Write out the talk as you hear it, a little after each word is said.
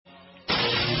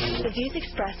The views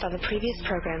expressed on the previous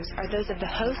programs are those of the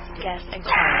host, guests, and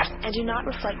callers, and do not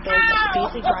reflect those of the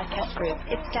Beasley Broadcast Group,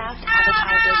 its staff,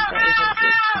 advertisers, or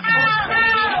agencies.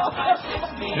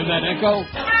 Hear that echo?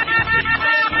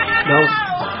 No.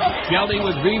 Geldy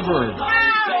with reverb.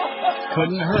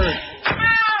 Couldn't hurt.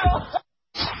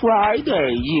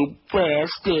 Friday, you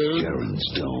bastard. Sharon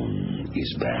Stone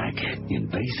is back in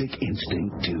Basic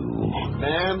Instinct 2.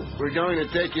 Ma'am, we're going to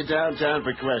take you downtown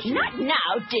for questioning. Not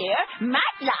now, dear.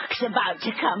 Matlock's about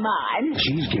to come on.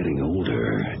 She's getting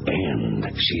older, and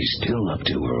she's still up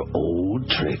to her old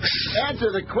tricks.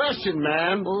 Answer the question,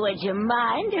 ma'am. Would you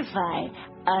mind if I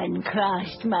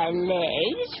uncrossed my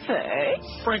legs first?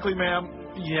 Frankly, ma'am,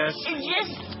 yes.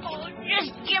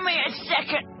 Just give me a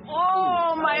second.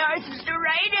 Oh, my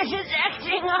arthritis is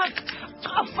acting up.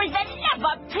 Oh, for the love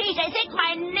of Pete, I think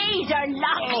my knees are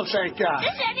locked. Oh, thank God.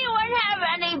 Does anyone have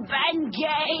any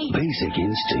Bengay? Basic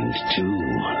Instinct 2,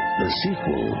 the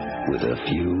sequel with a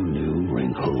few new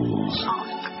wrinkles.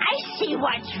 I see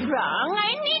what's wrong.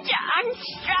 I need to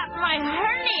unstrap my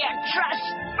hernia truss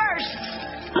first.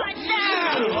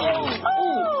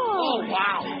 Oh,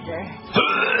 wow.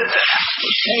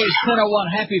 Hey, it's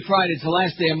 10:01. Happy Friday. It's the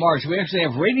last day of March. We actually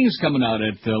have ratings coming out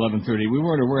at 11:30. We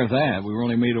weren't aware of that. We were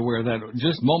only made aware of that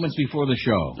just moments before the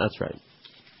show. That's right.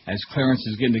 As Clarence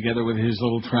is getting together with his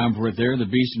little triumvirate there, the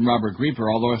Beast and Robert Grieper,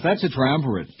 although if that's a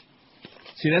triumvirate.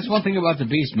 See, that's one thing about the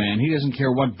Beast, man. He doesn't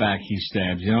care what back he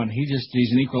stabs, you know.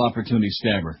 He's an equal opportunity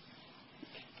stabber.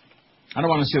 I don't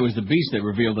want to say it was the Beast that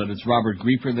revealed that it's Robert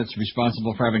Grieper that's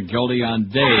responsible for having Geldy on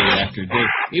day after day,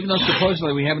 even though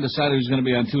supposedly we haven't decided who's going to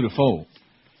be on 2 to 4.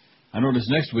 I noticed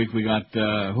next week we got,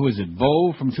 who is it,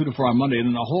 Bo from 2 to 4 on Monday, and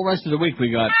then the whole rest of the week we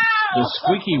got the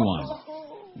squeaky one.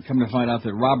 Come to find out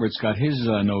that Robert's got his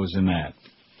nose in that.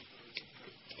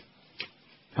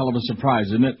 Hell of a surprise,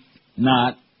 isn't it?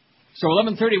 Not. So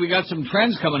 11:30, we got some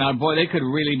trends coming out. Boy, they could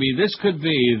really be, this could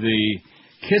be the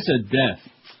kiss of death.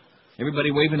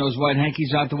 Everybody waving those white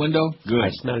hankies out the window? Good. I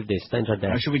smell this.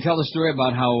 Now, should we tell the story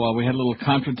about how we had a little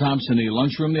contretemps in the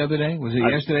lunchroom the other day? Was it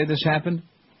yesterday this happened?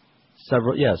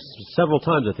 Several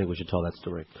times I think we should tell that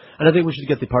story. And I think we should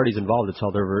get the parties involved to tell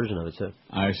their version of it, too.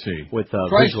 I see. With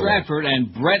Troy Stratford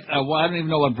and Brett, well, I don't even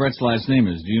know what Brett's last name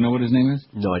is. Do you know what his name is?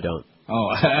 No, I don't.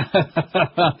 Oh.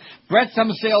 Brett,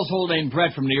 some saleshole named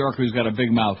Brett from New York who's got a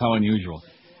big mouth. How unusual.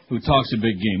 Who talks a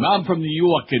big game. I'm from New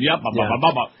York, kid. Yep,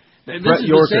 This is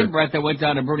the same Brett that went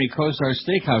down to Bernie Kosar's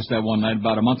steakhouse that one night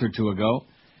about a month or two ago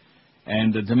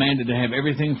and demanded to have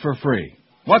everything for free.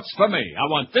 What's for me? I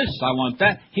want this, I want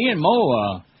that. He and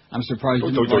Mo, I'm surprised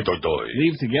didn't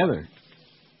leave together.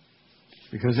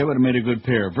 Because they would have made a good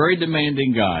pair. Very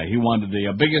demanding guy. He wanted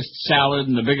the biggest salad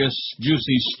and the biggest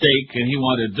juicy steak, and he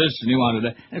wanted this and he wanted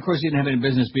that. And, of course, he didn't have any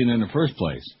business being in the first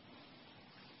place.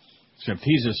 Except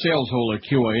he's a saleshole at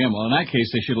QAM. Well, in that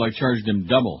case, they should have charged him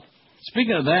double.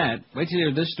 Speaking of that, wait till you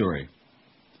hear this story.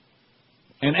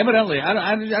 And evidently,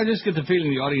 I just get the feeling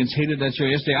the audience hated that show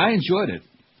yesterday. I enjoyed it.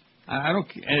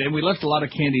 And we left a lot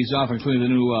of candies off, including the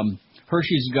new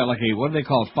Hershey's got like a, what do they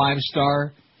call it,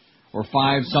 5-star or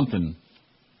 5 something.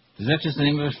 Is that just the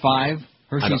name of it, 5?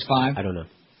 Hershey's 5? I don't know.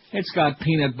 It's got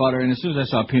peanut butter, and as soon as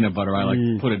I saw peanut butter, I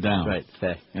put it down. Right,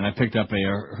 fair. And I picked up a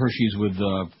Hershey's with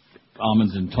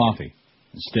almonds and toffee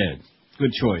instead.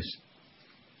 Good choice.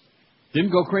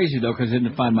 Didn't go crazy, though, because I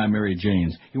didn't find my Mary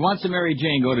Janes. He wants a Mary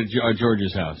Jane, go to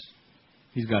George's house.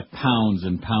 He's got pounds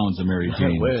and pounds of Mary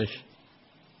Janes. I wish.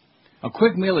 A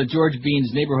quick meal at George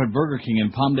Bean's neighborhood Burger King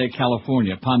in Palmdale,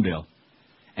 California,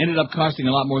 ended up costing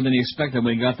a lot more than he expected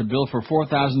when he got the bill for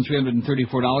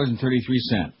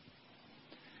 $4,334.33.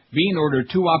 Bean ordered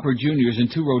 2 Whopper Juniors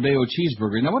and 2 Rodeo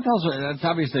cheeseburgers. Now, what the hell's that's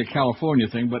obviously a California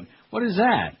thing, but what is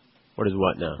that? What is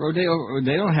what now? Rodeo,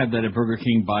 they don't have that at Burger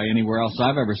King by anywhere else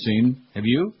I've ever seen. Have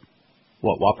you?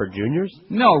 What, Whopper Juniors?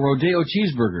 No, Rodeo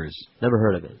cheeseburgers. Never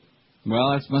heard of it.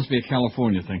 Well, that must be a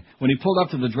California thing. When he pulled up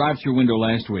to the drive-thru window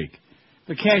last week,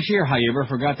 the cashier, however,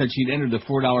 forgot that she'd entered the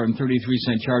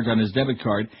 $4.33 charge on his debit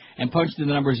card and punched in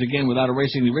the numbers again without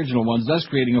erasing the original ones, thus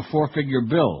creating a 4-figure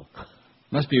bill.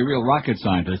 Must be a real rocket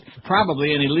scientist.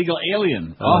 Probably an illegal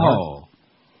alien. Oh.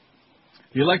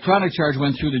 The electronic charge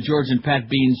went through the George and Pat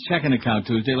Bean's checking account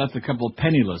Tuesday, left the couple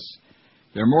penniless.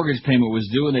 Their mortgage payment was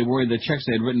due, and they worried the checks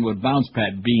they had written would bounce,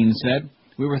 Pat Bean said.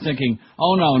 We were thinking,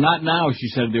 oh, no, not now, she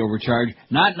said of the overcharge.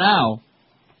 Not now.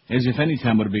 As if any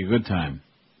time would be a good time.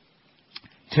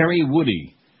 Terry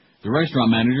Woody, the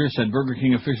restaurant manager, said Burger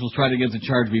King officials tried to get the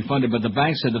charge refunded, but the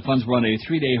bank said the funds were on a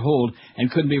 3-day hold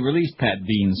and couldn't be released, Pat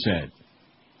Bean said.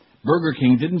 Burger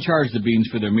King didn't charge the Beans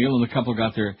for their meal, and the couple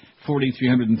got their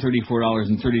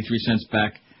 $4,334.33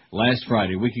 back last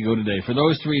Friday, a week ago today. For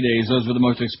those 3 days, those were the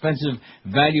most expensive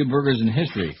value burgers in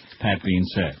history, Pat Bean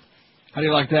said. How do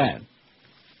you like that?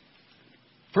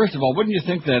 First of all, wouldn't you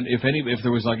think that if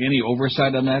there was like any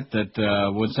oversight on that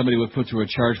when somebody would put through a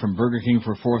charge from Burger King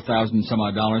for $4,000 some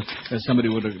odd, that somebody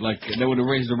would have they would have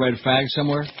raised a red flag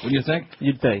somewhere? Wouldn't you think?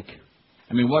 You'd think.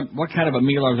 I mean, what kind of a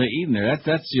meal are they eating there?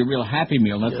 That's your real happy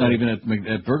meal. That's not even at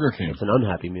Burger King. It's an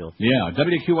unhappy meal. Yeah.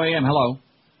 WQAM. Hello.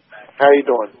 How you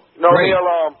doing? No, Great.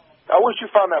 Neil, I wish you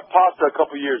found that pasta a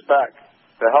couple years back,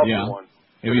 the healthy one.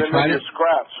 Have you tried it? Your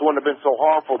scraps wouldn't have been so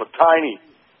harmful. The tiny.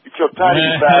 You killed Tiny,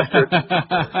 you bastard.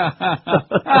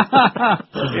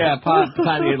 Yeah,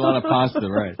 Tiny ate a lot of pasta,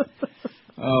 right.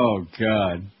 Oh,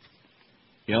 God.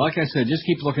 Yeah, like I said, just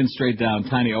keep looking straight down.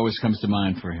 Tiny always comes to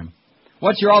mind for him.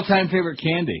 What's your all-time favorite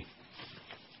candy?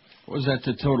 What was that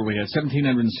total we had?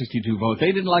 1,762 votes.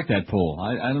 They didn't like that poll.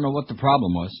 I don't know what the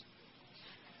problem was.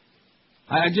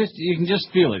 You can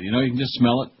just feel it, you can just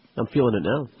smell it. I'm feeling it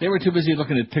now. They were too busy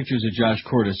looking at pictures of Josh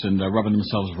Cordes and rubbing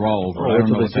themselves raw over it. I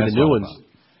don't know what that's the new ones. About.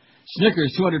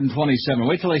 Snickers, 227.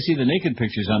 Wait till I see the naked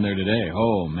pictures on there today.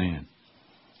 Oh, man.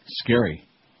 Scary.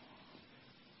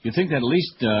 You'd think that at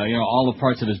least, all the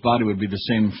parts of his body would be the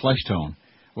same flesh tone.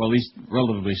 Well, at least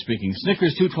relatively speaking.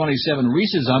 Snickers, 227.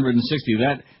 Reese's, 160.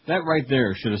 That right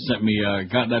there should have sent me,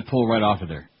 got that pull right off of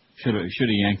there. Should have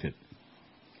yanked it.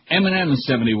 M&M,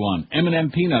 71.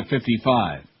 M&M Peanut,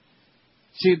 55.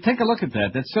 See, take a look at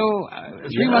that. That's so...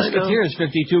 Three Musketeers,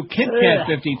 52. Kit Kat,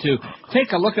 52.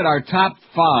 Take a look at our top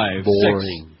 5,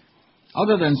 Boring. 6.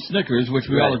 Other than Snickers, which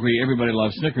we all agree everybody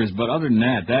loves Snickers, but other than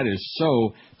that is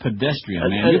so pedestrian,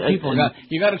 man.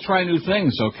 You got to try new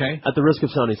things, okay? At the risk of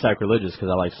sounding sacrilegious, because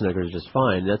I like Snickers just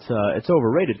fine, it's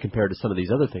overrated compared to some of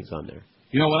these other things on there.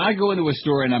 When I go into a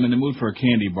store and I'm in the mood for a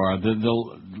candy bar, for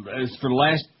the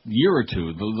last year or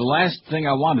two, the last thing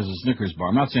I want is a Snickers bar.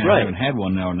 I'm not saying I haven't had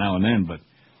one now and then, but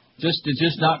it's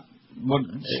just not what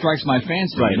strikes my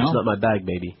fancy, Right, it's not my bag,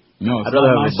 baby. No, it's I'd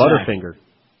rather not have a Butterfinger.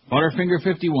 Butterfinger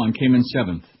 51 came in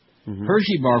 7th. Mm-hmm.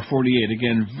 Hershey bar 48,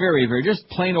 again, very, very, just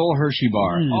plain old Hershey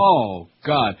bar. Mm. Oh,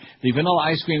 God. The vanilla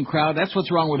ice cream crowd, that's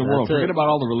what's wrong with the world. Forget about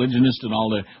all the religionists and all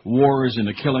the wars and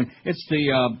the killing. It's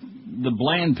the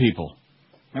bland people.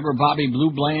 Remember Bobby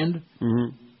Blue Bland?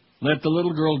 Mm-hmm. Let the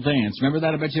little girl dance. Remember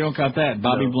that? I bet you don't got that.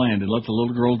 Bobby Bland and Let the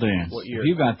Little Girl Dance. What year? If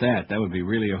you got that, that would be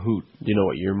really a hoot. Do you know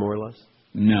what year, more or less?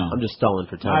 No. I'm just stalling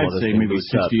for time. I'd say maybe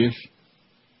 60-ish.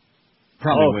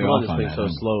 Probably way off on that. So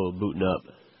slow, booting up.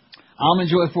 Almond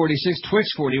Joy 46,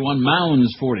 Twix 41,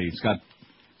 Mounds 40. It's got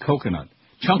coconut.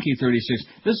 Chunky 36.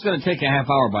 This is going to take a half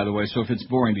hour, by the way, so if it's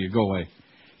boring to you, go away.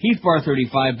 Heath Bar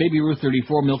 35, Baby Ruth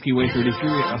 34, Milky Way 33.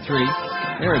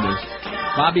 There it is.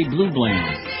 Bobby Blue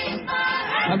Bland.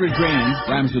 100 grand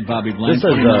rhymes with Bobby Bland. This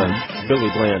is Billy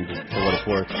Bland, for what it's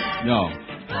worth. No.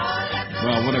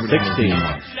 Well, whatever. 16.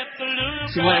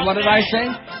 So what did I say?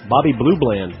 Bobby Blue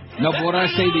Bland. No, but what did I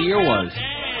say the year was?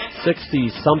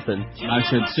 60-something. I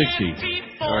said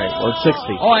 60. All right, well, it's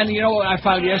 60. Oh, and you know what I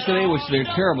found yesterday, which they're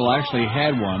terrible. I actually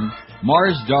had one.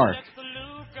 Mars Dark.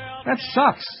 That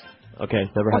sucks. Okay,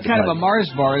 never had What kind of a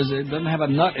Mars bar is it? It doesn't have a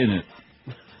nut in it.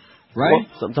 Right?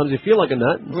 Well, sometimes you feel like a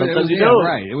nut, sometimes you don't.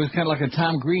 Right. It was kind of like a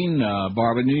Tom Green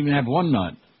bar, but it didn't even have one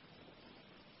nut.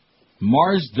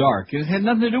 Mars Dark. It had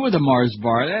nothing to do with the Mars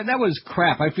bar. That was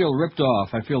crap. I feel ripped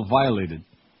off. I feel violated.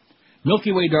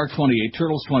 Milky Way Dark 28,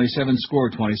 Turtles 27,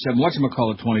 Score 27,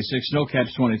 Whatchamacallit 26,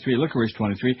 Snowcaps 23, Licorice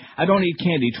 23, I Don't Eat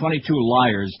Candy 22,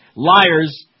 Liars.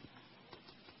 Liars!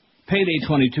 Payday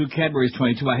 22, Cadbury's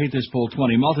 22, I Hate This Poll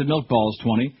 20, Malted Milk Balls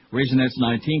 20, Raisinets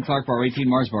 19, Clark Bar 18,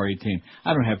 Mars Bar 18.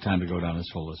 I don't have time to go down this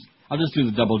whole list. I'll just do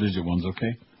the double-digit ones,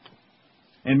 okay?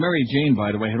 And Mary Jane,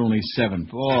 by the way, had only 7.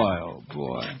 Boy, oh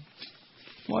boy.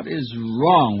 What is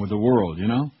wrong with the world,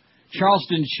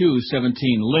 Charleston Chew,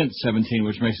 17. Lindt, 17,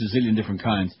 which makes a zillion different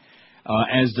kinds,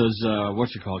 as does,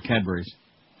 Cadbury's.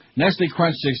 Nestle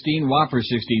Crunch, 16. Whopper,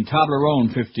 16.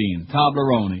 Toblerone, 15.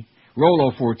 Toblerone.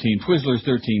 Rolo, 14. Twizzlers,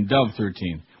 13. Dove,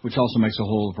 13, which also makes a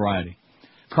whole variety.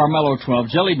 Carmelo, 12.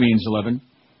 Jelly Beans, 11.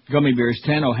 Gummy Bears,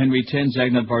 10. O. Henry, 10.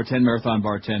 Zagnut Bar, 10. Marathon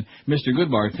Bar, 10. Mr. Good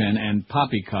Bar, 10. And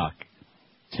Poppycock,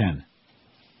 10.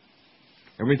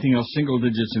 Everything else single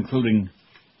digits, including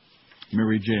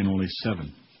Mary Jane, only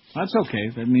 7. That's okay.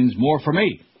 That means more for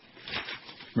me.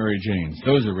 Mary Jane's.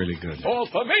 Those are really good. All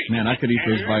for me. Man, I could eat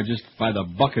those by the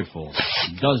bucketful.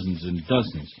 Dozens and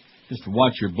dozens. Just to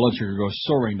watch your blood sugar go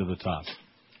soaring to the top.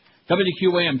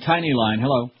 WQAM Tiny Line.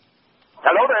 Hello.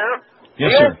 Hello there.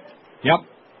 Yes, sir. Yep.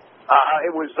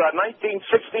 It was 1960,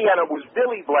 and it was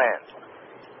Billy Bland.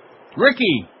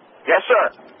 Ricky. Yes,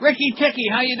 sir. Ricky Ticky,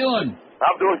 how you doing?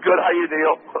 I'm doing good. How you,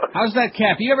 Neil? How's that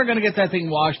cap? You ever going to get that thing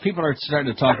washed? People are starting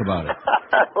to talk about it.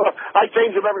 I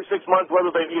change them every 6 months,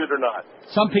 whether they need it or not.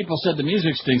 Some people said the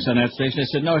music stinks on that station. I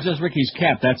said, no, it's just Ricky's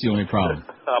cap. That's the only problem.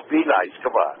 Be nice.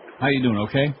 Come on. How you doing,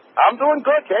 okay? I'm doing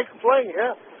good. Can't complain,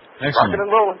 yeah. Excellent. Rocking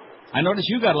and rolling. I noticed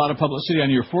you got a lot of publicity on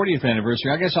your 40th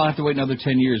anniversary. I guess I'll have to wait another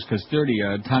 10 years because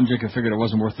 30, Tom Jacob figured it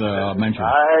wasn't worth mentioning.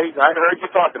 I heard you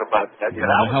talking about that. Yeah,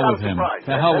 the hell with him.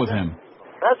 The hell with him.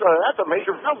 That's a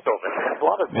major milestone. A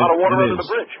lot of water under the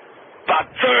bridge.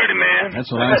 About 30, man. That's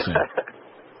what I said.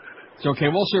 It's okay.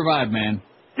 We'll survive, man.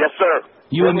 Yes, sir.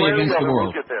 You and me against the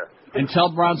world. We'll get there. And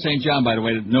tell Brown St. John, by the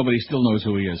way, that nobody still knows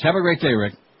who he is. Have a great day,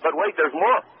 Rick. But wait, there's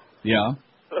more. Yeah.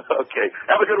 Okay.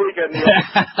 Have a good weekend, Neil.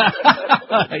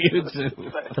 You too.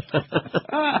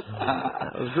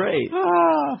 That was great.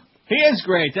 He is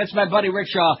great. That's my buddy Rick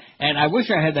Shaw. And I wish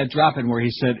I had that drop-in where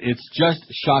he said, it's just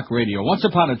shock radio. Once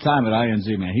upon a time at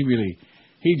INZ, man,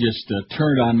 he just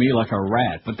turned on me like a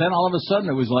rat. But then all of a sudden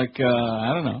it was like,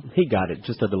 I don't know. He got it,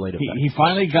 just a delayed effect. He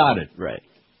finally got it. Right.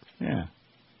 Yeah.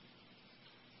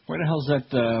 Where the hell's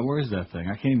that, where is that thing?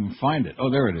 I can't even find it. Oh,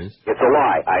 there it is. It's a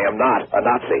lie. I am not a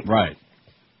Nazi. Right.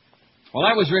 Well,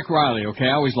 that was Rick Riley, okay?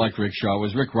 I always liked Rick Shaw. It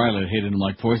was Rick Riley that hated him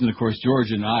like poison. Of course,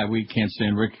 George and I, we can't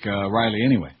stand Rick Riley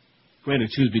anyway. If we had to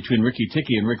choose between Ricky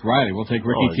Ticky and Rick Riley, we'll take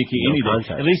Ricky Ticky any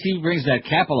day. At least he brings that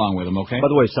cap along with him, okay? By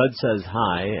the way, Suds says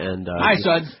hi, and hi,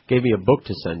 Suds. Gave me a book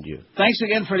to send you. Thanks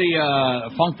again for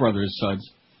the Funk Brothers, Suds.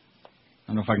 I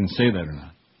don't know if I can say that or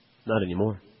not. Not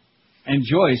anymore. And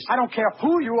Joyce. I don't care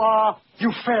who you are,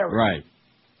 you fairy. Right.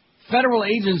 Federal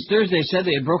agents Thursday said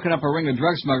they had broken up a ring of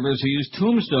drug smugglers who used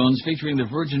tombstones featuring the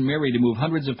Virgin Mary to move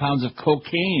hundreds of pounds of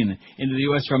cocaine into the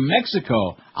U.S. from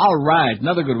Mexico. All right.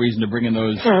 Another good reason to bring in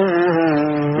those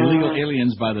illegal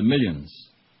aliens by the millions.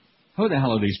 Who the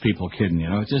hell are these people kidding, you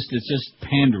know? It's just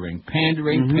pandering.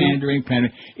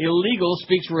 Illegal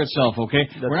speaks for itself, okay?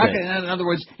 We're not gonna, in other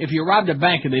words, if you robbed a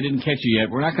bank and they didn't catch you yet,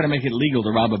 we're not going to make it legal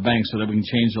to rob a bank so that we can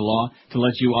change the law to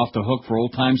let you off the hook for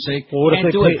old time's sake. Well, what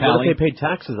if they paid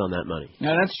taxes on that money?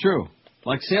 No, that's true.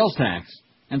 Like sales tax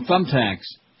and thumb tax.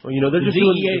 Well, you know, they're just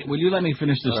DEA, will you let me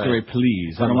finish the story,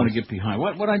 please? I don't want to get behind.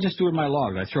 What did I just do with my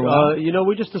log? Did I throw it out? You know,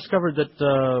 we just discovered that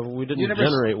we didn't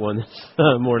generate one this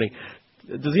morning.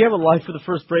 Does he have a life for the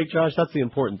first break, Josh? That's the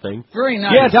important thing. Very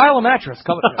nice. Yeah, dial a mattress.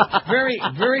 Come very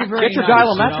Get your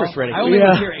dial a mattress ready. I only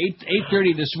was here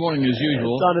 8:30 this morning as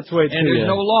usual. It's on its way to and there's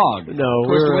no log. No, of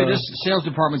course, the way this sales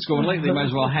department's going lately, might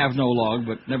as well have no log,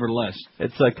 but nevertheless.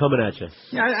 It's coming at you.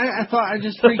 Yeah, I thought I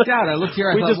just freaked out. I looked here.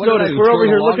 I thought, just noticed. We're over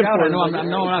here looking for it. I'm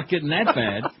not getting that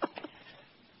bad.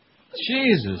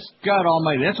 Jesus, God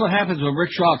Almighty! That's what happens when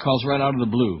Rick Shaw calls right out of the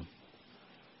blue.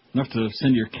 Enough to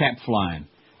send your cap flying.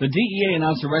 The DEA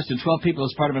announced arrested 12 people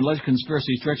as part of an alleged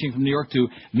conspiracy stretching from New York to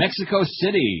Mexico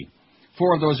City.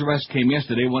 4 of those arrests came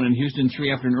yesterday, 1 in Houston,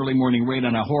 3 after an early morning raid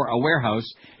on a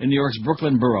warehouse in New York's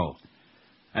Brooklyn borough.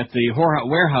 At the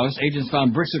warehouse, agents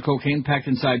found bricks of cocaine packed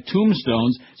inside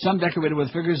tombstones, some decorated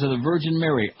with figures of the Virgin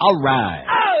Mary. All right.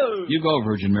 Oh! You go,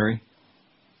 Virgin Mary.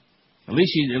 At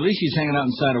least she's hanging out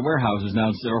inside of warehouses now,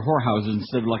 or whorehouses,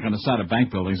 instead of like on the side of bank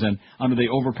buildings and under the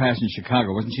overpass in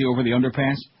Chicago. Wasn't she over the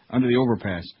underpass? Under the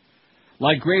overpass.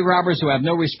 Like grave robbers who have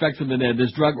no respect for the dead,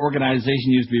 this drug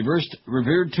organization used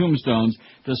revered tombstones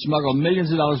to smuggle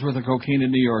millions of dollars worth of cocaine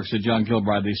in New York, said John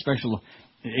Kilbride, the special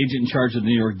agent in charge of the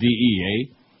New York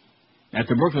DEA. At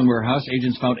the Brooklyn warehouse,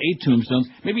 agents found 8 tombstones.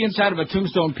 Maybe inside of a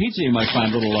tombstone pizza you might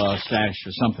find a little stash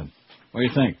or something. What do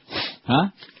you think?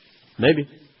 Huh? Maybe.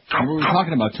 We were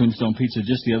talking about tombstone pizza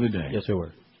just the other day. Yes, we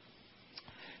were.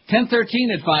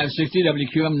 10:13 at 560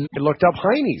 WQM. I looked up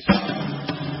Heine's.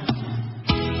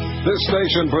 This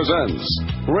station presents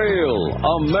Real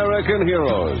American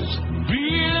Heroes.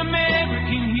 Real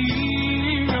American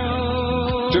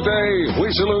Heroes. Today,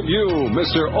 we salute you,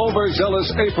 Mr.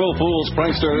 Overzealous April Fool's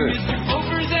Prankster. Mr.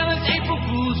 Overzealous April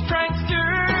Fool's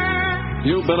Prankster.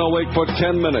 You've been awake for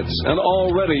 10 minutes, and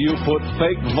already you put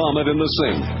fake vomit in the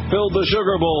sink, filled the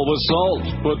sugar bowl with salt,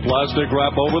 put plastic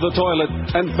wrap over the toilet,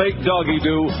 and fake doggy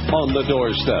doo on the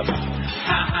doorstep.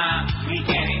 We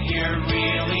get it, you're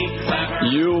really clever.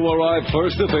 You arrive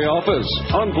first at the office,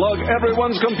 unplug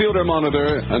everyone's computer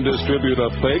monitor, and distribute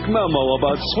a fake memo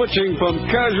about switching from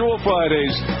Casual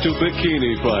Fridays to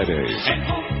Bikini Fridays. And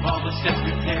hope all the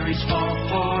secretaries fall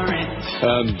for it.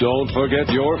 And don't forget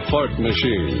your fart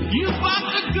machine. You bought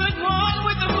the good one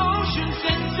with the motion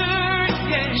sensor.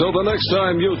 Yeah. So the next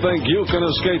time you think you can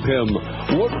escape him,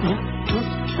 what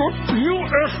you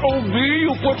SOB,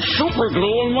 you put super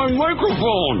glue on my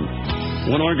microphone.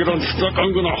 When I get unstuck,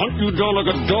 I'm going to hunt you down like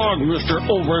a dog, Mr.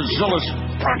 Overzealous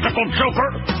Practical Joker.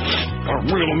 A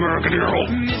real American hero.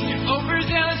 Mr.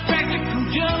 Overzealous Practical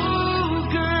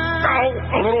Joker. Ow,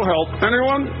 a little help.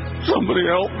 Anyone? Somebody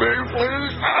help me,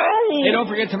 please. Ow! Hey, don't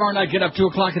forget tomorrow night, get up 2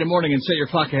 o'clock in the morning and set your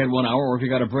clock ahead 1 hour, or if you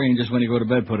got a brain, just when you go to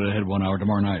bed, put it ahead 1 hour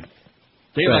tomorrow night.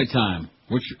 Daylight time,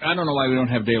 which I don't know why we don't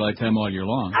have daylight time all year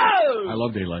long. Oh! I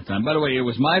love daylight time. By the way, it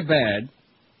was my bad.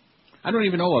 I don't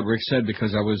even know what Rick said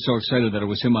because I was so excited that it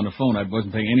was him on the phone. I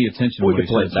wasn't paying any attention to what he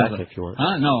said. We can play it back if you want.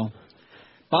 Huh? No.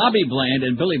 Bobby Bland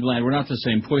and Billy Bland were not the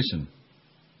same person.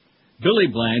 Billy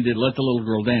Bland did Let the Little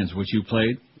Girl Dance, which you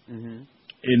played in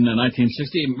 1960.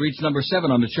 It reached number 7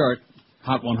 on the chart,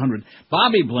 Hot 100.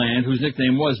 Bobby Bland, whose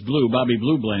nickname was Blue, Bobby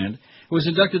Blue Bland, was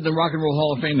inducted in the Rock and Roll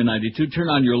Hall of Fame in 92. Turn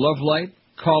on Your Love Light,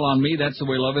 Call on Me, That's the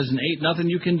Way Love Is, and Ain't Nothing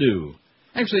You Can Do.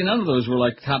 Actually, none of those were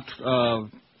like top...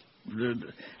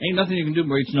 Ain't Nothing You Can Do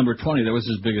reached number 20. That was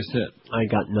his biggest hit. I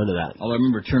got none of that. Although I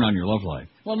remember Turn On Your Love Light.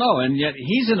 Well, no, and yet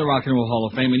he's in the Rock and Roll Hall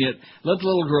of Fame, and yet Let the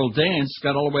Little Girl Dance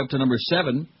got all the way up to number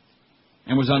 7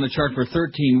 and was on the chart for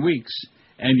 13 weeks,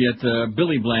 and yet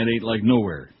Billy Bland ate like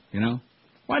nowhere, you know?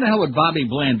 Why the hell would Bobby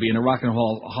Bland be in the Rock and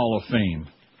Roll Hall of Fame?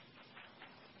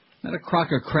 Isn't that a crock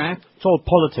of crap? It's all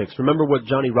politics. Remember what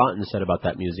Johnny Rotten said about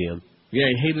that museum? Yeah,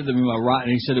 he hated them rotten.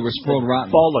 He said they were spoiled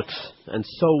rotten. Bollocks. And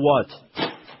so what?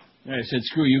 Yeah, he said,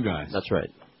 screw you guys. That's right.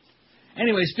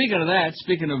 Anyway, speaking of that,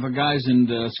 speaking of guys and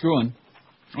screwing,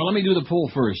 well, let me do the poll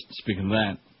first, speaking of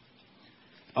that.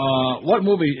 What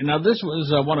movie, now this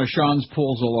was one of Sean's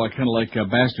polls, although I kind of like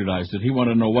bastardized it. He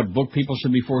wanted to know what book people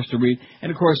should be forced to read.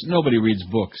 And, of course, nobody reads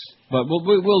books. But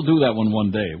we'll do that one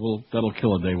day. That'll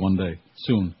kill a day one day,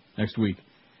 soon, next week.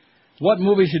 What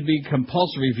movie should be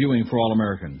compulsory viewing for all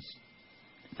Americans?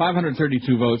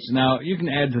 532 votes. Now, you can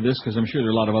add to this, because I'm sure there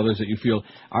are a lot of others that you feel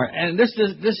are... And this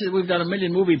is, we've done a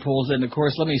million movie polls, and, of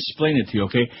course, let me explain it to you,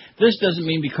 okay? This doesn't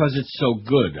mean because it's so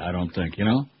good, I don't think, you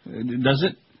know? Does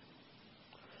it?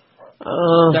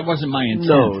 That wasn't my intent.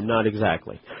 No, not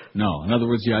exactly. No. In other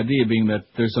words, the idea being that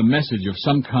there's a message of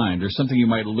some kind. There's something you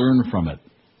might learn from it.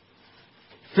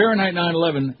 Fahrenheit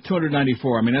 9/11,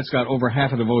 294. I mean, that's got over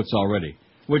half of the votes already.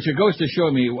 Which it goes to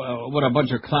show me what a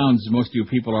bunch of clowns most of you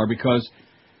people are, because...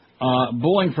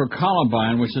 Bowling for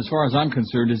Columbine, which as far as I'm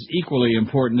concerned is equally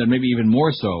important and maybe even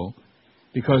more so,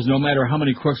 because no matter how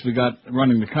many crooks we got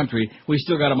running the country, we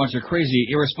still got a bunch of crazy,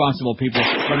 irresponsible people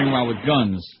running around with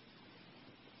guns.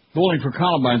 Bowling for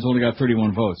Columbine's only got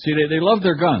 31 votes. See, they love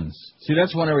their guns. See,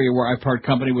 that's one area where I part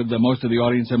company with most of the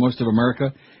audience and most of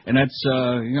America, and that's,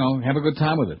 have a good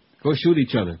time with it. Go shoot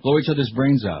each other. Blow each other's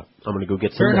brains out. I'm going to go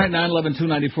get some. Fahrenheit 9/11,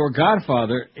 294.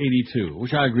 Godfather, 82,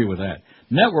 which I agree with that.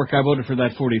 Network, I voted for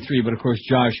that 43, but of course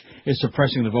Josh is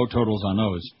suppressing the vote totals on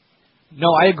those.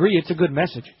 No, I agree. It's a good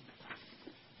message.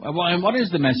 Well, and what is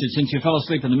the message, since you fell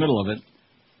asleep in the middle of it?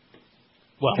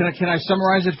 Well, can I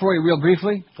summarize it for you real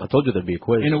briefly? I told you there'd be a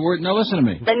quiz. In a word, no, listen to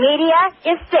me. The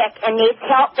media is sick and needs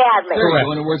help badly. There we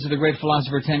go, in the words of the great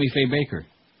philosopher Tammy Faye Baker.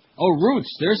 Oh, Roots.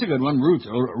 There's a good one. Roots.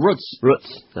 Roots.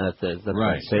 That's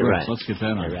right. Say Roots. right. Let's get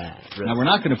that on. Right. Now, we're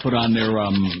not going to put on their,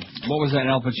 what was that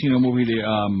Al Pacino movie, the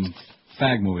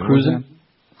fag movie? Cruising?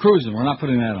 Cruising. We're not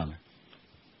putting that on there.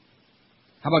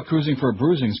 How about Cruising for a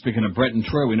Bruising? Speaking of Brett and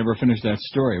Troy, we never finished that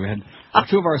story. We had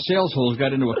two of our sales holes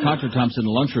got into a contretemps in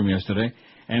the lunchroom yesterday,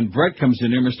 and Brett comes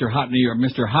in there, Mr.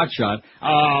 Hotshot.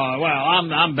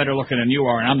 Well, I'm better looking than you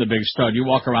are, and I'm the big stud. You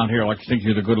walk around here like you think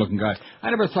you're the good-looking guy. I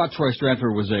never thought Troy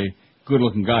Stratford was a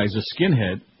good-looking guy. He's a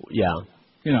skinhead. Yeah.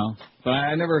 You know, but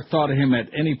I never thought of him at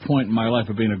any point in my life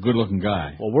of being a good-looking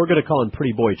guy. Well, we're going to call him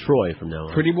Pretty Boy Troy from now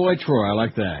on. Pretty Boy Troy, I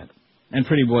like that. And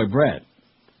Pretty Boy Brett.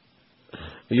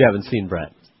 You haven't seen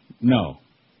Brett? No.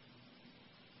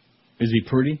 Is he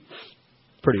pretty?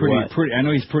 Pretty. I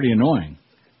know he's pretty annoying.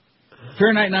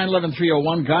 Fahrenheit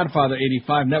 9/11/301, Godfather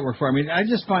 85, Network 4. I mean, I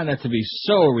just find that to be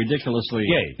so ridiculously,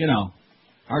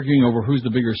 arguing over who's the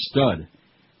bigger stud.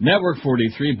 Network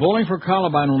 43, Bowling for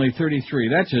Columbine only 33.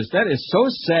 That is so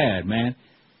sad, man.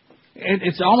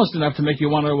 It's almost enough to make you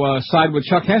want to side with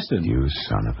Chuck Heston. You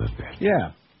son of a bitch.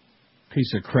 Yeah.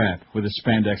 Piece of crap with his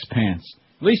spandex pants.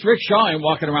 At least Rick Shaw ain't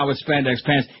walking around with spandex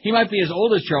pants. He might be as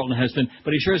old as Charlton Heston,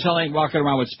 but he sure as hell ain't walking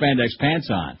around with spandex pants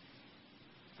on.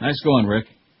 Nice going, Rick.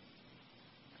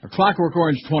 A Clockwork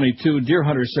Orange 22, Deer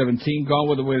Hunter 17, Gone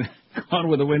with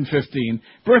the Wind 15,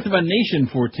 Birth of a Nation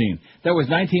 14. That was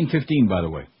 1915, by the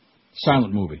way.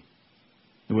 Silent movie.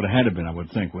 It would have had to been, I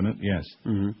would think, wouldn't it? Yes.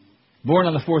 Mm-hmm. Born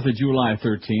on the 4th of July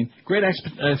 13. Great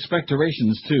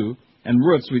Expectorations 2. And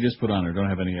Roots we just put on there. Don't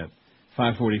have any yet.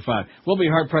 545. We'll be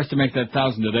hard-pressed to make that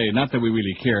 1,000 today. Not that we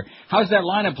really care. How's that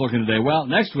lineup looking today? Well,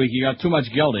 next week you got too much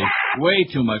Geldy. Way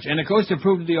too much. And it goes to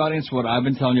prove to the audience what I've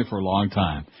been telling you for a long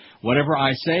time. Whatever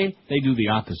I say, they do the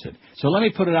opposite. So let me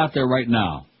put it out there right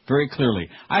now. very clearly.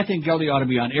 I think Geldy ought to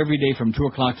be on every day from 2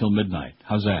 o'clock till midnight.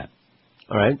 How's that?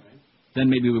 All right. Then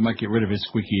maybe we might get rid of his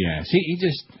squeaky ass.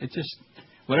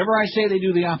 Whatever I say, they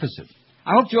do the opposite.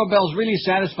 I hope Joe Bell's really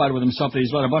satisfied with himself that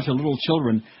he's let a bunch of little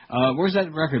children. Where's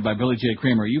that record by Billy J.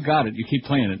 Kramer? You got it. You keep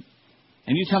playing it.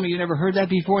 And you tell me you never heard that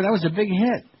before? That was a big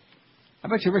hit. I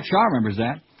bet you Rick Shaw remembers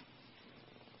that.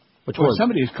 Which one?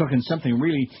 Somebody is cooking something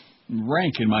really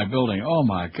rank in my building. Oh,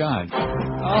 my God.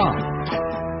 Oh,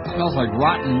 it smells like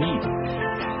rotten meat.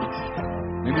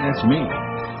 Maybe that's me.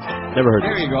 Never heard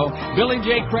There this. you go. Billy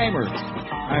J. Kramer.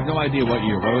 I have no idea what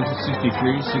year. What was it,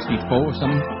 63, 64 or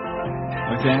something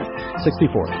like that? 64.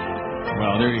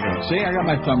 Well, there you go. See, I got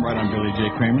my thumb right on Billy J.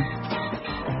 Kramer.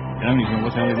 I don't even know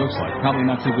what the hell he looks like. Probably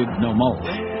not too good, no mold.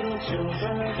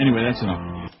 Anyway, that's enough.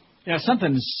 Yeah,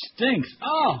 something stinks.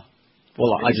 Oh!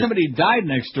 Well, somebody died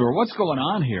next door. What's going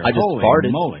on here? I just Holy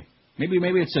farted. moly.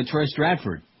 Maybe it's Troy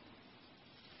Stratford.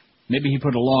 Maybe he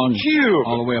put a long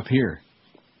all the way up here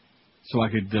so I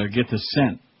could get the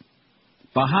scent.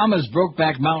 Bahamas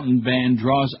Brokeback Mountain ban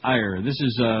draws ire. This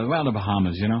is, the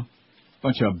Bahamas, you know.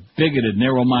 Bunch of bigoted,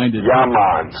 narrow-minded,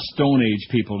 Stone Age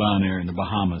people down there in the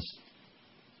Bahamas.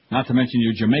 Not to mention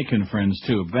your Jamaican friends,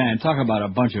 too. Talk about a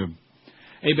bunch of...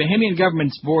 A Bahamian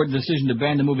government's board decision to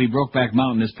ban the movie Brokeback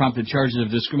Mountain has prompted charges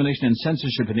of discrimination and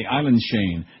censorship in the island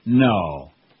chain. No.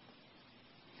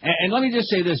 And let me just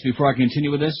say this before I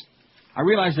continue with this. I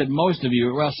realize that most of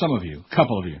you, well, some of you, a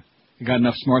couple of you got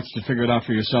enough smarts to figure it out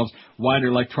for yourselves why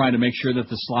they're like trying to make sure that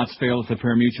the slots fail at the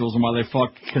pari-mutuels and why they fought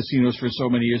casinos for so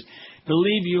many years.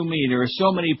 Believe you me, there are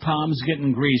so many palms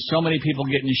getting greased, so many people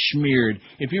getting smeared.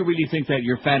 If you really think that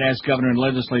your fat-ass governor and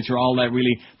legislature are all that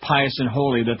really pious and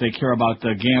holy that they care about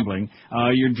gambling,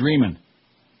 you're dreaming.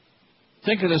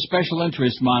 Think of the special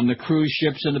interests, man, the cruise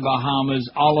ships in the Bahamas,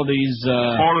 all of these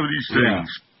things. Yeah,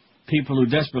 people who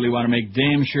desperately want to make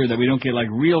damn sure that we don't get like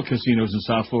real casinos in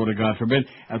South Florida, God forbid.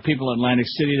 People in Atlantic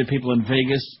City, the people in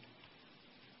Vegas.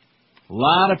 A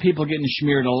lot of people getting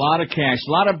smeared, a lot of cash,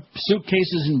 a lot of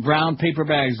suitcases and brown paper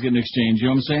bags getting exchanged, you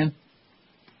know what I'm saying?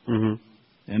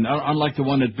 Mm-hmm. And unlike the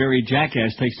one that Barry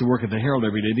Jackass takes to work at the Herald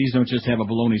every day, these don't just have a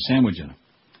bologna sandwich in them.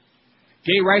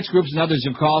 Gay rights groups and others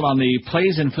have called on the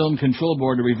Plays and Film Control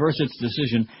Board to reverse its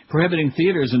decision prohibiting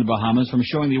theaters in the Bahamas from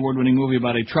showing the award-winning movie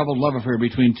about a troubled love affair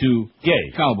between two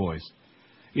gay cowboys.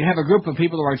 You have a group of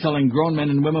people who are telling grown men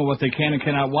and women what they can and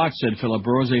cannot watch, said Philip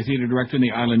Burrows, a theater director in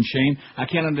the island chain. I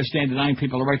can't understand denying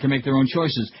people the right to make their own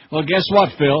choices. Well, guess what,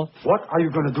 Phil? What are you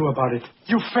going to do about it?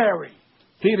 You fairy!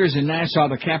 Theaters in Nassau,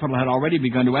 the capital, had already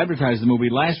begun to advertise the movie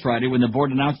last Friday when the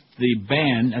board announced the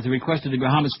ban at the request of the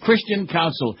Bahamas Christian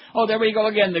Council. Oh, there we go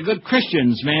again, the good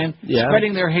Christians, man. Yeah.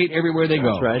 Spreading their hate everywhere they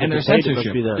go. Right. And their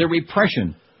censorship, their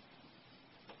repression.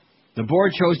 The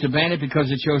board chose to ban it because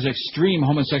it shows extreme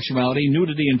homosexuality,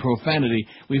 nudity, and profanity.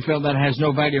 We feel that has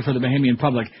no value for the Bahamian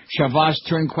public. Shavas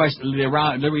Turnquest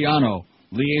Liriano,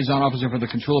 liaison officer for the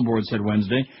control board, said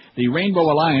Wednesday. The Rainbow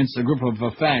Alliance, a group of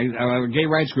gay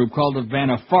rights group, called the ban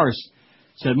a farce.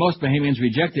 Said most Bahamians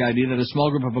reject the idea that a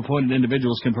small group of appointed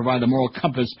individuals can provide the moral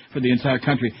compass for the entire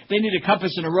country. They need a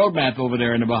compass and a roadmap over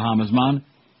there in the Bahamas, man.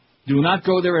 Do not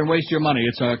go there and waste your money.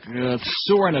 It's a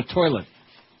sewer and a toilet.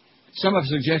 Some have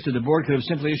suggested the board could have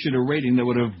simply issued a rating that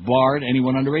would have barred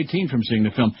anyone under 18 from seeing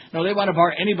the film. No, they want to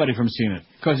bar anybody from seeing it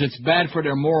because it's bad for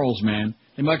their morals, man.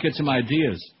 They might get some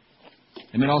ideas.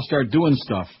 They might all start doing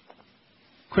stuff.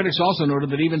 Critics also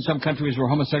noted that even some countries where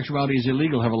homosexuality is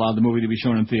illegal have allowed the movie to be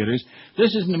shown in theaters.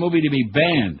 This isn't a movie to be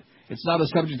banned. It's not a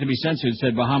subject to be censored,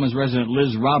 said Bahamas resident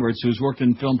Liz Roberts, who's worked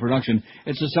in film production.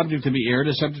 It's a subject to be aired,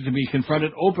 a subject to be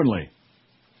confronted openly.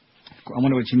 I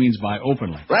wonder what she means by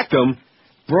openly. Rectum.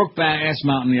 Brokeback Ass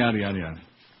Mountain, yada, yada, yada.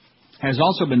 Has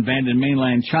also been banned in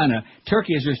mainland China.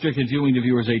 Turkey has restricted viewing to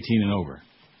viewers 18 and over.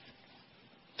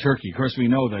 Turkey, of course, we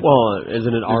know that. Well,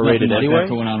 isn't it R-rated anyway? Like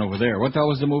that going on over there. What the hell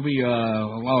was the movie?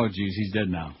 Oh, geez, he's dead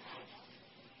now.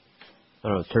 I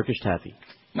don't know, Turkish Taffy.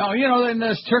 No, you know, in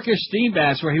this Turkish steam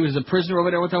baths where he was a prisoner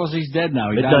over there. What the hell was he's dead now?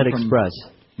 He Midnight Express.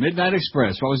 Midnight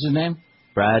Express. What was his name?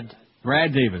 Brad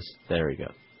Davis. There we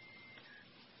go.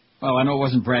 Well, I know it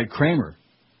wasn't Brad Kramer.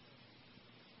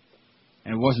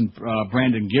 And it wasn't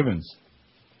Brandon Givens.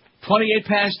 28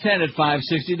 past 10 at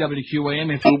 560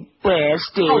 WQAM. If you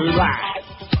bastard. All right.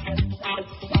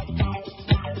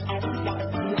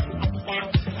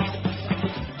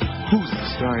 Who's the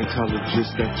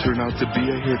Scientologist that turned out to be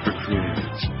a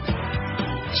hypocrite?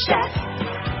 Chef.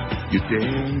 You're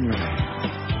damn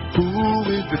right. Who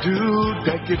is the dude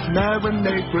that gets mad when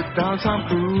they put down Tom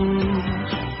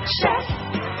Cruise? Chef.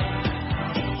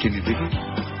 Can you dig it?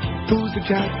 Who's the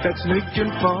cat that's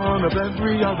making fun of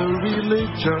every other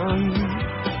religion?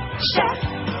 Chef.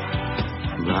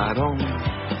 right on.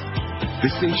 They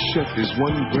say Chef is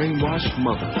one brainwashed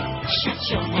mother. Shut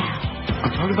your mouth.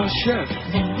 I'm talking about Chef.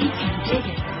 Then we can dig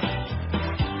it.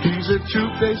 He's a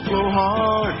two-faced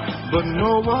blowhard, but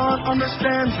no one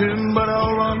understands him but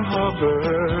L. Ron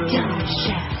Hubbard. Dumb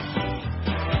Chef.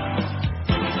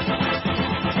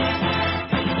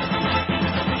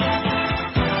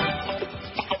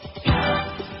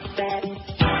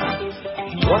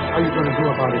 What are you going to do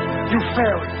about it? You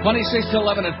fairy. 26 to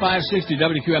 11 at 560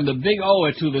 WQM. The big O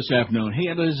at 2 this afternoon. He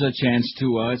had his chance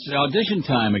to, it's audition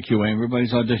time at QA.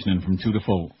 Everybody's auditioning from 2 to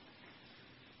 4.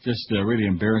 Just really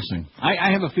embarrassing.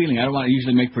 I have a feeling, I don't want to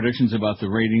usually make predictions about the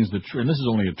ratings, and this is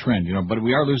only a trend, you know, but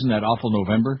we are losing that awful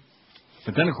November.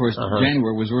 But then, of course,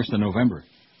 January was worse than November.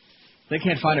 They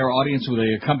can't find our audience with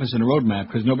a compass and a road map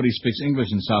because nobody speaks English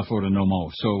in South Florida no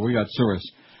more. So we got Surus.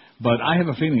 But I have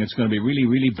a feeling it's going to be really,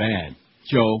 really bad.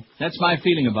 Joe, that's my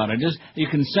feeling about it. You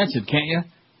can sense it, can't you?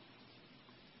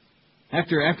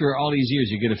 After all these years,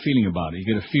 you get a feeling about it.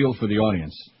 You get a feel for the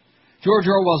audience. George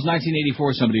Orwell's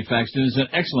 1984, somebody faxed in. It's an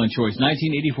excellent choice.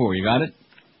 1984, you got it?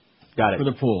 Got it. For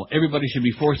the pool. Everybody should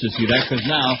be forced to see that because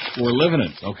now we're living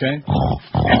it, okay?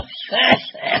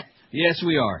 Yes,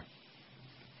 we are.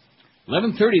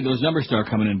 11:30, those numbers start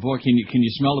coming in. Boy, can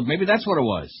you smell it? Maybe that's what it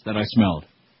was that I smelled.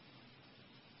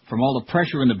 From all the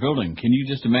pressure in the building. Can you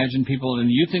just imagine people? And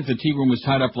you think the tea room was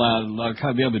tied up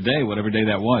the other day, whatever day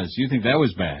that was. You think that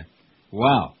was bad.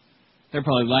 Wow. They're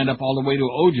probably lined up all the way to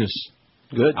Otis.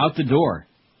 Good. Out the door.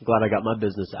 Glad I got my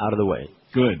business out of the way.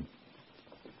 Good.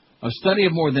 A study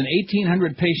of more than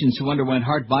 1,800 patients who underwent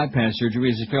heart bypass surgery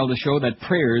has failed to show that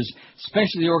prayers,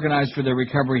 specially organized for their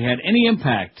recovery, had any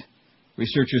impact,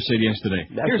 researchers said yesterday.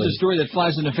 Here's a story that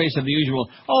flies in the face of the usual,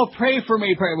 oh, pray for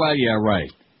me, pray. Well, yeah,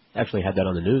 right. Actually had that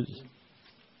on the news.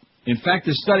 In fact,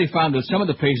 the study found that some of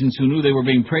the patients who knew they were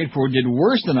being prayed for did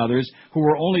worse than others who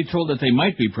were only told that they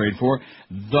might be prayed for,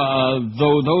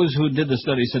 though those who did the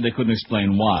study said they couldn't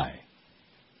explain why.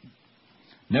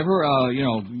 Never,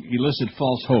 elicit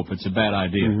false hope. It's a bad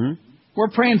idea. Mm-hmm. We're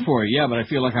praying for you. Yeah, but I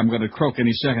feel like I'm going to croak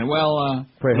any second. Well,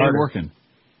 pray harder. Working.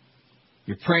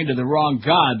 You're praying to the wrong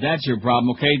God. That's your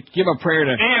problem, okay? Give a prayer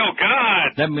to... Oh,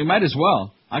 God! Then we might as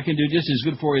well. I can do just as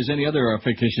good for you as any other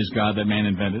fictitious God that man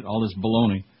invented. All this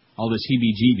baloney. All this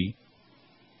heebie-jeebie.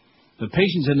 The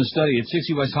patients in the study at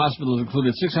 60 West hospitals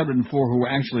included 604 who were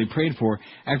actually prayed for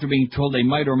after being told they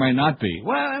might or might not be.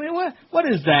 Well, I mean, what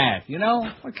is that? You know?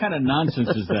 What kind of nonsense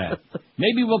is that?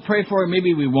 Maybe we'll pray for it,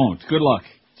 maybe we won't. Good luck.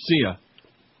 See ya.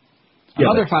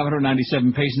 Another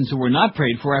 597 patients who were not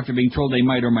prayed for after being told they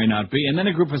might or might not be, and then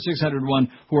a group of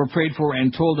 601 who were prayed for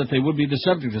and told that they would be the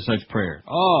subject of such prayer.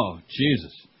 Oh,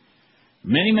 Jesus.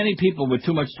 Many, many people with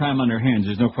too much time on their hands.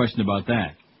 There's no question about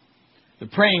that. The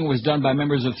praying was done by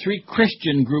members of 3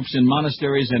 Christian groups in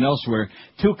monasteries and elsewhere,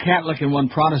 2 Catholic and 1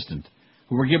 Protestant,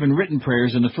 who were given written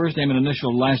prayers in the first name and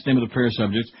initial last name of the prayer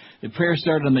subjects. The prayer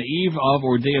started on the eve of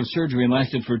or day of surgery and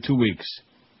lasted for 2 weeks.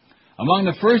 Among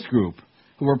the first group,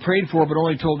 who were prayed for but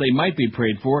only told they might be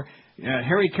prayed for,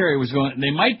 Harry Carey was going,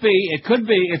 they might be, it could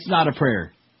be, it's not a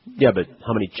prayer. Yeah, but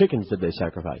how many chickens did they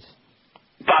sacrifice?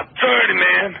 About 30,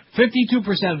 man.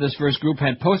 52% of this first group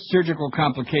had post-surgical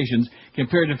complications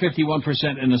compared to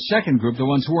 51% in the second group, the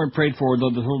ones who weren't prayed for, though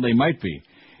told they might be.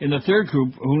 In the third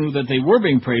group, who knew that they were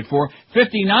being prayed for,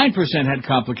 59% had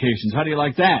complications. How do you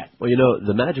like that? Well, you know,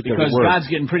 the magic of Because God's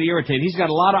getting pretty irritated. He's got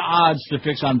a lot of odds to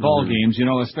fix on ball games, you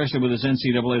know, especially with this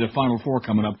NCAA, the Final Four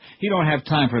coming up. He don't have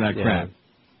time for that crap.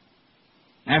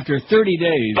 After 30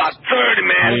 days, about 30,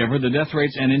 man. However, the death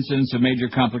rates and incidence of major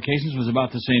complications was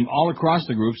about the same all across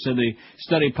the group, said the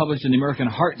study published in the American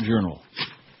Heart Journal.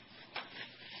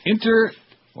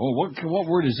 What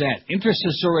word is that?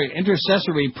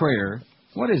 Intercessory prayer.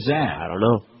 What is that? I don't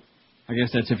know. I guess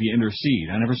that's if you intercede.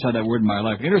 I never saw that word in my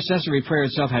life. Intercessory prayer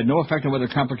itself had no effect on whether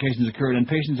complications occurred, and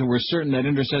patients who were certain that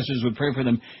intercessors would pray for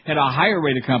them had a higher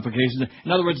rate of complications.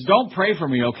 In other words, don't pray for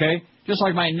me, okay? Just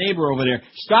like my neighbor over there.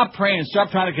 Stop praying.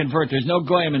 Stop trying to convert. There's no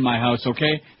goyim in my house,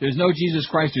 okay? There's no Jesus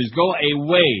Christ. There's go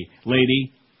away,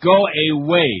 lady. Go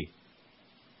away.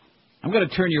 I'm going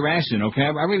to turn your ass in, okay?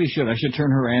 I really should. I should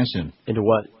turn her ass in. Into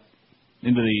what?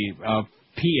 Into the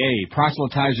PA,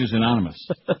 Proselytizers Anonymous.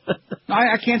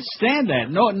 I can't stand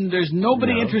that. No, there's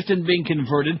nobody interested in being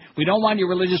converted. We don't want your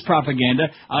religious propaganda.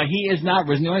 He is not.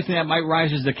 The only thing that might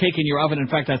rise is the cake in your oven. In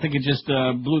fact, I think it just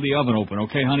blew the oven open.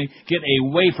 Okay, honey? Get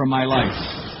away from my life.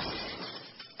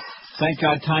 Thank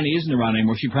God Tiny isn't around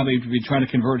anymore. She'd probably be trying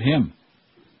to convert him.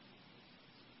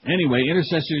 Anyway,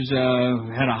 intercessors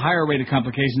had a higher rate of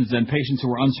complications than patients who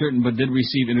were uncertain but did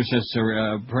receive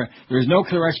intercessory prayer. There is no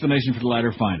clear explanation for the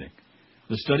latter finding.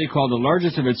 The study, called the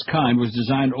largest of its kind, was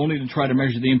designed only to try to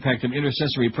measure the impact of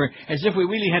intercessory prayer, as if we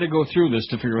really had to go through this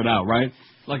to figure it out, right?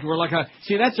 Like we're like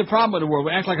see, that's the problem with the world.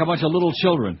 We act like a bunch of little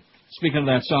children. Speaking of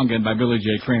that song again by Billy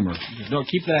J. Kramer. Don't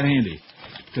keep that handy,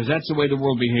 because that's the way the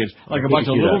world behaves, like a bunch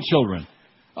of little children.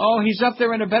 Oh, he's up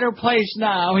there in a better place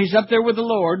now. He's up there with the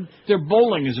Lord. They're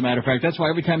bowling, as a matter of fact. That's why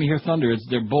every time you hear thunder,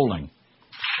 they're bowling.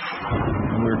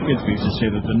 When we were kids, we used to say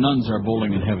that the nuns are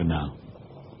bowling in heaven now.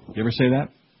 You ever say that?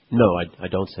 No, I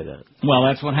don't say that. Well,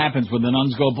 that's what happens when the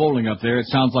nuns go bowling up there. It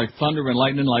sounds like thunder and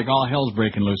lightning, like all hell's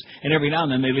breaking loose. And every now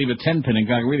and then they leave a 10-pin and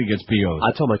God really gets PO'd.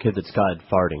 I told my kid that's God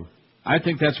farting. I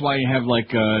think that's why you have, like,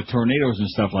 tornadoes and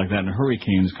stuff like that and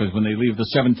hurricanes, because when they leave the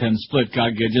 7-10 split,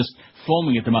 God gets just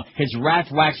foaming at them. His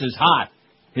wrath waxes hot.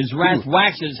 His wrath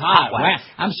waxes hot.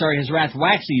 I'm sorry, his wrath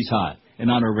waxes hot, in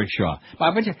honor of Rick Shaw. But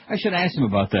I bet you, I should ask him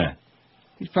about that.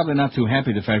 He's probably not too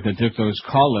happy the fact that they took those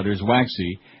call letters,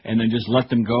 waxy, and then just let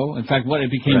them go. In fact,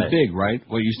 it became big, right?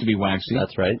 What used to be waxy.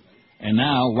 That's right. And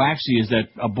now, waxy is that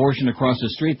abortion across the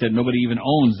street that nobody even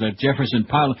owns, that Jefferson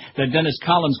Pilot, that Dennis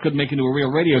Collins couldn't make into a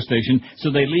real radio station, so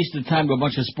they leased the time to a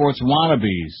bunch of sports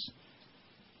wannabes.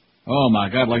 Oh, my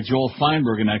God, like Joel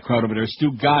Feinberg and that crowd over there.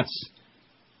 Stu Gotts.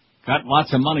 Got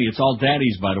lots of money. It's all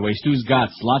daddies, by the way. Stu's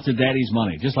Gotts. Lots of daddies'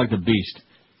 money, just like the Beast.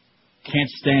 Can't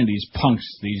stand these punks,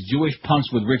 these Jewish punks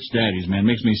with rich daddies, man.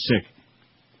 Makes me sick.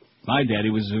 My daddy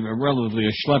was relatively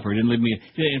a schlepper. He didn't leave me.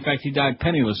 In fact, he died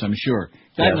penniless, I'm sure.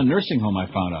 Died in a nursing home, I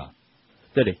found out.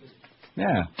 Did he?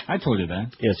 Yeah, I told you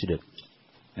that. Yes, you did.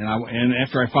 And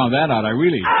after I found that out, I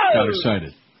really got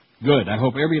excited. Good. I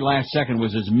hope every last second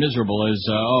was as miserable as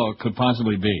it could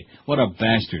possibly be. What a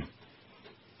bastard.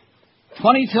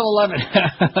 20 till 11.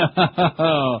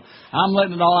 I'm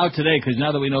letting it all out today because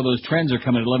now that we know those trends are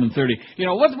coming at 11:30. You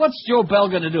know, what's Joe Bell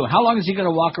going to do? How long is he going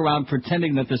to walk around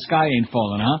pretending that the sky ain't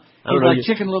falling, huh? He's like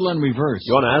Chicken Little in reverse.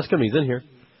 You want to ask him? He's in here.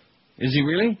 Is he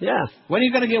really? Yeah. When are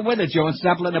you going to get with it, Joe, and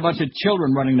stop letting a bunch of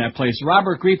children running that place?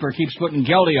 Robert Grieper keeps putting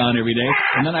Geldy on every day,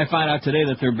 and then I find out today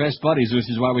that they're best buddies, which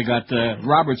is why we got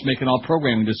Roberts making all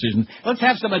programming decisions. Let's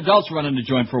have some adults running the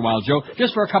joint for a while, Joe,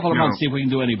 just for a couple of months, see if we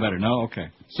can do any better. No? Okay.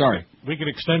 Sorry. We can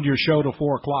extend your show to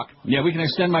 4 o'clock. Yeah, we can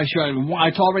extend my show. I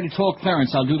already told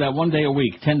Clarence I'll do that one day a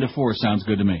week. 10 to 4 sounds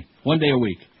good to me. One day a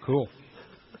week. Cool.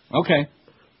 Okay.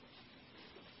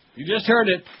 You just heard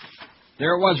it.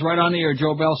 There it was, right on the air.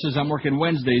 Joe Bell says I'm working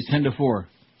Wednesdays 10 to 4.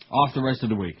 Off the rest of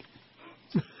the week.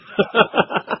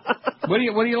 What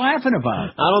are you laughing about?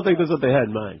 I don't think that's what they had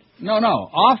in mind. No.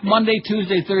 Off Monday,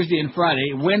 Tuesday, Thursday, and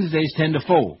Friday. Wednesdays 10 to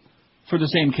 4 for the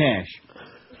same cash.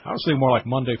 I was thinking more like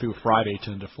Monday through Friday,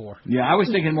 10 to 4. Yeah, I was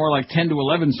thinking more like 10 to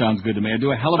 11 sounds good to me. I'd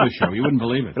do a hell of a show. You wouldn't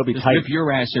believe it. It'll be just tight. Whip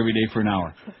your ass every day for an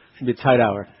hour. It'll be a tight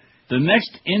hour. The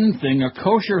next in thing, a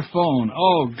kosher phone.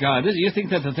 Oh, God. You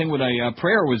think that the thing with a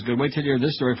prayer was good. Wait till you hear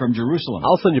this story from Jerusalem.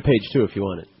 I'll send you page 2 if you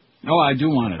want it. Oh, I do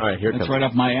want it. All right, here it That's comes. right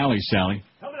up my alley, Sally.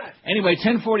 Anyway,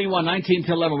 10:41, 19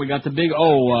 to 11. We got the big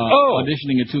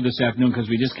auditioning at 2 this afternoon because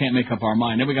we just can't make up our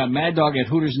mind. Then we got Mad Dog at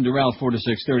Hooters and Doral 4 to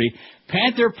 6:30.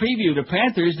 Panther preview. The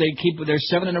Panthers, they're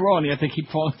 7 in a row, and yet they keep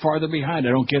falling farther behind.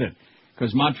 I don't get it.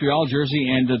 Because Montreal, Jersey,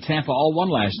 and Tampa all won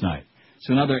last night.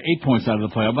 So now they're 8 points out of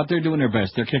the playoff, but they're doing their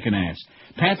best. They're kicking ass.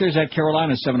 Panthers at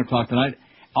Carolina, 7 o'clock tonight.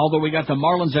 Although we got the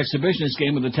Marlins exhibitionist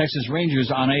game with the Texas Rangers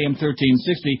on AM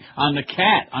 1360 on the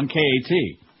Cat on KAT.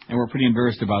 And we're pretty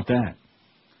embarrassed about that.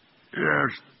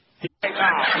 Yes.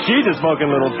 She's a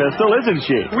smoking little pistol, isn't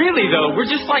she? Really, though, we're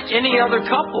just like any other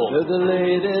couple. We're the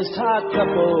latest hot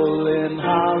couple in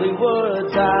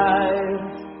Hollywood's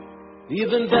eyes.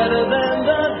 Even better than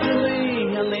the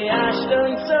Julie and the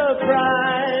Ashton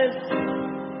surprise.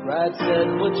 Brad said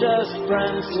we're just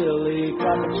friends till he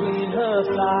got between her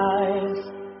thighs.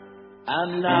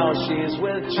 And now she's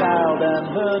with child and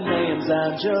her name's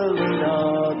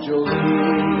Angelina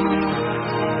Jolie.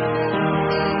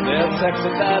 Their sex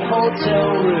at that hotel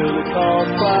really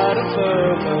caused quite a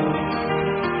fervor.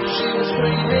 She was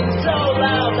screaming so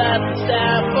loud that the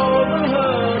staff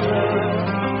overheard her.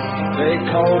 They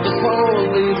called the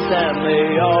police and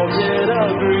they all did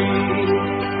agree.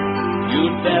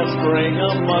 You'd best bring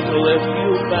a muzzle if you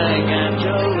bang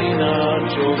Angelina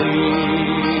Jolie.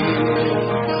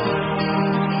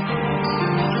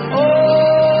 Oh,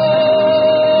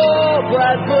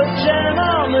 Brad put Jen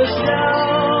on the shelf.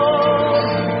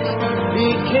 He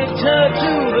kicked her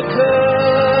to the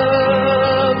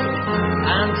curb,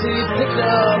 and he picked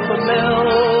up a milk.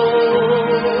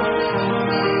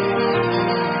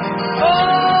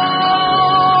 Oh,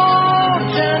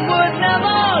 Jen would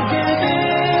never give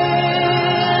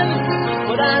in,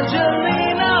 but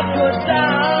Angelina put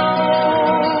down.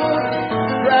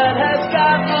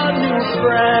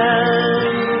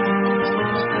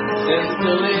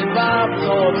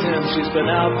 towards him, she's been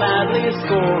out madly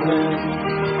scoring.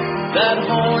 That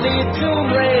horny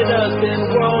Tomb Raider's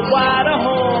been worldwide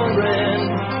a-whoring.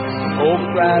 Hope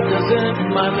Brad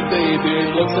doesn't mind the baby,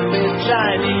 looks a bit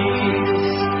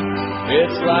Chinese.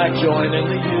 It's like joining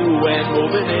the UN,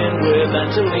 moving in with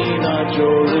Angelina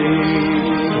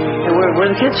Jolie. Hey, where are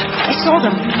the kids? I sold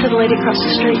them to the lady across the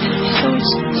street. She always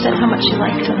said how much she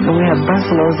liked them. And we have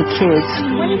busloads of kids.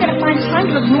 When are you going to find time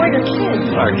to ignore your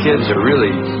kids? Our kids are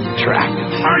really attractive.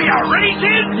 Are you ready,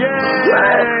 kids? Yay!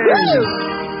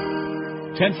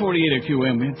 10:48 at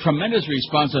QM. We had tremendous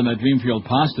response on that Dreamfield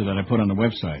pasta that I put on the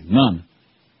website. None.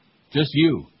 Just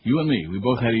you and me. We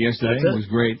both had it yesterday. It was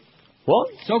great. Well,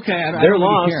 it's okay. I don't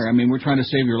really care. I mean, we're trying to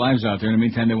save your lives out there. In the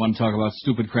meantime, they want to talk about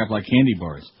stupid crap like candy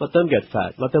bars. Let them get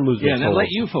fat. Let them lose their then let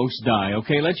you folks die,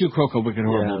 okay? Let you croak a wicked,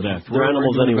 horrible death. We're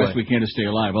animals doing anyway. the best we can to stay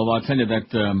alive. Although I'll tell you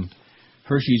that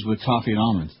Hershey's with toffee and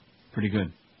almonds. Pretty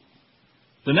good.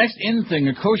 The next in thing,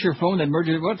 a kosher phone that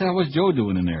merges. What the hell was Joe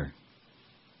doing in there?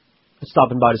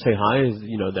 Stopping by to say hi.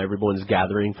 You know, everyone's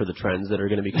gathering for the trends that are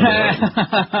going to be coming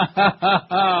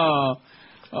out.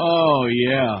 Oh,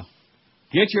 yeah.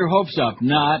 Get your hopes up.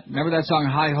 Remember that song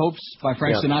High Hopes by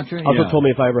Frank Sinatra? Also told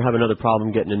me if I ever have another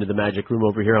problem getting into the magic room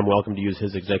over here, I'm welcome to use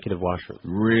his executive washroom.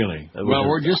 Really? Well,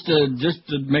 we're just to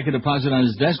make a deposit on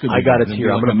his desk. I got it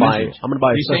here. I'm going to buy a special roll.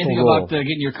 Did you say anything about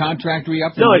getting your contract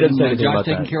re-upped? No, I didn't say anything about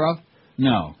that. Taken care of?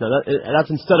 No.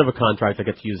 That's instead of a contract, I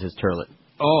get to use his toilet.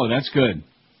 Oh, that's good.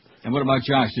 And what about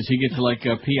Josh? Does he get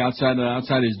to pee outside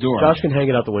his door? Josh can hang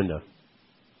it out the window.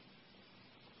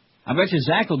 I bet you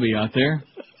Zach will be out there.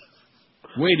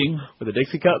 Waiting. With a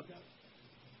Dixie cup.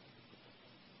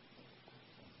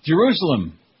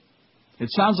 Jerusalem.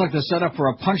 It sounds like the setup for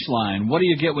a punchline. What do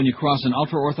you get when you cross an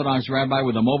ultra-Orthodox rabbi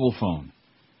with a mobile phone?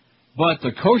 But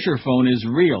the kosher phone is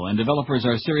real, and developers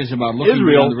are serious about looking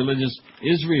beyond the religious.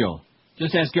 Israel.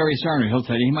 Just ask Gary Sarner. He'll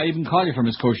tell you. He might even call you from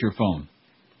his kosher phone.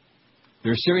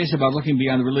 They're serious about looking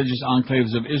beyond the religious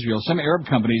enclaves of Israel. Some Arab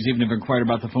companies even have inquired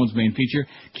about the phone's main feature,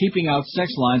 keeping out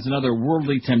sex lines and other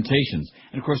worldly temptations.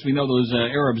 And, of course, we know those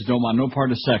Arabs don't want no part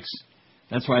of sex.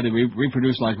 That's why they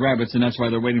reproduce like rabbits, and that's why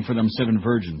they're waiting for them 7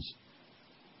 virgins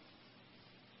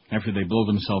after they blow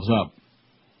themselves up.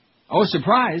 Oh,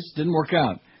 surprise! Didn't work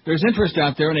out. There's interest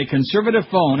out there in a conservative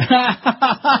phone.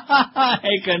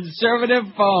 A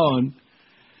conservative phone.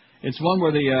 It's one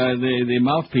where the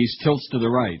mouthpiece tilts to the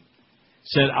right.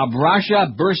 Said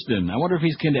Abrasha Burston. I wonder if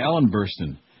he's kin to Ellen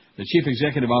Burstyn, the chief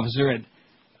executive officer at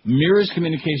Mears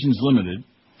Communications Limited,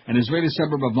 an Israeli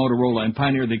suburb of Motorola, and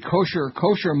pioneered the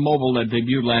kosher mobile that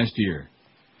debuted last year.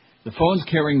 The phones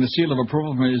carrying the seal of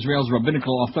approval from Israel's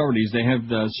rabbinical authorities, they have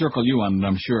the Circle U on it,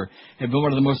 I'm sure, have been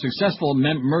one of the most successful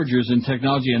mergers in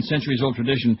technology and centuries-old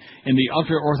tradition in the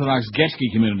ultra-Orthodox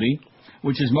Getchki community,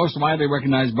 which is most widely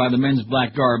recognized by the men's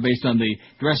black garb based on the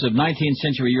dress of 19th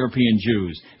century European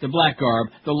Jews. The black garb,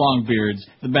 the long beards,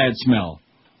 the bad smell.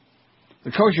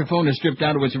 The kosher phone is stripped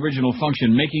down to its original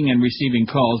function, making and receiving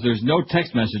calls. There's no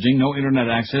text messaging, no internet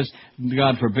access,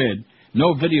 God forbid,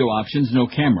 no video options, no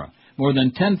camera. More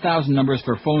than 10,000 numbers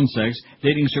for phone sex,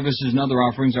 dating services, and other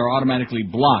offerings are automatically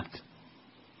blocked.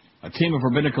 A team of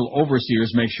rabbinical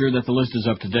overseers make sure that the list is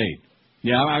up to date.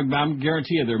 Yeah, I'm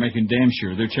guarantee you they're making damn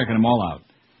sure. They're checking them all out.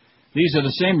 These are the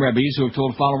same rabbis who have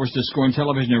told followers to scorn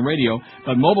television and radio,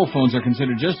 but mobile phones are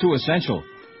considered just too essential.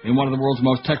 In one of the world's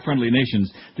most tech-friendly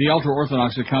nations, the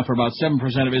ultra-Orthodox account for about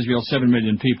 7% of Israel's 7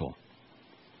 million people.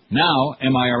 Now,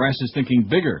 MIRS is thinking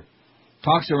bigger.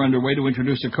 Talks are underway to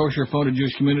introduce a kosher phone to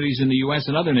Jewish communities in the U.S.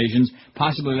 and other nations,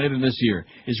 possibly later this year.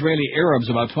 Israeli Arabs,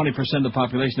 about 20% of the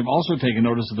population, have also taken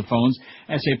notice of the phones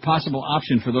as a possible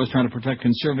option for those trying to protect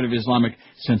conservative Islamic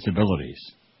sensibilities.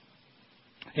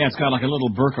 Yeah, it's got like a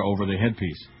little burqa over the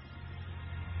headpiece.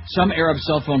 Some Arab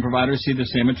cell phone providers see the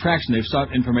same attraction. They've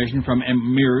sought information from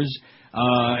emirs,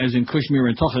 as in Kashmir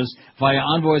and Tokhis, via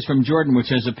envoys from Jordan, which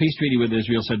has a peace treaty with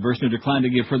Israel, said Burstner, declined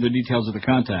to give further details of the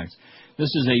contacts.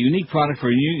 This is a unique product for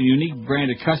a unique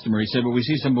branded customer, he said, but we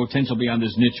see some potential beyond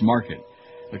this niche market.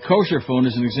 The kosher phone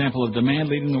is an example of demand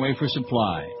leading the way for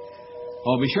supply.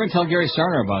 Well, be sure and tell Gary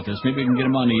Sarner about this. Maybe we can get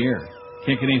him on the air.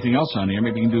 Can't get anything else on the air.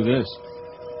 Maybe we can do this.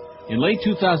 In late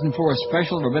 2004, a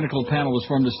special rabbinical panel was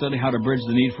formed to study how to bridge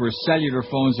the need for cellular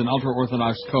phones and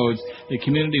ultra-Orthodox codes. The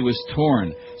community was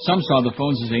torn. Some saw the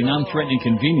phones as a non-threatening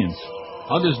convenience.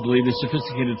 Others believed the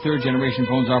sophisticated third-generation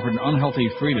phones offered an unhealthy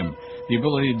freedom, the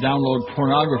ability to download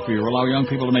pornography or allow young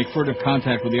people to make furtive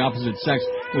contact with the opposite sex,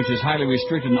 which is highly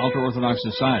restricted in ultra-Orthodox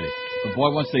society. But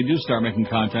boy, once they do start making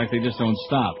contact, they just don't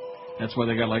stop. That's why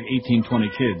they got like 18, 20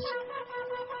 kids.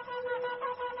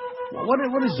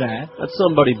 What is that? That's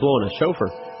somebody blowing a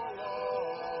shofar.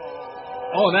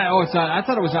 I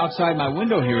thought it was outside my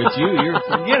window here. It's you.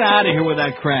 Get out of here with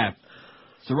that crap.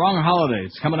 It's the wrong holiday.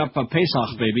 It's coming up on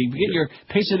Pesach, baby. Get your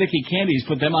Pesachiki candies.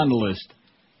 Put them on the list.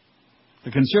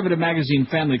 The conservative magazine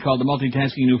Family called the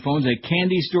multitasking new phones a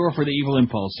candy store for the evil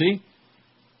impulse. See?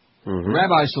 The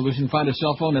rabbi's solution, find a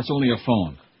cell phone that's only a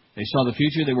phone. They saw the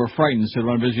future. They were frightened, said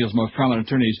one of Israel's most prominent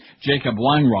attorneys, Jacob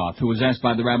Weinroth, who was asked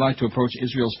by the rabbi to approach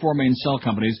Israel's 4 main cell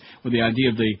companies with the idea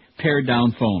of the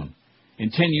pared-down phone. In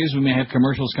 10 years, we may have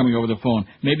commercials coming over the phone.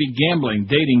 Maybe gambling,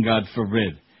 dating, God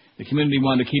forbid. The community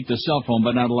wanted to keep the cell phone,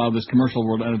 but not allow this commercial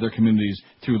world to enter their communities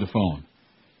through the phone.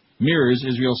 Mirrors,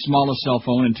 Israel's smallest cell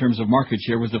phone in terms of market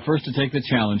share, was the first to take the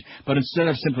challenge, but instead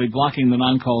of simply blocking the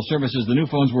non-call services, the new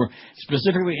phones were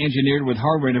specifically engineered with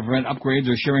hardware to prevent upgrades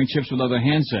or sharing chips with other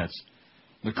handsets.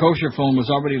 The kosher phone was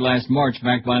already last March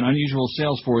backed by an unusual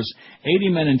sales force, 80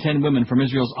 men and 10 women from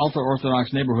Israel's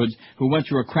ultra-Orthodox neighborhoods who went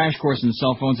through a crash course in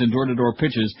cell phones and door-to-door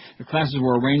pitches. The classes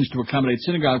were arranged to accommodate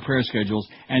synagogue prayer schedules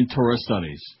and Torah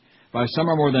studies. By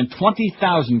summer, more than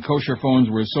 20,000 kosher phones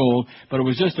were sold, but it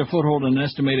was just a foothold in an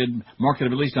estimated market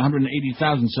of at least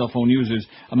 180,000 cell phone users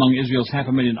among Israel's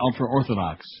 500,000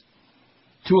 ultra-Orthodox.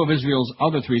 2 of Israel's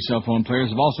other 3 cell phone players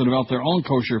have also developed their own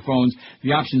kosher phones.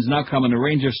 The options now come in a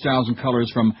range of styles and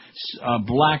colors from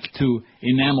black to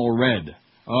enamel red.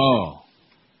 Oh.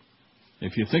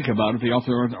 If you think about it, the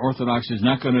ultra-Orthodox is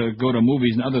not going to go to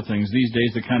movies and other things. These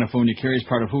days, the kind of phone you carry is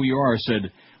part of who you are, said,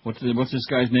 what's this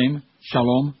guy's name?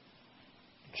 Shalom?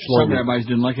 Some rabbis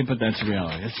didn't like it, but that's the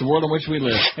reality. It's the world in which we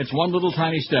live. It's one little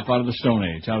tiny step out of the Stone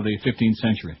Age, out of the 15th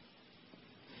century.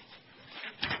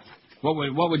 Who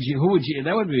would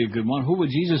that would be a good one. Who would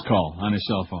Jesus call on his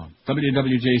cell phone?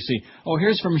 WWJC. Oh,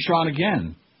 here's from Sean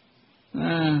again.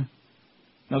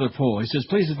 Another poll. He says,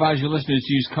 please advise your listeners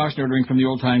to use caution ordering from the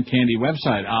Old Time Candy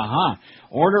website.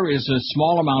 Order a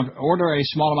small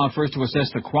amount first to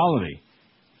assess the quality.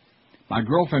 My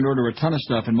girlfriend ordered a ton of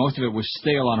stuff, and most of it was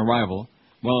stale on arrival.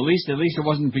 Well, at least it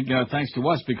wasn't thanks to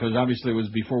us, because obviously it was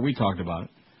before we talked about it.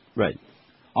 Right.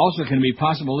 Also, can it be a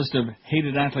possible list of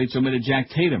hated athletes omitted Jack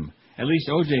Tatum? At least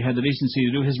O.J. had the decency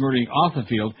to do his murdering off the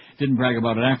field, didn't brag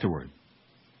about it afterward.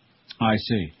 I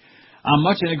see. I'm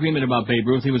much in agreement about Babe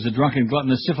Ruth. He was a drunken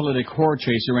glutton, a syphilitic whore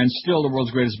chaser, and still the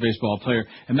world's greatest baseball player.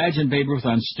 Imagine Babe Ruth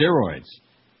on steroids.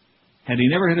 Had he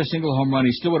never hit a single home run,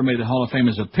 he still would have made the Hall of Fame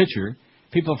as a pitcher.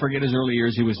 People forget his early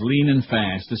years. He was lean and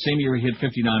fast. The same year he hit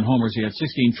 59 homers, he had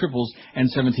 16 triples and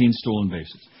 17 stolen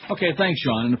bases. Okay, thanks,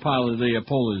 Sean. And the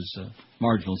poll is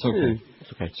marginal. It's okay.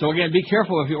 It's okay. So, again, be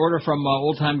careful if you order from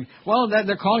Old Time... Well,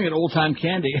 they're calling it Old Time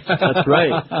Candy. That's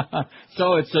right.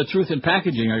 So it's truth in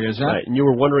packaging, I guess, huh? Right. And you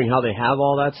were wondering how they have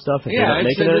all that stuff? If yeah,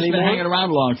 it's been hanging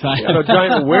around a long time. Yeah, a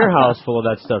giant warehouse full of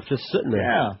that stuff just sitting there.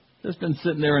 Yeah, just been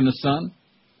sitting there in the sun.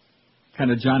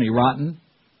 Kind of Johnny Rotten.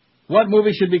 What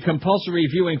movie should be compulsory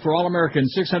viewing for all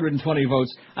Americans? 620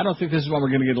 votes. I don't think this is one we're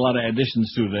going to get a lot of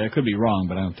additions to today. I could be wrong,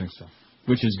 but I don't think so.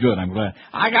 Which is good. I'm glad.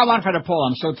 I got one for the poll.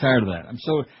 I'm so tired of that. I'm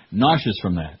so nauseous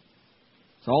from that.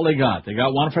 That's all they got. They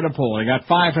got one for the poll. They got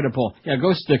 5 for the poll. Yeah,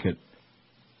 go stick it.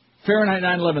 Fahrenheit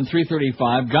 9/11,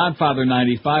 335. Godfather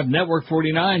 95. Network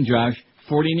 49, Josh.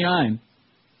 49.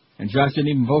 And Josh didn't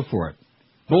even vote for it.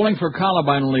 Bowling for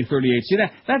Columbine, only 38. See,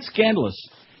 that's scandalous.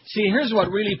 See, here's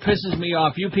what really pisses me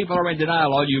off. You people are in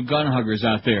denial, all you gun huggers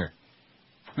out there.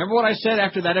 Remember what I said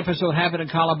after that episode happened in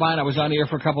Columbine? I was on the air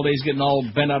for a couple of days getting all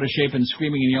bent out of shape and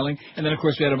screaming and yelling. And then, of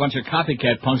course, we had a bunch of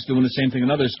copycat punks doing the same thing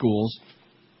in other schools.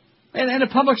 And the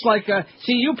public's like,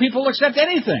 see, you people accept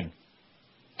anything.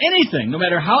 Anything. No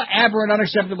matter how aberrant,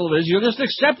 unacceptable it is, you'll just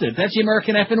accept it. That's the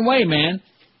American effing way, man.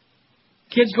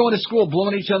 Kids going to school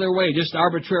blowing each other away just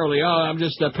arbitrarily. Oh, I'm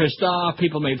just pissed off.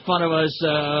 People made fun of us.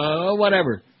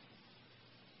 Whatever.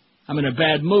 I'm in a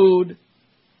bad mood.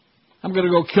 I'm going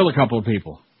to go kill a couple of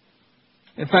people.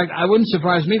 In fact, it wouldn't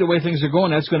surprise me the way things are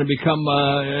going. That's going to become,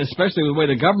 especially the way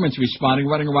the government's responding,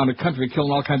 running around the country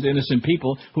killing all kinds of innocent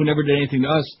people who never did anything to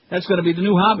us. That's going to be the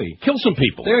new hobby. Kill some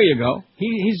people. There you go.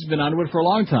 He's been onto it for a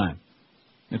long time.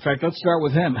 In fact, let's start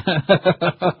with him.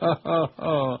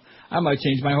 I might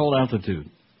change my whole altitude.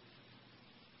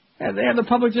 And the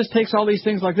public just takes all these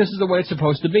things like this is the way it's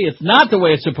supposed to be. It's not the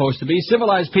way it's supposed to be.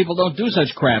 Civilized people don't do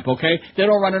such crap, okay? They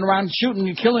don't run around shooting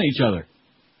and killing each other.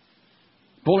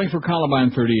 Bowling for Columbine,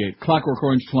 38. Clockwork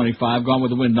Orange, 25. Gone with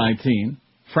the Wind, 19.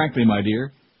 Frankly, my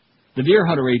dear. The Deer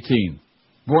Hunter, 18.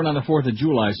 Born on the 4th of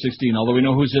July, 16, although we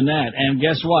know who's in that. And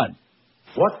guess what?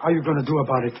 What are you going to do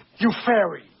about it? You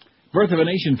fairy! Birth of a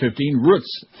Nation, 15.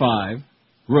 Roots, 5.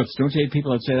 Roots. Don't you hate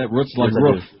people that say that? Roots like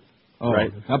roof. Oh,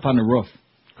 right. Up on the roof.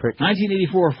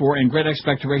 1984 and Great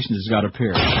Expectations has got a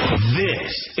pair. This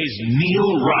is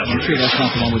Neil Rogers. I'm sure that's not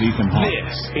the one with Ethan Hawke.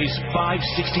 This is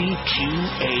 560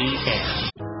 QAM.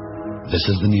 This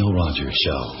is the Neil Rogers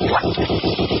Show.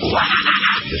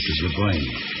 This is your brain.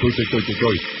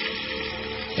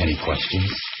 Any questions?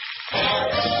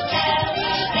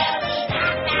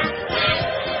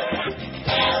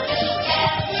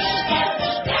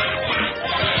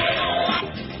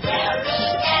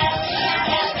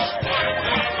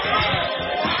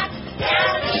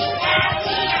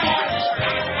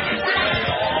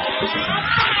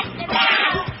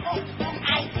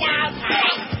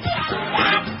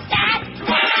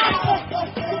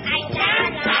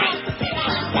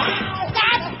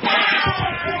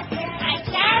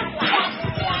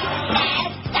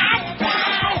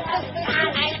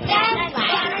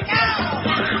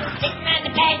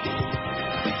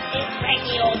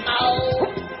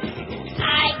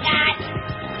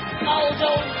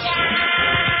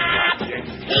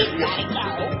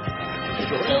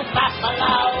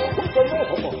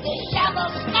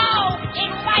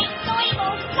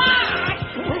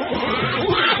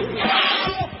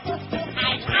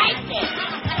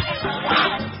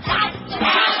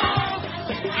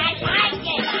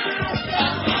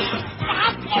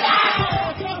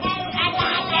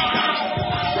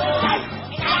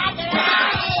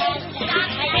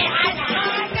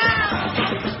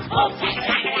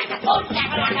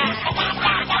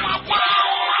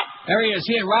 Areas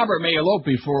he and Robert may elope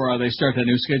before they start that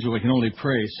new schedule. We can only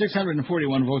pray.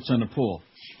 641 votes on the poll.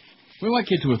 We might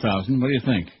get to 1,000. What do you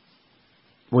think?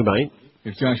 We might.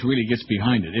 If Josh really gets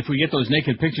behind it. If we get those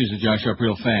naked pictures of Josh up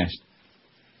real fast.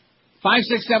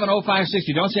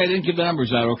 5670560. Don't say I didn't give the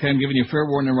numbers out, okay? I'm giving you a fair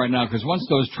warning right now, because once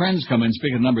those trends come in,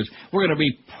 speaking of numbers, we're going to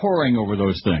be pouring over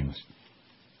those things.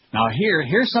 Now,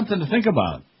 here's something to think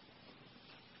about.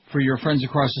 For your friends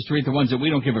across the street, the ones that we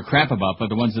don't give a crap about, but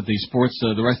the ones that the sports,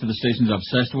 the rest of the station's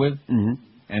obsessed with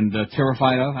and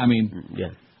terrified of. I mean,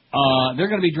 they're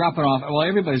going to be dropping off. Well,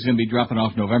 everybody's going to be dropping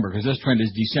off November because this trend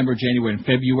is December, January, and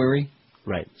February.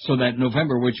 Right. So that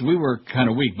November, which we were kind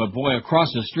of weak, but boy, across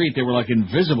the street they were like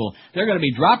invisible. They're going to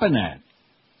be dropping that.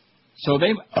 So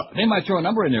they might throw a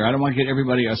number in there. I don't want to get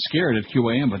everybody scared at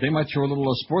QAM, but they might throw a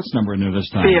little sports number in there this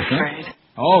time. Be afraid.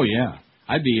 Oh yeah.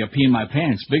 I'd be peeing my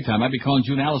pants big time. I'd be calling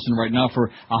June Allison right now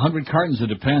for 100 cartons of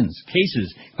Depends.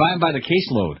 Cases. Buy them by the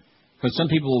caseload. Because some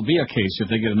people will be a case if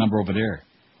they get a number over there.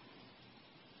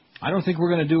 I don't think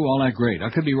we're going to do all that great. I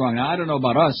could be wrong. Now, I don't know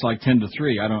about us, like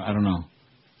 10-3. I don't know.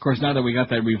 Of course, now that we got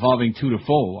that revolving 2 to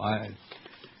full,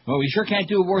 well, we sure can't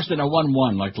do worse than a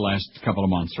 1-1 like the last couple of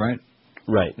months, right?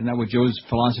 Right. Isn't that what Joe's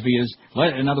philosophy is?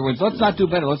 In other words, let's not do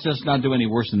better. Let's just not do any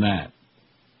worse than that.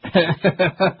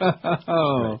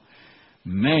 Oh.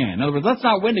 Man, in other words, let's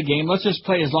not win the game. Let's just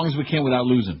play as long as we can without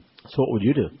losing. So what would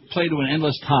you do? Play to an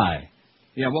endless tie.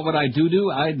 Yeah, what would I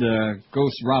do? I'd go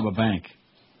rob a bank.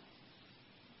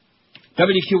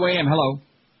 WQAM, hello.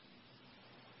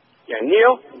 Yeah,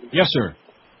 Neil? Yes, sir.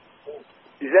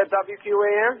 Is that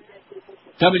WQAM?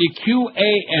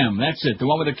 WQAM, that's it, the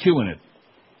one with a Q in it.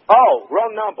 Oh,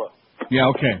 wrong number. Yeah,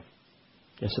 okay.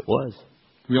 Yes, it was.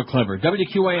 Real clever.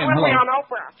 WQAM, hello.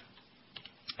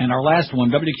 And our last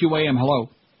one, WQAM, hello.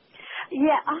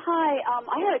 Yeah, hi.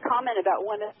 I had a comment about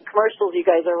one of the commercials you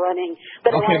guys are running.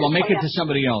 Okay, well, make it to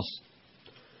somebody else.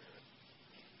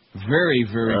 Very,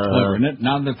 very clever, isn't it?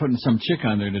 Now they're putting some chick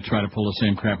on there to try to pull the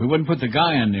same crap. We wouldn't put the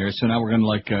guy on there, so now we're going to,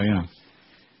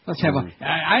 let's have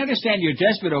I understand you're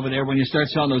desperate over there when you start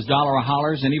selling those dollar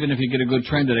hollers, and even if you get a good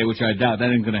trend today, which I doubt,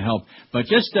 that ain't going to help. But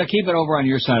just keep it over on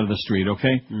your side of the street,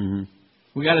 okay? Mm-hmm.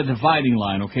 We got a dividing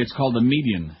line, okay? It's called the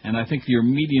median. And I think your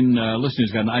median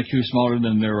listeners got an IQ smaller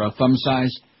than their thumb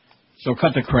size. So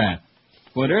cut the crap.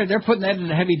 Well, they're putting that in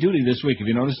heavy duty this week. Have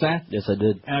you noticed that? Yes, I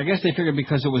did. And I guess they figured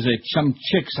because it was some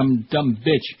chick, some dumb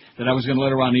bitch, that I was going to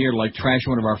let her on the air to, like, trash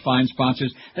one of our fine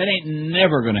sponsors. That ain't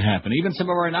never going to happen. Even some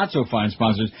of our not-so-fine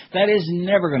sponsors, that is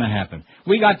never going to happen.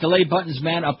 We got delay buttons,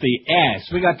 man, up the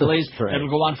ass. We got delays that'll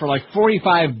go on for, like,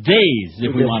 45 days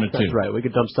if we wanted to. That's right. We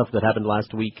could dump stuff that happened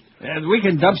last week. And we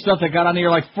can dump stuff that got on the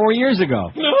air, like, 4 years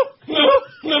ago.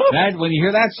 That, when you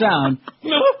hear that sound,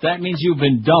 that means you've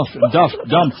been dumped.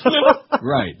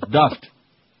 Right, duffed.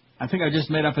 I think I just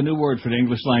made up a new word for the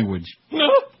English language.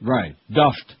 Right,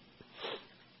 duffed.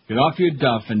 Get off your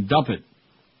duff and dump it.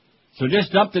 So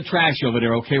just dump the trash over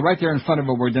there, okay? Right there in front of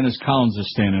it where Dennis Collins is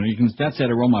standing. That's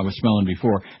that aroma I was smelling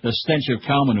before. The stench of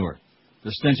cow manure.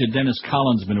 The stench of Dennis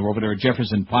Collins manure over there at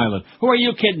Jefferson Pilot. Who are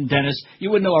you kidding, Dennis? You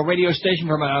wouldn't know a radio station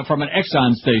from an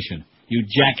Exxon station, you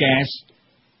jackass.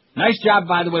 Nice job,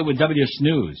 by the way, with W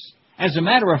Snooze. As a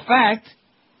matter of fact,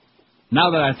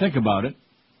 now that I think about it,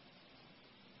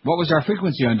 What was our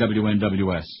frequency on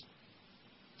WNWS?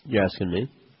 You're asking me?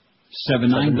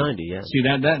 790. 790, yeah. See,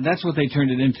 that's what they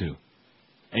turned it into.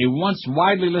 A once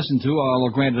widely listened to, although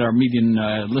granted our median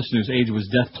listener's age was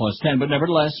death plus 10, but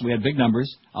nevertheless, we had big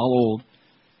numbers, all old.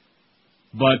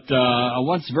 But a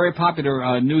once very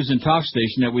popular news and talk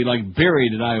station that we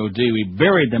buried at IOD. We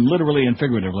buried them literally and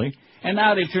figuratively. And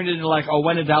now they've turned it into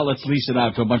when in doubt, let's lease it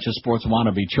out to a bunch of sports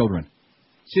wannabe children.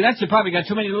 See, that's the problem. You got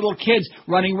too many little kids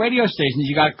running radio stations.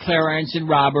 You got Clarence and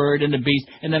Robert and the Beast,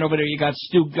 and then over there you got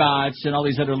Stu Gotts and all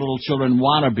these other little children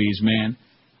wannabes, man.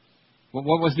 What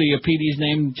was the PD's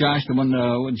name, Josh? The one,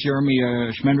 Jeremy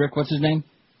Schmendrick. What's his name?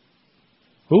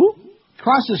 Who?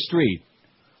 Across the street.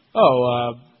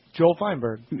 Oh, Joel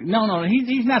Feinberg. No,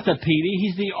 he's not the PD.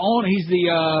 He's the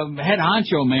head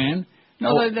honcho man.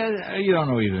 No, you don't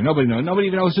know either. Nobody knows. Nobody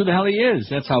even knows who the hell he is.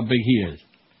 That's how big he is.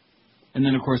 And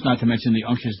then, of course, not to mention the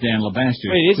unctuous Dan LeBaster.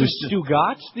 Wait, isn't Stu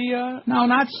Gotts the... No,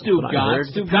 not Stu Gotts.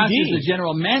 Stu Gotts is the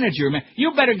general manager, man.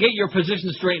 You better get your position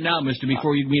straight now, mister,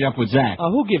 before you meet up with Zach.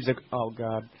 Who gives a... Oh,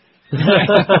 God. That's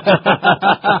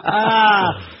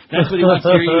what he wants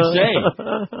to hear you say.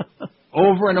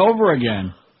 Over and over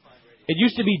again. It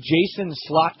used to be Jason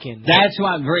Slotkin. That's who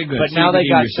I'm very good. But now they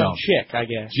got some chick, I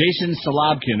guess. Jason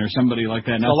Salabkin or somebody like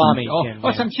that.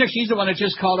 Some chick. She's the one that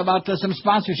just called about some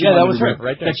sponsorship. Yeah, that was her,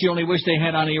 right there. That she only wished they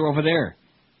had on here over there.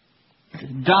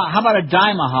 How about a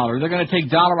dime a holler? They're going to take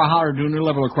 $1 a holler to a new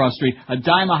level across the street. A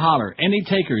dime a holler. Any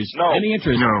takers? No. Any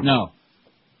interest? No.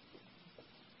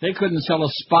 They couldn't sell a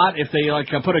spot if they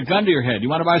put a gun to your head. You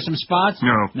want to buy some spots?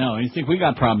 No. You think we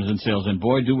got problems in sales? And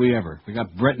boy, do we ever. We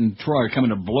got Brett and Troy coming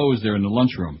to blows there in the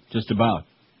lunchroom. Just about.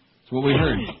 That's what we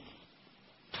heard.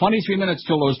 23 minutes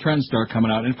till those trends start coming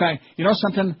out. In fact, you know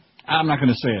something? I'm not going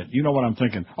to say it. You know what I'm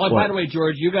thinking. Oh, and by the way,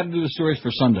 George, you got to do the stories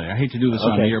for Sunday. I hate to do this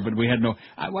on the air, but we had no...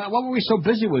 what were we so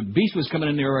busy with? Beast was coming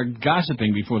in there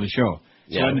gossiping before the show.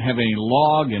 So I didn't have any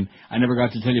log, and I never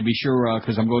got to tell you, be sure,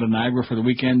 because I'm going to Niagara for the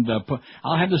weekend.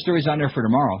 I'll have the stories on there for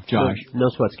tomorrow, Josh. No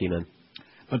sweat ski, man.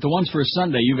 But the ones for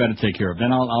Sunday, you got to take care of.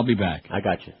 Then I'll be back. I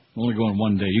got you. I'm only going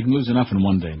one day. You can lose enough in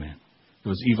one day, man.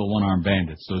 Those evil one-armed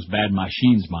bandits, those bad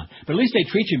machines, man. But at least they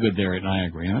treat you good there at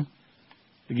Niagara, you know?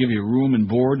 They give you room and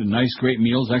board and nice, great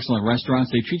meals, excellent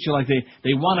restaurants. They treat you like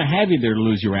they want to have you there to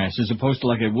lose your ass, as opposed to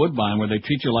like at Woodbine, where they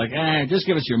treat you like, just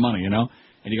give us your money, you know?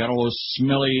 And you got all those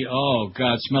smelly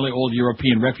old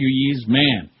European refugees.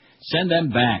 Man, send them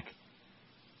back.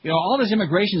 You know, all this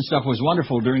immigration stuff was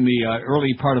wonderful during the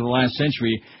early part of the last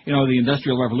century. You know, the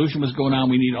Industrial Revolution was going on.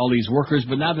 We need all these workers.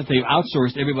 But now that they've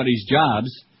outsourced everybody's jobs,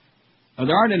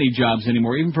 there aren't any jobs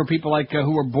anymore, even for people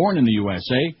who were born in the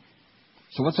USA.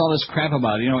 So what's all this crap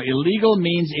about? You know, illegal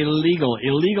means illegal.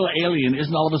 Illegal alien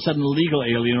isn't all of a sudden legal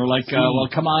alien or well,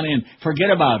 come on in. Forget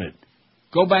about it.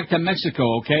 Go back to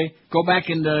Mexico, okay? Go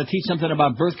back and teach something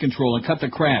about birth control and cut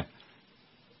the crap.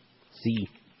 See.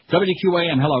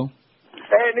 WQAM, hello.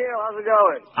 Hey, Neil, how's it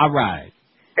going? All right.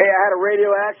 Hey, I had a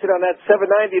radio accident on that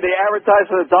 790. They advertised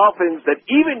for the Dolphins that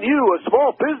even you, a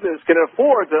small business, can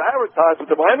afford to advertise with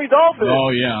the Miami Dolphins.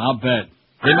 Oh, yeah, I'll bet.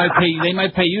 They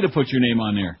might pay you to put your name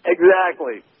on there.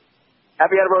 Exactly.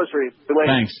 Happy anniversary.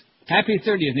 Thanks. Happy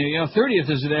 30th. You know, 30th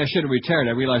is the day I should have retired.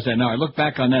 I realize that now. I look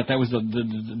back on that. That was the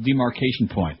demarcation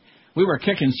point. We were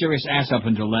kicking serious ass up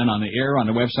until then on the air, on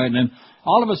the website, and then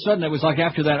all of a sudden it was like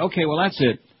after that, okay, well, that's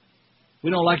it. We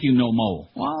don't like you no more.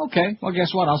 Well, okay. Well,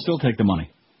 guess what? I'll still take the money.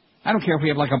 I don't care if we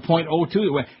have like a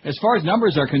 .02. As far as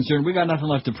numbers are concerned, we got nothing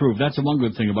left to prove. That's the one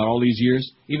good thing about all these years.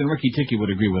 Even Ricky Ticky would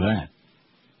agree with that.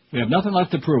 We have nothing left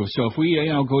to prove. So if we,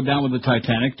 go down with the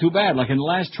Titanic, too bad. Like in the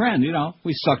last trend,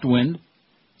 we sucked wind.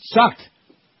 Sucked.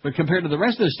 But compared to the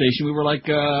rest of the station, we were like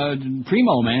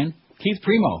Primo, man. Keith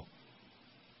Primo.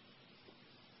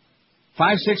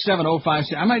 56705.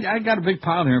 I got a big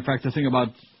pile here. In fact, the thing about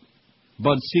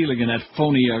Bud Selig and that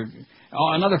phony,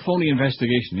 another phony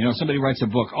investigation. You know, somebody writes a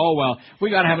book. Oh, well,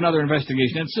 we got to have another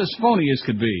investigation. It's as phony as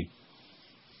could be.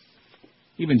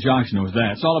 Even Josh knows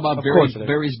that. It's all about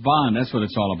Barry's Bond. That's what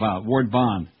it's all about. Ward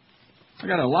Bond. I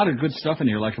got a lot of good stuff in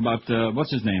here, like about,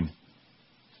 what's his name?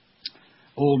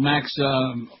 Old Max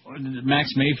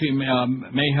Mayfield.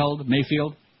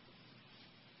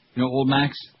 You know old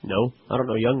Max? No, I don't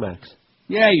know young Max.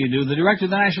 Yeah, you do. The director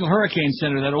of the National Hurricane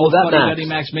Center, that old buddy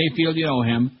Max Mayfield, you know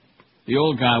him. The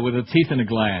old guy with the teeth in a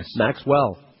glass.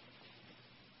 Maxwell.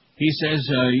 He says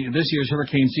this year's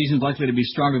hurricane season is likely to be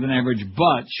stronger than average,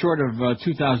 but short of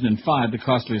 2005, the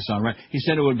costliest on record. He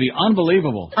said it would be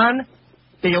unbelievable.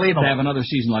 Unbelievable. To have another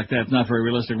season like that. It's not very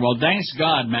realistic. Well, thanks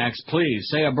God, Max. Please,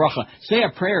 say a bracha. Say a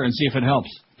prayer and see if it helps.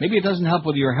 Maybe it doesn't help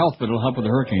with your health, but it'll help with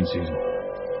the hurricane season.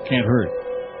 Can't hurt.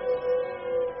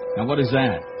 Now, what is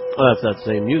that? Oh, that's that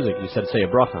same music. You said say a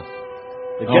bracha.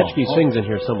 The Getchke sings in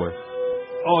here somewhere.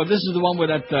 Oh, this is the one with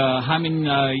that Hamin...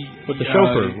 with the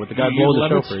chauffeur, with the guy blowing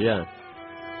the chauffeur, yeah.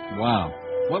 Wow.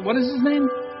 What is his name?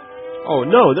 Oh,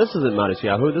 no, this isn't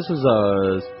Matisyahu. This is,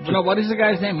 No, what is the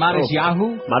guy's name?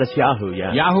 Matisyahu? Matisyahu,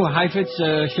 yeah. Yahoo Heifetz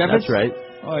Shevitz? That's right.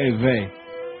 Oy vey.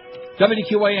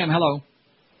 WQAM, hello.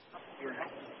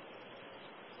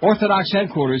 Orthodox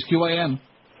headquarters, QAM.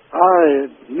 Hi,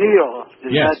 Neil.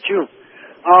 Is Yes. that you?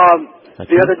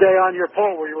 The other day on your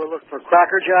poll where you were looking for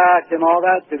Cracker Jack and all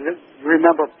that, did you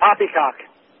remember Poppycock?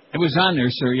 It was on there,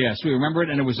 sir, yes. We remember it,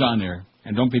 and it was on there.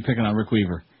 And don't be picking on Rick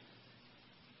Weaver.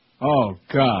 Oh,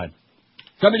 God.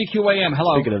 WQAM,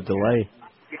 hello. Speaking of delay.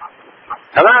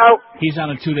 Hello? He's on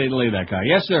a 2-day delay, that guy.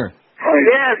 Yes, sir.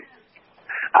 Yes.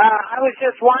 I was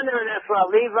just wondering if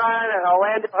Levi and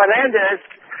Orlando Hernandez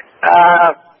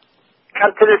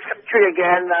come to this country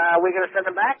again, are we going to send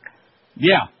them back?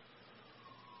 Yeah.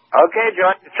 Okay,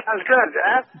 George. Sounds good,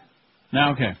 huh?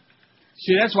 Now, okay.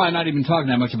 See, that's why I'm not even talking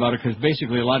that much about it, because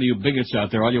basically a lot of you bigots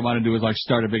out there, all you want to do is, like,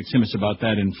 start a big timus about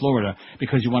that in Florida,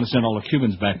 because you want to send all the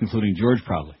Cubans back, including George,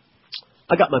 probably.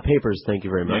 I got my papers, thank you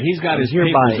very much. Yeah, he's got his here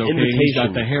papers, by okay? invitation. He's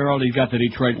got the Herald, he's got the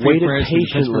Detroit Free Press, the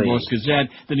Pittsburgh Post-Gazette,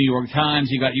 the New York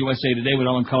Times, he got USA Today with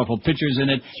all them colorful pictures in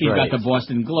it, he's got the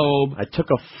Boston Globe. I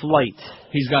took a flight.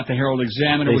 He's got the Herald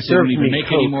Examiner, which they don't even make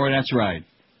anymore, that's right.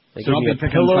 They So don't be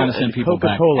picking trying to send people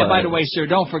back. Coca-Cola. And by the way, sir,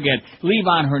 don't forget,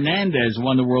 Levon Hernandez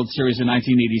won the World Series in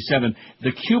 1987.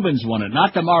 The Cubans won it,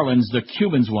 not the Marlins. The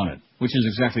Cubans won it, which is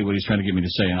exactly what he's trying to get me to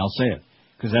say, and I'll say it,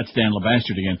 because that's Dan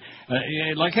LeBastard again.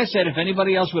 Like I said, if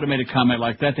anybody else would have made a comment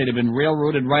like that, they'd have been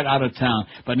railroaded right out of town.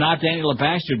 But not Danny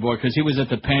LeBastard, boy, because he was at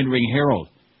the Pandering Herald.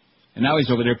 And now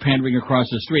he's over there pandering across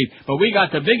the street. But we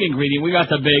got the big ingredient. We got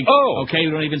the big... Oh! Okay,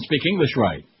 you don't even speak English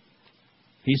right.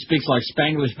 He speaks like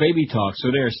Spanglish baby talk,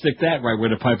 so there, stick that right where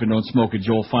the pipe and don't smoke it,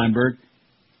 Joel Feinberg.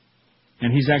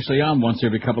 And he's actually on once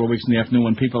every couple of weeks in the afternoon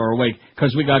when people are awake,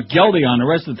 because we got Geldy on the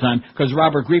rest of the time, because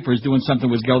Robert Grieper is doing something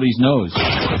with Geldy's nose.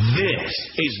 This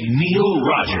is Neil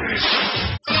Rogers.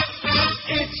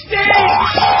 It's Dave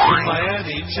in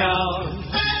Miami town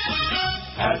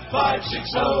at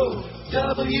 560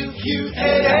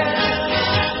 WQAM.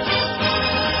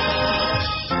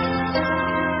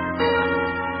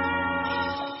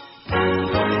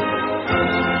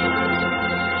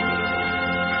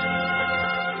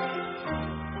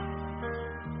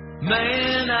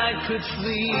 Man, I could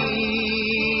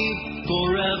sleep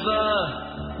forever,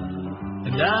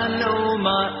 and I know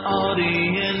my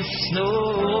audience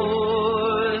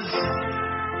snores.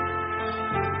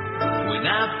 When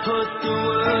I put the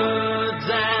words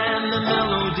and the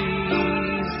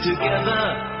melodies together,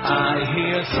 I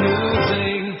hear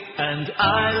smoothing, and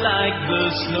I like the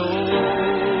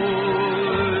snores.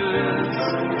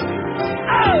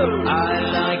 Oh! I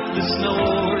like the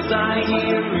snores I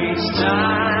hear each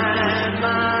time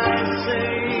I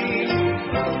sing.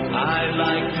 I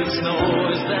like the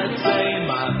snores that say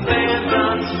my band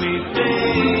not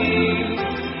sleeping.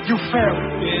 You fail.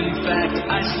 In fact,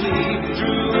 I sleep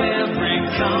through every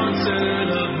concert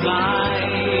of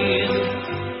mine.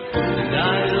 And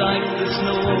I like the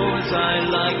snores, I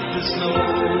like the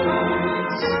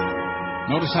snores.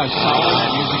 Notice how solid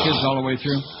that music is all the way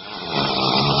through?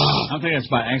 I don't think that's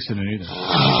by accident either.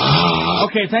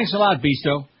 Okay, thanks a lot,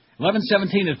 Beasto.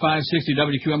 11:17 at 560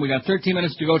 WQM. We got 13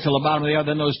 minutes to go till the bottom of the hour.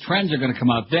 Then those trends are going to come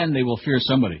out. Then they will fear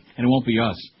somebody, and it won't be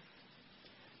us.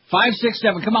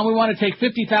 567. Come on, we want to take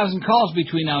 50,000 calls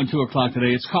between now and 2 o'clock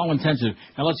today. It's call intensive.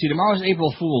 Now let's see. Tomorrow's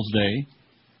April Fool's Day,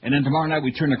 and then tomorrow night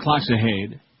we turn the clocks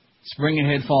ahead, spring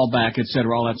ahead, fall back,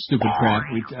 etc. All that stupid crap.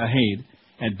 We ahead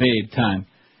at babe time,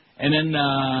 and then.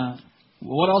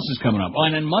 What else is coming up? Oh,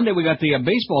 and then Monday we got the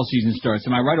baseball season starts.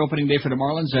 Am I right? Opening day for the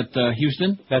Marlins at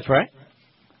Houston? That's right.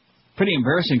 Pretty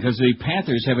embarrassing because the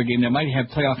Panthers have a game that might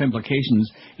have playoff implications.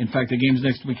 In fact, the game's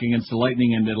next week against the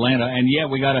Lightning in Atlanta. And, yeah,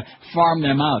 we got to farm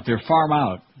them out. They're farm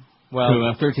out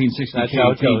to 1360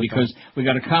 KT because we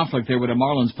got a conflict there with the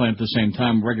Marlins playing at the same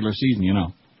time, regular season, you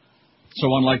know. So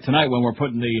unlike tonight when we're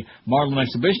putting the Marlin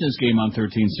Exhibitionist game on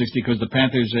 1360 because the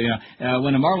Panthers,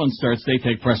 when the Marlins starts, they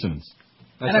take precedence.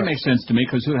 And that makes sense to me,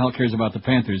 because who the hell cares about the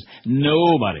Panthers?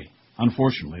 Nobody.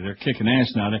 Unfortunately, they're kicking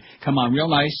ass now. They come on real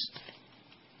nice.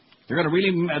 They're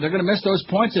gonna miss those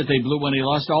points that they blew when they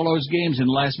lost all those games in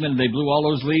the last minute. They blew all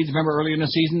those leads. Remember earlier in the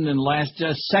season, in the last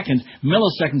seconds,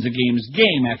 milliseconds of games,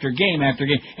 game after game after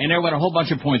game, and there went a whole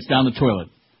bunch of points down the toilet.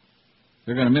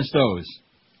 They're gonna miss those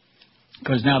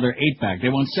because now they're 8 back. They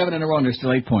won 7 in a row, and they're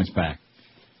still 8 points back.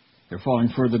 They're falling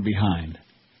further behind.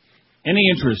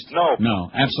 Any interest? No. No,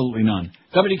 absolutely none.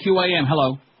 WQAM,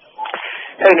 hello.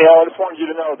 Hey, Neil, I just wanted you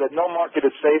to know that no market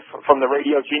is safe from the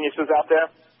radio geniuses out there.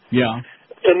 Yeah.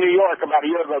 In New York, about a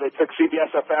year ago, they took CBS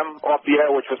FM off the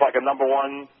air, which was like a number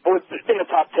one. It was in the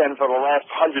top 10 for the last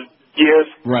 100 years.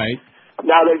 Right.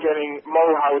 Now they're getting Mo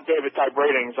Howard David type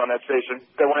ratings on that station.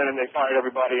 They went in and they fired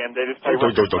everybody, and they just play.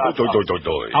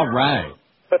 All right.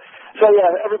 So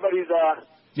yeah, everybody's.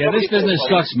 Yeah, this business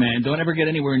sucks, man. Don't ever get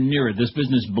anywhere near it. This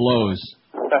business blows.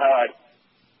 All right.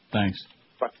 Thanks.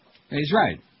 He's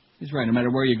right. He's right. No matter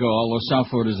where you go, although South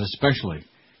Florida's especially,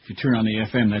 if you turn on the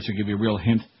FM, that should give you a real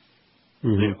hint.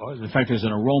 Mm-hmm. The fact there's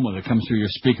an aroma that comes through your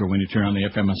speaker when you turn on the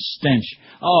FM, a stench.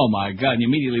 Oh, my God. And you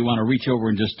immediately want to reach over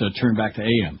and just turn back to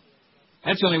AM.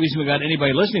 That's the only reason we got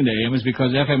anybody listening to AM is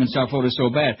because FM in South Florida is so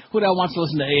bad. Who the hell wants to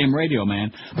listen to AM radio,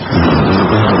 man?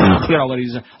 You know what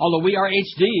he's... Although we are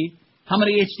HD, how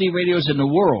many HD radios in the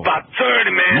world? About 30,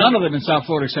 man. None of them in South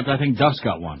Florida except I think Duff's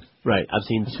got one. Right. I've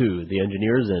seen two, the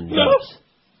Engineers and Duff's.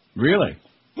 Really?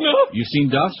 You've seen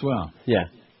Duff's? Well. Yeah.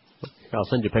 I'll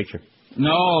send you a picture.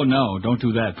 No, don't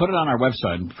do that. Put it on our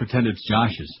website and pretend it's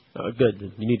Josh's. Oh, good.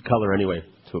 You need color anyway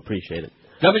to appreciate it.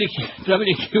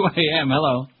 WQAM,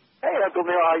 hello. Hey, Uncle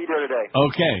Neil, how you doing today?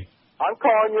 Okay. I'm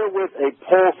calling you with a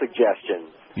poll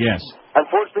suggestion. Yes.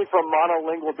 Unfortunately, from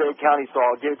monolingual Dade County, so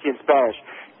I'll give it to you in Spanish.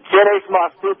 ¿Quién es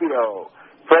más estúpido,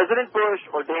 President Bush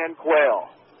or Dan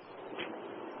Quayle?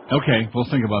 Okay, we'll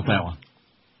think about that one.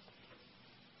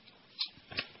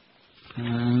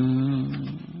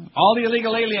 All the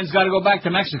illegal aliens got to go back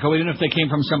to Mexico, even if they came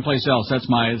from someplace else. That's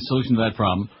my solution to that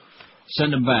problem.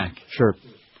 Send them back. Sure.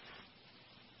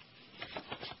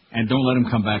 And don't let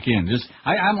them come back in.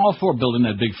 I'm all for building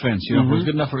that big fence. You know, if it was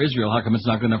good enough for Israel, how come it's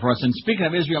not good enough for us? And speaking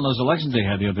of Israel, those elections they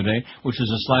had the other day, which was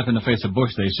a slap in the face of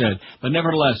Bush, they said. But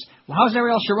nevertheless, how's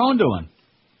Ariel Sharon doing?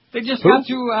 They just got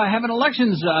through having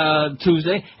elections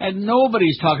Tuesday, and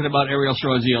nobody's talking about Ariel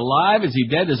Sharon. Is he alive? Is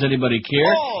he dead? Does anybody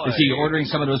care? Is he ordering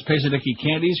some of those Pesadicki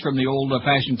candies from the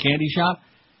old-fashioned candy shop?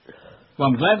 Well,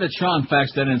 I'm glad that Sean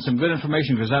faxed that in some good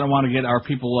information, because I don't want to get our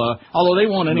people, although they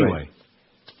won't anyway. Right.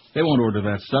 They won't order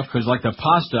that stuff, because like the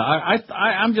pasta,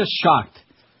 I'm just shocked.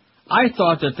 I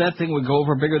thought that thing would go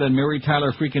over bigger than Mary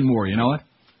Tyler freaking Moore, you know what?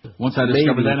 Once I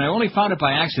discovered that, and I only found it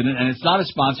by accident, and it's not a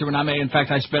sponsor, and in fact,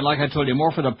 I spent, like I told you,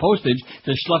 more for the postage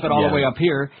to schlep it all the way up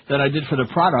here than I did for the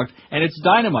product, and it's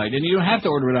dynamite, and you don't have to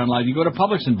order it online. You go to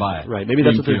Publix and buy it. Right, maybe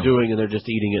that's what they're doing, and they're just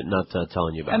eating it and not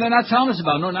telling you about it. And they're not telling us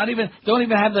about it. No, don't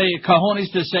even have the cojones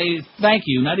to say thank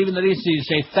you, not even the decency to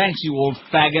say thanks, you old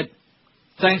faggot.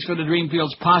 Thanks for the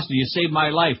Dreamfields pasta. You saved my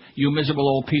life, you miserable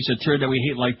old piece of turd that we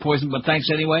hate like poison, but thanks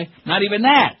anyway. Not even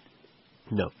that.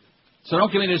 No. So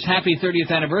don't give me this happy 30th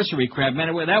anniversary crap,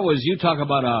 man. That was, you talk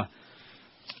about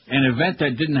an event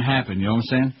that didn't happen, you know what I'm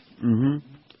saying?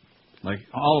 Mm-hmm. Like,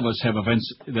 all of us have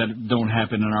events that don't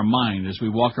happen in our mind. As we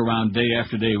walk around day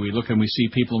after day, we look and we see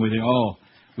people and we think,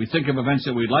 we think of events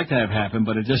that we'd like to have happen,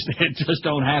 but it just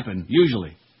don't happen,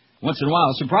 usually. Once in a while,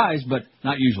 surprise, but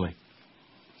not usually.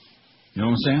 You know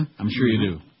what I'm saying? I'm sure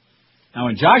you do. Now,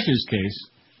 in Josh's case,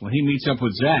 when he meets up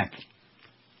with Zach,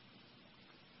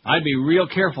 I'd be real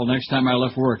careful next time I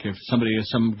left work if some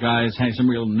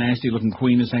real nasty-looking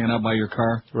queen is hanging out by your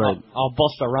car. Right. I'll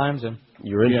bust the rhymes in.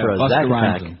 You're in for a Zach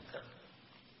pack.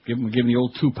 Give him the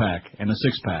old 2-pack and a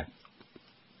 6-pack.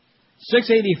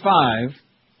 685.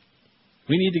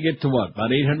 We need to get to what?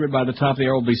 About 800 by the top of the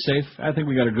hour will be safe? I think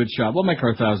we got a good shot. We'll make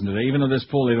our 1,000 today, even though this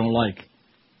poll they don't like.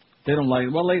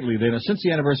 Well, lately, since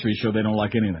the anniversary show, they don't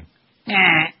like anything.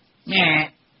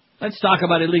 Let's talk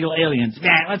about illegal aliens.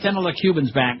 Let's handle the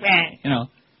Cubans back. You know.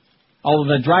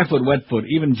 Although the dry foot, wet foot,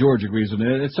 even George agrees with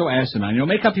me. It's so asinine. You know,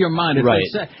 make up your mind.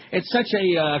 It's such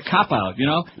a cop-out, you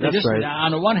know. That's right.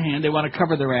 On the one hand, they want to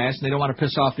cover their ass, and they don't want to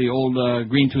piss off the old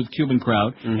green-toothed Cuban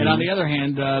crowd. Mm-hmm. And on the other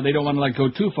hand, they don't want to go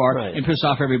too far and piss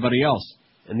off everybody else.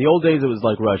 In the old days, it was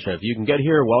like Russia. If you can get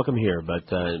here, welcome here.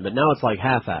 But now it's like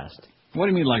half-assed. What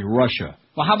do you mean like Russia?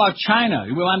 Well, how about China?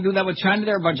 We want to do that with China?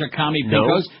 They're a bunch of commie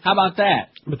pinkos. How about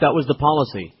that? But that was the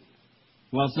policy.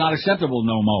 Well, it's not acceptable,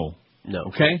 no mo.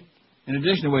 No. Okay? In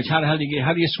addition to which, how do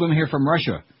you swim here from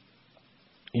Russia?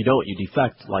 You don't. You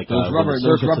defect like those rubber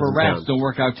rafts don't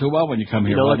work out too well when you come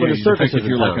here. You know, like when the circus if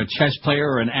you're like a chess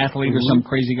player or an athlete or some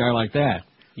crazy guy like that.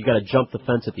 You got to jump the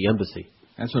fence at the embassy.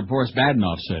 That's what Boris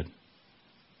Badenov said.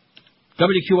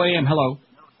 WQAM, hello.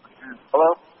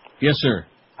 Hello? Yes, sir.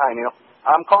 Hi, Neil.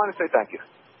 I'm calling to say thank you.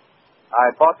 I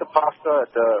bought the pasta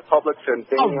at the Publix in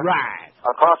Dania. All right.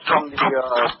 Across from the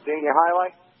Dania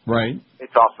Highway. Right.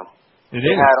 It's awesome. It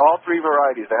is. They had all 3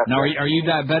 varieties. Now, are you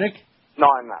diabetic? No,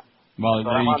 I'm not. Well,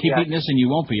 you keep eating this and you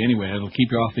won't be anyway. It'll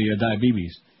keep you off the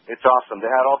diabetes. It's awesome. They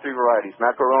had all 3 varieties.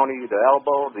 Macaroni, the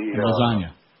elbow, the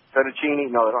lasagna.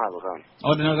 Fettuccine? No, they don't have lasagna.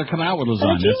 Oh, no, they're coming out with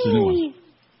lasagna. That's the new one.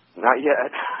 Not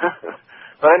yet.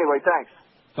 But anyway, thanks.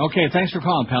 Okay, thanks for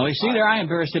calling, Pally. See, there I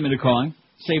embarrassed him into calling.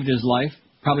 Saved his life.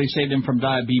 Probably saved him from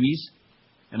diabetes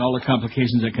and all the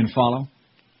complications that can follow.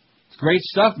 It's great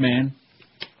stuff, man.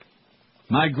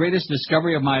 My greatest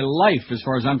discovery of my life, as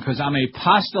far as because I'm a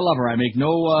pasta lover. I make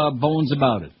no bones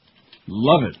about it.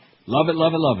 Love it. Love it,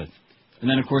 love it, love it. And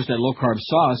then, of course, that low-carb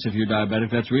sauce, if you're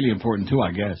diabetic, that's really important, too,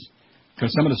 I guess.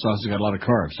 Because some of the sauces got a lot of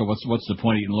carbs. So what's the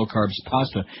point of eating low-carb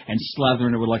pasta and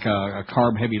slathering it with like a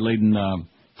carb-heavy-laden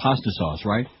pasta sauce,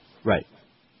 right? Right.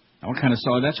 What kind of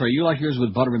sauce? That's right. You like yours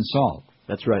with butter and salt.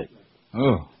 That's right.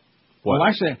 Oh. What? Well,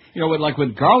 actually,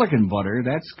 with garlic and butter,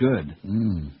 that's good.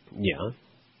 Mm. Yeah.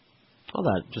 All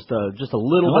that. Just a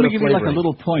little now, let bit me give of you like a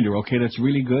little pointer, okay, that's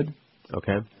really good.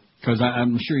 Okay. Because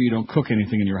I'm sure you don't cook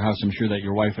anything in your house. I'm sure that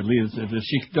your wife, at least, if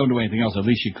she don't do anything else, at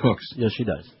least she cooks. Yes, she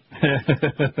does.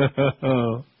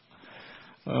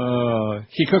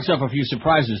 She cooks up a few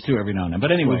surprises, too, every now and then.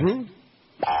 But anyway,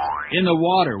 in the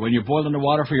water, when you're boiling the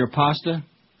water for your pasta,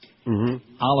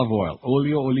 olive oil,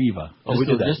 olio oliva. Oh, we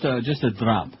do that. Just a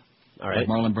drop. All right. Like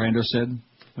Marlon Brando said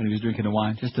when he was drinking the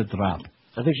wine, just a drop.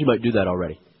 I think she might do that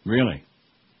already. Really?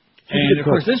 And, of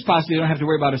course, this pasta, you don't have to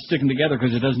worry about it sticking together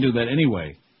because it doesn't do that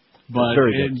anyway. But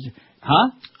very good.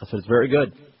 Huh? I said it's very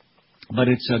good. But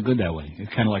it's good that way. It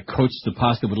kind of like coats the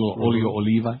pasta with a little olio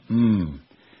oliva. And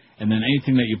then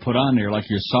anything that you put on there, like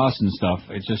your sauce and stuff,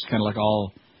 it just kind of like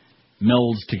all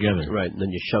melds together. Right, and then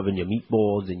you shove in your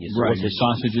meatballs and your sausages. Right, your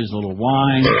sausages, a little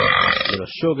wine. A little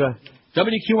sugar.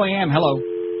 WQAM, hello.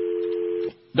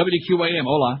 WQAM,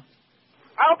 hola.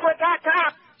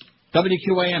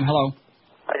 WQAM, hello.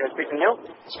 Hi, you speaking, Neil?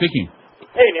 Speaking.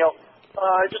 Hey, Neil.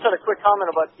 I just had a quick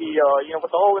comment about the,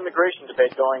 with the whole immigration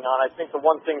debate going on. I think the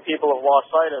one thing people have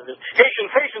lost sight of is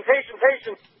Haitians.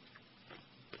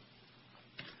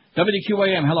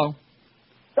 WQAM, hello.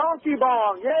 Donkey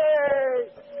Bong,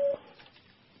 yay!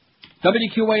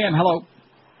 WQAM, hello.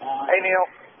 Hey, Neil.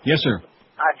 Yes, sir.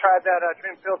 I tried that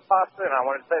Dream Fields pasta, and I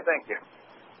wanted to say thank you.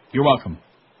 You're welcome.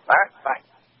 All right,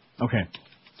 bye. Okay.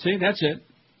 See, that's it.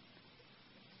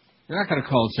 They're not going to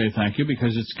call and say thank you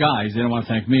because it's guys. They don't want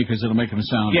to thank me because it'll make them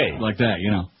sound like that,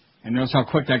 you know. And notice how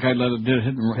quick that guy did it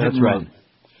hit and run.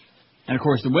 And, of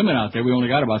course, the women out there, we only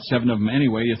got about 7 of them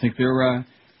anyway. You think they're...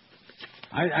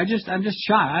 I'm just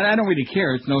shocked. I don't really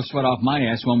care. It's no sweat off my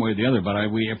ass one way or the other.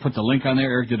 But we put the link on there.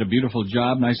 Eric did a beautiful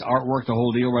job. Nice artwork, the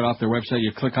whole deal right off their website.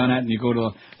 You click on it and you go to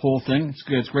the whole thing.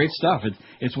 It's great stuff.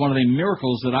 It's one of the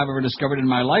miracles that I've ever discovered in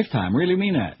my lifetime. Really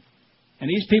mean that. And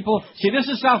these people, see, this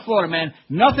is South Florida, man.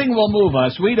 Nothing will move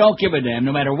us. We don't give a damn.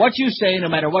 No matter what you say, no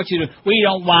matter what you do, we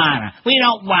don't wanna.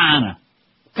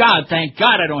 God, thank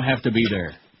God I don't have to be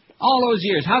there. All those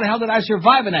years, how the hell did I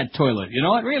survive in that toilet? You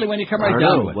know what? Really, when you come right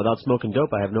down to it. Without smoking dope,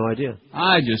 I have no idea.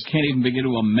 I just can't even begin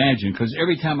to imagine, because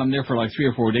every time I'm there for like 3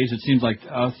 or 4 days, it seems like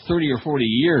 30 or 40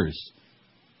 years.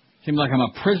 It seems like I'm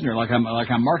a prisoner, like I'm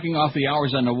marking off the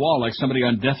hours on the wall like somebody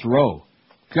on death row.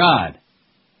 God.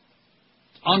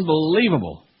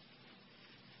 Unbelievable.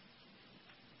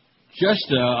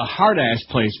 Just a hard-ass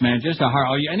place, man. Just a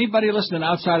hard... Anybody listening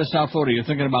outside of South Florida, you're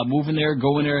thinking about moving there,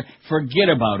 going there, forget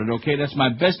about it, okay? That's my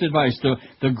best advice.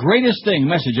 The greatest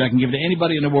message I can give to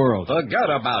anybody in the world. Forget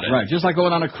about it. Right, just like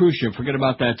going on a cruise ship. Forget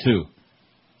about that, too.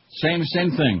 Same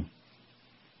thing.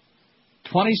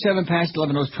 27 past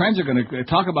 11. Those trends are going to...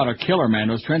 Talk about a killer, man.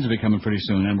 Those trends will be coming pretty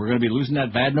soon, and we're going to be losing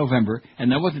that bad November.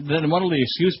 And then what will the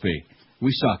excuse be?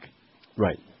 We suck.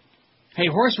 Right. Hey,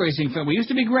 horse racing fans, we used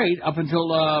to be great up until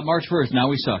March 1st. Now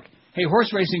we suck. Hey,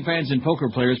 horse racing fans and poker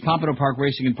players, Pompano Park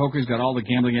Racing and Poker's got all the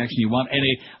gambling action you want and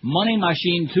a money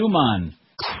machine too, man.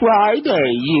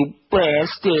 Friday, you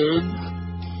bastard.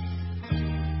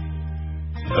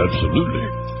 Absolutely.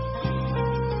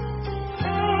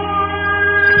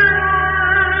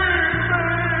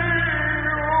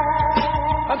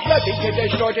 I'm flooding to the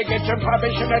store to get some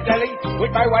polish in a deli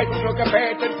with my wife Luca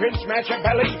Band and Prince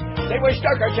Machiavelli. They were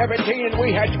stuck at 17 and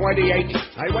we had 28.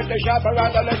 I went to shop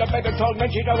around a little bit and told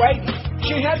Minchie to wait.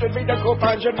 She handed me the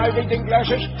coupons and my reading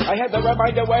glasses. I had to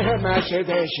remind her where her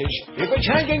Mercedes is. It was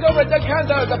hanging over the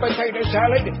counter, the potato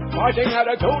salad. Martin had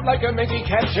a coat like a Mickey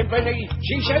Cat Symphony.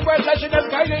 She said, what lesson of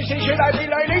kindness should I be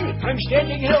learning? I'm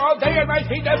standing here all day and my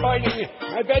feet are burning.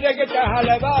 I better get the hell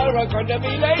of or I'm going to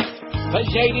be late.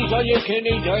 Mercedes, all you can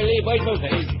eat, early boys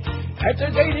buffet. At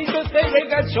the ladies' buffet, they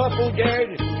got soft food there.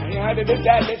 And how to do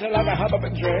that, there's a lot of hubbub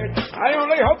and dread. I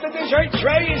only hope the dessert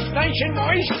tray is nice and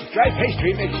moist. Dry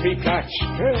pastry makes me guts.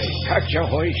 Cut your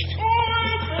hoist.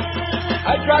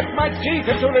 I dropped my teeth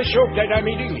into the soup that I'm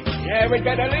eating. Yeah, we'd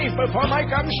better leave before my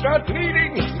gums start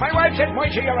bleeding. My wife said,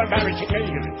 Moisey, you're embarrassing me.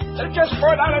 They just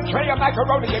brought out a tray of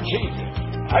macaroni and cheese.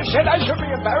 I said I should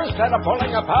be embarrassed at a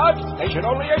pulling apart. They should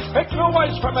only expect new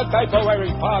ones from a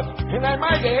diaper-wearing pot. And I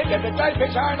might add that the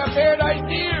diapers aren't a bad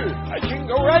idea. I can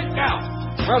go right now.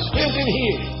 I'll stand in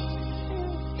here.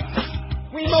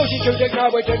 We mosey to the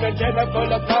garden and a dinner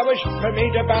full of flowers. For me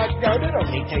to back out, it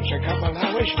only takes a couple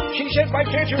hours. She said, why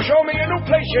can't you show me a new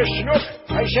place you snook?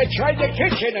 I said, try the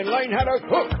kitchen and learn how to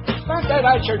cook. Not that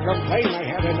I should complain, I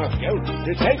had enough guilt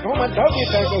to take home a doggy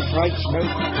bag of fried smoke.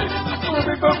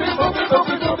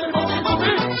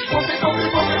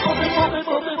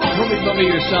 Movie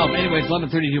yourself. Anyway, it's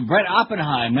 11:32. Brett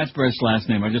Oppenheim, that's Brett's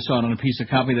last name. I just saw it on a piece of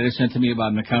copy that they sent to me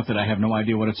about an account that I have no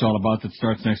idea what it's all about that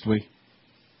starts next week.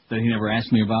 That he never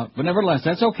asked me about. But nevertheless,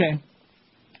 that's okay.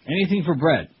 Anything for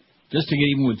Brett. Just to get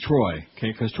even with Troy,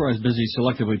 okay? Because Troy is busy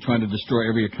selectively trying to destroy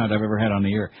every account I've ever had on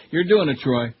the air. You're doing it,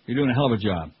 Troy. You're doing a hell of a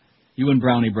job. You and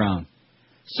Brownie Brown.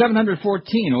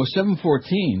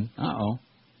 714. Uh-oh.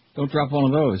 Don't drop one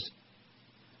of those.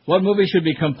 What movie should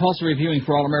be compulsory viewing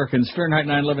for all Americans? Fahrenheit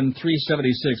 9/11,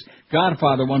 376.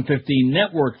 Godfather, 115.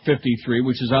 Network, 53,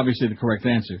 which is obviously the correct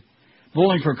answer.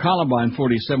 Bowling for Columbine,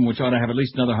 47, which ought to have at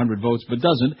least another 100 votes, but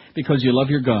doesn't because you love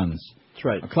your guns. That's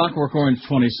right. A Clockwork Orange,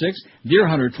 26. Deer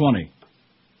Hunter, 20.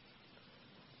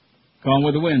 Gone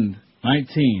with the Wind,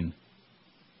 19.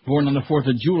 Born on the 4th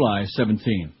of July,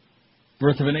 17.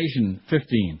 Birth of a Nation,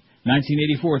 15.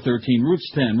 1984, 13. Roots,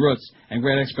 10. Roots. And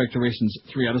Great Expectations,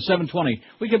 3 out of 720.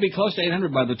 We could be close to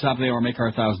 800 by the top of the hour, make our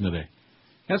 1,000 today.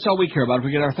 That's all we care about. If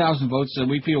we get our 1,000 votes, then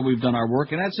we feel we've done our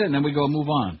work, and that's it. And then we go move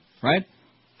on, right?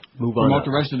 Move on. Promote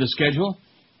the rest of the schedule.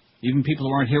 Even people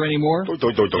who aren't here anymore.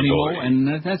 And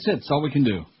that's it. That's all we can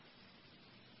do.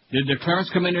 Did Clarence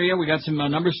come in here yet? We got some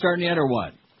numbers starting yet, or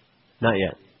what? Not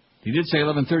yet. He did say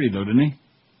 11:30, though, didn't he?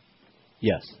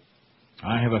 Yes.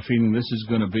 I have a feeling this is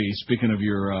going to be, speaking of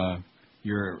your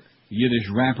Yiddish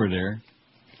rapper there,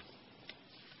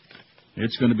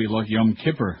 it's going to be like Yom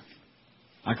Kippur.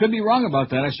 I could be wrong about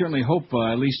that. I certainly hope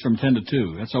at least from 10 to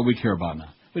 2. That's all we care about now.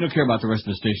 We don't care about the rest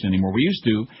of the station anymore. We used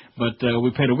to, but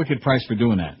we paid a wicked price for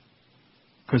doing that.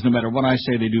 Because no matter what I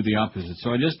say, they do the opposite.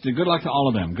 So good luck to all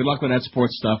of them. Good luck with that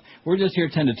sports stuff. We're just here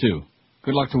 10 to 2.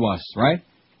 Good luck to us, right?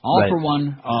 All for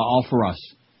one, all for us.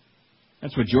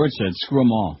 That's what George said. Screw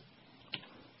them all.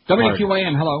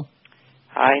 WQAM, hello.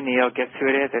 Hi, Neil. Guess who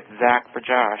it is? It's Zach for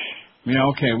Josh. Yeah,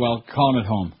 okay. Well, call him at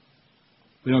home.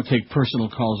 We don't take personal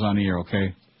calls on the air,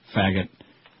 okay? Faggot.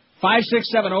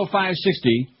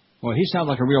 5670560. Well, he sounds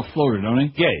like a real floater, don't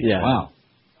he? Yeah. Wow.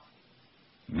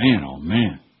 Man, oh,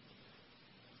 man.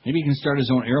 Maybe he can start his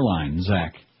own airline,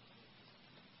 Zach.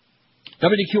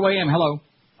 WQAM, hello.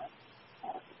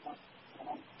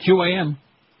 QAM.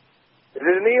 Is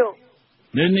it Neil?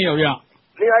 This is Neil, yeah.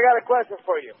 Neil, I got a question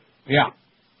for you. Yeah.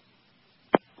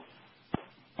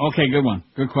 Okay, good one.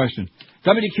 Good question.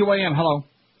 WQAM, hello.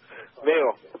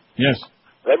 Neil. Yes.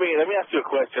 Let me ask you a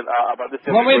question about this.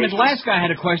 Well, wait a minute. The last guy had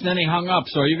a question, then he hung up.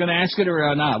 So are you going to ask it or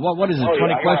not? What is it? 20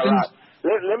 questions?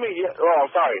 Let me. Oh,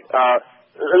 sorry.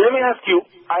 Let me ask you.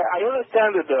 I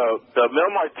understand that the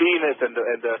Mel Martinez and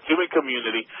the Cuban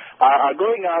community are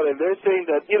going out and they're saying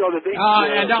that that they.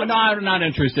 No, I'm not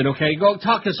interested. Okay, go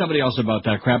talk to somebody else about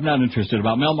that crap. Not interested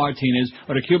about Mel Martinez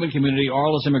or the Cuban community or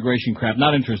all this immigration crap.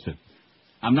 Not interested.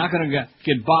 I'm not going to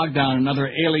get bogged down in another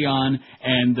Alien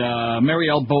and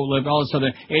Marielle Boatlift, all this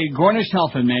other. Hey, Gornish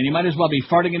Helfand, man, you might as well be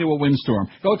farting into a windstorm.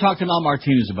 Go talk to Mel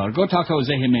Martinez about it. Go talk to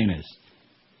Jose Jimenez.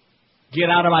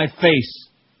 Get out of my face.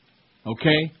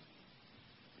 Okay?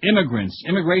 Immigrants.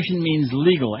 Immigration means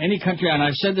legal. Any country, and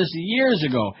I've said this years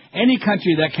ago, any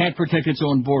country that can't protect its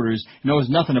own borders knows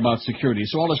nothing about security.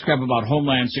 So all this crap about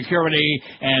homeland security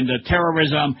and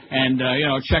terrorism and,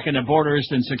 checking the borders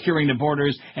and securing the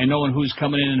borders and knowing who's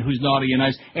coming in and who's naughty and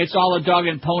nice, it's all a dog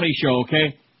and pony show,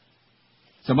 okay?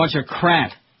 It's a bunch of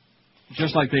crap.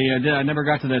 Just like they did. I never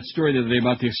got to that story the other day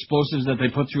about the explosives that they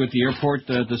put through at the airport,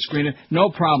 the screen. No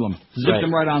problem. Zipped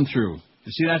them right on through.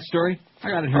 You see that story?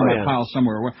 I got it here in my pile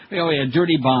somewhere.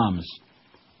 Dirty bombs.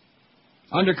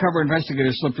 Undercover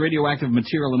investigators slipped radioactive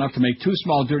material enough to make 2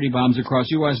 small dirty bombs across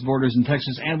U.S. borders in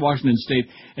Texas and Washington State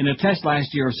in a test last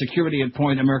year of security at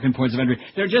American points of entry.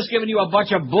 They're just giving you a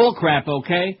bunch of bullcrap,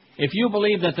 okay? If you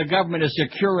believe that the government is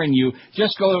securing you,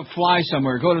 just go fly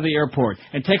somewhere, go to the airport,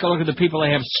 and take a look at the people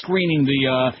they have screening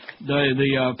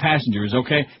the passengers,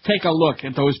 okay? Take a look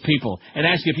at those people and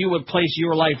ask if you would place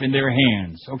your life in their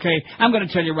hands, okay? I'm going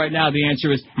to tell you right now the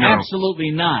answer is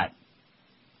absolutely not.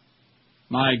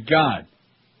 My God.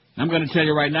 I'm going to tell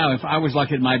you right now, if I was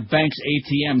like at my bank's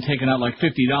ATM taking out like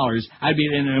 $50, I'd be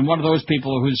and one of those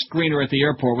people whose screener at the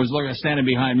airport was standing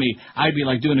behind me. I'd be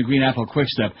like doing a Green Apple Quick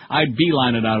Step. I'd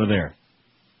beeline it out of there.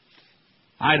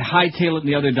 I'd hightail it in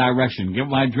the other direction. Get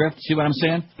my drift? See what I'm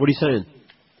saying? What are you saying?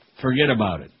 Forget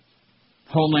about it.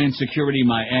 Homeland Security,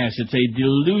 my ass. It's a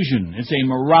delusion. It's a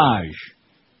mirage.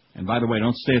 And by the way,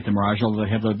 don't stay at the Mirage. Although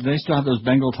do they still have those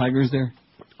Bengal tigers there?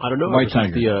 I don't know. White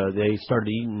tiger. They started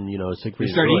eating, Siegfried.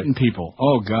 They started eating people.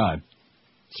 Oh, God.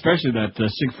 Especially that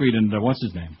Siegfried and what's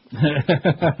his name?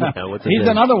 Yeah, what's his He's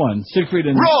name? another one. Siegfried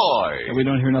and Roy. We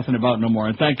don't hear nothing about no more.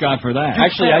 And thank God for that.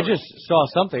 Actually, I just saw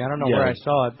something. I don't know where I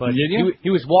saw it, but Did you? he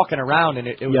was walking around and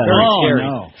it was Yeah, very scary.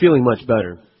 No. Feeling much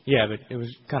better. Yeah, but it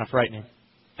was kind of frightening.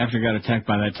 After he got attacked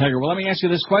by that tiger. Well, let me ask you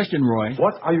this question, Roy.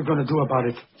 What are you going to do about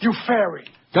it? You fairy.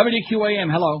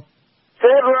 WQAM, hello.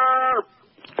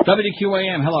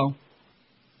 WQAM, hello.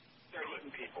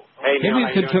 Hey, Maybe Neil,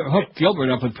 you could hook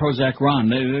Gilbert up with Prozac Ron.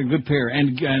 They're a good pair.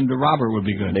 And Robert would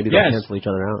be good. Maybe they'll cancel each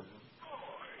other out.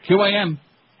 QAM.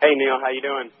 Hey, Neil, how you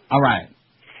doing? All right.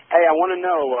 Hey, I want to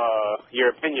know your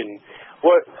opinion.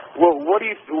 What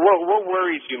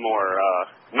worries you more,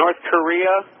 North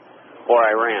Korea or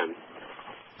Iran?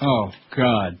 Oh,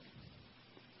 God.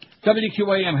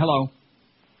 WQAM, hello.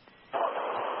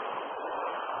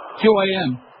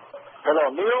 QAM.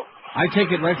 Hello, Neil? I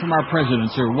take it right from our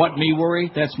president, sir. What me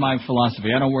worry? That's my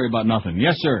philosophy. I don't worry about nothing.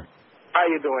 Yes, sir. How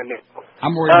you doing, Neil?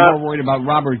 I'm more worried about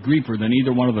Robert Grieper than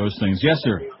either one of those things. Yes,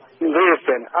 sir.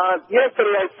 Listen,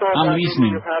 yesterday I saw I'm that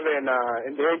listening. you have in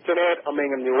the internet, on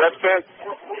your website.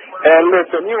 And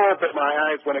listen, you opened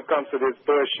my eyes when it comes to this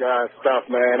Bush stuff,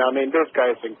 man. This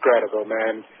guy's incredible,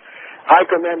 man. I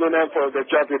commend you, man, for the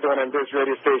job you're doing on this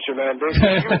radio station, man. You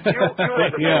are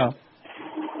the man.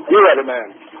 You are the man.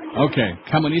 Okay.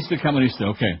 Comunista.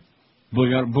 Okay.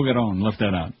 Bugaron. Left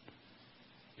that out.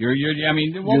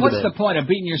 What's the point of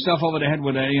beating yourself over the head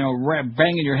with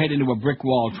banging your head into a brick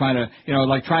wall, trying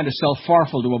to sell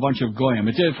farfel to a bunch of goyim?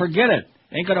 Forget it.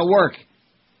 Ain't gonna work.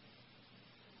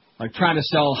 Like trying to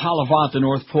sell halava at the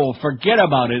North Pole. Forget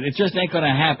about it. It just ain't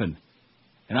gonna happen.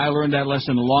 And I learned that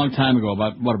lesson a long time ago.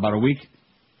 About a week?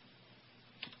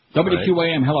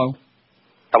 WQAM, hello.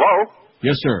 Hello?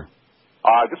 Yes, sir.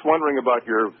 Just wondering about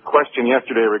your question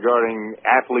yesterday regarding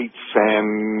athletes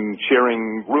and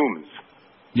sharing rooms.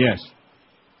 Yes.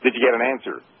 Did you get an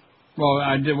answer? Well,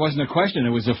 it wasn't a question.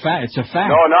 It was a fact. It's a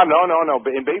fact. No.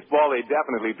 But in baseball, they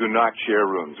definitely do not share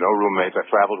rooms. No roommates. I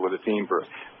traveled with a team for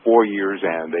 4 years,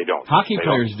 and they don't. Hockey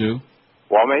players do.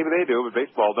 Well, maybe they do, but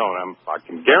baseball don't. I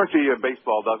can guarantee you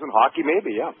baseball doesn't. Hockey,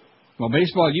 maybe, yeah. Well,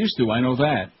 baseball used to. I know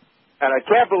that. And I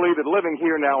can't believe that living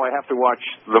here now, I have to watch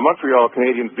the Montreal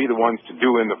Canadiens be the ones to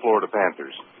do in the Florida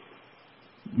Panthers.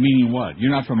 Meaning what? You're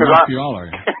not from Montreal, are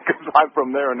you? Because I'm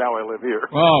from there and now I live here.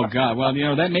 Oh, God. Well,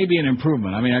 that may be an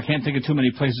improvement. I can't think of too many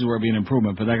places where it would be an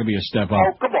improvement, but that could be a step up.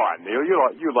 Oh, come on, Neil.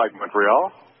 You like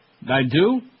Montreal. I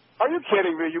do? Are you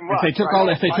kidding me? You must. If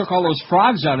they took all those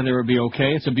frogs out of there, it would be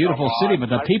okay. It's a beautiful city, but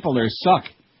the people there suck.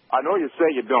 I know you say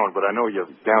you don't, but I know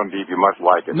you're down deep. You must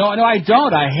like it. No, I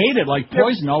don't. I hate it like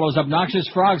poison. All those obnoxious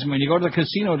frogs. When you go to the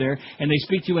casino there and they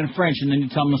speak to you in French, and then you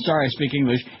tell them, "Sorry, I speak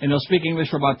English," and they'll speak English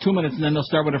for about 2 minutes, and then they'll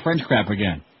start with a French crap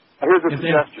again. Here's a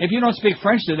suggestion. If you don't speak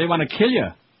French, they want to kill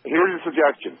you. Here's a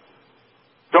suggestion.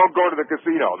 Don't go to the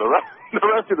casino. The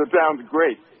rest of the town's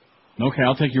great. Okay,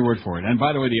 I'll take your word for it. And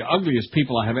by the way, the ugliest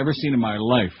people I have ever seen in my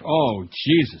life. Oh,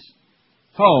 Jesus.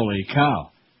 Holy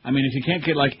cow. If you can't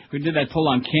get, we did that pull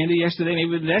on candy yesterday,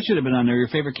 maybe that should have been on there. Your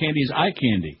favorite candy is eye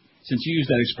candy. Since you use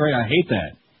that expression, I hate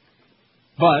that.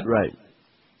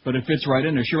 But it fits right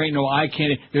in there. Sure ain't no eye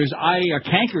candy. There's eye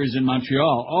cankers in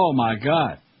Montreal. Oh, my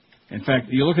God. In fact,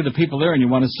 you look at the people there and you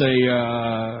want to say,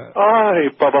 Ay,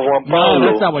 Papa Juan No, Pablo.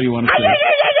 that's not what you want to say.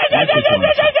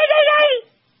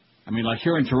 Like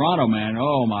here in Toronto, man,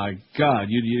 oh, my God.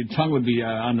 Your tongue would be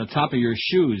on the top of your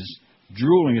shoes,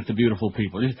 drooling at the beautiful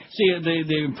people. See,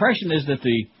 the impression is that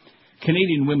the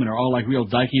Canadian women are all like real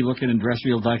dykey looking and dress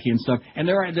real dykey and stuff. And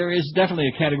there is definitely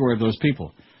a category of those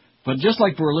people. But just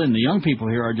like Berlin, the young people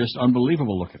here are just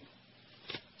unbelievable looking.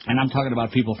 And I'm talking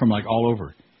about people from all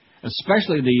over.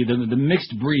 Especially the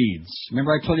mixed breeds.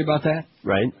 Remember I told you about that?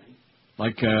 Right.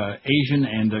 Like Asian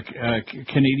and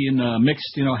Canadian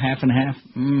mixed, half and half.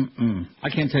 I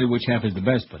can't tell you which half is the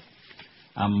best, but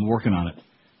I'm working on it.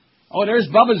 Oh, there's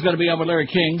Bubba's going to be on with Larry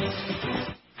King.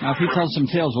 Now, if he tells some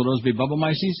tales, will those be Bubba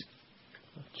Mices?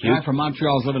 Guy from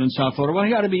Montreal's living in South Florida. Well,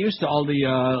 he ought to be used to all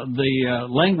the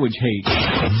language hate.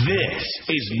 This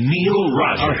is Neil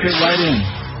Rogers. I'll fit right in.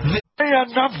 Hey,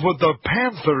 enough with the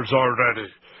Panthers already.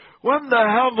 When the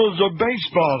hell does the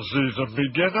baseball season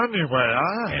begin anyway,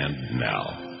 huh? And now,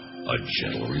 A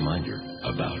gentle reminder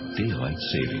about daylight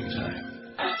savings time.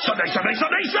 Sunday is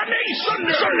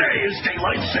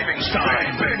daylight savings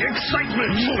time. Big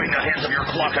excitement. Moving the hands of your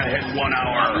clock ahead 1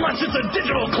 hour. Unless it's a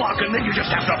digital clock and then you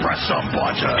just have to press some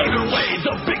button. Either way,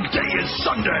 the big day is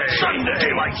Sunday.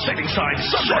 Daylight savings time.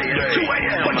 Sunday at 2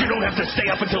 a.m. But you don't have to stay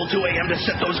up until 2 a.m. to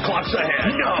set those clocks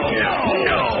ahead. No.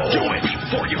 Do it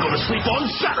before you go to sleep on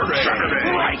Saturday.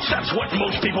 Right, that's what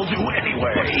most people do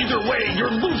anyway. But either way,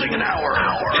 you're losing an hour.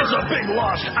 It's a big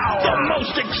lost hour. The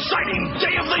most exciting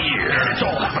day of the year. And it's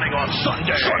all happening on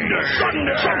Sunday.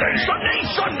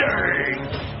 Sunday.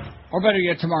 Or better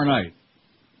yet, tomorrow night,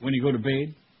 when you go to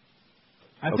bed.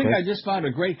 I think I just found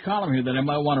a great column here that I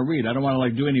might want to read. I don't want to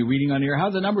do any reading on here.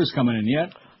 How's the numbers coming in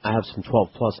yet? I have some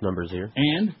 12-plus numbers here.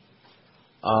 And?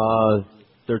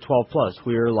 They're 12-plus.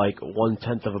 We're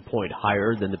 1/10 of a point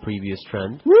higher than the previous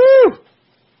trend. Woo!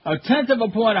 1/10 of a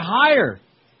point higher.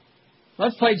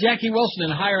 Let's play Jackie Wilson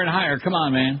and higher. Come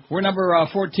on, man. We're number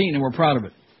 14, and we're proud of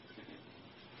it.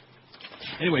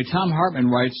 Anyway, Tom Hartman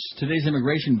writes, today's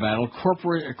immigration battle,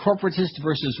 corporatist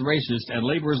versus racist, and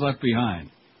labor is left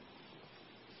behind.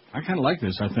 I kind of like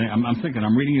this, I think. I'm thinking,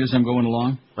 I'm reading it as I'm going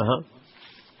along. Uh-huh.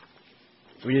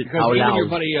 Because even your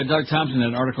buddy Doug Thompson had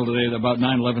an article today about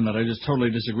 9/11 that I just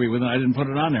totally disagree with, and I didn't put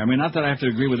it on there. I mean, not that I have to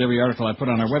agree with every article I put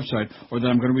on our website or that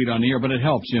I'm going to read on the air, but it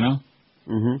helps, you know?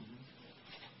 Mm-hmm.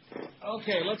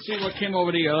 Okay, let's see what came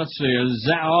over to you. Let's see.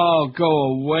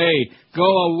 Go away.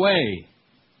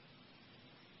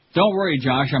 Don't worry,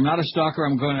 Josh. I'm not a stalker.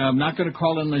 I'm not going to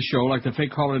call in the show like the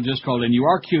fake caller that just called in. You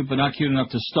are cute, but not cute enough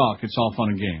to stalk. It's all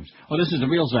fun and games. Oh, this is the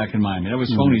real Zach in Miami. That was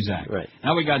phony Zach. Right.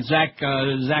 Now we got Zach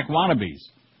wannabes,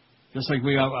 just like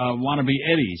we got wannabe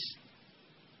Eddies.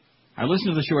 I listen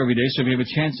to the show every day, so if you have a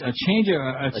change of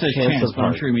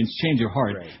heart, I'm sure he means change of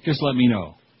heart. Right. Just let me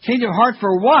know. Change of heart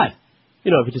for what?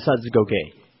 You know, if he decides to go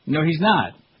gay. No, he's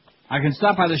not. I can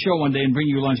stop by the show one day and bring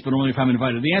you lunch, but only if I'm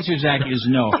invited. The answer, Zach, is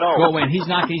no. Go away. He's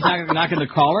not knocking the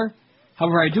caller.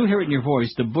 However, I do hear it in your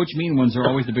voice. The butch mean ones are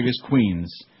always the biggest queens.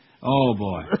 Oh,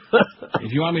 boy.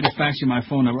 If you want me to fax you my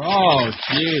phone number. Oh,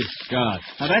 jeez, God.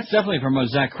 Now, that's definitely from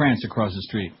Zach Krantz across the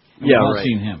street. We've all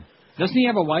seen him. Doesn't he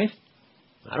have a wife?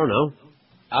 I don't know.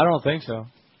 I don't think so.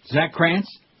 Zach Krantz?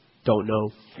 Don't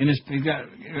know. In his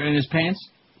pants?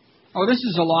 Oh, this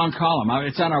is a long column.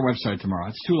 It's on our website tomorrow.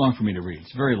 It's too long for me to read.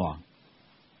 It's very long.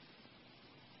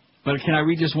 But can I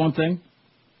read just one thing?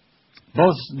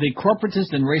 Both the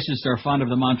corporatists and racists are fond of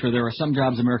the mantra, there are some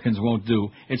jobs Americans won't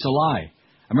do. It's a lie.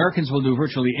 Americans will do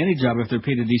virtually any job if they're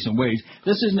paid a decent wage.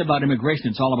 This isn't about immigration.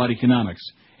 It's all about economics.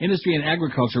 Industry and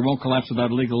agriculture won't collapse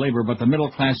without illegal labor, but the middle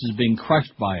class is being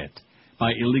crushed by it,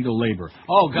 by illegal labor.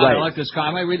 Oh, God, right. I like this.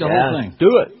 I might read the whole thing.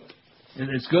 Do it.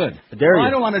 It's good. I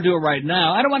don't want to do it right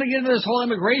now. I don't want to get into this whole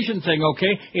immigration thing,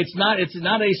 okay? It's not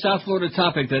a South Florida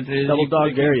topic that double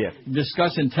dog dare you.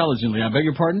 Discuss intelligently. I beg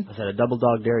your pardon? I said a double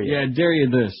dog dare you. Yeah, dare you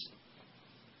this.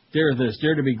 Dare this.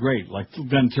 Dare to be great, like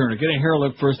Ben Turner. Get a hair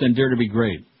lip first, then dare to be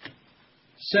great.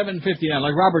 7:59,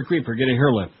 like Robert Creeper. Get a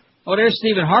hair lip. Oh, there's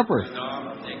Stephen Harper.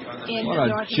 What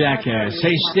a jackass.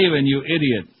 Hey, Stephen, you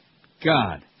idiot.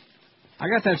 God. I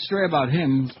got that story about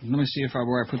him. Let me see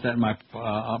where I put that in my...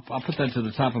 I'll put that to the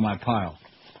top of my pile.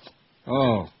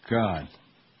 Oh, God.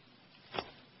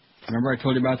 Remember I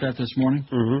told you about that this morning?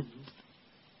 Mm-hmm.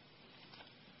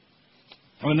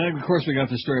 Oh, and then, of course, we got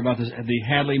the story about the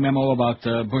Hadley memo about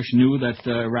Bush knew that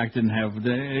Iraq didn't have...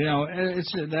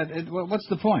 what's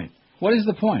the point? What is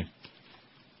the point?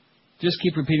 Just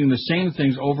keep repeating the same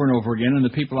things over and over again, and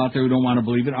the people out there who don't want to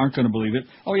believe it aren't going to believe it.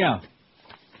 Oh, yeah.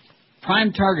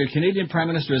 Prime target, Canadian Prime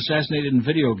Minister assassinated in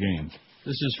video game.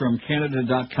 This is from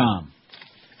Canada.com.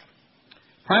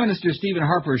 Prime Minister Stephen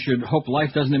Harper should hope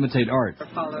life doesn't imitate art.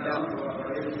 Followed up.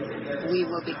 We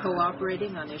will be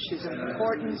cooperating on issues of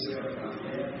importance.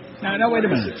 Now, wait a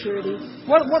minute. Security.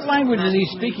 What language is he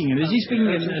speaking in? Is he speaking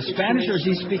in Spanish, or is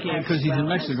he speaking, because he's in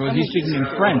Mexico, is he speaking in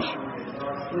French?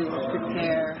 We will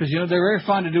prepare. Because, they're very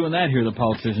fond of doing that here, the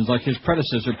politicians. Like his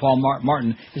predecessor, Paul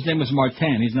Martin. His name was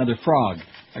Martin. He's another frog.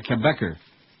 A Quebecer.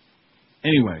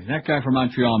 Anyway, that guy from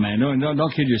Montreal, man,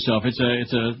 don't kid yourself.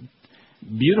 It's a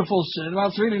beautiful, well,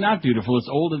 it's really not beautiful. It's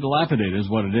old and dilapidated is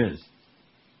what it is.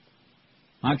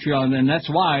 Montreal, and that's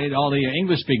why all the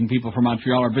English-speaking people from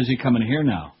Montreal are busy coming here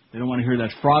now. They don't want to hear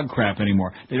that frog crap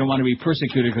anymore. They don't want to be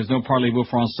persecuted because no parlez-vous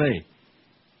français.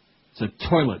 It's a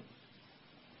toilet.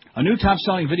 A new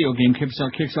top-selling video game kicks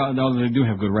out, although they do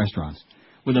have good restaurants.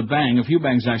 With a bang, a few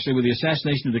bangs actually, with the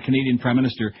assassination of the Canadian Prime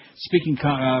Minister, sparking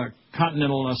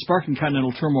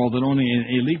continental turmoil that only an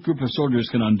elite group of soldiers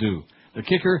can undo. The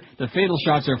kicker, the fatal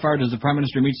shots are fired as the Prime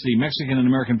Minister meets the Mexican and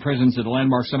American presidents at a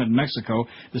landmark summit in Mexico,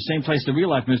 the same place the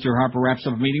real-life Mr. Harper wraps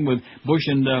up a meeting with Bush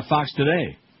and Fox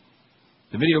today.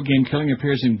 The video game killing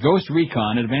appears in Ghost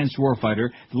Recon Advanced Warfighter,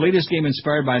 the latest game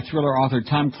inspired by thriller author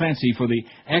Tom Clancy for the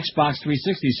Xbox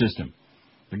 360 system.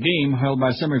 The game, held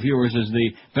by some reviewers as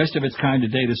the best of its kind to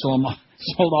date, has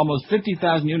sold almost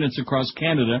 50,000 units across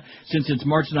Canada since its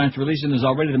March 9th release and is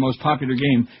already the most popular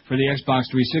game for the Xbox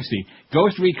 360.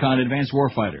 Ghost Recon Advanced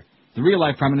Warfighter. The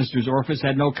real-life Prime Minister's office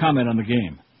had no comment on the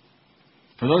game.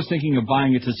 For those thinking of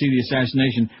buying it to see the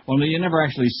assassination, well, you never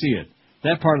actually see it.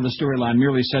 That part of the storyline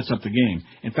merely sets up the game.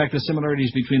 In fact, the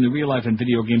similarities between the real-life and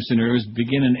video game scenarios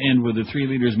begin and end with the three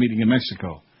leaders meeting in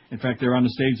Mexico. In fact, they're on the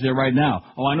stage there right now.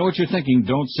 Oh, I know what you're thinking.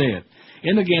 Don't say it.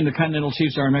 In the game, the Continental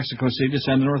Chiefs are in Mexico City to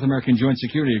sign the North American Joint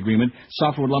Security Agreement.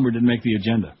 Softwood Lumber didn't make the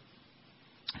agenda.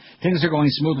 Things are going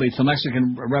smoothly till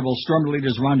Mexican rebels storm the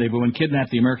leaders' rendezvous and kidnap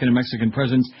the American and Mexican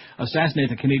presidents, assassinate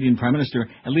the Canadian Prime Minister,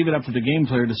 and leave it up to the game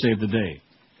player to save the day.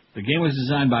 The game was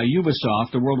designed by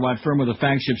Ubisoft, a worldwide firm with a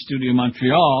flagship studio in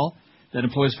Montreal that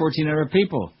employs 1,400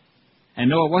 people. And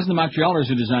no, it wasn't the Montrealers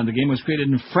who designed the game. It was created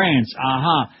in France.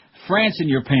 Aha! France in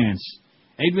your pants.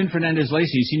 Adrian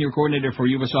Fernandez-Lacey, senior coordinator for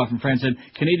Ubisoft in France, said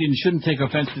Canadians shouldn't take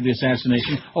offense to the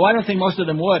assassination. Oh, I don't think most of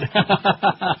them would.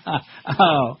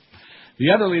 Oh.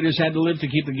 The other leaders had to live to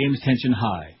keep the game's tension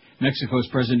high. Mexico's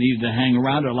president needed to hang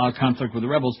around to allow conflict with the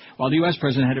rebels, while the U.S.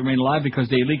 president had to remain alive because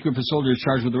the elite group of soldiers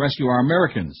charged with the rescue are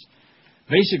Americans.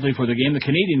 Basically, for the game, the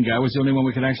Canadian guy was the only one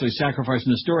we could actually sacrifice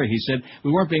in the story. He said,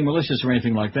 we weren't being malicious or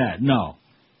anything like that. No.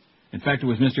 In fact, it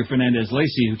was Mr.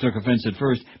 Fernandez-Lacey who took offense at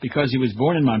first. Because he was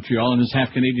born in Montreal and is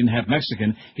half Canadian, half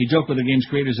Mexican, he joked with the game's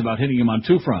creators about hitting him on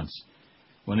two fronts.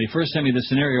 When they first sent me the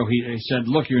scenario, he said,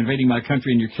 look, you're invading my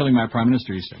country and you're killing my prime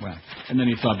minister. He said, well, and then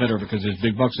he thought better because there's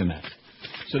big bucks in that.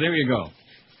 So there you go.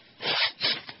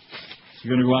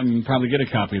 You're going to go out and probably get a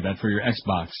copy of that for your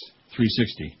Xbox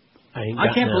 360.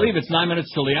 I can't believe it's 9 minutes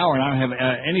till the hour and I don't have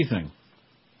anything.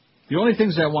 The only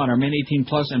things I want are men 18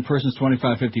 plus and persons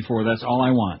 25-54. That's all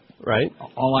I want. Right.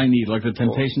 All I need. Like the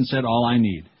Temptation said, all I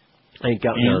need. I ain't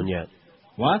got none yet.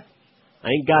 What? I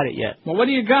ain't got it yet. Well, what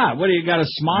do you got? What do you got? A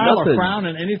smile Nothing. or frown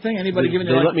and anything? Anybody giving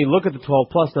you? They let me look at the 12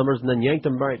 plus numbers and then yanked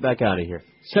them right back out of here.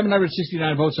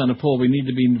 769 votes on the poll. We need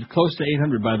to be close to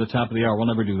 800 by the top of the hour. We'll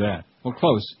never do that. Well,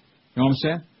 close. You know what I'm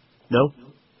saying? No.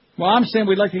 Well, I'm saying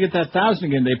we'd like to get that 1,000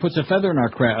 again. They puts a feather in our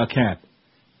cap.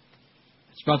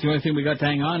 It's about the only thing we got to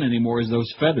hang on anymore is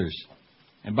those feathers.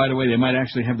 And by the way, they might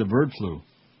actually have the bird flu.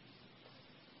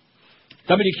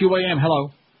 WQAM,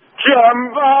 hello.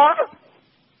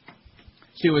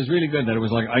 See, it was really good that it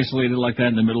was like isolated like that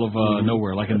in the middle of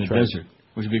nowhere, like in the desert,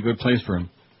 which would be a good place for him.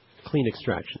 Clean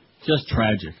extraction. Just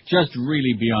tragic. Just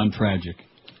really beyond tragic.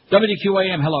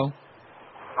 WQAM, hello.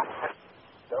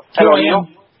 Hello, Neil.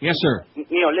 Yes, sir.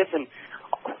 Neil, listen.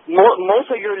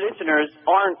 Most of your listeners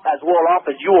aren't as well off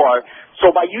as you are.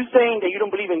 So by you saying that you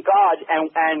don't believe in God,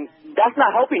 and that's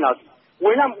not helping us.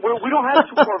 We don't have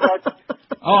two Corvettes.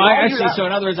 Oh, I see. So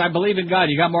in other words, I believe in God.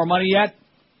 You got more money yet?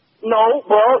 No,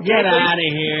 well... Get out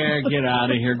of here. Get out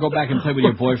of here. Go back and play with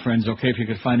your boyfriends, okay, if you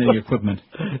could find any equipment.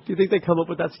 Do you think they come up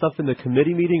with that stuff in the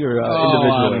committee meeting or individually?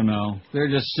 individually? I don't know. They're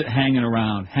just hanging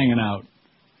around, hanging out.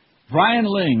 Brian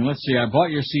Ling, let's see, I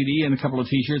bought your CD and a couple of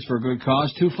T-shirts for a good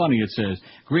cause. Too funny, it says.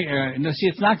 No, see,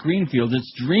 it's not Greenfields,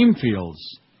 it's Dreamfields.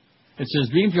 It says,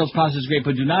 Dreamfields pasta is great,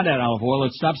 but do not add olive oil.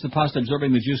 It stops the pasta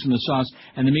absorbing the juice from the sauce,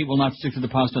 and the meat will not stick to the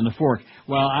pasta on the fork.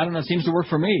 Well, I don't know, it seems to work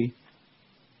for me.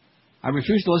 I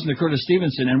refuse to listen to Curtis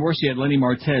Stevenson, and worse yet, Lenny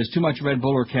Martez. Too much Red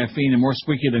Bull or caffeine and more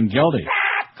squeaky than Geldy.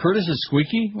 Curtis is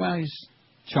squeaky? Well, he's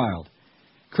a child.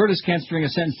 Curtis can't string a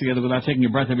sentence together without taking a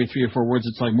breath every 3 or 4 words.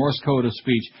 It's like Morse code of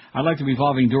speech. I like the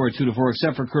revolving door at 2 to 4,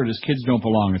 except for Curtis. Kids don't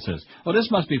belong, it says. Well, this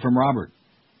must be from Robert.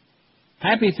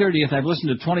 Happy 30th. I've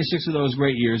listened to 26 of those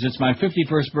great years. It's my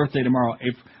 51st birthday tomorrow.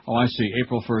 I see.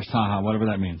 April 1st. Haha, whatever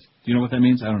that means. Do you know what that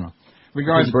means? I don't know.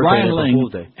 Regards, Brian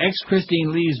Ling,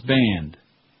 ex-Christine Lee's band.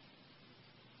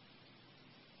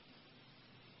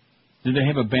 Did they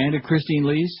have a band at Christine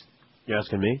Lee's? You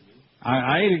asking me?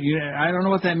 I don't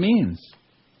know what that means.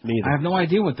 Neither. I have no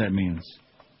idea what that means.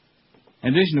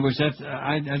 In addition to which,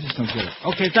 I just don't get it.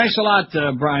 Okay, thanks a lot,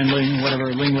 Brian Ling,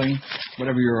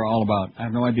 whatever you're all about. I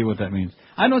have no idea what that means.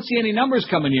 I don't see any numbers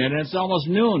coming yet, and it's almost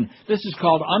noon. This is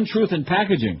called Untruth in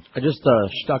Packaging. I just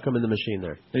stuck them in the machine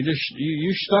there. They just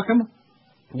you stuck them?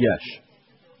 Yes.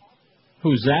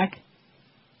 Who, Zach?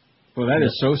 Well, that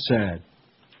is so sad.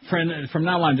 Friend, from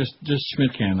now on, just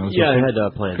Schmidt can those. Yeah, okay? I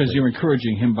had plans. Because you're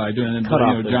encouraging him by doing it.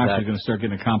 Josh is going to start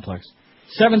getting a complex.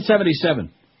 777.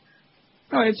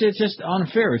 No, it's just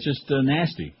unfair. It's just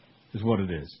nasty, is what it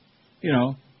is. You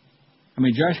know, I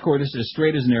mean, Josh Cordes is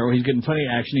straight as an arrow. He's getting plenty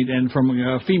of action. And from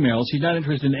females, he's not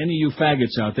interested in any of you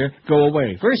faggots out there. Go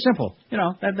away. Very simple. You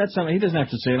know, that's something. He doesn't have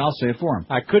to say it. I'll say it for him.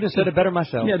 I couldn't have said it better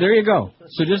myself. Yeah, there you go.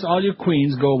 So just all you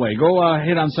queens, go away. Go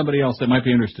hit on somebody else that might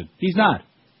be interested. He's not.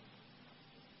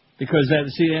 Because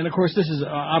and of course this is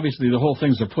obviously the whole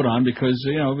thing's a put on because,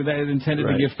 you know, they intended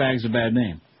to give fags a bad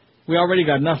name. We already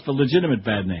got enough of a legitimate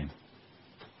bad name.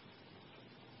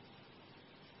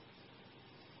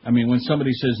 I mean, when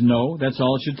somebody says no, that's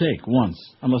all it should take, once,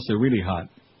 unless they're really hot,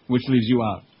 which leaves you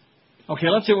out. Okay,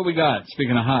 let's see what we got,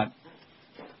 speaking of hot.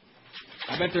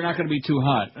 I bet they're not going to be too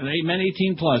hot. Men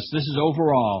 18 plus, this is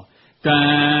overall.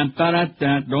 Dun, dun, dun,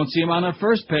 dun. Don't see them on the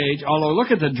first page, although look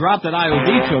at the drop that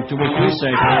IOD took, to which we say,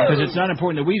 because it's not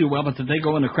important that we do well, but that they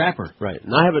go in the crapper. Right,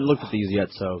 and I haven't looked at these yet,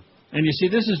 so... And you see,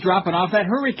 this is dropping off that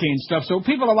hurricane stuff, so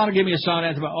people don't want to give me a song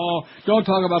answer about, don't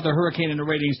talk about the hurricane and the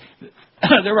ratings.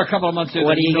 There were a couple of months there.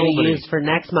 What are you going to use for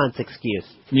next month's excuse?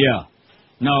 Yeah.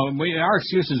 No, our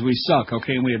excuse is we suck,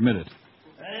 okay, and we admit it.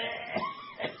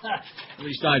 At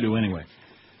least I do, anyway.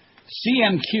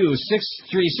 CMQ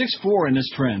 6364 in this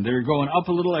trend. They're going up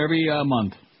a little every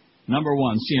month. Number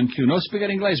one, CMQ. No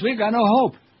spaghetti and glaze. We've got no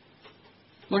hope.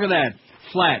 Look at that.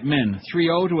 Flat, men.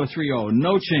 3-0 to a 3-0.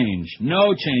 No change.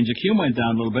 No change. The Q went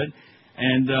down a little bit,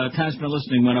 and time spent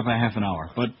listening went up a half an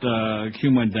hour. But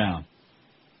Q went down.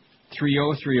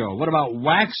 3-0, 3-0. What about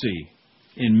Waxy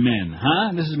in men,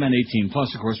 huh? This is men 18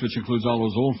 plus, of course, which includes all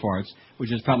those old farts,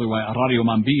 which is probably why Radio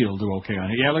Mambi will do okay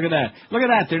on it. Yeah, look at that. Look at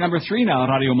that. They're number 3 now,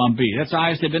 Radio Mambi. That's the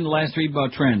highest they've been the last three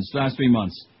trends, the last 3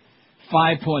 months.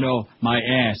 5.0, my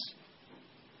ass.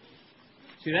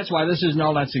 See, that's why this isn't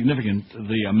all that significant,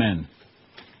 the men.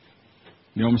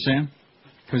 You know what I'm saying?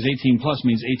 Because 18 plus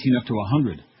means 18 up to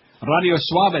 100. Radio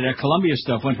Suave, that Columbia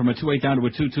stuff, went from a 2.8 down to a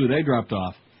 2.2. They dropped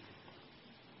off.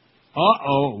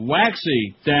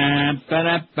 Waxy.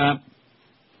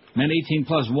 Men 18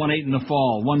 plus, 1.8 in the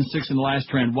fall, 1.6 in the last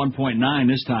trend, 1.9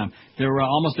 this time. They're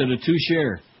almost at a 2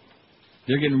 share.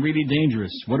 They're getting really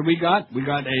dangerous. What do we got? We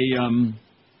got a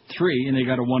 3, and they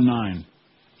got a 1.9.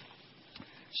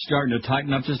 Starting to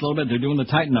tighten up just a little bit. They're doing the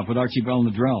tighten up with Archie Bell and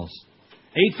the Drells.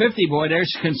 850, boy,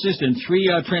 there's consistent.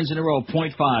 3 trends in a row,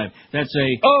 0.5. That's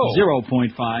a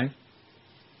 0.5.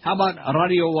 How about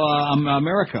Radio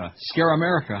America, Scare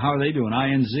America? How are they doing?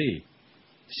 INZ.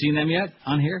 Seen them yet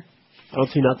on here? I don't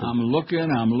see nothing. I'm looking.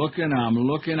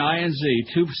 INZ,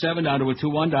 2.7 down to a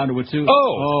 2.1, down to a 2.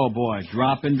 Oh, boy,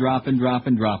 dropping.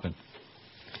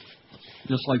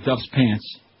 Just like Duff's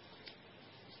pants.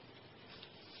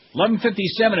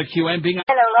 11:57 at QM being...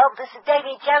 Hello, love. This is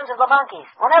Davy Jones of the Monkees.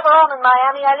 Whenever I'm in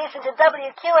Miami, I listen to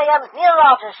WQAM's Neil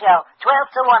Rogers Show,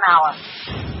 12 to 1 hour.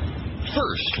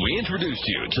 First, we introduced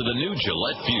you to the new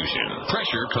Gillette Fusion.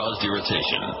 Pressure caused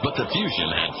irritation, but the Fusion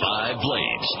had 5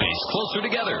 blades spaced closer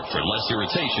together for less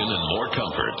irritation and more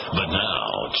comfort. But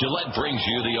now, Gillette brings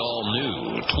you the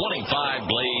all-new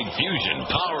 25-blade Fusion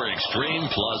Power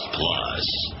Extreme Plus Plus.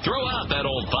 Throw out that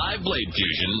old 5-blade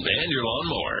Fusion and your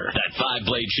lawnmower. That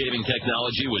 5-blade shaving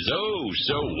technology was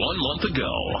so 1 month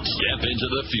ago. Step into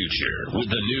the future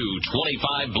with the new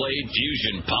 25-blade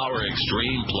Fusion Power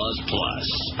Extreme Plus Plus.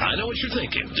 I know what you're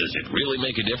thinking. Does it really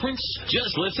make a difference?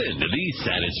 Just listen to these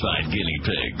satisfied guinea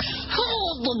pigs.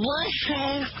 The best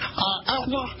shave I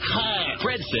ever had.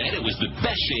 Fred said it was the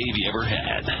best shave he ever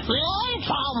had. The only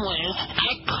problem is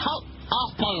I cut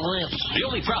off my lips. The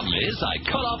only problem is I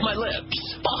cut off my lips.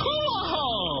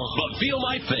 But feel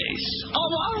my face. I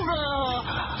wonder,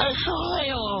 it's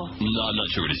real. No, I'm not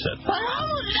sure what he said.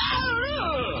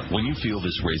 When you feel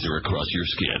this razor across your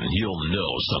skin, you'll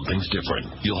know something's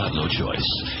different. You'll have no choice.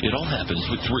 It all happens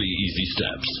with 3 easy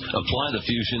steps. Apply the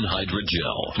Fusion Hydra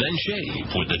Gel. Then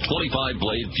shave with the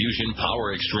 25-blade Fusion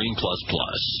Power Extreme Plus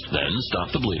Plus. Then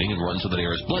stop the bleeding and run to the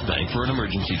nearest blood bank for an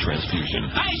emergency transfusion.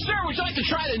 Hey, sir, would you like to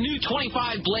try the new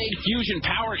 25-blade Fusion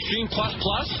Power Extreme Plus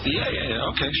Plus?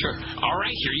 Yeah. Okay, sure. All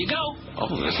right, here you go.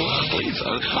 Oh, there's a lot of bleeds.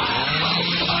 Oh,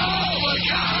 my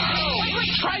God.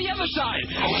 Wait, try the other side.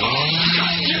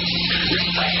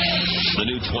 The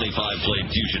new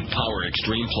 25-blade Fusion Power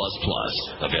Extreme Plus Plus.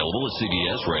 Available at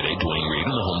CVS, Rite Aid, Dwayne Reed,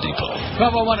 and the Home Depot.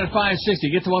 1201 at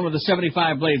 560. Get the one with the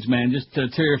 75 blades, man. Just to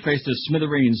tear your face to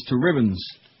smithereens, to ribbons.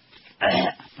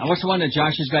 Now, what's the one that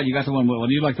Josh has got? You got the one, well,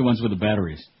 you like the ones with the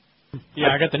batteries. Yeah,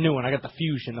 I got the new one. I got the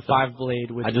Fusion, the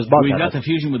 5-blade. With I just bought that. We got the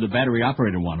Fusion with the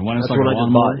battery-operated one. That's like what I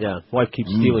just bought, yeah. Wife keeps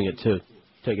stealing it, too.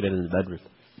 Taking it in the bedroom.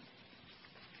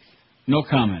 No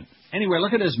comment. Anyway,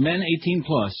 look at this. Men 18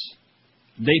 plus.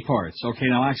 Day parts. Okay,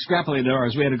 now I extrapolated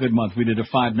ours. We had a good month. We did a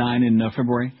 5.9 in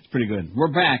February. It's pretty good. We're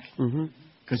back.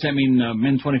 Because that means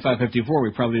men 25.54.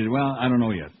 We probably did, well, I don't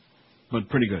know yet. But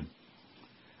pretty good.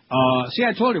 See,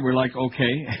 I told you we're like,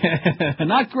 okay.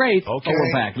 Not great, but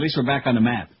we're back. At least we're back on the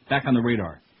map, back on the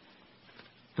radar.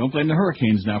 Don't blame the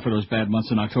hurricanes now for those bad months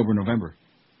in October, November.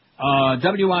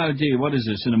 WIOD, what is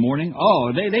this, in the morning?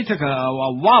 Oh, they took a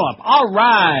wallop. All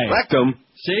right. Wrecked them.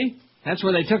 See? That's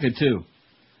where they took it, too.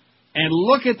 And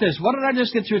look at this. What did I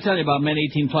just get through telling you about men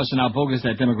 18 plus and how bogus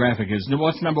that demographic is?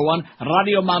 What's number one?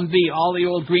 Radio Mambi. All the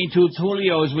old green tooth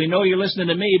Julios. We know you're listening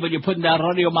to me, but you're putting down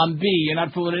Radio Mambi. You're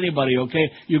not fooling anybody, okay?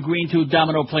 You green tooth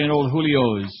domino playing old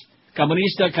Julios.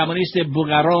 Comunista,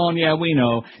 bugarron. Yeah, we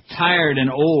know. Tired and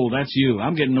old. That's you.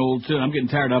 I'm getting old, too. I'm getting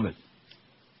tired of it.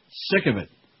 Sick of it.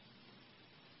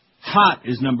 Hot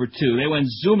is number 2. They went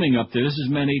zooming up there. This is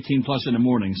men 18 plus in the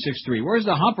morning, 6-3. Where's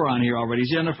the humper on here already?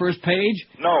 Is he on the first page?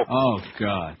 No. Oh,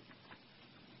 God.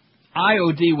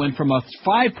 IOD went from a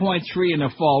 5.3 in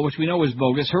the fall, which we know was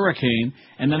bogus, hurricane,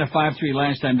 and then a 5.3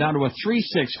 last time, down to a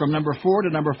 3.6 from number 4 to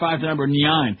number 5 to number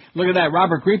 9. Look at that.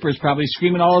 Robert Creeper's probably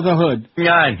screaming all over the hood.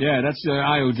 9. Yeah, that's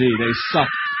IOD. They suck.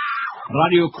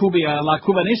 Radio Cuba, La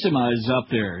Cubanissima is up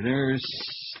there. There's,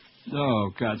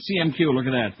 oh, God. CMQ, look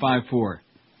at that, 5.4.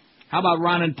 How about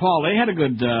Ron and Paul? They had a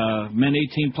good men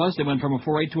 18 plus. They went from a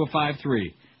 4.8 to a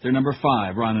 5.3. They're number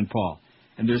 5, Ron and Paul.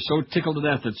 And they're so tickled to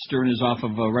death that Stern is off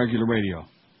of regular radio.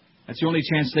 That's the only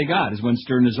chance they got is when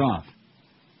Stern is off.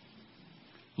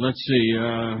 Let's see.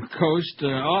 Coast.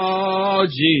 Oh,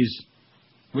 geez.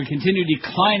 We continue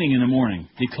declining in the morning.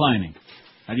 Declining.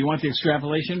 Now, do you want the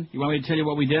extrapolation? You want me to tell you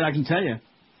what we did? I can tell you.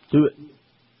 Do it.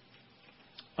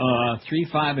 3,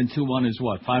 5, and 2, 1 is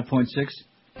what? 5.6?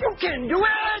 You can do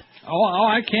it! Oh,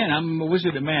 I can. I'm a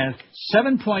wizard at math.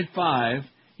 7.5,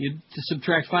 you to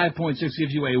subtract 5.6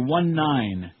 gives you a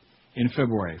 1.9 in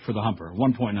February for the humper.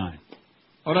 1.9.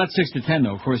 Oh, that's 6 to 10,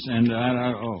 though, of course. And,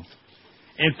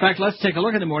 in fact, let's take a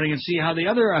look in the morning and see how the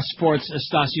other sports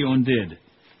estacion did.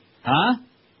 Huh?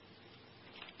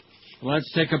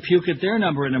 Let's take a puke at their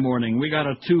number in the morning. We got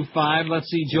a 2.5. Let's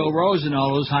see Joe Rose and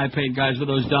all those high-paid guys with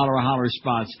those dollar a holler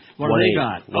spots. What do they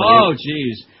got? Oh,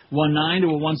 geez. 1.9 to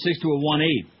a 1.6 to a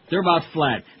 1.8. They're about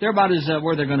flat. They're about as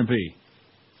where they're going to be.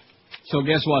 So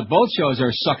guess what? Both shows are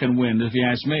sucking wind, if you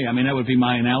ask me. I mean, that would be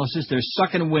my analysis. They're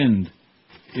sucking wind.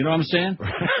 You know what I'm saying?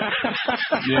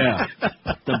 Yeah.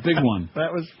 The big one.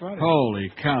 That was funny.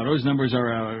 Holy cow. Those numbers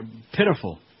are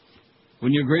pitiful.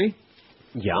 Wouldn't you agree?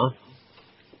 Yeah.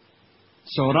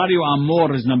 So Radio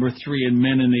Amor is number 3 in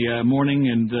men in the morning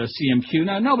and CMQ.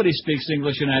 Now, nobody speaks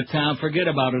English in that town. Forget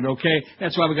about it, okay?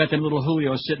 That's why we got them little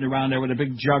Julios sitting around there with a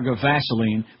big jug of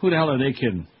Vaseline. Who the hell are they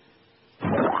kidding?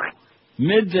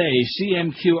 Midday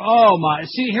CMQ. Oh, my.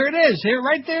 See, here it is. Here,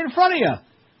 right there in front of you.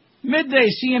 Midday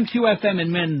CMQ FM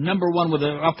in men, number 1 with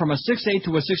up from a 6.8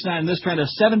 to a 6.9 in this trend of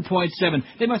 7.7.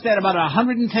 They must have had about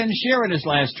 110 share in this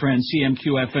last trend,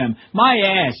 CMQ FM. My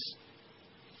ass.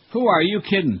 Who are you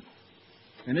kidding?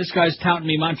 And this guy's touting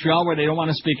me Montreal where they don't want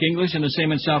to speak English, and the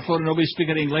same in South Florida, nobody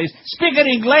speaking English. Speak it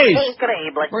English!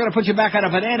 We're going to put you back on a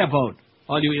banana boat,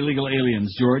 all you illegal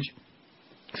aliens, George.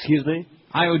 Excuse me?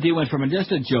 IOD went from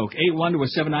just a joke, 8.1 to a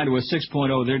 7.9 to a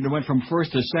 6.0. They went from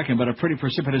first to second, but a pretty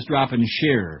precipitous drop in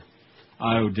share.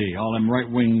 IOD, all them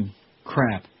right-wing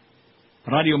crap.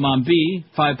 Radio Mambi,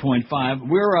 5.5.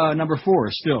 We're number 4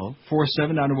 still.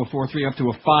 4.7 down to a 4.3 up to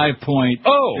a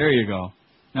 5.0. There you go.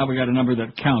 Now we got a number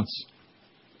that counts.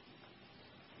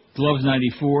 Gloves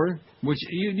 94, which,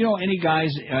 you know any guys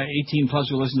 18 plus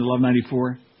who listen to Love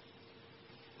 94?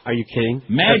 Are you kidding?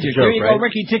 Magic. Joke, There you right? go,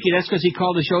 Ricky Ticky. That's because he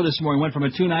called the show this morning. Went from a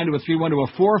 2.9 to a 3.1 to a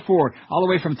 4.4, all the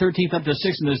way from 13th up to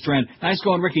 6th in this trend. Nice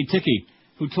going, Ricky Ticky,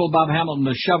 who told Bob Hamilton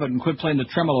to shove it and quit playing the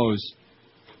tremolos.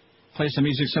 Play some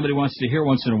music somebody wants to hear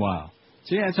once in a while.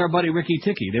 So, yeah, that's our buddy Ricky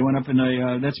Ticky. They went up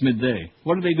in that's midday.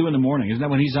 What do they do in the morning? Isn't that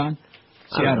when he's on?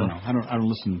 See, I don't know. I don't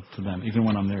listen to them, even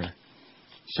when I'm there.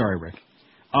 Sorry, Rick.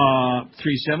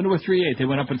 3.7 to a 3.8. They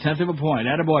went up a tenth of a point.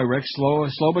 Attaboy, Rick. Slow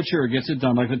but sure. Gets it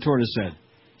done, like the tortoise said.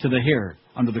 To the hair,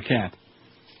 under the cap.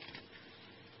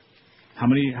 How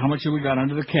much have we got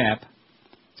under the cap?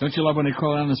 Don't you love when they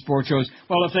call it on the sports shows?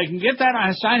 Well, if they can get that,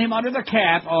 I sign him under the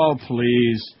cap. Oh,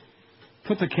 please.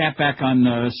 Put the cap back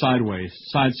on sideways,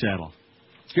 side saddle.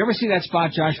 Did you ever see that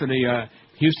spot, Josh, for the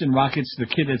Houston Rockets, the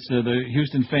kid that's the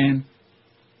Houston fan?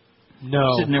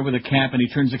 No. Sitting there with a cap, and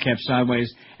he turns the cap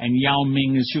sideways, and Yao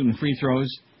Ming is shooting free throws.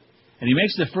 And he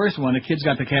makes the first one, the kid's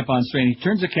got the cap on straight, and he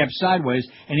turns the cap sideways,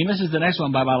 and he misses the next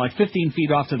one by about like 15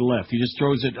 feet off to the left. He just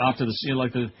throws it off to the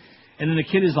like the, and then the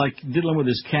kid is like diddling with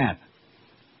his cap.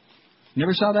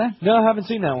 Never saw that? No, I haven't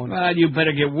seen that one. Well, you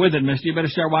better get with it, mister. You better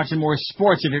start watching more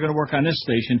sports if you're going to work on this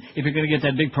station, if you're going to get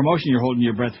that big promotion you're holding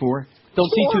your breath for. don't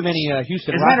see too many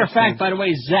Houston. As a matter of fact, by the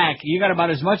way, Zach, you got about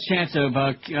as much chance of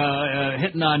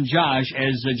hitting on Josh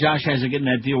as Josh has of getting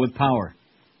that deal with Power.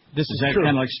 This is that true.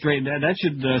 kind of like straight? That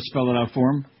should spell it out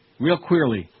for him real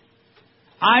clearly.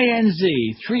 INZ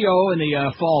 3-0 in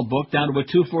the fall book, down to a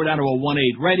 2-4, down to a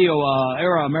 1-8. Radio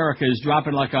Era America is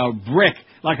dropping like a brick,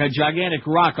 like a gigantic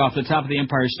rock off the top of the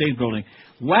Empire State Building.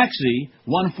 Waxy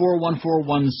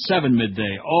 1-4,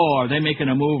 midday. Oh, are they making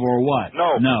a move or what?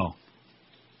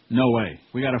 No way.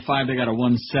 We got a 5, they got a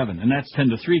 1-7, and that's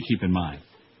 10-3. Keep in mind.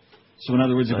 So in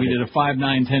other words, if we did a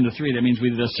 5-9, 10-3, that means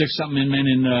we did a 6-something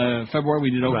in February.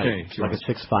 We did okay. Right. Like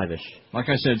a 6-5-ish. Like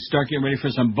I said, start getting ready for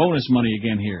some bonus money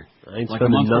again here. I ain't like a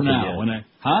month from spending now. nothing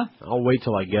yet. I'll wait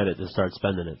till I get it to start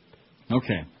spending it.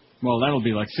 Okay. Well, that'll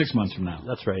be like 6 months from now.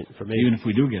 That's right, for me. Even if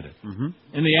we do get it.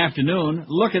 Mm-hmm. In the afternoon,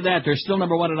 look at that. They're still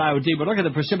number 1 at IOD, but look at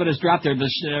the precipitous drop there.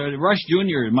 The Rush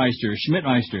Junior Meister,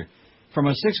 Schmidtmeister, from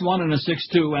a 6-1 and a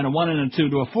 6-2 and a 1 and a 2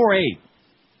 to a 4-8.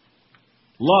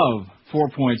 Love,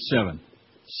 4.7.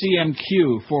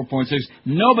 CMQ, 4.6.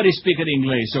 Nobody's speaking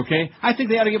English, okay? I think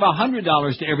they ought to give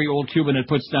 $100 to every old Cuban that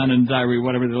puts down in the diary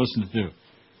whatever they listen to.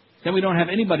 Then we don't have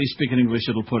anybody speaking English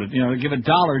that'll put it. You know, give $1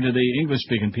 to the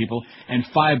English-speaking people and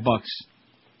 $5.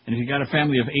 And if you got a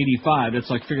family of 85,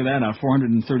 that's like, figure that out,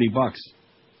 $430.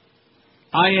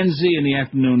 INZ in the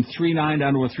afternoon, 3-9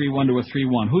 down to a 3-1 to a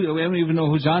 3-1. We don't even know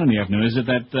who's on in the afternoon. Is it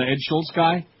that Ed Schultz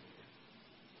guy?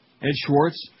 Ed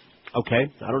Schwartz?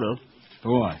 Okay, I don't know.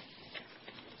 Boy.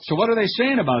 So what are they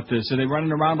saying about this? Are they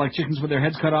running around like chickens with their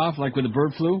heads cut off, like with the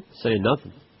bird flu? Saying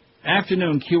nothing.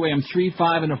 Afternoon, QAM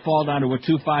 3-5 in the fall, down to a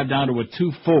 2-5, down to a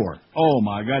 2-4. Oh,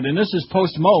 my God. And this is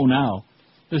post-Mo now.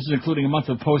 This is including a month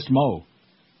of post-Mo,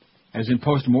 as in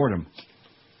post-mortem.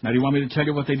 Now, do you want me to tell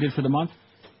you what they did for the month?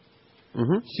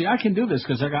 Mm-hmm. See, I can do this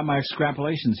because I got my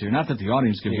extrapolations here. Not that the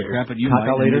audience gives a crap, but you might.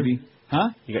 Calculator? Maybe. Huh?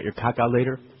 You got your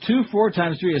calculator? 2-4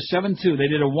 times 3 is 7-2. They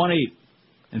did a 1-8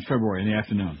 in February in the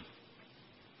afternoon.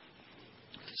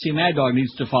 See, Mad Dog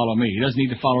needs to follow me. He doesn't need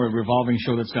to follow a revolving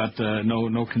show that's got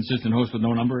no consistent host with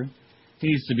no number. He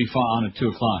needs to be on at 2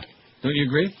 o'clock. Don't you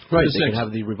agree? Right, they can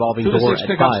have the revolving door to the 6, at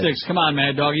pick 5. up sticks. Come on,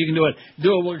 Mad Dog, you can do it.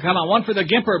 Do it. Come on, 1 for the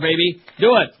Gimper, baby.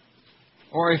 Do it.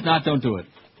 Or if not, don't do it.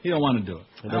 He don't want to do it.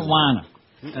 I don't want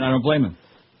to. And I don't blame him.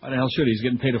 Why the hell should he? He's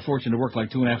getting paid a fortune to work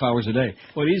like 2.5 hours a day.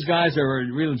 Well, these guys are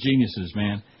real geniuses,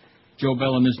 man. Joe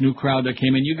Bell and this new crowd that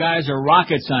came in. You guys are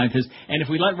rocket scientists. And if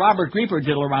we let Robert Grieper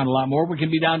diddle around a lot more, we can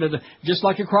be down to just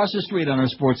like across the street on our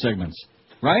sports segments.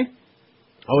 Right?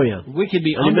 Oh, yeah. We could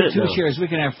be under 2 shares. We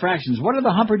can have fractions. What did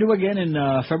the Humper do again in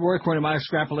February, according to my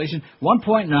extrapolation?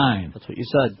 1.9. That's what you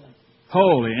said.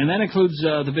 Holy. And that includes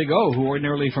the Big O, who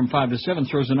ordinarily from 5 to 7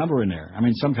 throws a number in there. I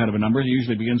mean, some kind of a number. It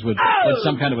usually begins with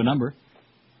some kind of a number.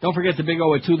 Don't forget the Big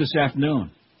O at 2 this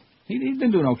afternoon. He's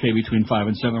been doing okay between 5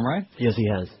 and 7, right? Yes, he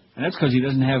has. And that's because he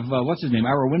doesn't have, what's his name,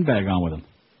 Ira Windbag on with him.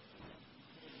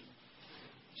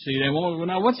 See, they won't,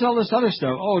 now what's all this other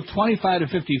stuff? Oh, 25 to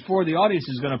 54, the audience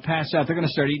is going to pass out. They're going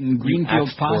to start eating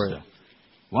Greenfield's pasta.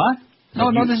 What?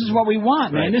 No, this is what we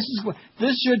want, man. Right.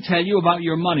 This should tell you about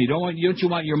your money. Don't you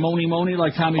want your money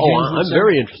like Tommy James would I'm say?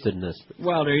 very interested in this.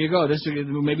 Well, there you go.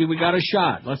 Maybe we got a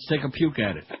shot. Let's take a puke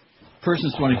at it.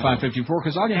 Person's 2554,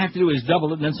 because all you have to do is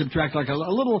double it and then subtract like a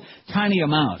little tiny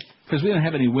amount, because we don't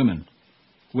have any women,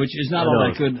 which is not all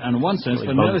that good in one sense,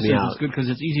 but in the other sense it's good because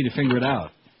it's easy to figure it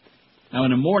out. Now,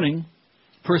 in the morning,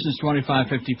 person's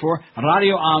 2554,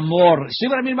 Radio Amor. See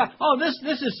what I mean about? Oh, this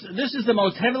is the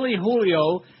most heavily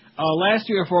Julio last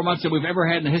 3 or 4 months that we've ever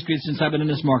had in the history since I've been in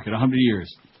this market, 100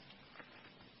 years.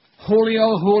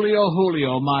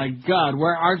 Julio. My God,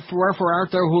 wherefore art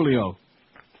thou, Julio?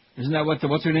 Isn't that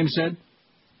what's her name said?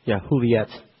 Yeah, Juliet.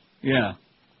 Yeah.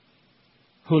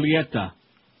 Julieta.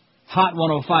 Hot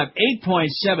 105.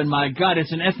 8.7. My God,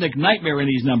 it's an ethnic nightmare in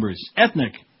these numbers.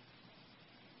 Ethnic.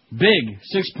 Big.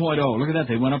 6.0. Look at that.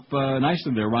 They went up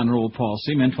nicely there. Ron Roll, Paul.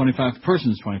 C-Men 25.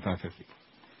 Persons 2550.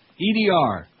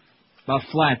 EDR. About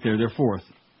flat there. They're 4th.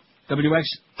 WX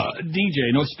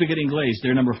DJ. No spigot Inglés.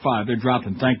 They're number 5. They're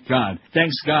dropping. Thank God.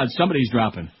 Thanks God. Somebody's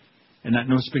dropping. And that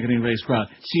no spigot Inglés crowd.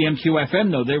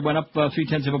 CMQ-FM, though, they went up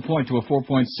 0.3 of a point to a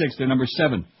 4.6. They're number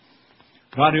 7.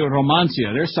 Radio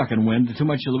Romancia, they're sucking wind. Too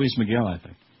much of Luis Miguel, I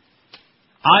think.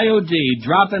 IOD,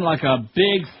 dropping like a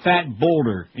big, fat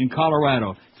boulder in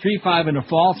Colorado. 3.5 in the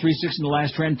fall, 3.6 in the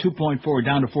last trend, 2.4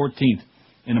 down to 14th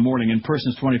in the morning. In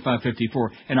persons, 25.54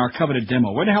 in our coveted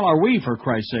demo. Where the hell are we, for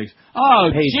Christ's sakes? Oh,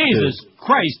 Jesus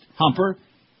Christ, Humper.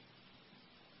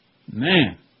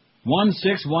 Man.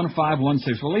 1.6, 1.5,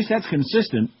 1.6. Well, at least that's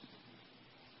consistent.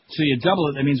 So you double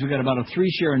it, that means we got about a 3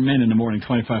 share in men in the morning,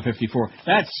 25.54.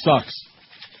 That sucks.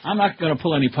 I'm not going to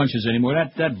pull any punches anymore.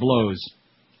 That blows.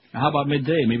 How about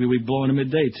midday? Maybe we blow into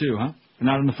midday, too, huh? We're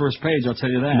not on the first page, I'll tell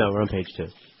you that. No, we're on page 2.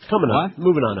 Coming up.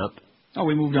 Moving on up. Oh,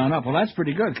 we moved on up. Well, that's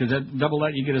pretty good, because that double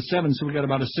that, you get a 7, so we got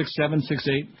about a 6-7,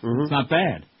 6-8. It's not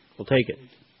bad. We'll take it.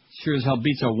 Sure as hell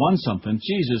beats a 1-something.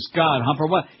 Jesus God, Humper,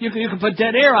 what? You can put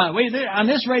dead air on it. On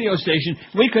this radio station,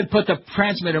 we could put the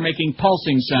transmitter making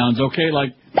pulsing sounds, okay,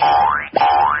 like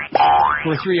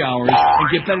for 3 hours, and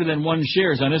get better than 1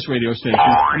 shares on this radio station.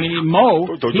 I mean, Mo,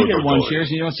 he get 1 shares,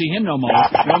 and you don't see him no more.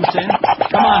 You know what I'm saying?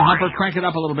 Come on, Humper, crank it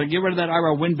up a little bit. Get rid of that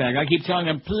Ira windbag. I keep telling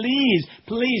them, please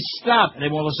stop. And they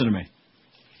won't listen to me.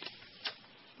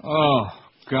 Oh,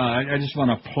 God, I just want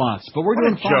to plot. But we're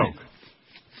doing fine. Joke.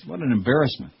 What an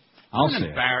embarrassment. I'll say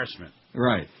embarrassment.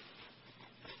 Right.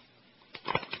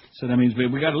 So that means we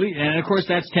got to lead, and of course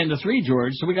that's 10-3,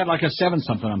 George. So we got like a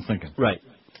 7-something. I'm thinking. Right.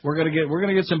 We're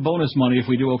gonna get some bonus money if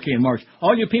we do okay in March.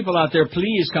 All you people out there,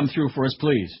 please come through for us,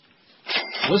 please.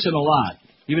 Listen a lot,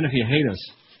 even if you hate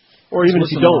us. Or even if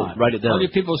you don't, write it down. All you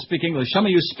people who speak English. Some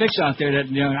of you spicks out there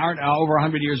that aren't over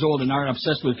 100 years old and aren't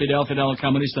obsessed with Fidel and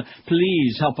Comunista,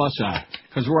 please help us out,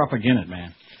 because we're up against it,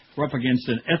 man. We're up against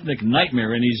an ethnic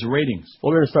nightmare in these ratings.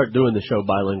 Well, we're going to start doing the show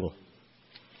bilingual.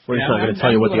 We're just not going to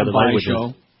tell you what the other language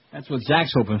is. That's what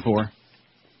Zach's hoping for.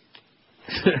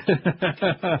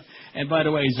 And by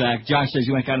the way, Zach, Josh says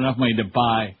you ain't got enough money to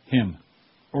buy him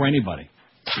or anybody,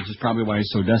 which is probably why he's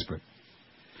so desperate.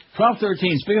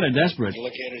 12:13. Speaking of desperate,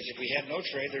 look at it as if we had no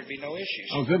trade, there'd be no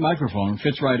issues. Oh, good microphone.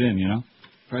 Fits right in,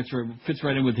 fits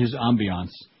right in with his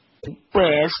ambiance.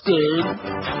 Bastard.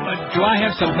 Do I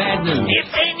have some bad news?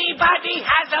 If anybody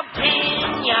has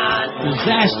opinion,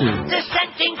 disaster,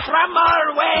 dissenting from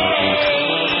our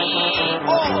way,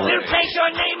 we'll place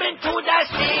your name into the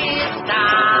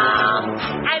system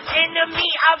as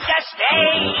enemy of the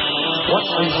state. What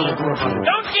are you going to do about it?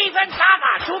 Don't even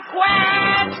bother to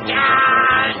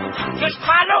question. Just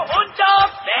follow unto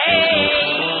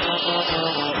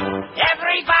faith.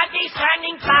 Everybody's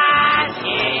turning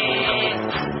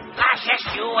fascist. Fascist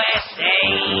USA.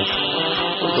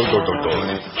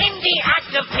 In the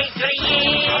act of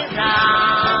patriotism,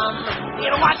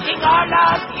 we're watching all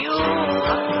of you.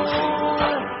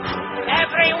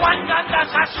 Everyone's under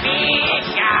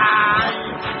suspicion,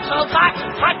 so that's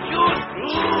what you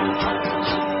do.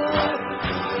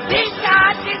 This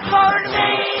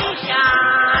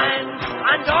disinformation,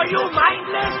 and all you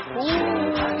mindless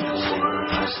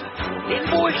fools in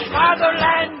Bush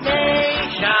Fatherland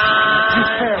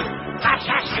Nation.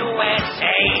 Fascist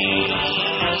USA.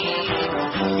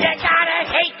 You gotta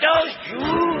hate those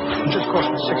Jews. It just cost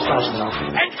me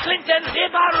 $6,000. And Clinton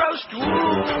liberals too.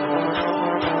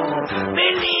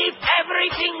 Believe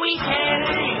everything we tell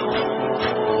you.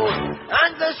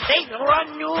 And the state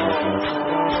run you.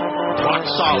 Rock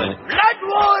solid. Blood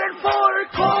war for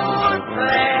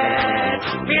corporate.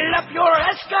 Fill up your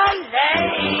Escalade.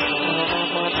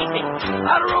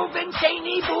 A roving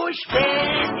Cheney Bush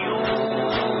venue.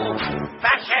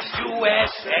 Fascist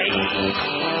USA.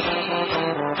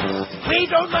 We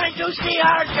don't mind to see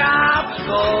our jobs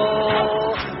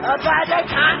go. A bad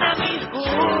economy's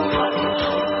good.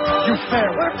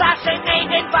 We're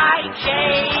fascinated by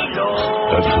J-Lo.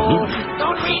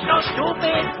 Don't read no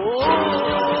stupid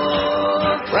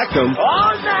books. Rectum.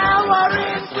 All now are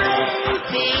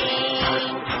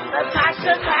embracing the past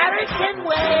American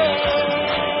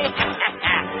way.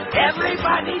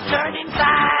 Everybody's turning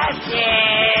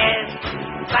fascist.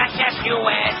 Fascist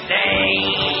USA.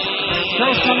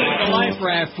 Throw somebody the life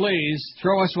raft, please.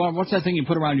 Throw us one. What's that thing you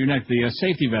put around your neck? The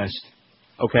safety vest.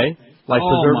 Okay. Life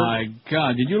preserver. preserver. My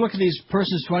God. Did you look at these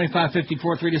persons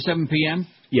 2554, 3 to 7 p.m.?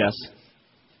 Yes.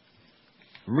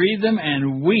 Read them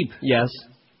and weep. Yes.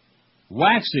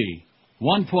 Waxy,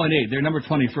 1.8. They're number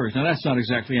 21st. Now, that's not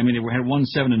exactly, they had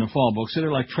 1.7 in the fall book, so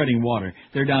they're like treading water.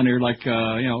 They're down there like,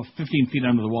 15 feet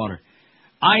under the water.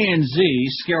 INZ,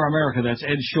 Scare America, that's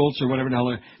Ed Schultz or whatever the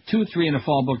hell. 2.3 in the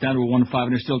fall book down to a 1.5,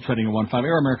 and they're still treading a 1.5.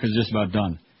 Air America is just about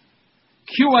done.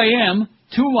 QAM,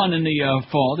 2.1 in the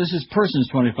fall. This is Persons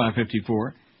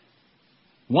 2554.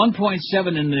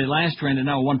 1.7 in the last trend, and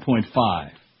now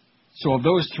 1.5. So of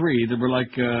those three, they were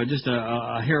like just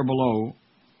a hair below.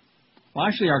 Well,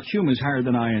 actually, our CUM is higher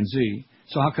than INZ.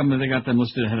 So how come they got them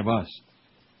listed ahead of us?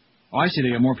 Oh, I see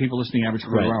they got more people listening average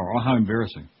per hour. Oh, how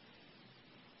embarrassing.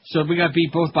 So we got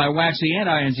beat both by Waxy and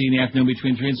INZ in the afternoon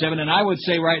between 3 and 7. And I would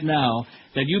say right now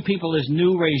that you people, this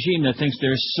new regime that thinks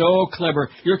they're so clever,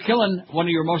 you're killing one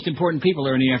of your most important people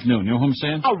there in the afternoon. You know what I'm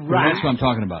saying? All right. That's what I'm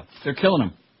talking about. They're killing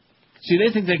them. See, they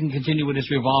think they can continue with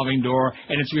this revolving door,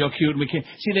 and it's real cute. And we can't.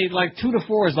 See, they like 2 to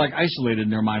 4 is like isolated in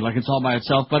their mind, like it's all by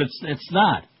itself, but it's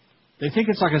not. They think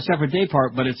it's like a separate day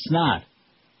part, but it's not.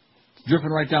 It's dripping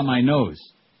right down my nose.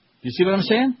 You see what I'm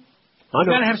saying? You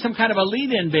got to have some kind of a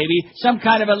lead-in, baby. Some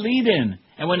kind of a lead-in.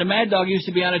 And when the Mad Dog used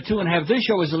to be on it, too, and have this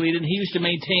show as a lead-in, he used to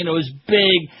maintain those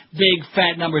big,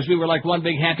 fat numbers. We were like one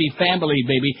big happy family,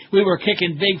 baby. We were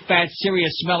kicking big, fat,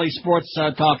 serious, smelly sports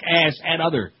talk ass at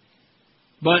other.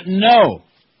 But no.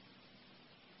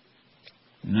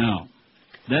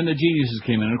 Then the geniuses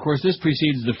came in. And, of course, this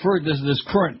precedes this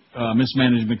current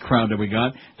mismanagement crowd that we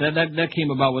got. That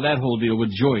came about with that whole deal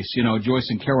with Joyce, Joyce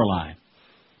and Caroline.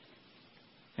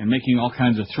 And making all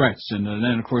kinds of threats, and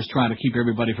then, of course, trying to keep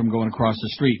everybody from going across the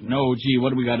street. No, gee,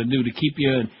 what do we got to do to keep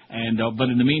you? But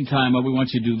in the meantime, we want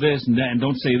you to do this and that, and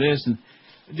don't say this, and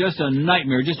just a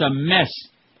nightmare, just a mess.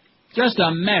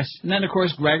 And then, of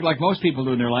course, Greg, like most people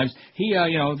do in their lives, he,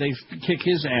 they kick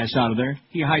his ass out of there.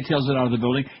 He hightails it out of the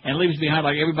building and leaves behind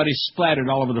like everybody splattered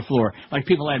all over the floor, like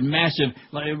people had massive,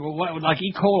 like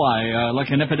E. coli, like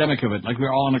an epidemic of it, like we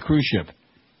were all on a cruise ship.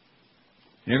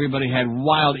 Everybody had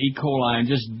wild E. coli and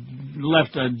just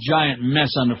left a giant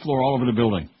mess on the floor all over the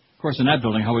building. Of course, in that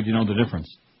building, how would you know the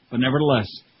difference? But nevertheless,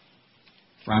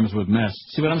 rhymes with mess.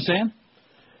 See what I'm saying?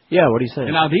 Yeah, what are you saying?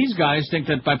 And now these guys think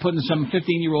that by putting some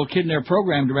 15-year-old kid in their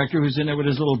program director who's in there with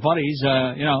his little buddies,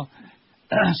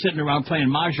 sitting around playing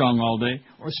mahjong all day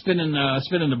or spinning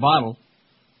the bottle.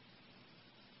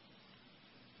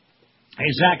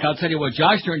 Hey, Zach, I'll tell you what,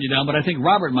 Josh turned you down, but I think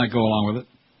Robert might go along with it.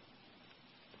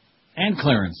 And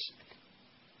Clarence.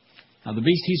 Now, the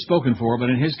beast he's spoken for, but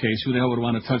in his case, who the hell would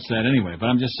want to touch that anyway? But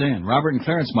I'm just saying, Robert and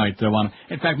Clarence might want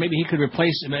to. In fact, maybe he could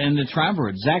replace him in the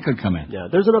triumvirate. Zach could come in. Yeah,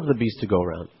 there's enough of the beast to go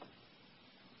around.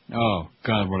 Oh,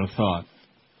 God, what a thought.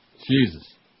 Jesus.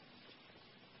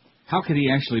 How could he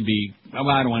actually be... Well,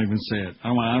 I don't want to even say it. I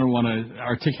don't want to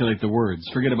articulate the words.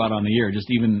 Forget about on the air,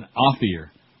 just even off the air.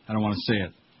 I don't want to say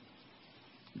it.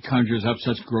 It conjures up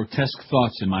such grotesque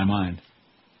thoughts in my mind.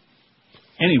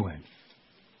 Anyway,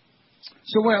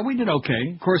 so we did okay.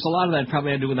 Of course, a lot of that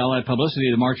probably had to do with all that publicity,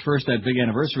 the March 1st, that big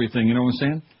anniversary thing, you know what I'm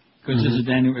saying? Because this is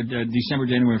December,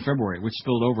 January, and February, which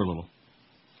spilled over a little.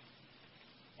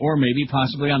 Or maybe,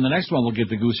 possibly, on the next one, we'll get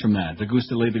the goose from that, the goose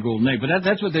that laid the golden egg. But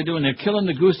that's what they're doing. They're killing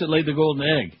the goose that laid the golden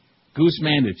egg. Goose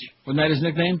Mandich. Wasn't that his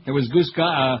nickname? It was Goose,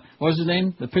 what was his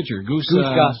name? The pitcher. Goose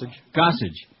Gossage.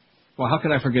 Gossage. Well, how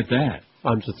could I forget that?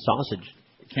 I'm just sausage.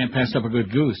 Can't pass up a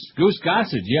good goose. Goose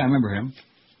Gossage, yeah, I remember him.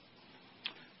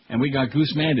 And we got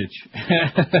Goose Mandich.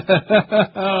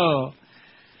 Oh.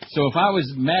 So if I was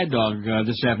Mad Dog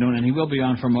this afternoon, and he will be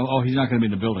on from, he's not going to be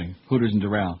in the building, Hooters and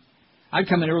Doral, I'd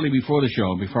come in early before the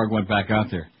show, before I went back out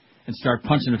there, and start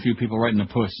punching a few people right in the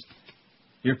puss.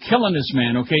 You're killing this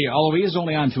man, okay? Although he is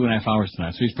only on 2.5 hours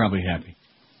tonight, so he's probably happy.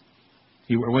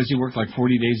 He worked like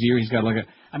 40 days a year? He's got like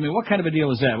what kind of a deal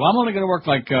is that? Well, I'm only going to work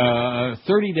like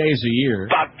 30 days a year.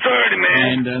 About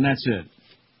 30, man. And that's it.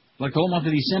 Like the whole month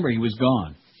of December, he was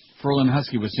gone. Ferlin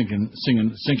Husky was sinking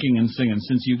and singing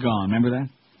since you gone. Remember that?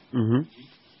 Mm-hmm.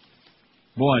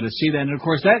 Boy, to see that. And, of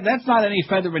course, that's not any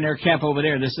feather in their cap over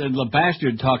there. This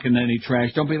bastard talking any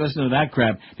trash. Don't be listening to that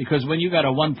crap. Because when you got a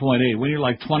 1.8, when you're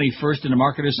like 21st in the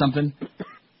market or something,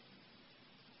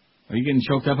 are you getting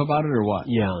choked up about it or what?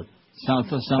 Yeah.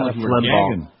 Sound like you were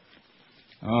gagging.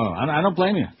 Oh, I don't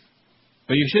blame you.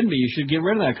 But you shouldn't be. You should get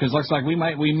rid of that because it looks like we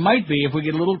might be if we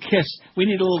get a little kiss. We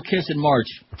need a little kiss in March.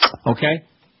 Okay?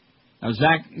 Now,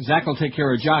 Zach will take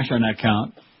care of Josh on that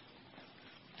count.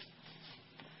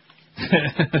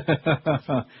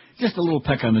 Just a little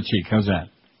peck on the cheek. How's that?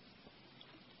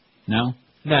 No?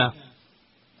 No.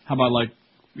 How about like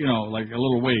a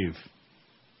little wave?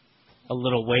 A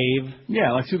little wave?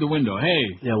 Yeah, like through the window.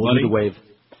 Hey, yeah, we'll do the wave.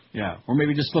 Yeah, or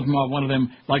maybe just flip him out one of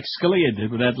them like Scalia did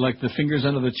with that, like the fingers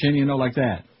under the chin, like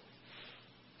that.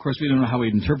 Of course, we don't know how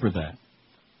we'd interpret that.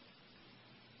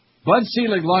 Bud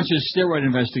Selig launches steroid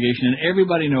investigation, and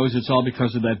everybody knows it's all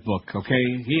because of that book, okay?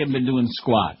 He hadn't been doing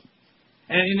squat.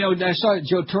 And, I saw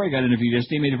Joe Torre got interviewed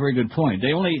yesterday. He made a very good point.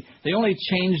 They only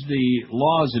changed the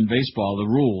laws in baseball,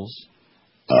 the rules,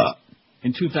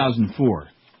 in 2004,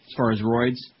 as far as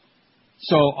roids.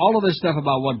 So all of this stuff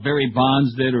about what Barry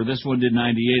Bonds did or this one did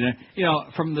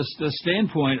 98, from the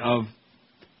standpoint of,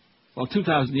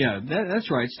 2000, yeah, that's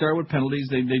right. Started with penalties.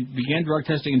 They began drug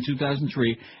testing in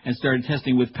 2003 and started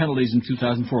testing with penalties in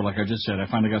 2004, like I just said. I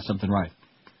finally got something right.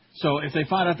 So if they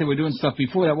found out they were doing stuff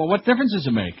before that, well, what difference does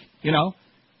it make?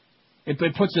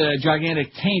 It puts a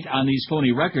gigantic taint on these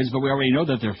phony records, but we already know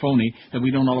that they're phony, that we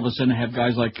don't all of a sudden have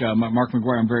guys like Mark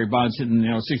McGwire and Barry Bonds hitting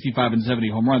 65 and 70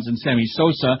 home runs, and Sammy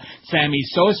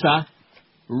Sosa,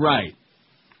 right.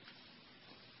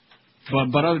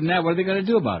 But other than that, what are they going to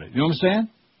do about it? You know what I'm saying?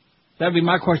 That'd be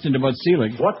my question to Bud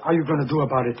Selig. What are you going to do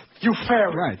about it? You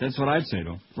ferret. Right, that's what I'd say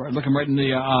to him. Look him right in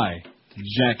the eye.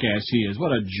 Jackass he is.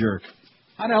 What a jerk.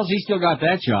 How the hell's he still got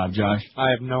that job, Josh?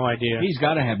 I have no idea. He's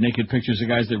got to have naked pictures of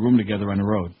guys that room together on the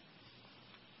road.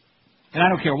 And I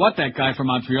don't care what that guy from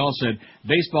Montreal said.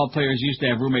 Baseball players used to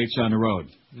have roommates on the road.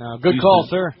 No, good call,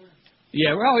 sir.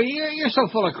 Yeah, well, you're so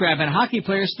full of crap. And hockey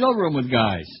players still room with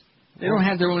guys. They don't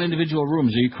have their own individual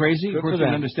rooms. Are you crazy? Of course, you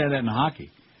can understand that in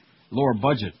hockey. Lower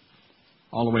budget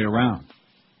all the way around.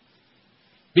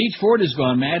 Beach Ford has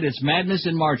gone mad. It's madness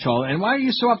in March Hall. And why are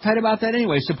you so uptight about that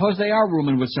anyway? Suppose they are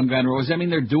rooming with some guy in the road. Does that mean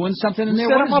they're doing something in there?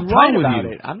 What is wrong with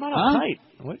you? I'm not uptight.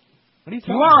 What are you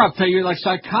talking about? You are uptight. You're like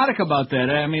psychotic about that.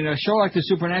 I mean, a show like The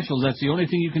Supernaturals, that's the only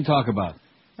thing you can talk about.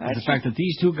 The fact that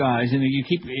these two guys, and you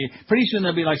keep, pretty soon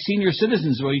they'll be like senior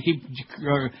citizens. Well, you keep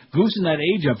goosing that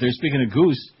age up there. Speaking of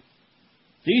goose,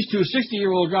 these two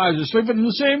 60-year-old guys are sleeping in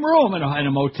the same room in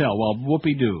a motel. Well,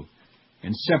 whoopee-doo.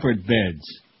 In separate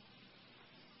beds.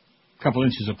 A couple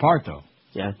inches apart, though.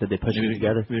 Yeah, did they push them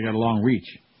together? They got a long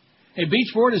reach. Hey,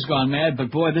 Beach Ford has gone mad, but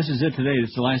boy, this is it today.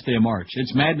 It's the last day of March.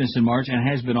 It's madness in March, and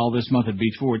has been all this month at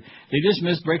Beach Ford. They just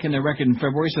missed breaking their record in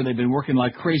February, so they've been working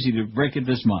like crazy to break it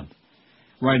this month.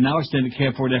 Right now, extended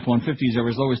cab Ford F-150s are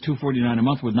as low as $249 a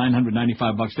month with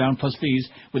 $995 down, plus fees,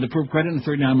 with approved credit and a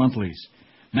 39-month lease.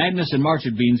 Madness in March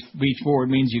at Beach Ford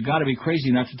means you got to be crazy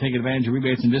enough to take advantage of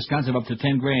rebates and discounts of up to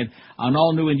 $10,000 on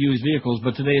all new and used vehicles.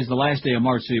 But today is the last day of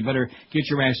March, so you better get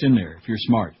your ass in there if you're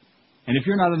smart. And if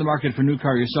you're not in the market for a new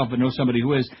car yourself but know somebody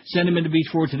who is, send him into Beach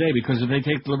Ford today, because if they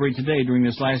take delivery today during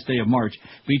this last day of March,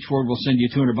 Beach Ford will send you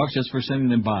 $200 just for sending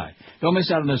them by. Don't miss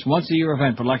out on this once-a-year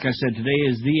event, but like I said, today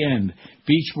is the end.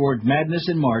 Beach Ford Madness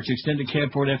in March. Extended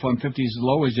cab Ford F-150s as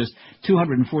low as just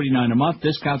 $249 a month.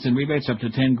 Discounts and rebates up to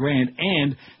 $10,000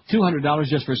 and $200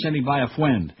 just for sending by a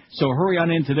friend. So hurry on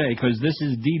in today, because this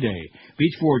is D-Day.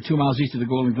 Beach Ford, 2 miles east of the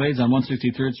Golden Glades on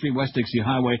 163rd Street, West Dixie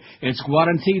Highway. It's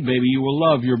guaranteed, baby. You will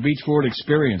love your Beach Ford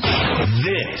experience.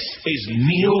 This is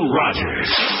Neil Rogers.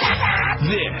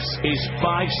 This is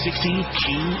 560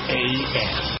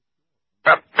 QAM.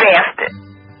 The bastard.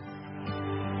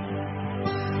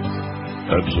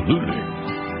 Absolutely.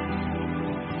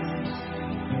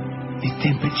 The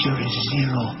temperature is 0.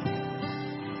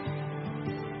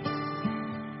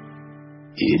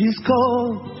 It is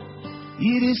cold.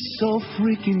 It is so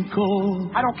freaking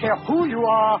cold. I don't care who you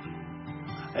are.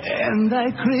 And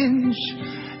I cringe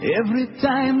every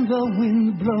time the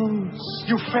wind blows.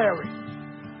 You fairy.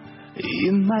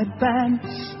 In my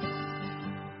pants,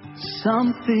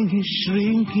 something is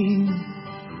shrinking.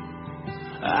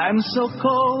 I'm so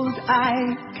cold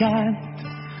I can't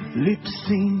lip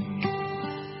sync.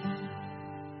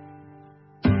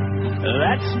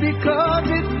 That's because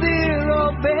it's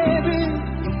 0, baby.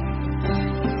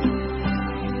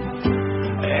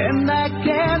 And I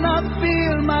cannot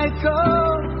feel my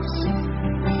toes.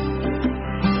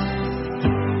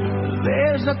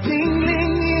 There's a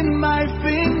tingling in my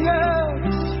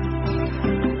fingers,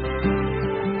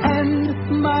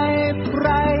 and my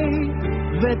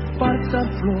private parts are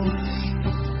froze.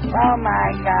 Oh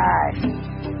my gosh.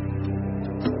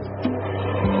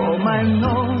 Oh, my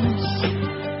nose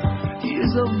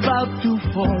is about to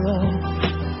fall off.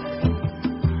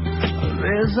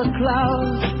 There's a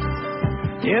cloud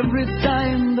every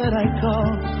time that I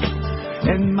cough,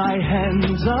 and my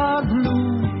hands are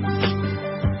blue.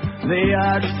 They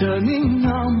are turning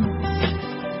numb.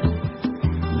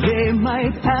 They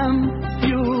might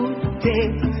amputate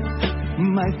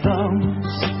my thumbs.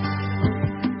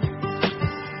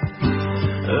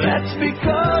 That's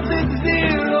because it's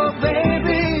 0,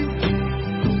 baby.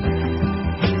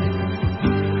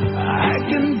 I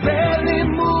can barely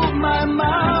move my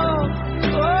mouth.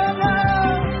 Oh no,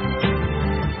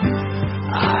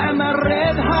 I'm a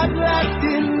red-hot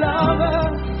Latin lover.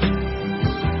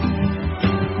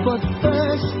 But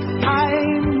first I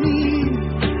need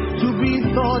to be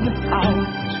thawed out.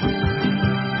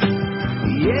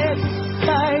 Yes,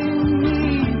 I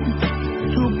need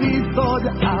to be thawed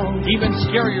out. Even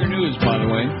scarier news, by the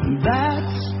way.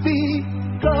 That's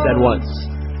because Then what?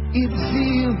 It's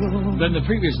 0. Than the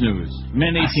previous news.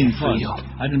 Men 18 plus.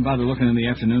 I didn't bother looking in the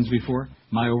afternoons before.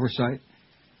 My oversight.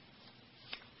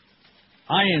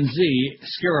 INZ,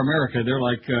 Scare America,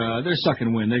 they're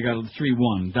sucking wind. They got a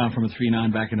 3-1, down from a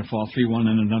 3-9 back in the fall, 3-1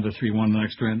 and another 3-1 the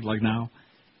next trend, like now.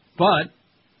 But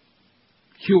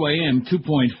QAM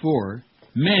 2.4,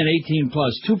 men 18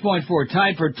 plus 2.4,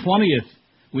 tied for 20th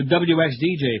with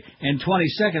WXDJ, and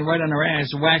 22nd right on her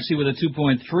ass, Waxy with a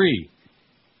 2.3.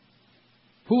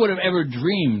 Who would have ever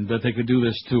dreamed that they could do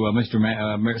this to Sister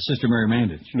Mary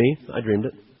Mandage? Me? I dreamed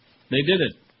it. They did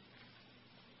it.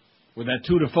 With that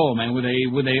 2-4, man, with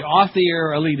a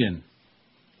off-the-air lead-in.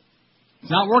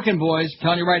 It's not working, boys. I'm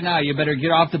telling you right now, you better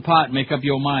get off the pot and make up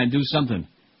your mind. Do something.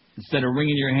 Instead of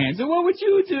wringing your hands. What would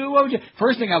you do? What would you?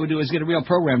 First thing I would do is get a real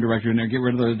program director in there, get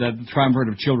rid of that triumvirate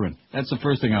of children. That's the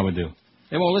first thing I would do.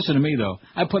 They won't listen to me, though.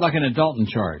 I put like an adult in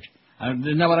charge.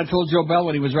 Isn't that what I told Joe Bell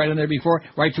when he was right in there before?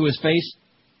 Right to his face?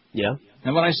 Yeah.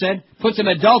 And what I said? Put some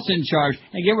adults in charge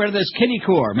and get rid of this kiddie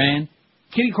core, man.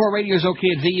 Kiddie core radio's okay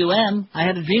at VUM. I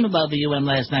had a dream about VUM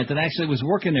last night that actually was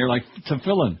working there like to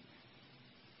fill in.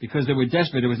 Because they were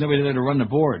desperate. There was nobody there to run the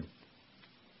board.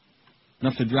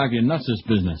 Enough to drive you nuts, this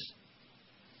business.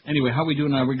 Anyway, how we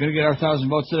doing now? We're going to get our 1,000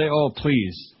 votes today? Oh,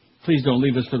 please. Please don't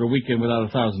leave us for the weekend without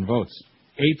 1,000 votes.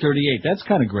 838. That's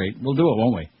kind of great. We'll do it,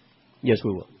 won't we? Yes,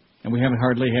 we will. And we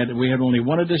had only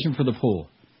one addition for the poll.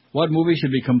 What movie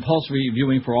should be compulsory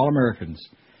viewing for all Americans?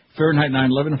 Fahrenheit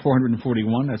 9/11,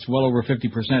 441. That's well over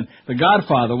 50%. The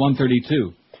Godfather,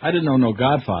 132. I didn't know no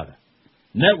Godfather.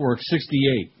 Network,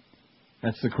 68.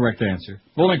 That's the correct answer.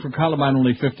 Bowling for Columbine,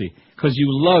 only 50. Because you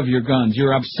love your guns.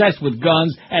 You're obsessed with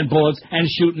guns and bullets and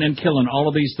shooting and killing, all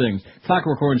of these things.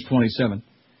 Clockwork Orange, 27.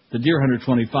 The Deer Hunter,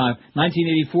 25.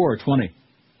 1984, 20.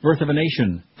 Birth of a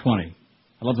Nation, 20.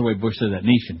 I love the way Bush said that,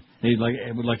 nation.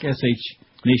 It would like S-H,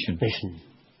 nation. Nation.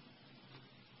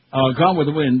 Gone with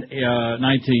the Wind,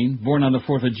 19. Born on the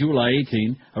 4th of July,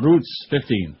 18. Roots,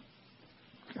 15.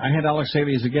 I had Alex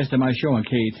Haley as a guest on my show on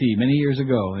KAT many years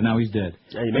ago, and now he's dead.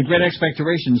 And Great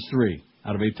Expectations, 3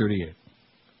 out of 838.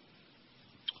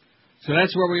 So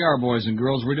that's where we are, boys and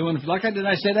girls. We're doing, like I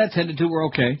say that, 10 to 2, we're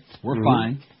okay. We're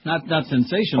fine. Not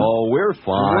sensational. Oh, we're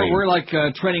fine. We're like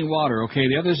treading water, okay?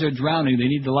 The others are drowning. They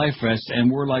need the life vest,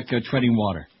 and we're like treading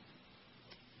water.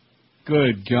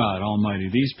 Good God Almighty.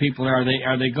 These people, are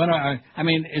they going to, I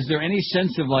mean, is there any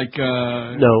sense of like...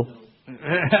 No.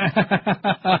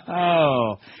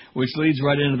 Oh, which leads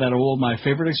right into that my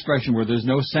favorite expression, where there's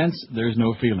no sense, there's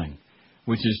no feeling,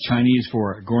 which is Chinese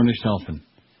for Gornish Helfen.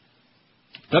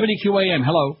 WQAM,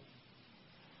 hello.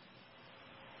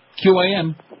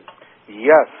 QAM.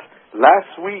 Yes.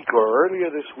 Last week or earlier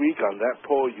this week on that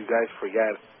poll, you guys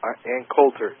forgot Ann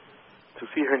Coulter to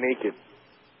see her naked.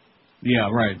 Yeah,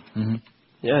 right. Mm-hmm.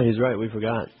 Yeah, he's right. We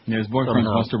forgot. Yeah, his boyfriend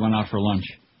must have went out for lunch.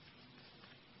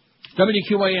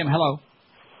 WQAM, hello.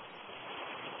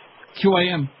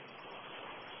 QAM.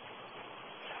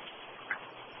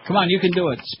 Come on, you can do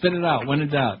it. Spit it out. When in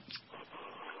doubt.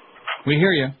 We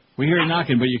hear you. We hear you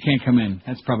knocking, but you can't come in.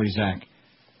 That's probably Zach.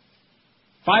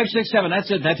 567, that's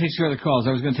it. That takes care of the calls.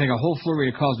 I was going to take a whole flurry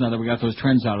of calls now that we got those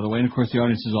trends out of the way. And, of course, the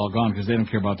audience is all gone because they don't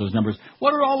care about those numbers.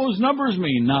 What do all those numbers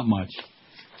mean? Not much.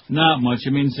 Not much.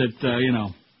 It means that,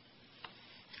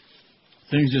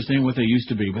 things just ain't what they used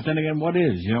to be. But then again, what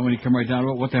is? When you come right down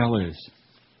to it, what the hell is?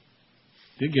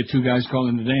 Did get 2 guys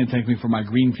calling today and thank me for my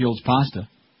Greenfields pasta.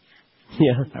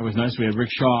 Yeah. That was nice. We had Rick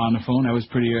Shaw on the phone. That was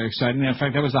pretty exciting. In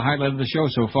fact, that was the highlight of the show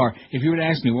so far. If you were to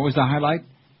ask me, what was the highlight?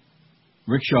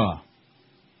 Rick Shaw.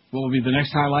 What will be the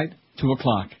next highlight? 2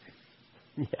 o'clock.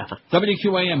 Yeah.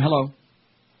 WQAM, hello.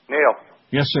 Neil.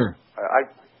 Yes, sir.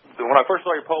 When I first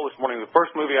saw your poll this morning, the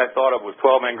first movie I thought of was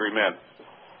 12 Angry Men.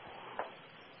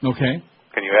 Okay.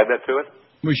 Can you add that to it?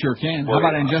 We sure can. How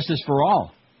about Injustice for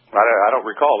All? I don't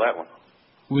recall that one.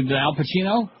 With Al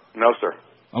Pacino? No, sir.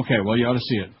 Okay, well, you ought to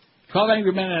see it. 12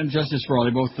 Angry Men and Injustice for All.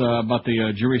 They both about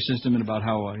the jury system and about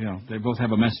how, they both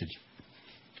have a message.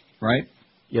 Right?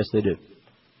 Yes, they do.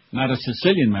 Not a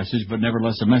Sicilian message, but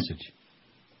nevertheless a message.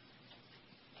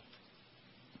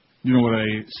 You know what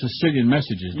a Sicilian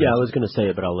message is? Yeah, I was going to say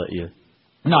it, but I'll let you.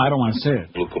 No, I don't want to say it.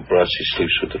 Luca Brasi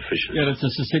sleeps with the fishes. Yeah, that's a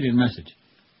Sicilian message.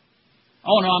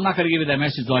 Oh, no, I'm not going to give you that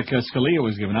message like Scalia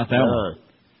was giving, not that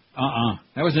one.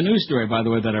 That was a news story, by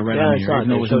the way, that I read on here. I saw it.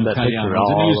 It was in Italiano. It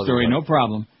was a news story, no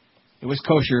problem. It was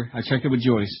kosher. I checked it with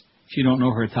Joyce. She don't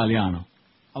know her Italiano.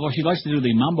 Although she likes to do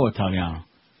the Mambo Italiano.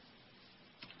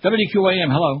 WQAM,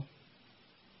 hello.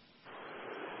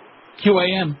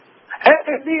 QAM. Hey,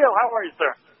 Neil, how are you,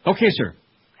 sir? Okay, sir.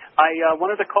 I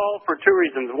wanted to call for 2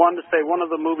 reasons. One, to say one of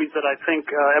the movies that I think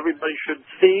everybody should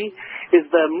see is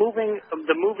the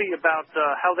movie about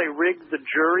how they rigged the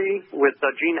jury with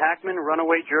Gene Hackman,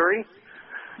 Runaway Jury.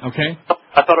 Okay.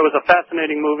 I thought it was a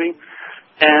fascinating movie.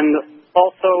 And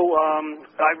also,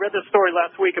 I read this story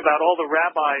last week about all the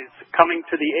rabbis coming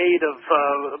to the aid of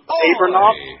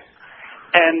Abramoff.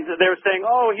 And they were saying,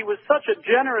 oh, he was such a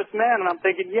generous man. And I'm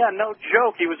thinking, yeah, no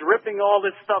joke. He was ripping all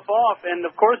this stuff off. And,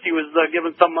 of course, he was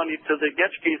giving some money to the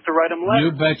Getchkes to write him letters.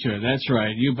 You betcha. That's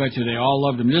right. You betcha. They all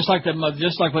loved him. Just like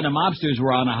when the mobsters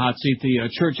were on a hot seat,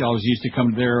 the church always used to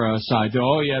come to their side.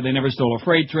 Oh, yeah, they never stole a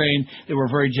freight train. They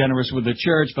were very generous with the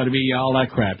church, but all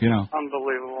that crap,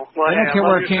 Unbelievable. Well, they don't care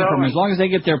where it came from. As long as they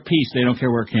get their peace, they don't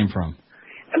care where it came from.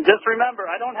 And just remember,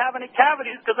 I don't have any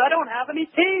cavities because I don't have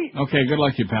any teeth. Okay, good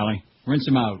luck to you, Pally. Rinse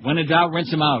him out. When in doubt,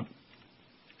 rinse him out.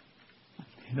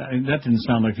 That didn't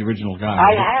sound like the original guy.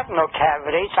 I have no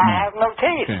cavities. I have no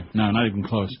teeth. Okay, no, not even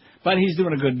close. But he's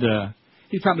doing a good,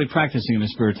 he's probably practicing in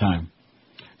his spare time.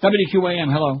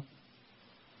 WQAM, hello.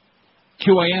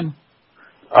 QAM.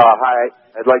 Hi,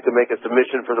 I'd like to make a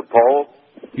submission for the poll.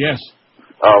 Yes.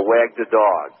 Wag the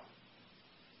dog.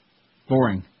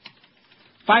 Boring.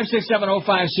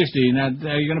 5670560. Now,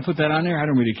 are you going to put that on there? I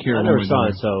don't really care. I never saw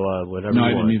it, so whatever. No,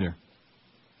 you I want. didn't either.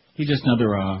 He's just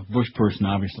another Bush person,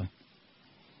 obviously.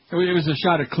 It was a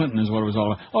shot at Clinton, is what it was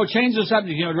all about. Oh, change the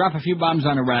subject. Drop a few bombs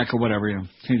on Iraq or whatever.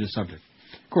 Change the subject.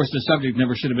 Of course, the subject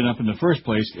never should have been up in the first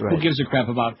place. Right. Who gives a crap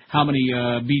about how many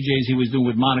BJs he was doing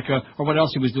with Monica or what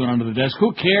else he was doing under the desk?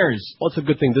 Who cares? Well, it's a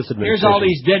good thing this administration. Here's all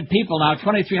these dead people now,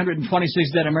 2,326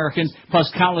 dead Americans,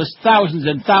 plus countless thousands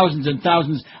and thousands and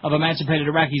thousands of emancipated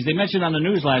Iraqis. They mentioned on the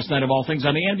news last night, of all things,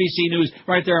 on the NBC News,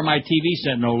 right there on my TV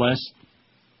set, no less.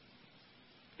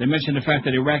 They mentioned the fact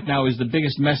that Iraq now is the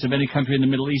biggest mess of any country in the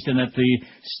Middle East, and that the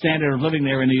standard of living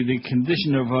there and the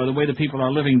condition of the way the people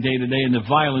are living day to day and the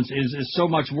violence is so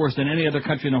much worse than any other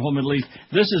country in the whole Middle East.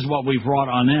 This is what we've wrought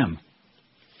on them.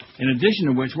 In addition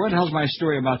to which, where the hell's my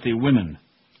story about the women?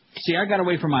 See, I got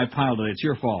away from my pile today. It's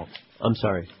your fault. I'm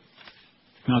sorry.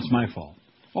 No, it's my fault.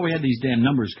 Well, we had these damn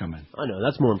numbers come in. I know.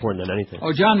 That's more important than anything.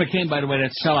 Oh, John McCain, by the way,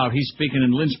 that sellout. He's speaking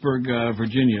in Lynchburg,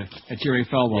 Virginia, at Jerry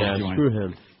Falwell's joint. Screw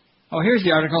him. Oh, here's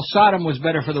the article. Sodom was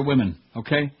better for the women,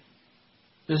 okay?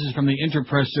 This is from the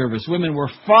Interpress Service. Women were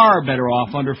far better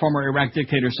off under former Iraq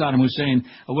dictator Saddam Hussein,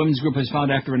 a women's group has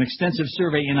found after an extensive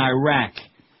survey in Iraq.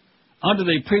 Under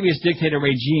the previous dictator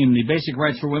regime, the basic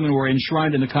rights for women were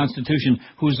enshrined in the Constitution.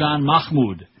 Huzan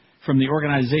Mahmoud from the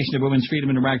Organization of Women's Freedom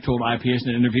in Iraq told IPS in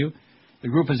an interview. The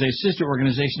group is a sister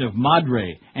organization of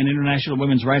Madre, an international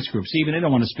women's rights group. See, even they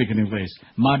don't want to speak in English.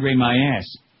 Madre my ass.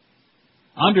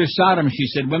 Under Saddam, she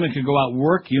said, women could go out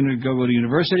work, go to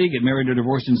university, get married or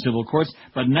divorced in civil courts,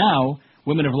 but now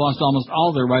women have lost almost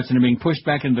all their rights and are being pushed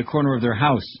back into the corner of their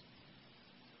house.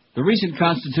 The recent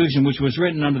Constitution, which was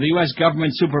written under the U.S.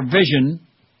 government supervision,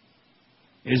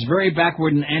 is very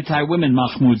backward and anti-women,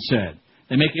 Mahmoud said.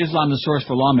 They make Islam the source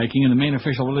for lawmaking and the main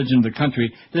official religion of the country.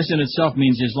 This in itself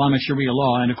means Islamic Sharia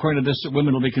law, and according to this,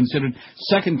 women will be considered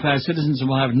second-class citizens and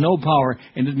will have no power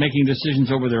in making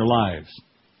decisions over their lives.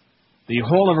 The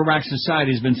whole of Iraq's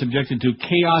society has been subjected to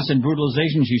chaos and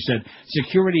brutalization, she said.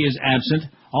 Security is absent,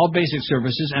 all basic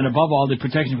services, and above all, the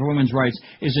protection for women's rights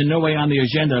is in no way on the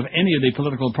agenda of any of the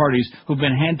political parties who've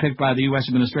been handpicked by the U.S.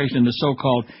 administration in the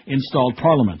so-called installed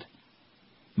parliament.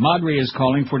 Madri is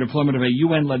calling for deployment of a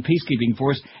UN-led peacekeeping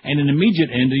force and an immediate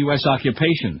end to U.S.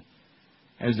 occupation.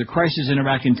 As the crisis in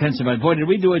Iraq intensified, boy, did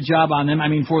we do a job on them,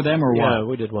 for them or what? Yeah,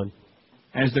 we did one.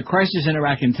 As the crisis in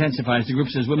Iraq intensifies, the group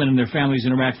says women and their families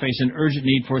in Iraq face an urgent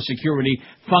need for security,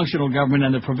 functional government,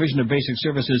 and the provision of basic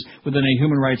services within a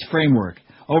human rights framework.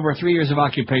 Over 3 years of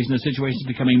occupation, the situation is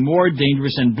becoming more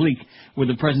dangerous and bleak with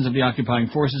the presence of the occupying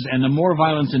forces, and the more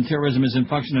violence and terrorism is in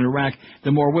function in Iraq,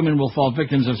 the more women will fall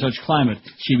victims of such climate,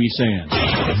 she be saying.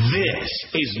 This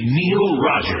is Neil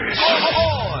Rogers.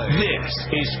 This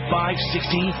is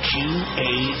 560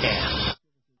 QAM.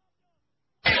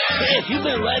 Hey, if you've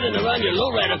been riding around your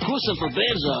lowrider cruising for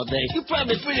babes all day, you're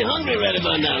probably pretty hungry right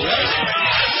about now, right?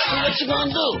 So what you gonna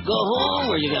do? Go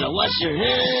home where you gotta wash your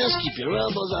hands, keep your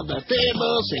elbows off the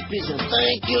table, say please and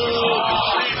thank you.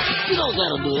 You don't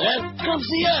gotta do that. Come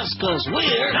see us, cause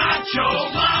we're Nacho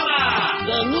Mama,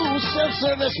 the new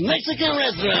self-service Mexican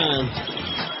restaurant.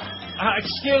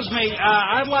 Excuse me,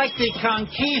 I'd like the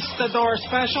Conquistador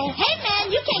special. Hey,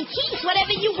 man, you can keep whatever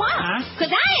you want.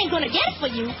 Because I ain't going to get it for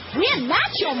you. We're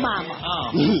not your mama. Oh.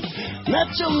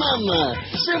 Not your mama.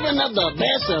 Serving up the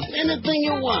best of anything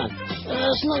you want.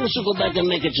 As long as you go back and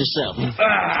make it yourself.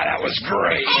 That was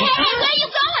great. Hey, where you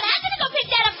going? I'm going to go pick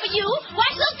that up for you.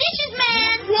 Wash those dishes,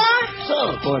 man. What? So,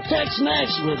 for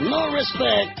Tex-Mex with no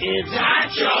respect, it's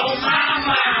Nacho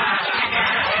Mama.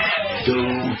 Do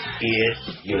it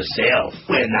yourself.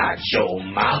 We're not your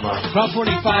mama.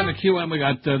 12:45 at QM. We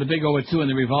got the big O2 and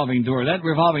the revolving door. That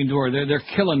revolving door, they're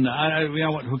killing. You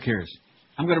know what? Who cares?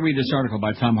 I'm going to read this article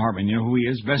by Tom Hartman. You know who he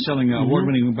is? Best-selling,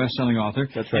 award-winning best-selling author.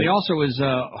 That's right. And he also is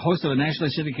host of a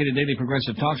nationally syndicated daily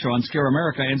progressive talk show on Scare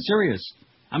America and Sirius.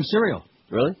 I'm Serial.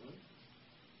 Really?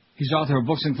 He's author of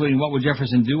books including What Would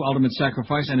Jefferson Do? Ultimate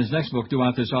Sacrifice, and his next book due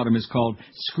out this autumn is called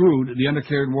Screwed, The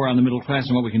Undeclared War on the Middle Class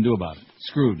and What We Can Do About It.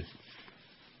 Screwed.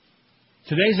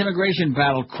 Today's immigration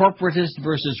battle, corporatist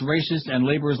versus racist and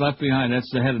laborers left behind. That's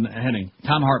the heading.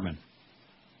 Tom Hartman.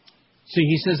 See,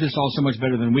 he says this all so much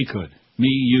better than we could. Me,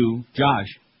 you, Josh.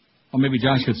 Or maybe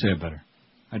Josh could say it better.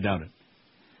 I doubt it.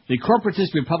 The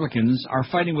corporatist Republicans are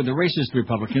fighting with the racist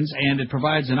Republicans, and it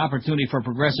provides an opportunity for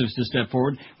progressives to step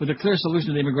forward with a clear solution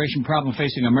to the immigration problem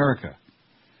facing America.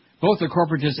 Both the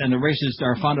corporatists and the racists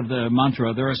are fond of the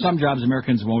mantra, there are some jobs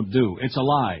Americans won't do. It's a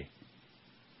lie.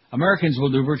 Americans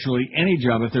will do virtually any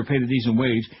job if they're paid a decent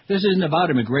wage. This isn't about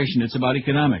immigration, it's about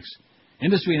economics.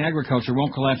 Industry and agriculture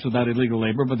won't collapse without illegal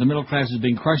labor, but the middle class is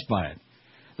being crushed by it.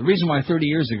 The reason why 30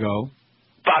 years ago,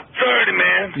 about 30,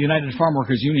 man, the United Farm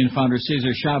Workers Union founder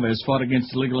Cesar Chavez fought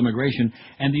against illegal immigration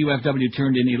and the UFW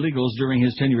turned in illegals during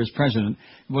his tenure as president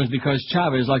was because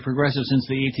Chavez, like progressives since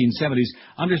the 1870s,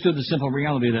 understood the simple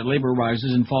reality that labor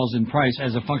rises and falls in price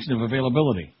as a function of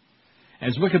availability.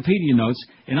 As Wikipedia notes,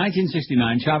 in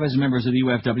 1969, Chavez and members of the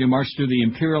UFW marched through the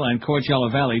Imperial and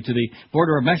Coachella Valley to the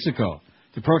border of Mexico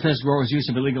to protest growers' use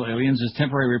of illegal aliens as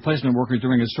temporary replacement workers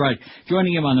during a strike.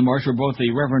 Joining him on the march were both the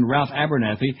Reverend Ralph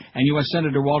Abernathy and U.S.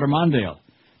 Senator Walter Mondale.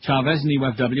 Chavez and the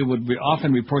UFW would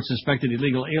often report suspected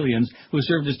illegal aliens who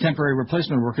served as temporary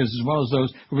replacement workers as well as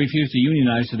those who refused to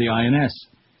unionize to the INS.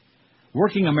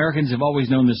 Working Americans have always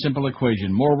known the simple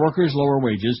equation. More workers, lower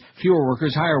wages. Fewer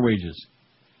workers, higher wages.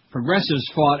 Progressives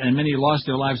fought and many lost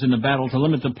their lives in the battle to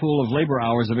limit the pool of labor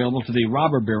hours available to the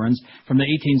robber barons from the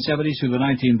 1870s through the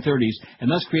 1930s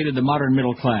and thus created the modern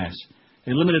middle class.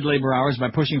 They limited labor hours by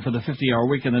pushing for the 50-hour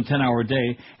week and the 10-hour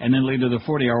day and then later the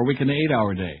 40-hour week and the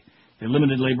 8-hour day. They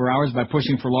limited labor hours by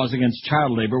pushing for laws against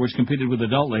child labor, which competed with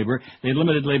adult labor. They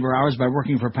limited labor hours by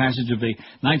working for passage of the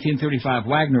 1935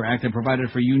 Wagner Act that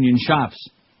provided for union shops.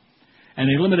 And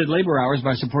they limited labor hours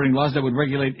by supporting laws that would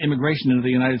regulate immigration into the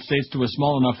United States to a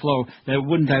small enough flow that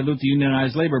wouldn't dilute the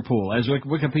unionized labor pool. As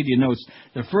Wikipedia notes,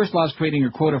 the first laws creating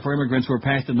a quota for immigrants were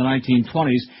passed in the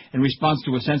 1920s in response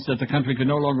to a sense that the country could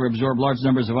no longer absorb large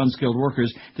numbers of unskilled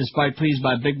workers, despite pleas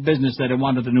by big business that it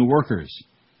wanted the new workers.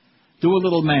 Do a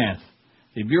little math.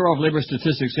 The Bureau of Labor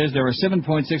Statistics says there are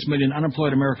 7.6 million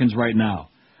unemployed Americans right now.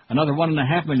 Another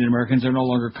 1.5 million Americans are no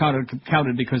longer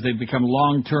counted because they've become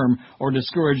long-term or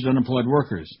discouraged unemployed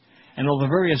workers. And although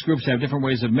various groups have different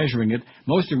ways of measuring it,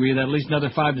 most agree that at least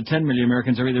another 5 to 10 million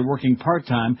Americans are either working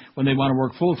part-time when they want to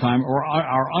work full-time or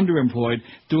are underemployed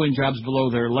doing jobs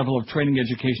below their level of training,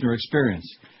 education, or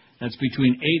experience. That's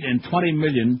between 8 and 20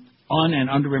 million un- and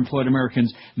underemployed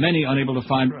Americans, many unable to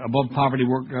find above-poverty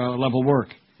level work.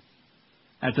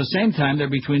 At the same time, there are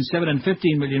between 7 and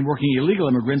 15 million working illegal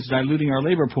immigrants diluting our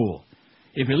labor pool.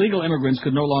 If illegal immigrants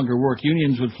could no longer work,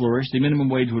 unions would flourish, the minimum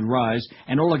wage would rise,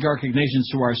 and oligarchic nations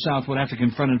to our south would have to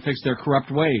confront and fix their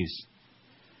corrupt ways.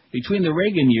 Between the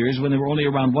Reagan years, when there were only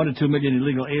around 1 to 2 million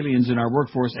illegal aliens in our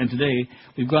workforce, and today,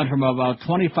 we've gone from about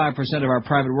 25% of our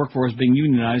private workforce being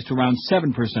unionized to around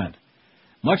 7%.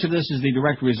 Much of this is the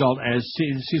direct result, as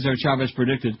Cesar Chavez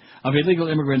predicted, of illegal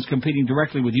immigrants competing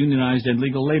directly with unionized and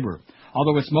legal labor.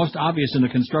 Although it's most obvious in the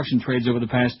construction trades over the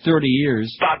past 30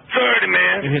 years, about 30,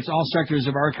 man, it hits all sectors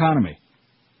of our economy.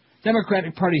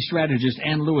 Democratic Party strategist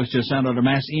Ann Lewis just sent out a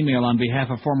mass email on behalf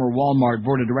of former Walmart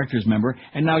Board of Directors member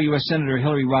and now U.S. Senator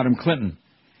Hillary Rodham Clinton.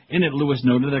 In it, Lewis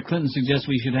noted that Clinton suggests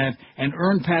we should have an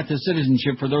earned path to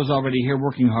citizenship for those already here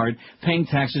working hard, paying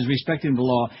taxes, respecting the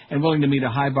law, and willing to meet a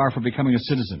high bar for becoming a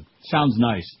citizen. Sounds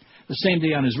nice. The same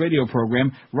day on his radio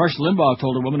program, Rush Limbaugh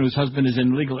told a woman whose husband is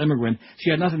an illegal immigrant she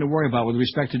had nothing to worry about with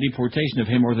respect to deportation of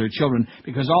him or their children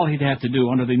because all he'd have to do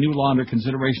under the new law under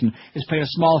consideration is pay a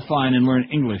small fine and learn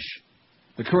English.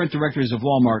 The current directors of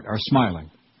Walmart are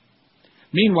smiling.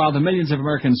 Meanwhile, the millions of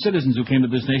American citizens who came to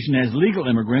this nation as legal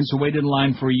immigrants who waited in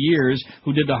line for years,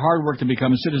 who did the hard work to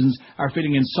become citizens, are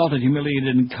feeling insulted,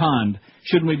 humiliated, and conned.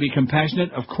 Shouldn't we be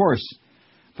compassionate? Of course.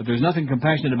 But there's nothing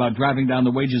compassionate about driving down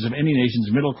the wages of any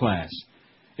nation's middle class.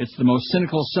 It's the most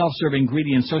cynical, self-serving,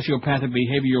 greedy, and sociopathic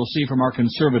behavior you'll see from our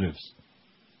conservatives.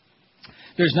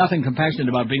 There's nothing compassionate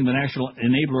about being the national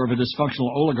enabler of a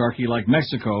dysfunctional oligarchy like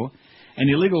Mexico. An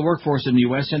illegal workforce in the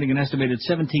U.S. sending an estimated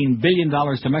 $17 billion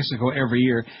to Mexico every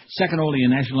year, second only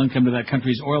in national income to that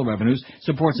country's oil revenues,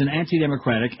 supports an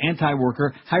anti-democratic,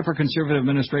 anti-worker, hyper-conservative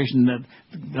administration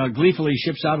that gleefully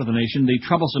ships out of the nation the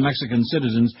troublesome Mexican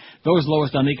citizens, those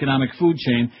lowest on the economic food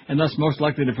chain, and thus most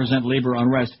likely to present labor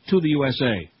unrest, to the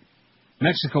USA.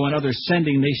 Mexico and other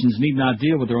sending nations need not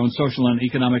deal with their own social and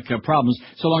economic problems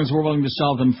so long as we're willing to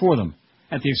solve them for them,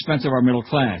 at the expense of our middle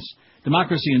class.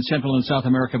 Democracy in Central and South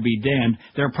America be damned.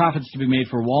 There are profits to be made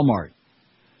for Walmart.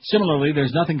 Similarly,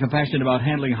 there's nothing compassionate about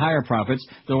handling higher profits,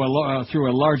 though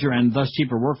through a larger and thus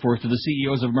cheaper workforce to the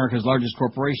CEOs of America's largest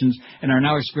corporations and are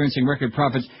now experiencing record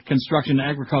profits, construction and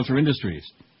agriculture industries.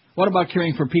 What about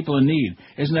caring for people in need?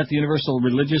 Isn't that the universal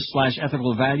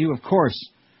religious/ethical value? Of course.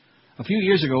 A few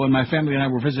years ago, when my family and I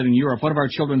were visiting Europe, one of our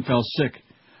children fell sick.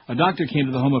 A doctor came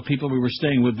to the home of people we were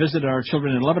staying with, visited our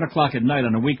children at 11 o'clock at night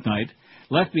on a weeknight,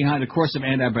 left behind a course of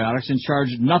antibiotics, and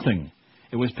charged nothing.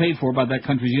 It was paid for by that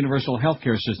country's universal health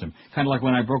care system, kind of like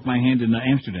when I broke my hand in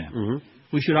Amsterdam. Mm-hmm.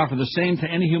 We should offer the same to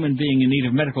any human being in need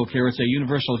of medical care. It's a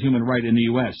universal human right in the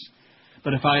U.S.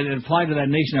 But if I had applied to that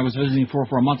nation I was visiting for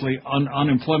a monthly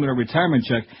unemployment or retirement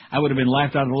check, I would have been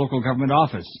laughed out of the local government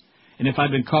office. And if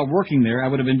I'd been caught working there, I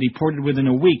would have been deported within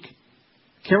a week.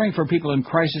 Caring for people in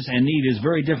crisis and need is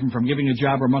very different from giving a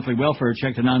job or monthly welfare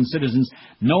check to non-citizens.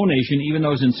 No nation, even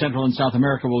those in Central and South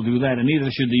America, will do that, and neither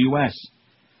should the U.S.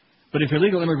 But if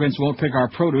illegal immigrants won't pick our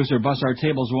produce or bus our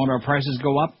tables, won't our prices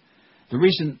go up?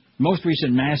 The most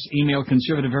recent mass email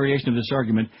conservative variation of this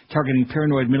argument, targeting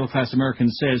paranoid middle-class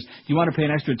Americans, says, do you want to pay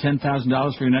an extra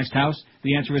 $10,000 for your next house?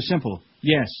 The answer is simple,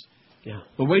 yes. Yeah.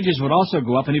 But wages would also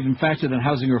go up, and even faster than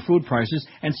housing or food prices,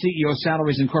 and CEO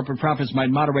salaries and corporate profits might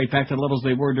moderate back to the levels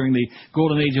they were during the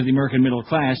golden age of the American middle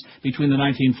class between the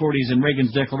 1940s and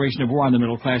Reagan's declaration of war on the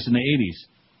middle class in the 80s.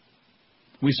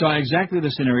 We saw exactly the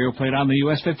scenario played out in the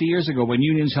U.S. 50 years ago when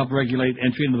unions helped regulate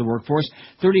entry into the workforce.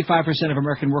 35% of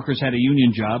American workers had a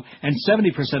union job, and 70%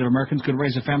 of Americans could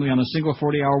raise a family on a single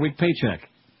 40-hour week paycheck.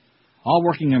 All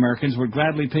working Americans would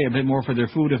gladly pay a bit more for their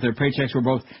food if their paychecks were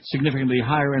both significantly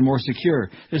higher and more secure.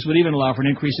 This would even allow for an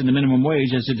increase in the minimum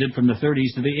wage as it did from the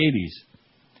 30s to the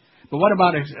 80s. But what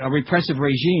about repressive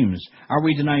regimes? Are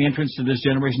we denying entrance to this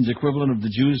generation's equivalent of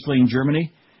the Jews fleeing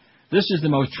Germany? This is the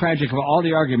most tragic of all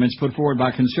the arguments put forward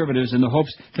by conservatives in the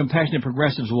hopes compassionate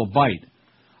progressives will bite.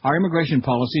 Our immigration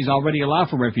policies already allow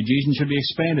for refugees and should be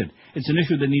expanded. It's an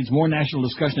issue that needs more national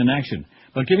discussion and action.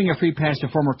 But giving a free pass to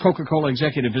former Coca-Cola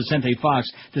executive Vicente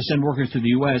Fox to send workers to the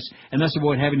U.S. and thus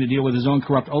avoid having to deal with his own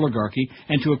corrupt oligarchy,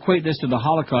 and to equate this to the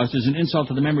Holocaust, is an insult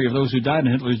to the memory of those who died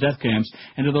in Hitler's death camps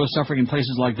and to those suffering in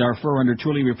places like Darfur under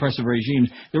truly repressive regimes.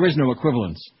 There is no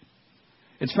equivalence.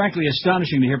 It's frankly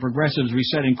astonishing to hear progressives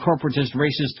reciting corporatist,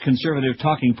 racist, conservative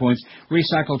talking points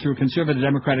recycled through conservative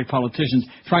Democratic politicians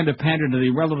trying to pander to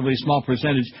the relatively small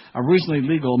percentage of recently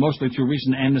legal, mostly through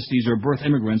recent amnesties or birth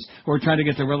immigrants, who are trying to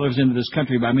get their relatives into this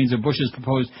country by means of Bush's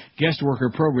proposed guest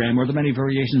worker program or the many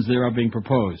variations thereof being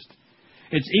proposed.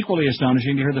 It's equally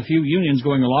astonishing to hear the few unions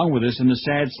going along with this in the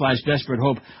sad/desperate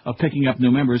hope of picking up new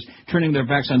members, turning their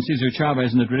backs on Cesar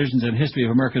Chavez and the traditions and history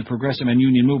of America's progressive and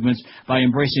union movements by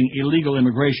embracing illegal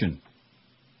immigration.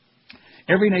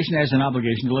 Every nation has an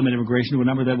obligation to limit immigration to a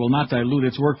number that will not dilute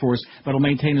its workforce, but will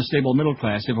maintain a stable middle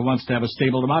class if it wants to have a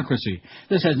stable democracy.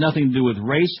 This has nothing to do with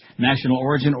race, national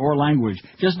origin, or language.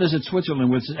 Just visit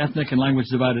Switzerland with its ethnic and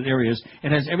language-divided areas.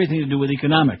 It has everything to do with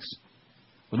economics.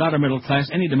 Without a middle class,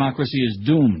 any democracy is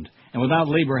doomed. And without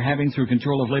labor having, through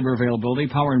control of labor availability,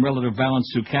 power and relative balance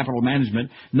through capital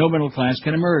management, no middle class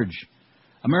can emerge.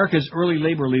 America's early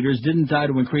labor leaders didn't die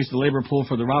to increase the labor pool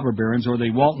for the robber barons or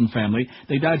the Walton family.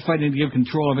 They died fighting to give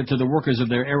control of it to the workers of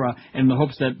their era in the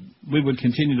hopes that we would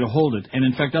continue to hold it and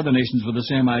infect other nations with the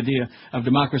same idea of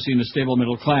democracy and a stable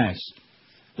middle class.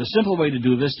 The simple way to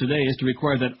do this today is to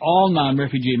require that all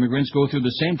non-refugee immigrants go through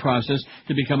the same process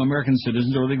to become American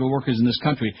citizens or legal workers in this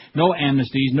country. No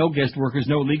amnesties, no guest workers,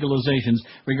 no legalizations,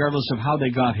 regardless of how they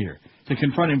got here. To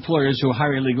confront employers who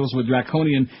hire illegals with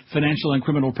draconian financial and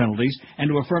criminal penalties, and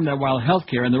to affirm that while health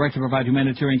care and the right to provide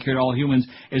humanitarian care to all humans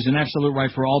is an absolute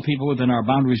right for all people within our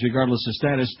boundaries regardless of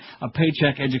status, a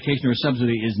paycheck, education, or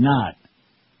subsidy is not.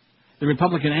 The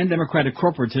Republican and Democratic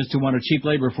corporatists who want a cheap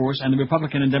labor force and the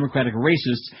Republican and Democratic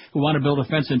racists who want to build a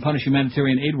fence and punish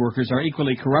humanitarian aid workers are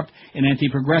equally corrupt and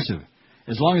anti-progressive.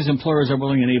 As long as employers are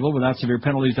willing and able, without severe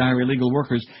penalties, to hire illegal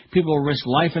workers, people will risk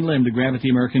life and limb to grab at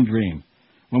the American dream.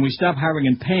 When we stop hiring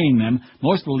and paying them,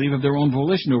 most will leave of their own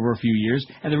volition over a few years,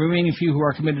 and the remaining few who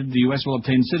are committed to the U.S. will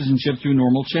obtain citizenship through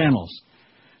normal channels.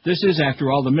 This is,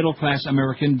 after all, the middle-class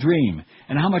American dream.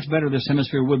 And how much better this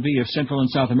hemisphere would be if Central and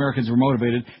South Americans were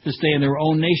motivated to stay in their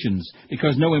own nations,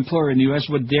 because no employer in the U.S.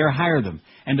 would dare hire them,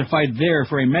 and to fight there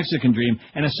for a Mexican dream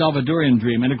and a Salvadorian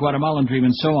dream and a Guatemalan dream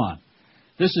and so on.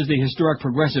 This is the historic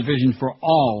progressive vision for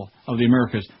all of the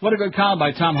Americas. What a good column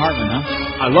by Tom Hartman,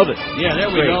 huh? I love it. Yeah,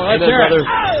 there we go. Let's hear it.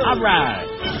 All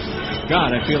right. God,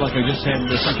 I feel like I just had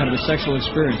some kind of a sexual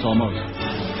experience almost.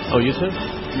 Oh, you too?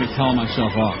 Let me tell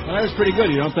myself off. Well, that was pretty good,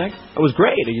 you don't think? It was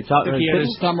great. You thought he had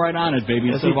his thumb right on it,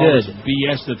 baby. Yes, Instead of all this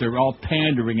BS that they're all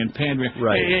pandering and pandering.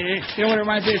 Right. You know what it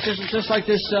reminds me of? It's just like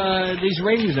this, these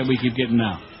ratings that we keep getting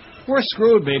now. We're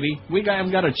screwed, baby. We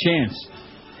haven't got a chance.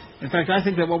 In fact, I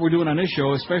think that what we're doing on this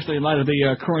show, especially in light of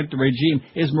the current regime,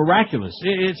 is miraculous.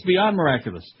 It's beyond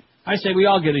miraculous. I say we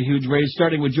all get a huge raise,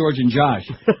 starting with George and Josh.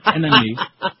 And then me.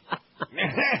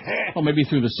 Well, maybe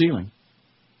through the ceiling.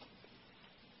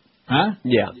 Huh?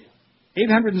 Yeah.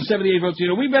 878 votes. You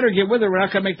know, we better get with it. We're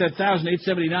not going to make that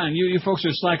 1,879. You folks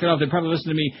are slacking off. They probably listen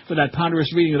to me for that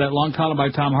ponderous reading of that long column by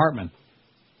Tom Hartman.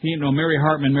 He ain't no Mary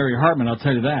Hartman, I'll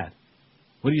tell you that.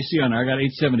 What do you see on there? I got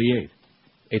 878.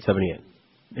 878.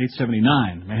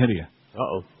 879. I'm ahead of you.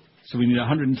 Uh-oh. So we need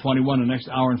 121 in the next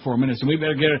hour and 4 minutes. And we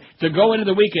better get it to go into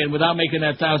the weekend without making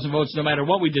that 1,000 votes no matter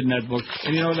what we did in that book.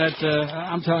 And you know that,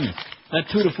 I'm telling you, that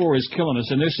 2 to 4 is killing us.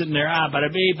 And they're sitting there, but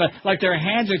like their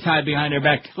hands are tied behind their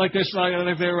back. Like they're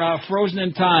frozen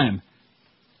in time.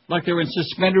 Like they're in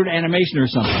suspended animation or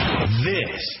something.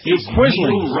 This is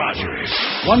Quisling. Rogers.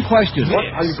 One question. What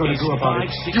are you going to do about it?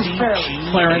 You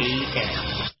Clarence.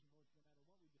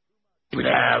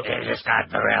 Okay, this is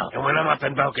Scott Burrell. And when I'm up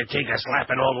in Boca Chica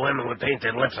slapping old women with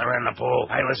painted lips around the pool,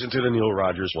 I listen to the Neil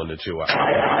Rogers 1 to 2 hour.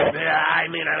 I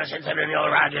listen to the Neil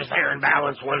Rogers Fair and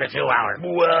Balanced 1 to 2 hour.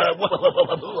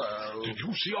 Did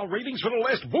you see our ratings for the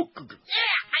last book? Yeah,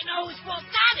 I know whose fault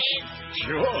that is.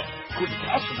 Sure. Couldn't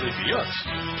possibly be us.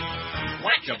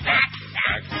 Watch your back,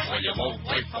 or you won't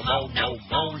wait for more. No.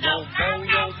 Watch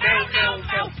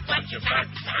your back,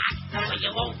 or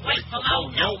you won't wait for more.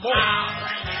 No more.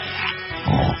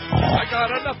 I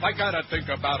got enough I gotta think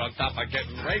about on top of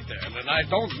getting rated, and I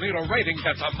don't need a rating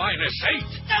that's a -8.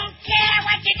 Don't care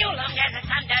what you do, long as it's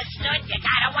understood. You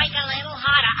gotta work a little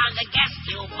harder on the guest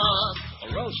you book.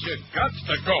 Or else you got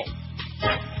to go.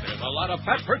 There's a lot of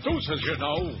fat producers, you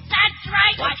know. That's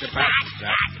right. Watch your back,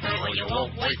 Jack, or you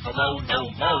won't wait for more. No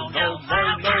more. Watch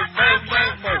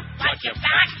your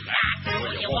back, Jack,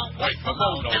 or you won't wait for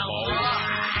more. No more.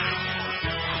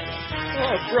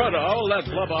 Oh, brother, all that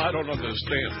blubber I don't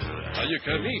understand. How you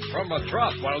can eat from a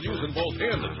trough while using both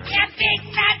hands. You big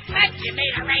fat nut, you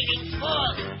made a ratings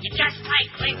fool. You're just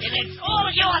like Clinton, it's all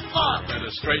your fault.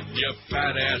 Better straighten your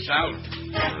fat ass out.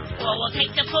 Or we'll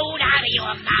take the food out of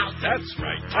your mouth. That's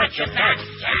right. Watch your back,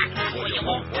 Jack, or you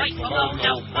won't wait for more.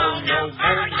 No more.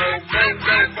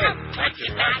 Watch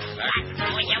your back,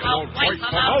 Jack, or you won't wait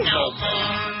for more. No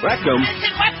more. Rectum.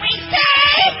 Listen what we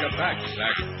say. Watch your back,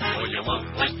 Jack, or you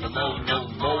won't wait for more. No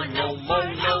more.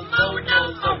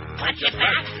 Watch your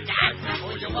back, Jack,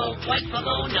 or you won't wait for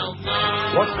more. No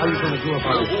more. What are you going to do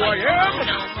about it? Who I am?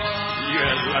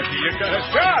 You're lucky you got a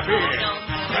job here.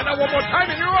 And now one more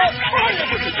time and you're all fired.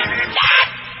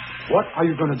 What are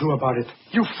you going to do about it?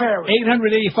 You fairy.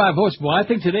 885 votes. Well, I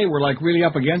think today we're like really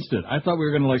up against it. I thought we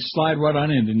were going to like slide right on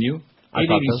in, didn't you?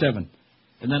 887.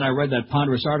 And then I read that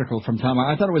ponderous article from Tom.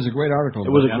 I thought it was a great article. It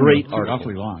was a great article.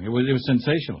 Awfully long. It was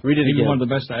sensational. Read it again. One of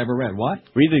the best I ever read. What?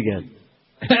 Read it again.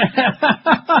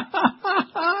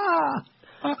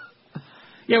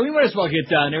 Yeah, we might as well get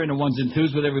down there in the 1s and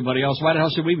 2s with everybody else. Why the hell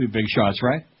should we be big shots,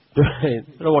 right? Right.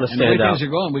 I don't want to stand out. And the way out. things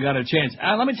are going, we got a chance.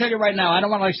 Let me tell you right now, I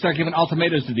don't want to start giving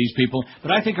ultimatums to these people,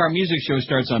 but I think our music show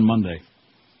starts on Monday.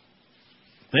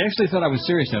 They actually thought I was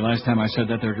serious that last time I said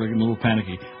that. They were getting a little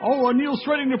panicky. Oh, Neil's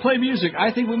threatening to play music.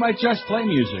 I think we might just play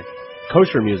music.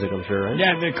 Kosher music, I'm sure, right?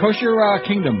 Yeah, the Kosher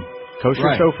Kingdom. Kosher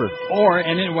right. chauffeur. Or,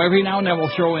 and then every now and then we'll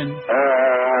throw in...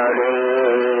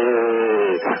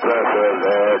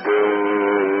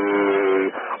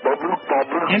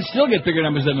 And still get bigger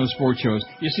numbers than those sports shows.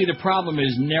 You see, the problem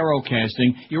is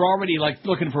narrowcasting. You're already, like,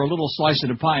 looking for a little slice of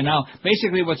the pie. Now,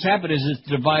 basically what's happened is it's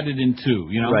divided in two,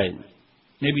 you know? Right.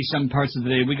 Maybe some parts of the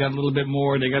day we got a little bit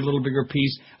more, they got a little bigger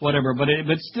piece, whatever. But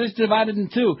it's just divided in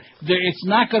two. It's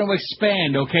not going to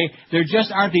expand, okay? There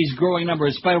just aren't these growing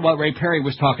numbers. In spite of what Ray Perry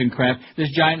was talking crap,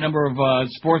 this giant number of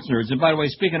sports nerds. And by the way,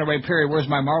 speaking of Ray Perry, where's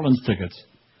my Marlins tickets?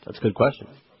 That's a good question.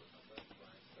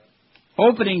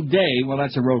 Opening day, well,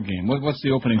 that's a road game. What's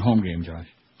the opening home game, Josh?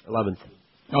 11th.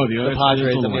 Oh, the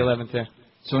Padres on the 11th, yeah.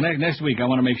 So next week, I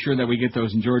want to make sure that we get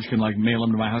those, and George can, like, mail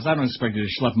them to my house. I don't expect you to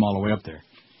schlep them all the way up there.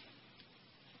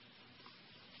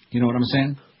 You know what I'm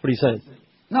saying? What are you saying?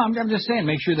 No, I'm just saying,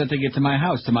 make sure that they get to my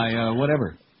house, to my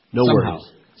whatever. No worries.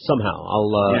 Somehow.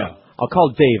 I'll call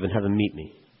Dave and have him meet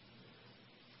me.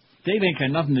 Dave ain't got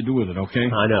nothing to do with it, okay?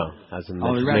 I know. I'd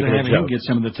rather have him get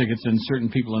some of the tickets than certain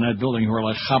people in that building who are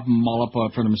like hopping them all up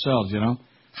for themselves, you know?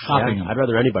 Hopping them. I'd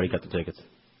rather anybody get the tickets.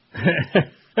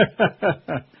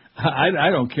 I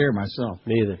don't care myself.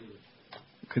 Me either.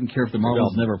 Couldn't care if the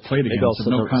Marlins never played against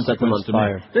them. No consequence to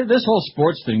fire. me. This whole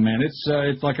sports thing, man, it's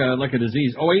like a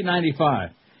disease. Oh,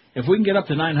 895. If we can get up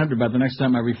to 900 by the next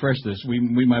time I refresh this,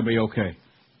 we might be okay.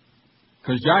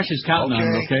 Because Josh is counting on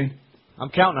it, okay? I'm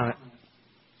counting on it.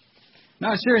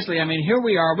 No, seriously, I mean, here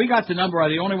we are. We got the number,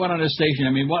 the only one on the station.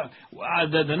 I mean,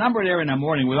 the number there in the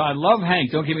morning. I love Hank,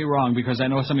 don't get me wrong, because I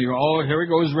know some of you are, oh, here he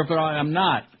goes ripping on. I'm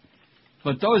not.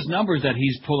 But those numbers that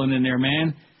he's pulling in there,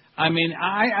 man, I mean,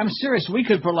 I'm serious. We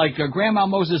could put like Grandma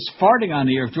Moses farting on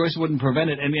the air if Joyce wouldn't prevent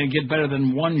it and get better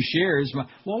than 1 shares.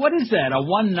 Well, what is that? A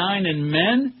 1-9 in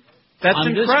men? That's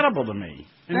incredible to me.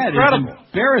 Incredible. That is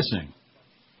embarrassing.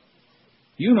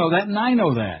 You know that, and I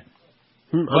know that.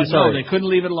 But no, they couldn't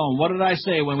leave it alone. What did I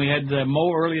say when we had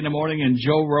Mo early in the morning and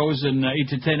Joe Rose in 8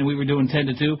 to 10 and we were doing 10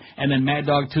 to 2 and then Mad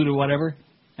Dog 2 to whatever?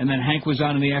 And then Hank was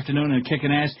on in the afternoon and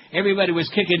kicking ass. Everybody was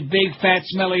kicking big, fat,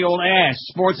 smelly old ass,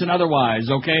 sports and otherwise,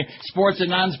 okay? Sports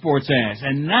and non-sports ass.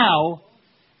 And now,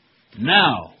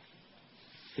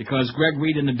 because Greg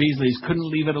Reed and the Beasleys couldn't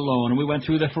leave it alone, and we went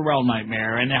through the Pharrell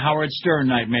nightmare and the Howard Stern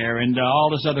nightmare and all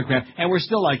this other crap, and we're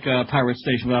still like a pirate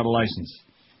station without a license.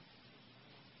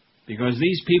 Because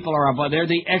these people they're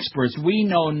the experts. We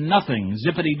know nothing.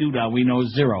 Zippity-doo-dah, we know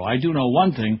zero. I do know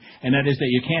one thing, and that is that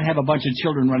you can't have a bunch of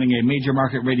children running a major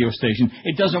market radio station.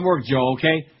 It doesn't work, Joe,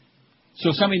 okay?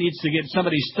 So somebody needs to get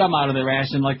somebody's thumb out of their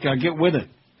ass and, get with it.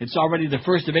 It's already the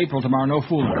 1st of April tomorrow, no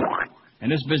fooling. And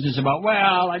this business about,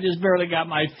 well, I just barely got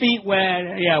my feet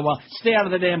wet. Yeah, well, stay out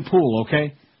of the damn pool,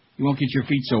 okay? You won't get your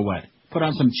feet so wet. Put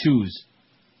on some shoes.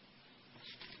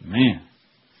 Man.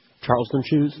 Charleston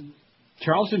shoes?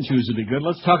 Charleston shoes would be good.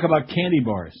 Let's talk about candy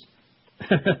bars.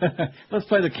 Let's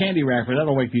play the candy rapper.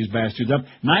 That'll wake these bastards up.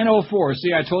 9:04.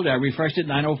 See, I told you I refreshed it.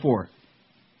 9:04.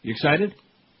 You excited?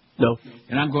 No.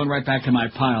 And I'm going right back to my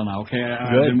pile now, okay?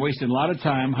 I've been wasting a lot of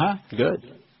time, huh? Good.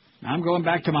 I'm going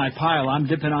back to my pile. I'm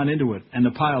dipping on into it. And the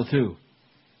pile, too.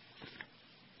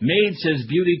 Maid says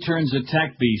beauty turns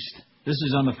attack beast. This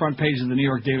is on the front page of the New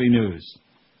York Daily News.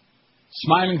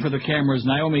 Smiling for the cameras,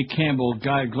 Naomi Campbell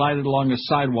glided along the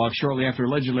sidewalk shortly after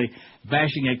allegedly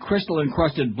bashing a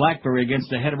crystal-encrusted BlackBerry against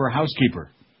the head of her housekeeper.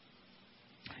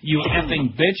 You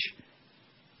effing bitch!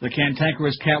 The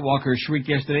cantankerous catwalker shrieked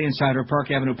yesterday inside her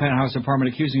Park Avenue penthouse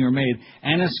apartment, accusing her maid,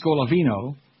 Anna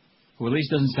Scolavino, who at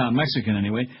least doesn't sound Mexican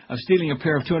anyway, of stealing a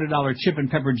pair of $200 Chip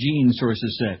and Pepper jeans,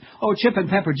 sources said. Oh, Chip and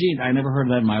Pepper jeans. I never heard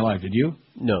of that in my life. Did you?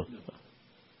 No.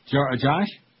 Josh?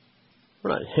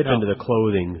 We're not hip into the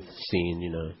clothing scene, you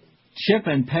know. Chip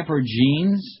and Pepper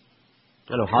jeans?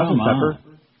 I know, hot and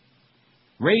pepper.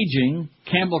 Raging,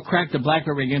 Campbell cracked the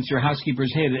BlackBerry against her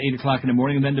housekeeper's head at 8 o'clock in the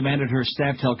morning and then demanded her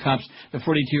staff tell cops the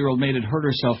 42-year-old maid had hurt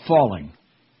herself falling.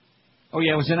 Oh,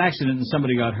 yeah, it was an accident and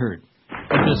somebody got hurt.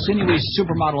 But the sinewy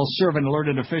supermodel servant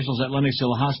alerted officials at Lenox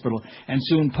Hill Hospital, and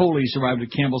soon police arrived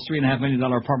at Campbell's $3.5 million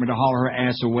apartment to haul her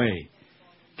ass away.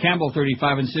 Campbell,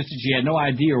 35, insisted she had no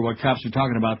idea what cops were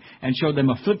talking about and showed them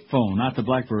a flip phone, not the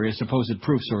BlackBerry, as supposed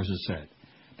proof, sources said.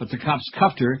 But the cops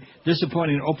cuffed her,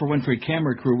 disappointing an Oprah Winfrey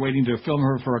camera crew waiting to film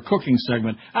her for a cooking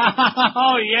segment.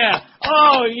 Oh, yeah.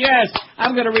 Oh, yes.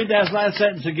 I'm going to read that last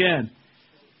sentence again.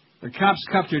 The cops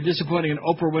cuffed her, disappointing an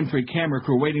Oprah Winfrey camera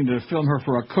crew waiting to film her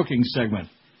for a cooking segment.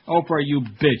 Oprah, you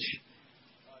bitch.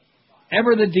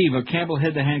 Ever the diva, Campbell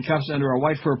hid the handcuffs under a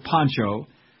white fur poncho.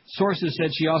 Sources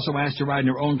said she also asked to ride in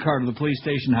her own car to the police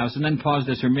station house and then paused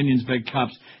as her minions begged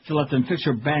cops to let them fix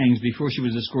her bangs before she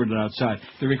was escorted outside.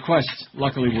 The requests,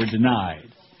 luckily, were denied.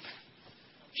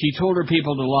 She told her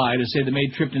people to lie, to say the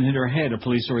maid tripped and hit her head, a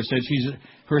police source said.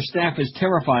 Her staff is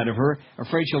terrified of her,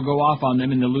 afraid she'll go off on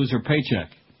them and they'll lose her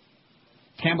paycheck.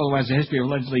 Campbell, who has a history of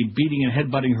allegedly beating and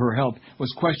headbutting her help,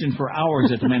 was questioned for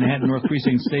hours at the Manhattan North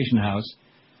Precinct Station House.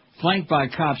 Flanked by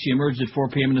cops, she emerged at 4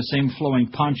 p.m. in the same flowing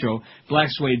poncho, black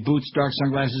suede boots, dark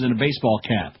sunglasses, and a baseball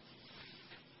cap.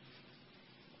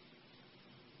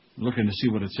 Looking to see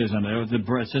what it says on there. It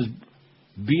says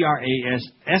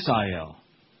BRASSIL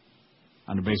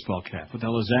on the baseball cap. What the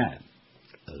hell is that?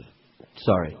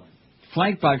 Sorry.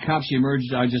 Flanked by cops, she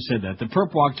emerged. I just said that. The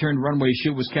perp walk turned runway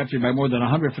shoot was captured by more than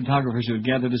 100 photographers who had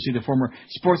gathered to see the former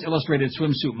Sports Illustrated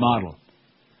swimsuit model.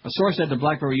 A source said the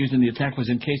BlackBerry used in the attack was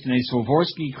encased in a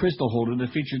Swarovski crystal holder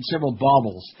that featured several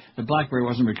baubles. The BlackBerry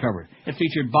wasn't recovered. It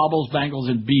featured baubles, bangles,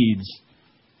 and beads.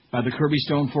 By the Kirby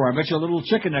Stone 4. I bet you a little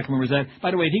chicken neck remembers that. By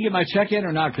the way, did he get my check yet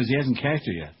or not? Because he hasn't cashed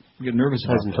it yet. I'm getting nervous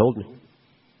about it. He hasn't told me.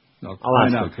 No, I'll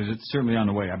find out, because it's certainly on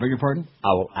the way. I beg your pardon?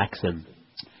 I will ask him.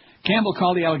 Campbell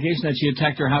called the allegation that she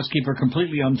attacked her housekeeper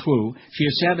completely untrue. She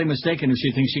is sadly mistaken if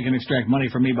she thinks she can extract money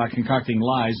from me by concocting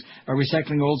lies, by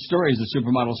recycling old stories, the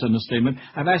supermodel said in a statement.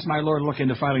 I've asked my lawyer to look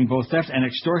into filing both theft and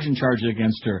extortion charges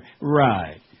against her.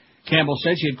 Right. Campbell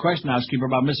said she had questioned the housekeeper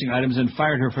about missing items and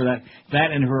fired her for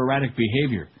that and her erratic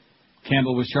behavior.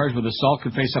 Campbell was charged with assault,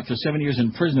 could face up to 7 years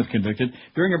in prison if convicted.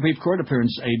 During a brief court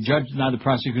appearance, a judge denied the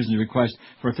prosecution's request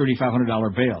for a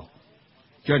 $3,500 bail.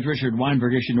 Judge Richard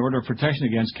Weinberg issued an order of protection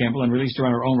against Campbell and released her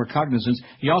on her own recognizance.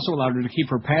 He also allowed her to keep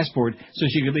her passport so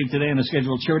she could leave today on a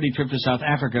scheduled charity trip to South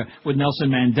Africa with Nelson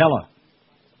Mandela.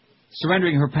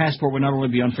 Surrendering her passport would not only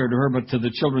be unfair to her, but to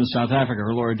the children of South Africa,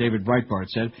 her lawyer David Breitbart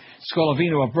said.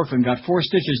 Scolavino of Brooklyn got 4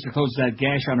 stitches to close that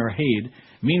gash on her head.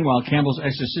 Meanwhile, Campbell's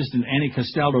ex-assistant, Annie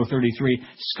Castaldo, 33,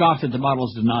 scoffed at the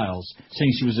model's denials,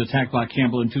 saying she was attacked by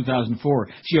Campbell in 2004.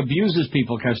 She abuses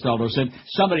people, Castaldo said.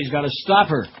 Somebody's got to stop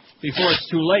her before it's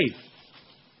too late.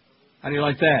 How do you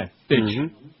like that, bitch?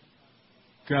 Mm-hmm.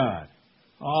 God.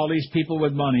 All these people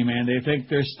with money, man, they think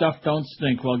their stuff don't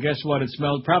stink. Well, guess what? It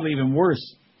smells probably even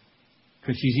worse.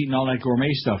 Because she's eating all that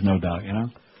gourmet stuff, no doubt, you know?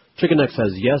 Chicken Neck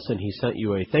says yes, and he sent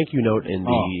you a thank you note in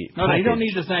the No, you don't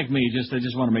need to thank me. I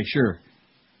just want to make sure.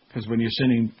 Because when you're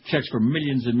sending checks for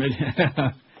millions and millions...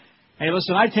 Hey,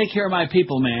 listen, I take care of my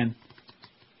people, man.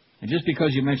 And just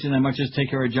because you mentioned that much, just take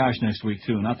care of Josh next week,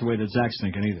 too. Not the way that Zach's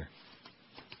thinking, either.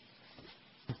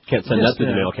 Can't send that through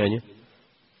the mail, can you?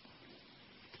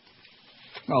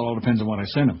 Well, it all depends on what I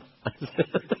send him.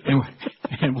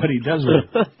 and what he does with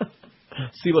it.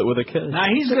 Seal it with a kiss.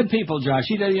 Now, he's good people, Josh.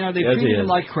 They treat him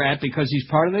like crap because he's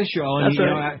part of the show. And That's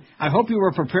right. I hope you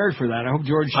were prepared for that. I hope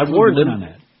George I warned him on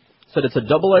that. Said it's a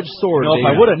double-edged sword. If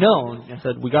I would have known. I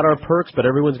said, we got our perks, but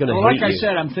everyone's going to hate like I you.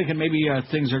 said, I'm thinking maybe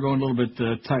things are going a little bit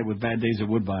tight with Bad Days at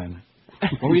Woodbine.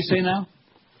 What were you saying now?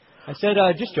 I said,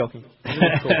 just joking.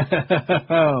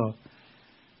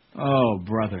 Oh,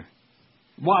 brother.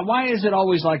 Why is it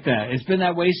always like that? It's been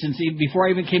that way since before I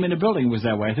even came in the building. It was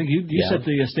that way. I think you set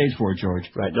the stage for it, George.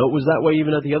 Right. No, it was that way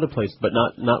even at the other place, but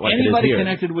not like anybody it is here.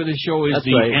 connected with the show is That's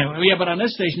right. Yeah, but on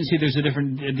this station, see, there's a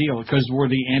different deal because we're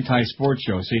the anti-sports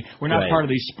show. See, we're not part of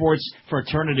the sports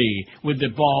fraternity with the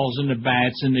balls and the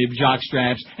bats and the jock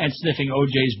straps and sniffing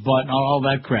OJ's butt and all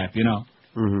that crap, you know.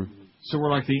 Mm-hmm. So we're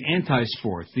like the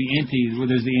anti-sports,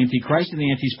 there's the anti-Christ and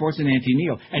the anti-sports and the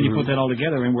anti-Neil, and you put that all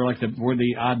together, and we're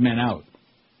the odd men out.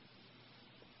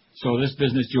 So this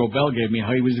business Joe Bell gave me,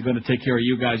 how he was going to take care of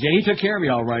you guys. Yeah, he took care of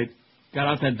you all right. Got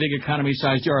out that big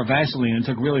economy-sized jar of Vaseline and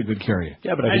took really good care of you.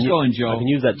 Yeah, but nice going, Joe. I can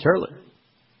use that turlet.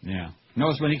 Yeah.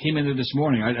 Notice when he came in there this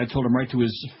morning, I told him right to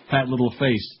his fat little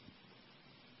face,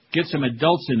 get some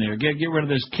adults in there. Get rid of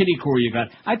this kiddie core you got.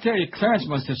 I tell you, Clarence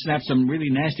must have snapped some really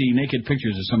nasty naked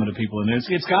pictures of some of the people in there.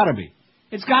 It's got to be.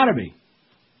 It's got to be.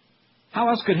 How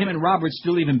else could him and Robert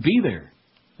still even be there?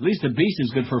 At least the Beast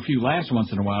is good for a few laughs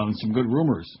once in a while and some good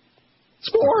rumors.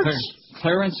 Sports.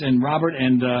 Clarence and Robert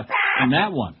and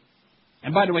that one.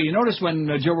 And by the way, you notice when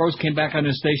Joe Rose came back on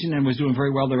this station and was doing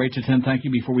very well there 8 to 10, thank you,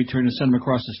 before we turned to send him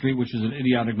across the street, which was an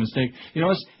idiotic mistake. You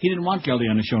notice he didn't want Geldy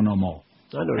on the show no more.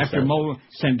 After Mo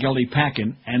sent Geldy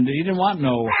packing, and he didn't want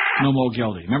no Mo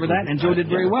Geldy. Remember that? And Joe did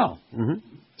very well. Mm-hmm.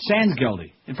 Sans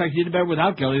Geldy. In fact, he did better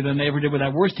without Geldy than they ever did with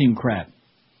that worst team crap.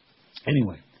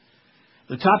 Anyway.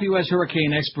 The top U.S.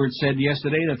 hurricane expert said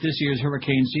yesterday that this year's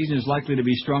hurricane season is likely to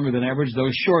be stronger than average, though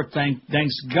short,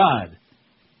 thanks God.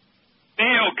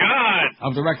 Oh, God.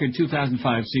 Of the record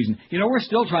 2005 season. You know, we're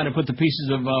still trying to put the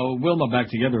pieces of Wilma back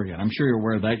together again. I'm sure you're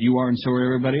aware of that. You are, and so are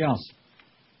everybody else.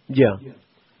 Yeah.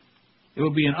 It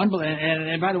would be an unbelievable.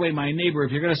 And by the way, my neighbor,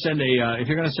 if you're going to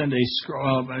send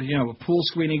a pool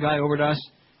screening guy over to us,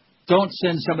 don't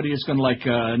send somebody that's going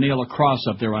to nail a cross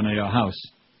up there on a house.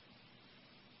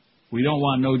 We don't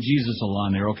want no Jesus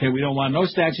along there, okay? We don't want no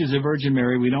statues of Virgin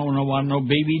Mary. We don't want no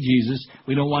baby Jesus.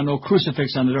 We don't want no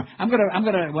crucifix on the door. I'm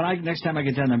gonna next time I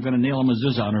get done, I'm gonna nail a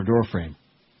mezuzah on our door frame.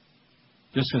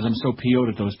 Just because I'm so PO'd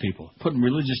at those people. Putting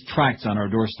religious tracts on our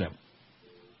doorstep.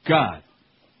 God.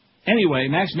 Anyway,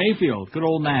 Max Mayfield, good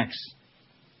old Max.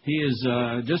 He is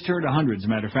just turned 100, as a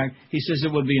matter of fact. He says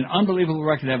it would be an unbelievable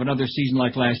record to have another season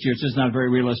like last year. It's just not very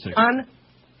realistic.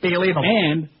 Unbelievable.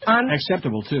 And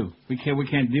unacceptable, too. We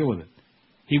can't deal with it.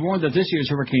 He warned that this year's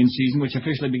hurricane season, which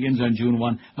officially begins on June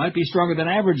 1, might be stronger than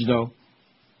average, though.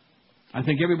 I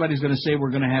think everybody's going to say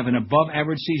we're going to have an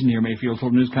above-average season here, Mayfield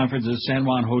told news conference at the San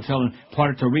Juan Hotel in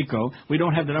Puerto Rico. We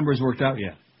don't have the numbers worked out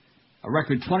yet. A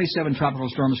record 27 tropical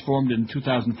storms formed in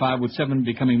 2005, with 7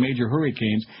 becoming major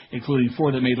hurricanes, including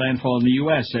 4 that made landfall in the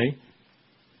USA.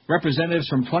 Representatives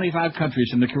from 25 countries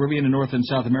from the Caribbean and North and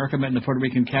South America met in the Puerto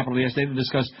Rican capital yesterday to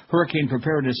discuss hurricane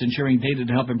preparedness and sharing data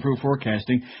to help improve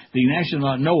forecasting. The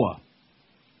national NOAA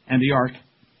and the ARC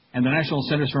and the National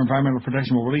Centers for Environmental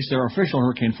Protection will release their official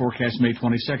hurricane forecast May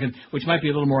 22nd, which might be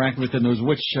a little more accurate than those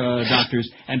witch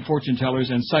doctors and fortune tellers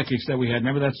and psychics that we had.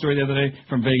 Remember that story the other day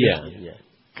from Vegas? Yeah.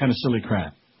 Kind of silly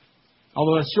crap.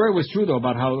 Although that story was true, though,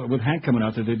 about how, with Hank coming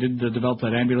out there, they did develop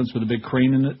that ambulance with a big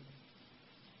crane in it.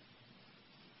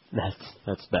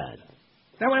 That's bad.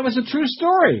 That one was a true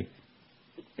story.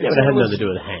 Yeah, but it had nothing to do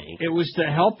with Hank. It was to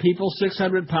help people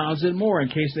 600 pounds and more in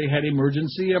case they had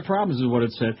emergency problems, is what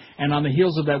it said. And on the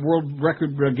heels of that world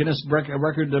record, Guinness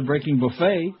record-breaking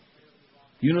buffet,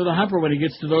 You know the humper when he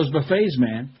gets to those buffets,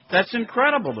 man. That's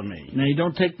incredible to me. Now, he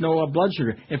don't take no blood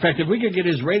sugar. In fact, if we could get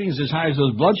his ratings as high as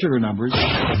those blood sugar numbers...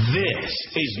 This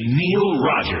is Neil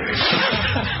Rogers.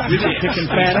 We'd be kicking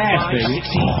fat ass, baby.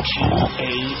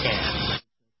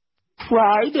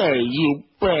 Friday, you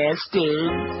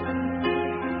bastards.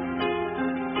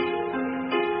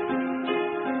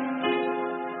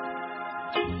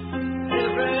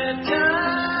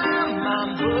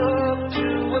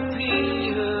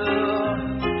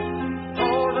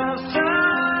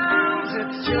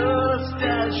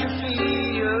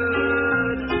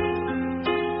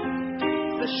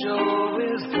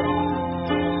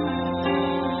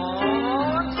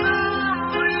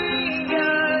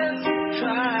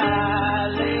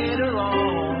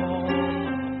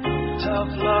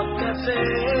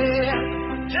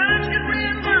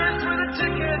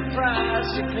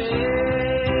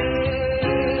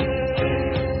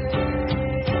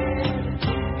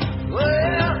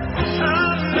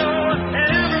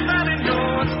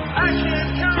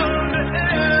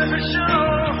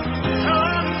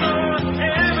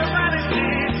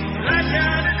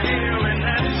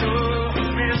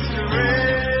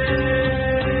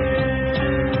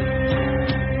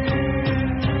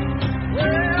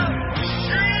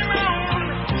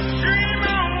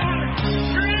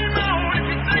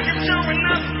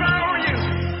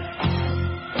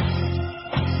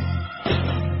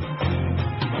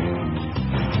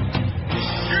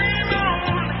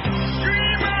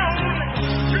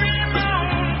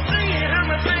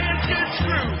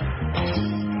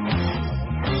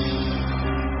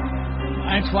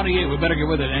 We better get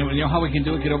with it. And you know how we can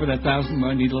do it? Get over that 1,000?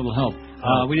 We need a little help.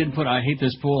 We didn't put I Hate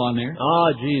This Pool on there.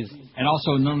 Oh, jeez. And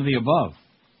also None of the Above.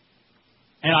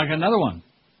 And I got another one.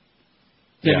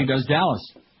 Debbie Does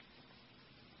Dallas.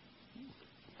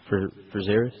 For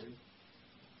Zaris?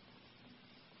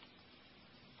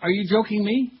 Are you joking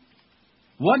me?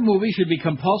 What movie should be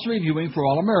compulsory viewing for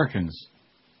all Americans?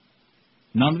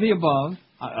 None of the Above,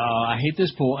 I Hate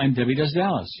This Pool, and Debbie Does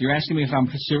Dallas. You're asking me if I'm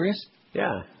serious?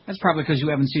 Yeah. That's probably because you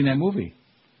haven't seen that movie.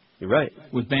 You're right.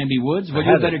 With Bambi Woods? Well,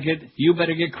 you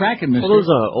better get cracking, mister. Well, those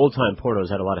old-time pornos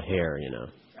had a lot of hair, you know.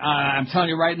 I'm telling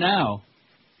you right now,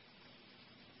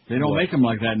 they don't make them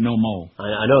like that no more.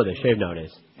 I know, they shave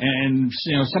nowadays. And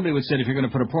you know, somebody would say if you're going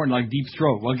to put a porn like Deep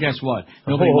Throat, well, guess what?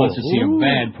 Nobody wants to see a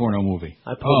bad porno movie.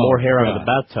 I pull more hair out of the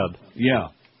bathtub. Yeah.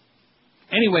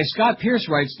 Anyway, Scott Pierce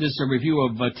writes this review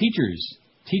of Teachers.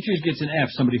 Teachers gets an F.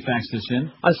 Somebody faxed this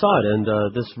in. I saw it, and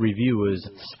this review is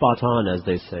spot on, as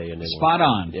they say in England. Spot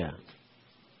on. Yeah.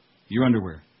 Your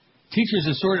underwear. Teachers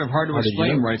is sort of hard to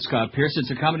explain, writes Scott Pierce. It's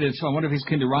a comedy that's, I wonder if he's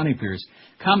kin to Ronnie Pierce.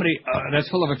 Comedy that's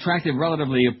full of attractive,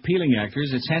 relatively appealing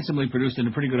actors. It's handsomely produced and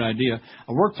a pretty good idea.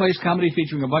 A workplace comedy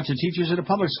featuring a bunch of teachers at a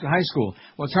public high school.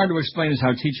 What's hard to explain is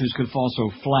how teachers could fall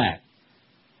so flat.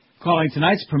 Calling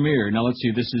tonight's premiere, now let's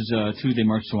see, this is Tuesday,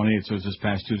 March 28th, so it's this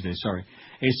past Tuesday, sorry.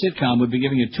 A sitcom would be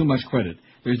giving it too much credit.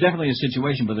 There's definitely a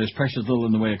situation, but there's precious little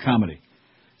in the way of comedy.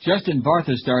 Justin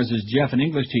Bartha stars as Jeff, an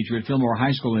English teacher at Fillmore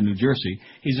High School in New Jersey.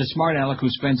 He's a smart aleck who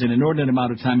spends an inordinate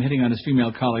amount of time hitting on his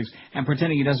female colleagues and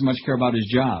pretending he doesn't much care about his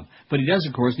job. But he does,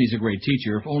 of course, and he's a great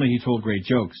teacher, if only he told great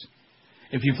jokes.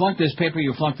 If you flunk this paper,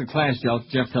 you flunk the class,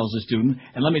 Jeff tells the student,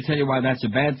 and let me tell you why that's a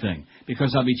bad thing.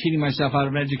 Because I'll be cheating myself out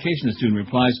of an education, the student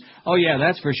replies. Oh, yeah,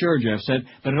 that's for sure, Jeff said,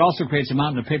 but it also creates a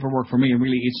mountain of paperwork for me and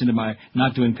really eats into my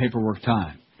not doing paperwork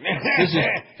time.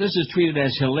 This is treated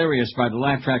as hilarious by the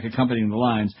laugh track accompanying the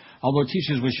lines. Although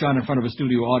Teachers was shot in front of a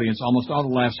studio audience, almost all the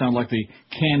laughs sound like the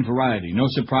canned variety. No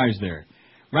surprise there.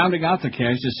 Rounding out the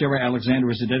cast is Sarah Alexander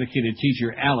as a dedicated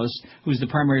teacher, Alice, who's the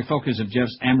primary focus of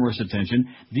Jeff's amorous attention.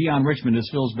 Dion Richmond is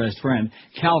Phil's best friend.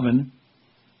 Calvin.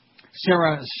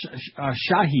 Sarah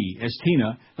Shahi as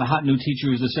Tina, the hot new teacher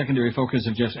who's the secondary focus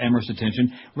of Jeff's amorous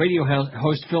attention. Radio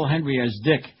host Phil Hendry as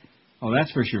Dick. Oh,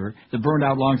 that's for sure. The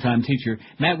burned-out longtime teacher.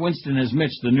 Matt Winston as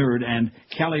Mitch, the nerd, and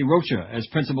Callie Rocha as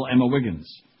Principal Emma Wiggins.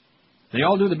 They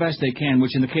all do the best they can,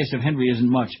 which in the case of Henry isn't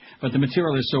much, but the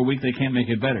material is so weak they can't make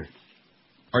it better.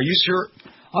 Are you sure?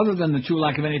 Other than the true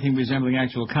lack of anything resembling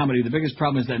actual comedy, the biggest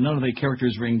problem is that none of the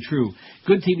characters ring true.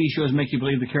 Good TV shows make you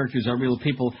believe the characters are real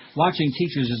people. Watching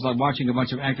Teachers is like watching a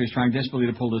bunch of actors trying desperately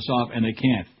to pull this off, and they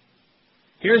can't.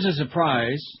 Here's a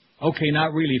surprise. Okay,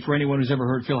 not really, for anyone who's ever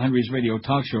heard Phil Hendry's radio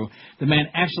talk show. The man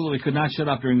absolutely could not shut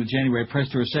up during the January press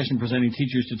tour session presenting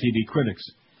Teachers to TV critics.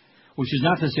 Which is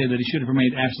not to say that he should have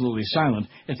remained absolutely silent.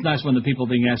 It's nice when the people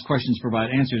being asked questions provide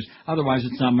answers. Otherwise,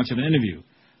 it's not much of an interview.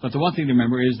 But the one thing to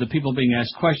remember is the people being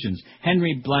asked questions.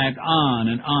 Henry blabbed on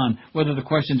and on, whether the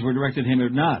questions were directed at him or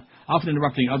not, often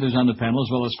interrupting others on the panel as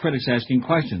well as critics asking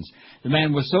questions. The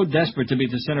man was so desperate to be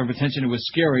at the center of attention it was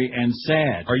scary and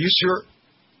sad. Are you sure?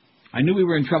 I knew we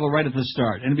were in trouble right at the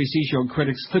start. NBC showed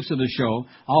critics clips of the show,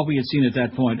 all we had seen at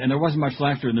that point, and there wasn't much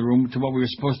laughter in the room to what we were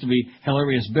supposed to be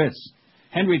hilarious bits.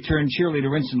 Henry turned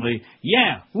cheerleader instantly.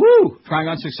 Yeah, woo! Trying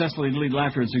unsuccessfully to lead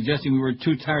laughter and suggesting we were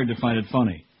too tired to find it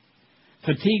funny.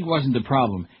 Fatigue wasn't the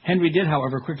problem. Henry did,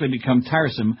 however, quickly become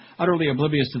tiresome, utterly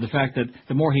oblivious to the fact that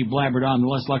the more he blabbered on, the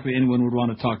less likely anyone would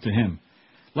want to talk to him.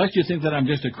 Lest you think that I'm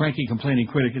just a cranky, complaining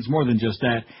critic, it's more than just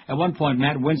that. At one point,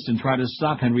 Matt Winston tried to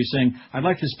stop Henry, saying, I'd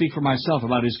like to speak for myself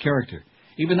about his character.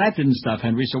 Even that didn't stop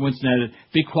Henry, so Winston added,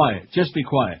 be quiet, just be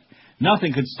quiet.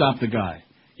 Nothing could stop the guy.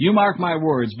 You mark my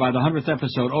words, by the 100th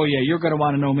episode, oh yeah, you're going to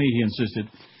want to know me, he insisted.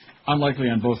 Unlikely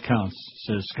on both counts,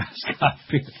 says Scott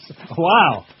Pierce.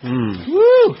 Wow.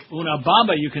 Woo! Una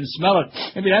bomba, you can smell it.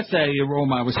 Maybe that's the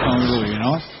aroma I was calling earlier, you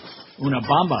know? Una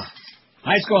bomba.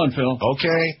 Nice going, Phil.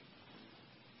 Okay.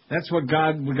 That's what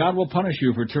God will punish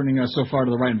you for turning us so far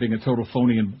to the right and being a total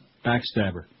phony and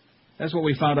backstabber. That's what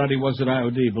we found out he was at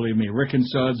IOD, believe me. Rick and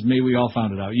Suds, me, we all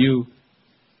found it out. You.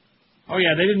 Oh,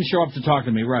 yeah, they didn't show up to talk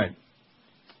to me, right.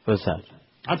 What's that?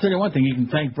 I'll tell you one thing. You can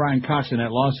thank Brian Cox in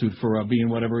that lawsuit for being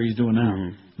whatever he's doing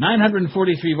now.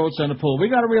 943 votes on the poll. We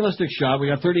got a realistic shot. We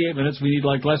got 38 minutes. We need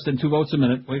like less than 2 votes a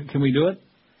minute. Can we do it?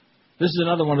 This is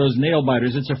another one of those nail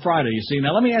biters. It's a Friday, you see.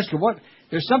 Now, let me ask you,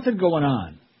 there's something going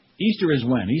on. Easter is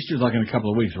when? Easter's like in a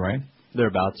couple of weeks, right?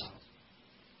 Thereabouts.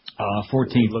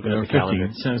 14th Looking or at the calendar.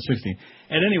 15th, 16th.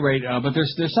 At any rate, but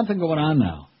there's something going on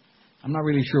now. I'm not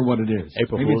really sure what it is.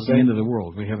 Maybe it's the end of the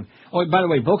world. We haven't. Oh, by the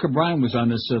way, Boca Brian was on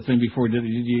this thing before. Did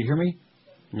you hear me?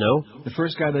 No. The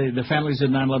first guy, the families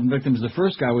of 9/11 victims. The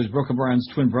first guy was Boca Brian's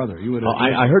twin brother. You would.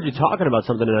 I heard you talking about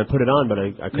something and I put it on, but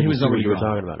I couldn't see what you were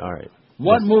talking about. All right.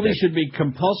 What movie should be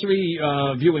compulsory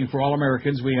viewing for all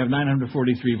Americans? We have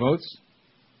 943 votes.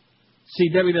 See,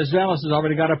 Debbie Does Dallas has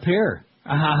already got a pair.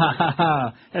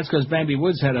 That's because Bambi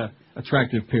Woods had a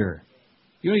attractive pair.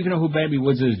 You don't even know who Bambi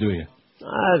Woods is, do you?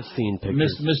 I've seen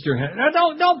pictures.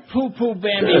 Don't poo-poo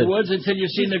Bambi Woods until you've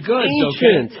seen the goods,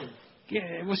 okay?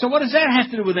 So what does that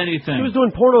have to do with anything? She was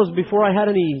doing pornos before I had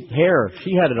any hair.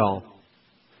 She had it all.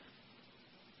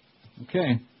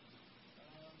 Okay.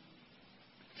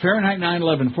 Fahrenheit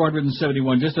 9/11,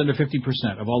 471, just under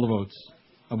 50% of all the votes,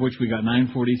 of which we got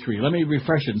 943. Let me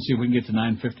refresh it and see if we can get to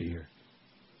 950 here.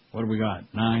 What do we got?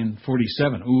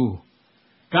 947. Ooh.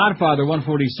 Godfather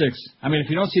 146. I mean, if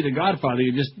you don't see The Godfather,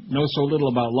 you just know so little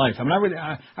about life. I mean,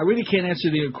 I really can't answer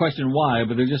the question why,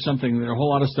 but there's just something. There's a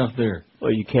whole lot of stuff there.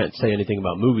 Well, you can't say anything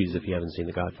about movies if you haven't seen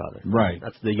The Godfather. Right.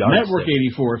 That's the yardstick. Network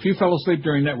 84. If you fell asleep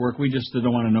during Network, we just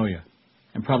don't want to know you,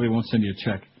 and probably won't send you a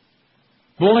check.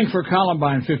 Bowling for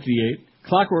Columbine 58.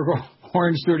 Clockwork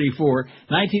Orange 34.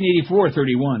 1984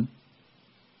 31.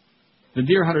 The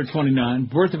Deer Hunter 29.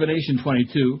 Birth of a Nation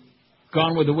 22.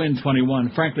 Gone with the Wind, 21.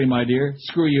 Frankly, my dear,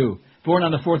 screw you. Born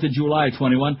on the 4th of July,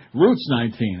 21. Roots,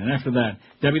 19. And after that,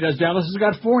 Debbie Does Dallas has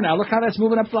got 4 now. Look how that's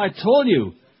moving up. I told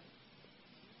you.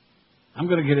 I'm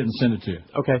going to get it and send it to you.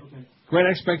 Okay. Great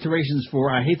Expectations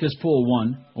 4. I Hate This Pool,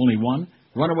 1. Only 1.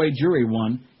 Runaway Jury,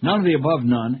 1. None of the Above,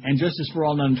 none. And Justice for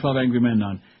All, none. 12 Angry Men,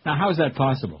 none. Now, how is that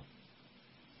possible?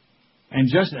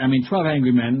 And 12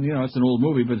 Angry Men, you know, it's an old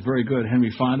movie, but it's very good.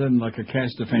 Henry Fonda and like a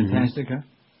cast of fantastic, huh?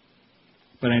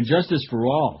 But And Justice for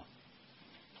All,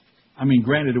 I mean,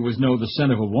 granted, it was no The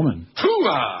Scent of a Woman.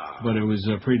 But it was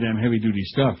pretty damn heavy-duty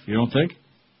stuff. You don't think?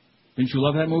 Didn't you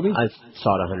love that movie? I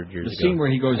saw it 100 years ago. The scene where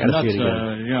he goes nuts,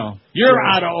 you're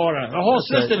out of order. The whole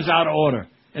system's out of order.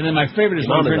 And then my favorite is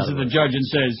when he turns to the judge and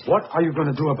says, what are you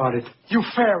going to do about it? You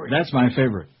fairy. That's my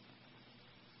favorite.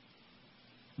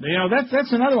 You know,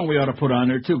 that's another one we ought to put on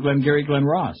there, too, Glenn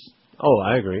Ross. Oh,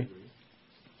 I agree.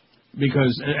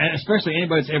 Because, especially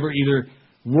anybody that's ever either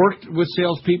worked with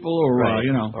salespeople or, right.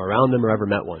 Or around them or ever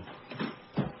met one.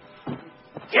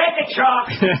 Get the chalk!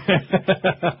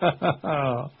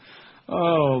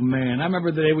 Oh, man. I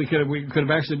remember the day we could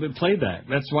have actually played that.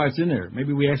 That's why it's in there.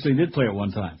 Maybe we actually did play it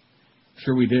one time.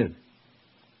 Sure we did.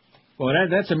 Well,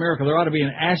 that's America. There ought to be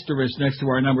an asterisk next to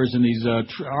our numbers in these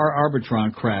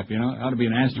Arbitron crap, you know. It ought to be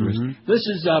an asterisk. Mm-hmm. This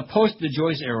is post the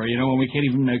Joyce era, when we can't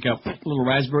even make a little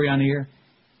raspberry on the air.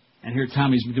 And here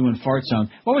Tommy's doing fart sound.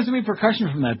 What was the repercussion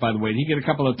from that, by the way? Did he get a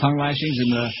couple of tongue lashings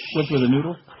and whipped with a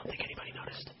noodle? I don't think anybody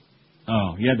noticed.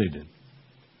 Oh, yeah, they did.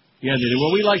 Yeah, they did.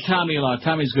 Well, we like Tommy a lot.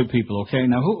 Tommy's good people, okay?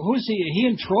 Now, who's he? He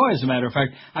and Troy, as a matter of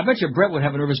fact. I bet you Brett would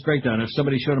have a nervous breakdown if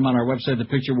somebody showed him on our website the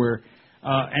picture where...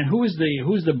 and who's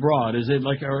the broad? Is it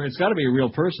like... Or it's got to be a real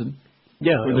person.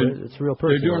 Yeah, it's a real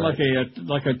person. They're doing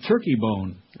like a turkey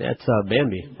bone. That's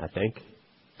Bambi, I think.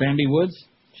 Bambi Woods?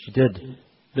 She did.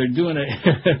 They're doing a...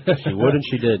 She would and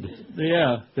she did.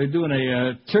 Yeah, they're doing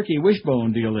a turkey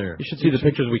wishbone deal there. You should see the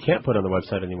pictures we can't put on the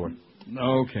website anymore.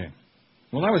 Okay.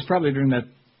 Well, that was probably during that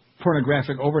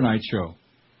pornographic overnight show.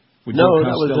 No,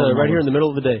 that was right here in the middle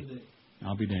of the day.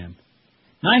 I'll be damned.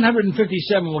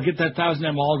 957, we'll get that 1,000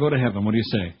 and we'll all go to heaven. What do you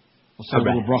say? We'll send a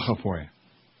little bracha for you.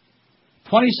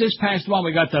 26 past 1,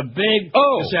 we got the big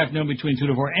this afternoon between 2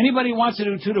 to 4. Anybody wants to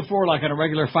do 2 to 4 like on a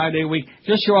regular 5-day week,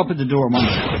 just show up at the door Monday.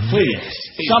 Please.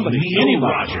 Somebody. Neil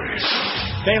anybody. Rogers.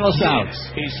 Bail us out.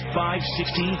 Is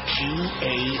 560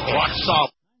 QA rock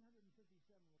solid.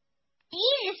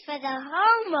 Jesus for the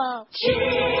homo.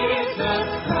 Jesus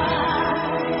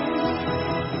Christ,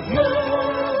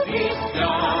 movie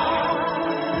star.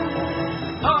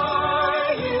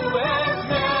 Are you as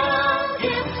Mel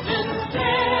Gibson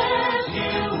says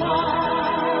you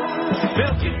are?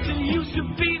 Mel Gibson used to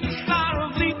be the star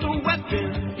of Lethal Weapon.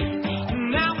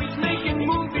 Now he's making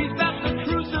movies about the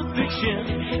crucifixion.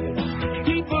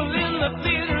 People in the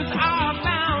theaters are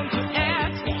bound to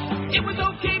ask, it was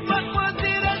okay, but was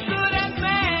it as good as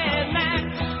Mad Max?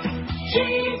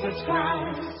 Jesus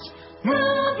Christ,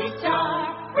 movie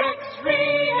star, Rex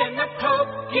Reed and the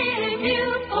Pope give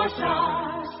you 4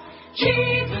 stars.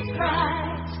 Jesus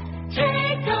Christ,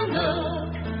 take a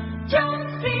look. Don't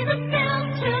see the film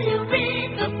till you read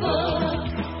the book.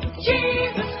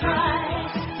 Jesus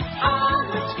Christ, on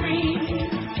the screen.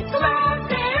 Glad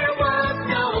there was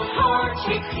no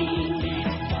heart-shaped scene.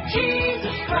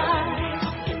 Jesus Christ,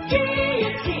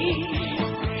 deity.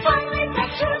 Finally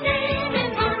got your name in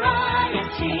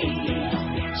variety.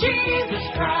 Jesus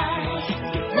Christ,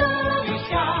 movie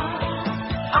star.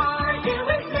 Are you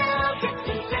as Mel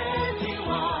Gibson says you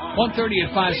are? 1:30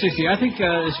 at 560. I think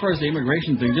as far as the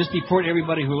immigration thing, just deport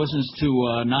everybody who listens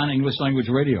to non-English language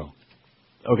radio.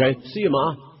 Okay. See you,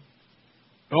 Ma.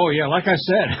 Oh, yeah, like I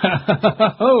said.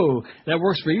 Oh, that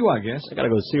works for you, I guess. I got to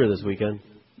go see her this weekend.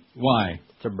 Why?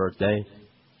 It's her birthday.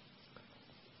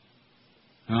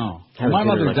 Oh. Well, my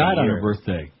mother died on her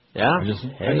birthday. Yeah?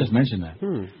 I just mentioned that.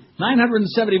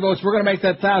 970 votes. We're going to make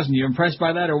that 1,000. You impressed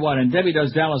by that or what? And Debbie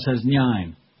Does Dallas has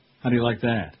 9. How do you like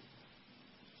that?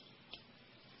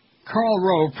 Karl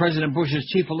Rove, President Bush's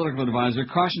chief political advisor,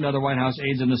 cautioned other White House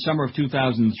aides in the summer of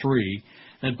 2003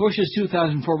 that Bush's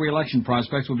 2004 re-election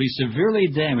prospects would be severely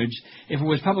damaged if it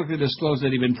was publicly disclosed that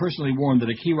he'd been personally warned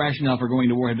that a key rationale for going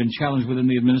to war had been challenged within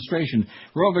the administration.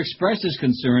 Rove expressed his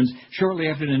concerns shortly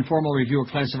after an informal review of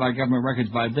classified government records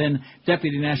by then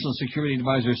Deputy National Security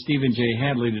Advisor Stephen J.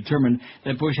 Hadley determined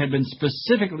that Bush had been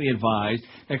specifically advised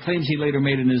that claims he later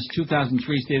made in his 2003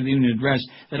 State of the Union address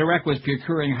that Iraq was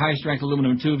procuring high-strength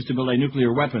aluminum tubes to build a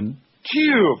nuclear weapon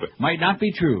might not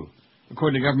be true,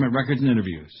 according to government records and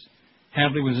interviews.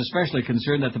 Hadley was especially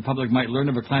concerned that the public might learn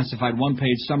of a classified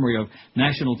one-page summary of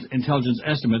national intelligence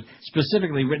estimate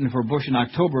specifically written for Bush in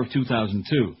October of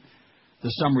 2002. The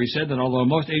summary said that although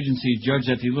most agencies judged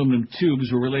that the aluminum tubes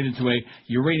were related to a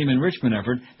uranium enrichment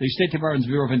effort, the State Department's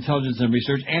Bureau of Intelligence and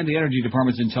Research and the Energy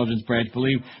Department's intelligence branch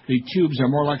believe the tubes are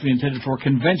more likely intended for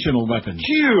conventional weapons.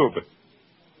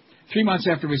 3 months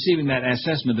after receiving that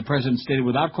assessment, the President stated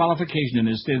without qualification in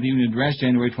his State of the Union address,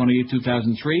 January 28,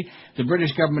 2003, the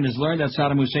British government has learned that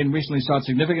Saddam Hussein recently sought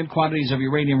significant quantities of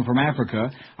uranium from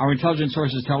Africa. Our intelligence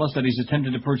sources tell us that he's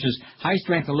attempted to purchase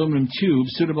high-strength aluminum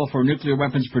tubes suitable for nuclear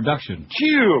weapons production.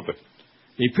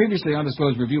 The previously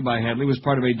undisclosed review by Hadley was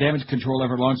part of a damage control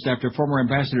effort launched after former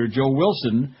Ambassador Joe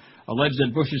Wilson alleged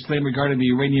that Bush's claim regarding the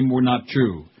uranium were not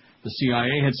true. The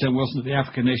CIA had sent Wilson to the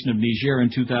African nation of Niger in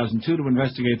 2002 to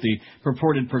investigate the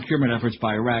purported procurement efforts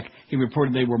by Iraq. He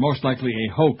reported they were most likely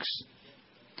a hoax.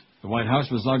 The White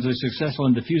House was largely successful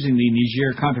in diffusing the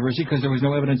Niger controversy because there was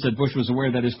no evidence that Bush was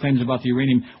aware that his claims about the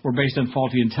uranium were based on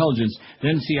faulty intelligence.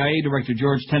 Then CIA Director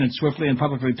George Tenet swiftly and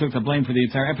publicly took the blame for the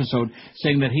entire episode,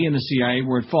 saying that he and the CIA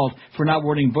were at fault for not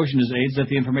warning Bush and his aides that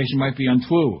the information might be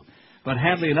untrue. But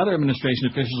Hadley and other administration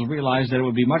officials realized that it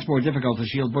would be much more difficult to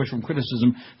shield Bush from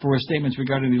criticism for his statements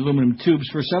regarding the aluminum tubes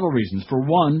for several reasons. For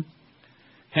one,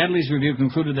 Hadley's review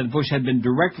concluded that Bush had been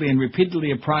directly and repeatedly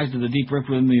apprised of the deep rift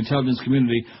within the intelligence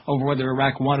community over whether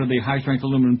Iraq wanted the high-strength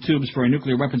aluminum tubes for a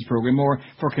nuclear weapons program or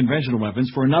for conventional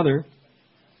weapons. For another,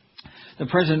 the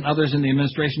President and others in the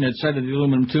administration had said that the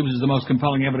aluminum tubes is the most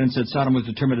compelling evidence that Saddam was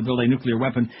determined to build a nuclear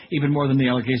weapon, even more than the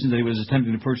allegations that he was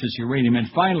attempting to purchase uranium. And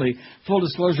finally, full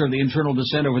disclosure of the internal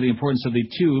dissent over the importance of the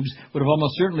tubes would have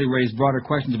almost certainly raised broader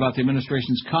questions about the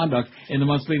administration's conduct in the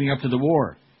months leading up to the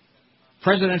war.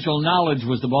 Presidential knowledge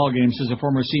was the ballgame, says a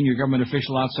former senior government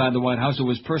official outside the White House who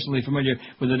was personally familiar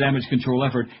with the damage control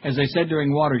effort. As they said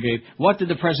during Watergate, what did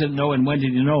the President know and when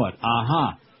did he know it?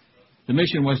 Aha. The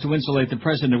mission was to insulate the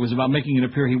President. It was about making it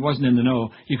appear he wasn't in the know.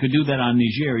 You could do that on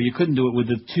Niger. You couldn't do it with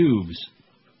the tubes.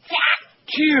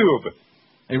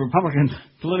 A Republican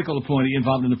political appointee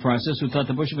involved in the process who thought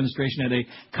the Bush administration had a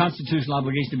constitutional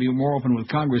obligation to be more open with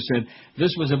Congress said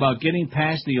this was about getting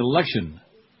past the election.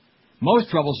 Most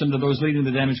troublesome to those leading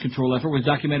the damage control effort was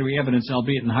documentary evidence,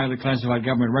 albeit in highly classified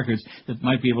government records that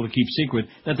might be able to keep secret,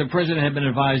 that the president had been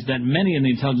advised that many in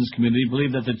the intelligence community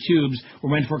believed that the tubes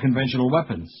were meant for conventional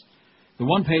weapons. The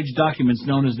one-page documents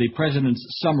known as the President's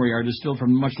Summary are distilled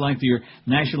from much lengthier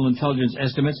national intelligence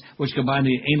estimates, which combine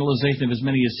the analyzation of as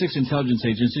many as 6 intelligence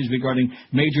agencies regarding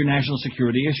major national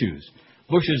security issues.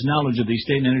 Bush's knowledge of the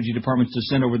state and energy departments to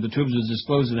send over the tubes was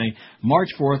disclosed in a March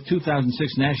 4,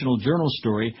 2006 National Journal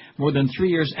story, more than 3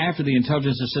 years after the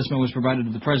intelligence assessment was provided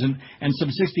to the president and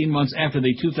some 16 months after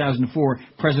the 2004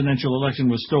 presidential election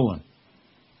was stolen.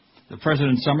 The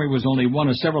President's Summary was only one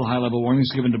of several high-level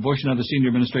warnings given to Bush and other senior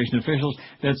administration officials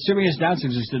that serious doubts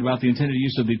existed about the intended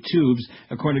use of the tubes,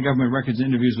 according to government records and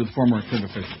interviews with former Clinton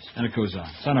officials. And it goes on.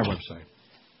 It's on our website.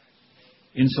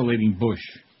 Insulating Bush.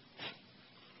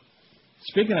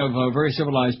 Speaking of very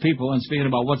civilized people, and speaking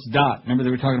about what's dot, remember they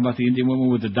were talking about the Indian woman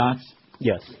with the dots?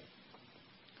 Yes.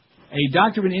 A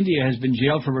doctor in India has been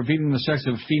jailed for revealing the sex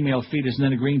of a female fetus and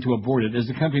then agreeing to abort it as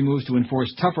the country moves to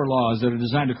enforce tougher laws that are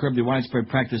designed to curb the widespread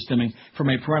practice stemming from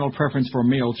a parental preference for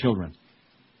male children.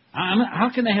 How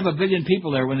can they have 1 billion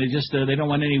people there when they don't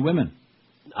want any women?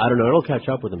 I don't know. It'll catch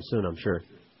up with them soon, I'm sure.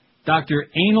 Dr.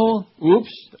 Anil,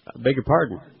 beg your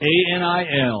pardon.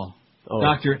 A-N-I-L. Oh.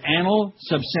 Dr. Anil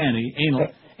Subsani. Anil.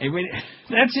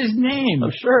 That's his name.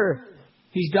 I'm sure.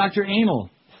 He's Dr. Anil.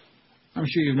 I'm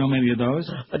sure you know many of those.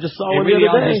 I just saw one the other day. A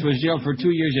radiologist was jailed for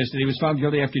 2 years yesterday. He was found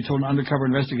guilty after he told an undercover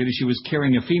investigator she was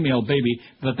carrying a female baby,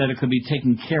 but that it could be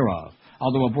taken care of.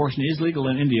 Although abortion is legal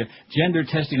in India, gender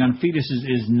testing on fetuses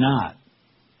is not.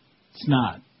 It's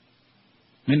not.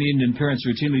 Many Indian parents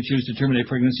routinely choose to terminate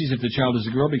pregnancies if the child is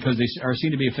a girl because they are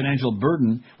seen to be a financial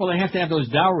burden. Well, they have to have those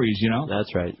dowries, you know.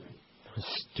 That's right.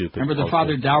 Stupid. Remember the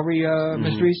father dowry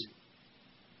mysteries?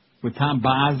 With Tom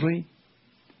Bosley?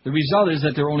 The result is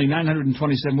that there are only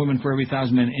 927 women for every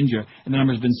 1,000 men in India, and the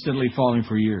number has been steadily falling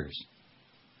for years.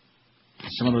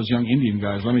 Some of those young Indian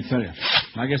guys, let me tell you,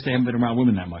 I guess they haven't been around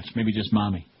women that much. Maybe just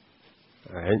mommy.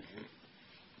 All right.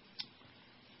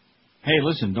 Hey,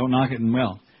 listen, don't knock it and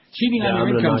well. Cheating on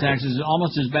your income taxes is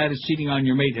almost as bad as cheating on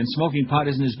your mate, and smoking pot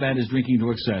isn't as bad as drinking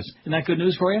to excess. Isn't that good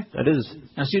news for you? That is.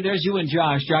 Now, see, there's you and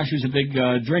Josh. Josh, who's a big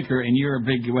drinker, and you're a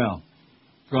big,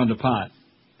 going to pot.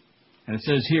 And it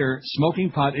says here, smoking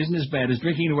pot isn't as bad as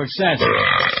drinking to excess.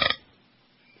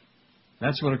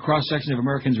 That's what a cross-section of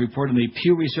Americans report in the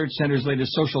Pew Research Center's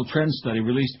latest social trends study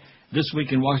released this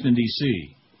week in Washington,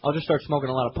 D.C. I'll just start smoking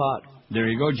a lot of pot. There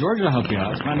you go. George will help you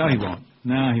out. No, he won't.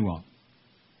 No, he won't.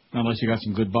 Unless you got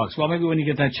some good bucks. Well, maybe when you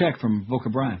get that check from Boca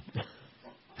Brian.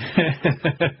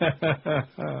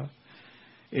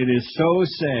 It is so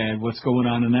sad what's going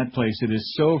on in that place. It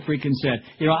is so freaking sad.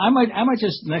 You know, I might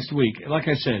just next week, like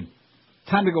I said,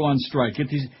 time to go on strike.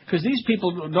 Because these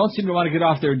people don't seem to want to get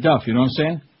off their duff. You know what I'm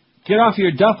saying? Get off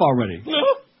your duff already.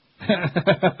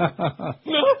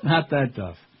 Not that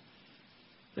duff.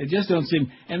 They just don't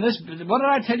seem. And this, what did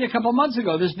I tell you a couple months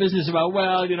ago? This business about,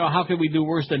 well, you know, how can we do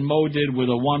worse than Mo did with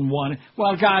a 1-1?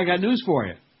 Well, guy, I got news for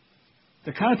you.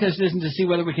 The contest isn't to see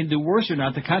whether we can do worse or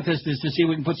not. The contest is to see if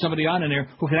we can put somebody on in there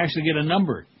who can actually get a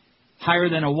number higher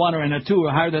than a 1 or a 2,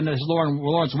 or higher than this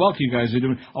Lawrence Welk you guys are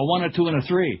doing, a 1, a 2, and a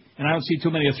 3. And I don't see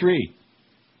too many of 3.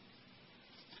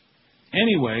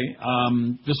 Anyway,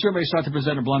 the survey sought to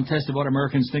present a blunt test of what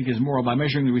Americans think is moral by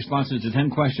measuring the responses to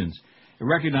 10 questions. It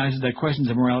recognizes that questions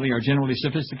of morality are generally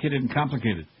sophisticated and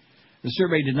complicated. The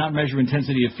survey did not measure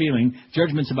intensity of feeling.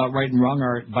 Judgments about right and wrong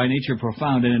are by nature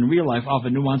profound and in real life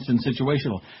often nuanced and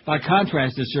situational. By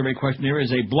contrast, this survey questionnaire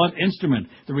is a blunt instrument,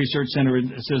 the Research Center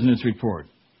says in its report.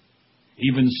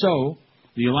 Even so,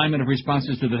 the alignment of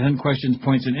responses to the 10 questions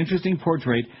points an interesting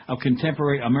portrait of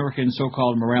contemporary American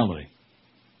so-called morality.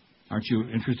 Aren't you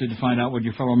interested to find out what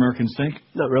your fellow Americans think?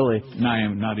 Not really. No, I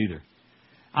am not either.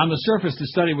 On the surface, the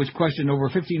study, which questioned over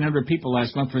 1,500 people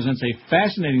last month, presents a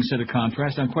fascinating set of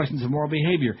contrasts on questions of moral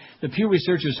behavior. The Pew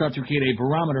researchers sought to create a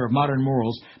barometer of modern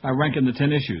morals by ranking the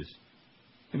 10 issues.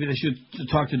 Maybe they should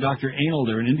talk to Dr. Anil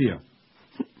there in India.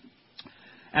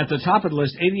 At the top of the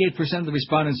list, 88% of the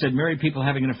respondents said married people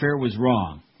having an affair was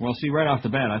wrong. Well, see, right off the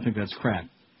bat, I think that's crap.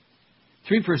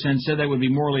 3% said that would be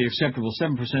morally acceptable.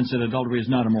 7% said adultery is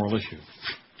not a moral issue.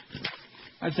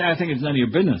 I think it's none of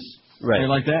your business. Right. They're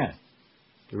like that.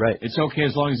 Right. It's okay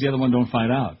as long as the other one don't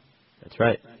find out. That's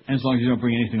right. And as long as you don't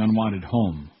bring anything unwanted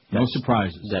home. No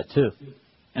surprises. That too.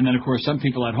 And then, of course, some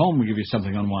people at home will give you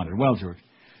something unwanted. Well, George,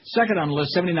 Second on the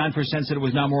list, 79% said it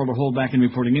was not moral to hold back in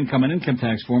reporting income and income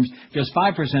tax forms. Just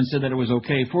 5% said that it was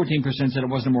okay. 14% said it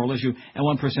wasn't a moral issue.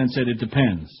 And 1% said it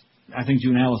depends. I think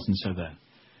June Allison said that.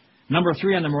 Number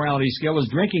 3 on the morality scale was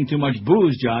drinking too much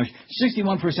booze, Josh.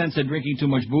 61% said drinking too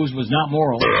much booze was not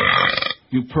moral.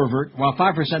 You pervert. While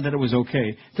 5% said it was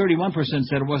okay. 31%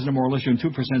 said it wasn't a moral issue. And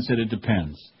 2% said it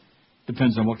depends.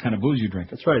 Depends on what kind of booze you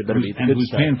drink. That's right. It better be and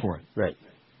who's paying for it. Right.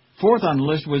 Fourth on the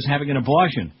list was having an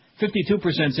abortion.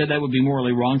 52% said that would be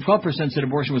morally wrong. 12% said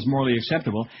abortion was morally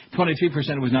acceptable. 23%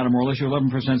 it was not a moral issue.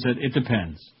 11% said it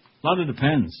depends. A lot of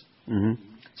depends. Mm-hmm.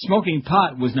 Smoking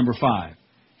pot was number 5.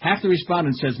 Half the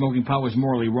respondents said smoking pot was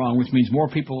morally wrong, which means more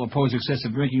people oppose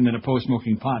excessive drinking than oppose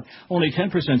smoking pot. Only 10%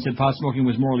 said pot smoking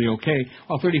was morally okay,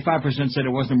 while 35% said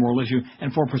it wasn't a moral issue,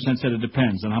 and 4% said it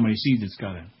depends on how many seeds it's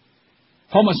got in.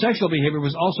 Homosexual behavior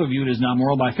was also viewed as not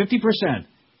moral by 50%.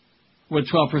 With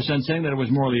 12% saying that it was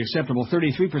morally acceptable,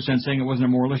 33% saying it wasn't a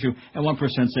moral issue, and 1%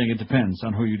 saying it depends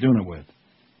on who you're doing it with.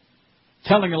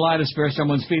 Telling a lie to spare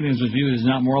someone's feelings was viewed as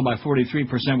not moral by 43%,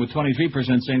 with 23%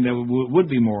 saying that it would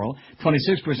be moral,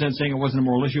 26% saying it wasn't a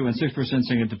moral issue, and 6%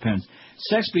 saying it depends.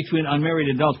 Sex between unmarried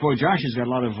adults. Boy, Josh has got a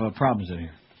lot of problems in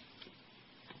here.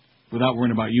 Without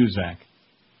worrying about you, Zach.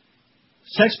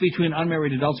 Sex between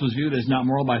unmarried adults was viewed as not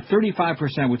moral by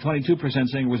 35%, with 22%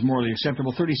 saying it was morally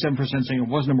acceptable, 37% saying it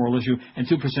wasn't a moral issue, and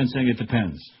 2% saying it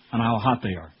depends on how hot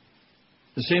they are.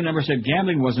 The same number said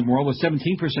gambling wasn't moral, with 17%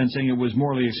 saying it was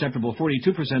morally acceptable,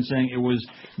 42% saying it was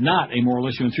not a moral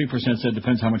issue, and 3% said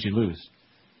depends how much you lose.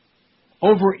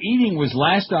 Overeating was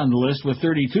last on the list with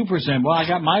 32%. Well, I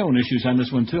got my own issues on this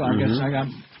one, too. I guess I got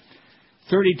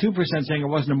 32% saying it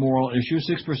wasn't a moral issue,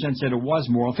 6% said it was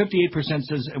moral, 58%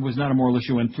 says it was not a moral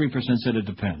issue, and 3% said it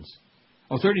depends.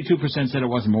 32% said it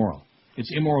wasn't moral.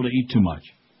 It's immoral to eat too much.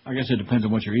 I guess it depends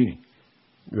on what you're eating.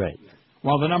 Right.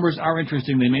 While the numbers are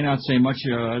interesting, they may not say much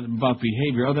about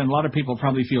behavior, other than a lot of people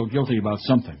probably feel guilty about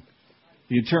something.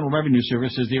 The Internal Revenue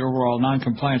Service says the overall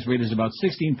non-compliance rate is about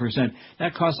 16%.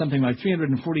 That costs something like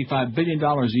 $345 billion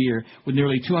a year, with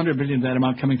nearly $200 billion of that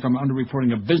amount coming from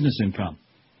underreporting of business income.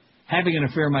 Having an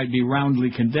affair might be roundly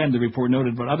condemned, the report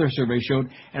noted, but other surveys showed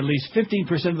at least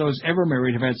 15% of those ever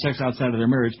married have had sex outside of their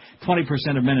marriage.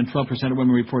 20% of men and 12% of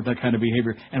women report that kind of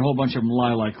behavior, and a whole bunch of them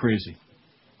lie like crazy.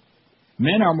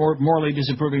 Men are more morally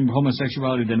disapproving of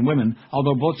homosexuality than women,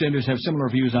 although both genders have similar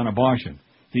views on abortion.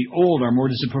 The old are more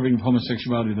disapproving of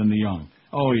homosexuality than the young.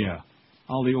 Oh, yeah.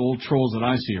 All the old trolls that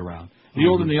I see around. The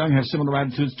old and the young have similar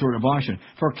attitudes toward abortion.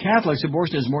 For Catholics,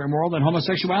 abortion is more immoral than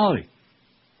homosexuality.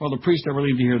 Well, the priests are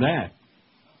relieved to hear that.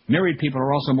 Married people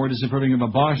are also more disapproving of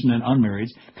abortion than unmarried.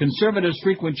 Conservatives,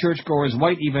 frequent churchgoers,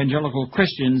 white evangelical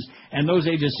Christians, and those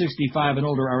ages 65 and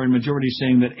older are in majority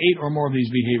saying that 8 or more of these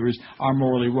behaviors are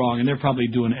morally wrong, and they're probably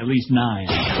doing at least 9.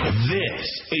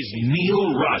 This is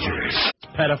Neil Rogers.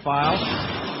 Pedophile.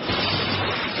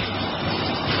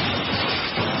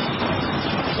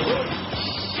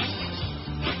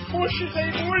 Bush is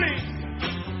a bully.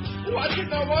 Watch it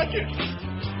now, watch it.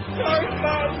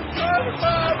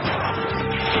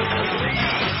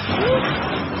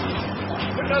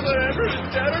 Another Everett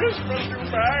terrorist from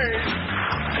Dubai.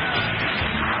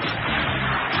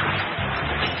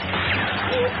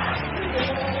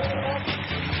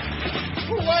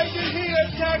 Why did he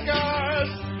attack us?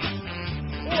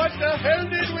 What the hell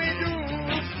did we do?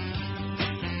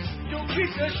 To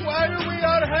keep us while we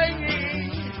are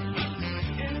hanging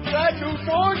in that new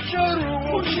torture room.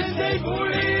 Bush is a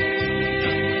bully.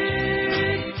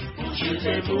 Bush is a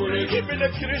bully. Keeping the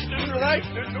Christian right,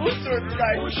 the Lutheran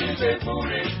right. Bush is a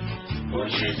bully.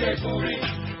 Bush is a bully.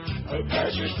 A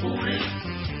fascist bully.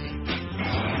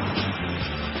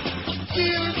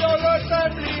 Killed all our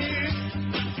families.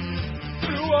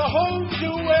 Threw our homes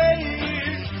away.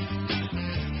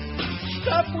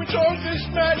 Stop with all this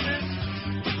madness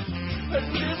and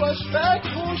give us back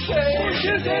Hussein. Bush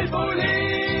is a bully.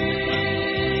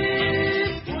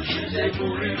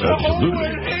 The whole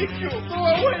world hates you. Go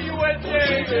away, you went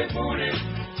there. Bush is a bully.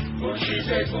 Bush is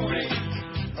a bully.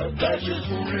 A fascist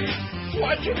bully.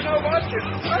 Watch it now, watch it.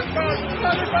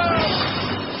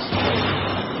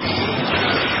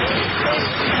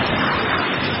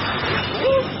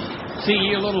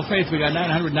 See, a little faith. We got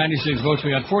 996 votes.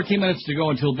 We got 14 minutes to go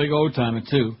until Big O time at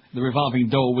 2. The revolving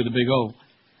dough with a big O.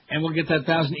 And we'll get that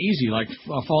 1,000 easy, like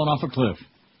falling off a cliff.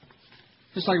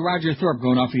 Just like Roger Thorpe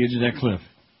going off the edge of that cliff.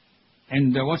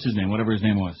 And what's his name? Whatever his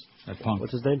name was. That punk.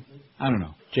 What's his name? I don't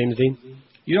know. James Dean?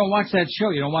 You don't watch that show.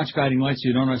 You don't watch Guiding Lights.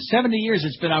 You don't know. 70 years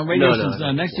it's been on radio since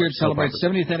next year it celebrates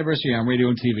 70th anniversary on radio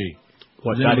and TV.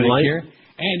 What, Does Guiding anybody Lights? care?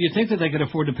 And you think that they could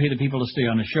afford to pay the people to stay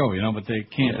on the show, you know, but they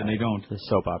can't and they don't. The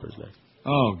soap operas, man.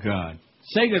 Oh, God.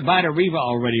 Say goodbye to Reva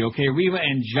already, okay? Reva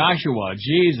and Joshua.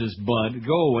 Jesus, bud.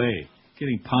 Go away.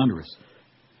 Getting ponderous.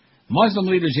 Muslim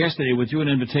leaders yesterday withdrew an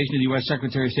invitation to the U.S.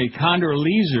 Secretary of State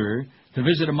Condoleezza to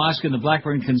visit a mosque in the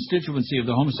Blackburn constituency of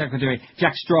the Home Secretary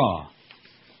Jack Straw.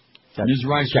 Ms.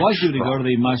 Rice was due to go to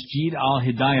the Masjid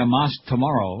al-Hidayah Mosque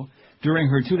tomorrow during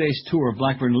her 2 days tour of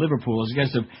Blackburn, Liverpool, as a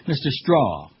guest of Mr.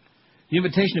 Straw. The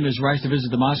invitation to Ms. Rice to visit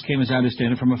the mosque came, as I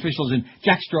understand it, from officials in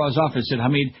Jack Straw's office, said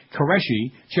Hamid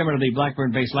Qureshi, chairman of the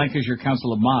Blackburn-based Lancashire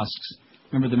Council of Mosques.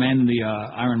 Remember the man in the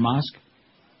Iron Mosque?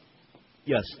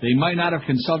 Yes. They might not have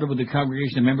consulted with the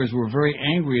congregation, and members were very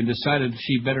angry and decided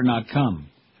she better not come.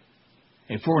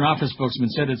 A Foreign Office spokesman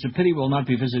said, it's a pity we'll not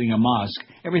be visiting a mosque.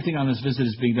 Everything on this visit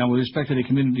is being done with respect to the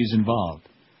communities involved.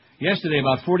 Yesterday,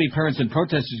 about 40 parents and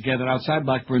protesters gathered outside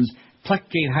Blackburn's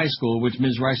Pleckgate High School, which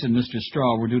Ms. Rice and Mr.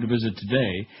 Straw were due to visit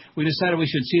today. We decided we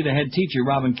should see the head teacher,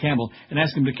 Robin Campbell, and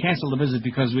ask him to cancel the visit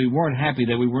because we weren't happy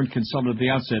that we weren't consulted at the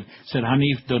outset, said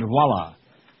Hanif Dodwala,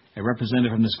 a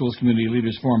representative from the school's Community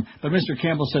Leaders Forum. But Mr.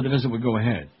 Campbell said the visit would go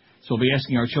ahead. So we'll be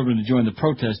asking our children to join the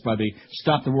protest by the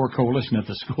Stop the War Coalition at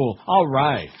the school. All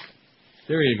right.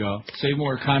 There you go. Say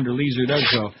more, Condoleezza does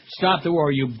so. Stop the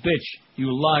war, you bitch.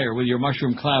 You liar with your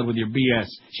mushroom cloud with your BS.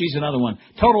 She's another one.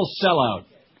 Total sellout.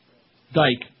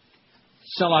 Dyke.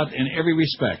 Sellout in every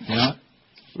respect, you know?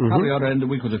 Mm-hmm. Probably ought to end the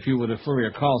week with a flurry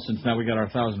of calls since now we got our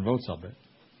 1,000 votes up there.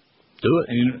 Do it.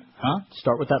 And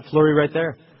Start with that flurry right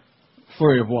there.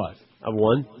 Flurry of what? Of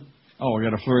one. Oh, we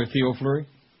got a flurry, Theo Flurry?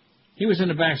 He was in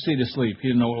the back seat asleep. He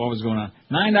didn't know what was going on.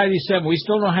 997. We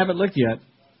still don't have it licked yet.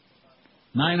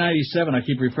 997. I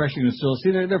keep refreshing it still.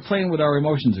 See, they're playing with our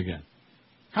emotions again.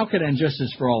 How could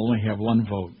Injustice for All only have one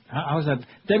vote? How's that?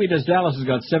 Debbie Does Dallas has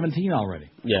got 17 already.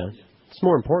 Yeah. It's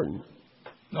more important.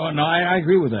 No, I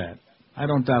agree with that. I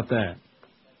don't doubt that.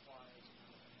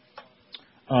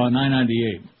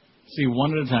 998. See,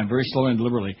 one at a time, very slowly and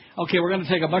deliberately. Okay, we're going to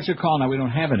take a bunch of calls now. We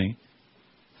don't have any.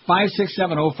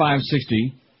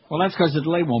 5670560. Well, that's because the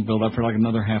delay won't build up for like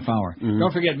another half hour. Mm-hmm.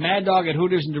 Don't forget, Mad Dog at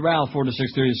Hooters and Doral, 4 to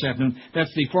 6:30 this afternoon.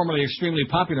 That's the formerly extremely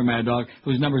popular Mad Dog,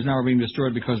 whose numbers now are being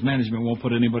destroyed because management won't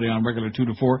put anybody on regular 2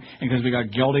 to 4, and because we got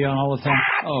Geldy on all the time.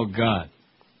 Oh, God.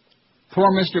 Poor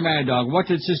Mr. Mad Dog. What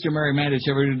did Sister Mary Mandich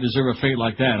ever do to deserve a fate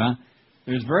like that, huh?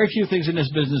 There's very few things in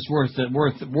this business worth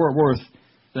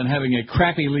than having a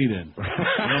crappy lead-in. You know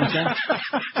what I'm saying?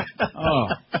 Oh,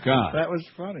 God. That was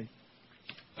funny.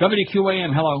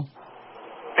 WQAM, hello.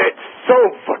 So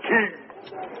fucking.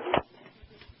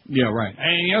 Yeah, right.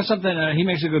 And you know something? He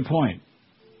makes a good point.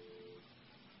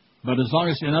 But as long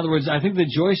as, in other words, I think the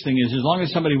Joyce thing is, as long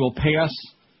as somebody will pay us,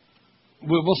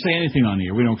 we'll say anything on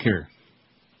here. We don't care.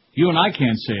 You and I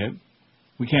can't say it.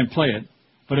 We can't play it.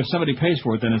 But if somebody pays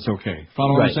for it, then it's okay.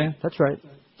 Follow what I'm saying? That's right.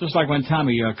 Just like when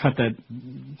Tommy cut that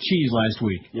cheese last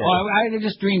week. Yeah. Oh, I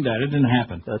just dreamed that. It didn't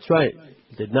happen. That's right.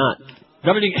 It did not.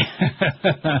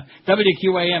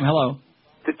 WQAM, hello.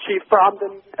 Did Chief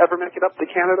Bromden ever make it up to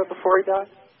Canada before he died?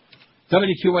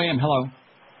 WQAM, hello.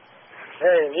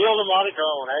 Hey, Neil the Monty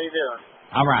Cone. How you doing?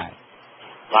 All right.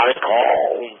 Monty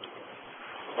Cone.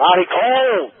 Monty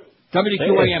Cone.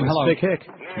 WQAM, hello. Big Hick.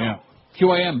 Yeah.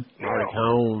 QAM. Monty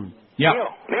Cone. Yeah.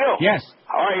 Neil. Yes.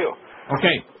 How are you?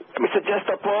 Okay. Let me suggest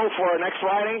a poll for next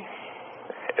Friday.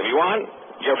 If you want,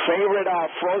 your favorite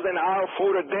frozen hour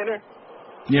food or dinner.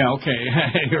 Yeah, okay.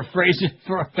 Your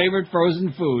favorite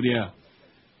frozen food, yeah.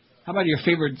 How about your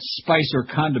favorite spice or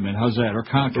condiment? How's that? Or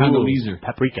Condoleezza?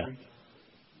 Paprika.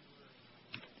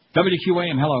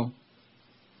 WQAM, hello.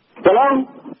 Hello?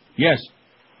 Yes.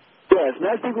 Yes, may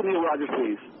I speak with Neil Rogers,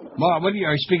 please? Well, are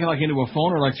you speaking like into a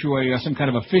phone or like through some kind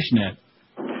of a fishnet?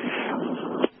 Oh,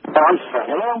 I'm sorry.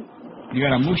 Hello? You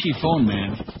got a mushy phone,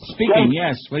 man. Speaking,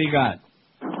 yes. What do you got?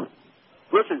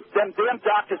 Listen, them damn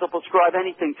doctors will prescribe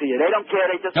anything to you. They don't care.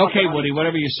 They just... Okay, Woody,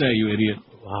 whatever you say, you idiot.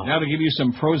 Wow. Now to give you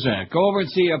some Prozac. Go over and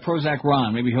see Prozac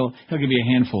Ron. Maybe he'll give you a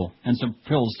handful. And some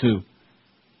pills, too.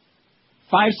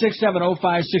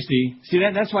 5670560. See,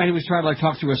 that's why he was trying to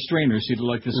talk through a strainer, see,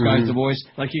 to disguise the voice.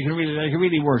 It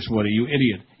really works, Woody. You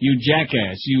idiot. You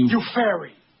jackass. You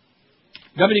fairy.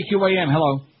 WQAM,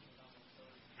 hello.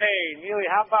 Hey, Neely,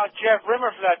 how about Jeff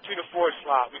Rimmer for that 2 to 4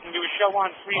 slot? We can do a show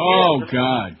on free. Oh,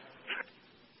 God.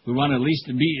 We want to at least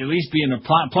be in a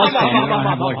plus column. We don't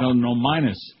have no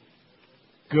minus.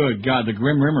 Good God, the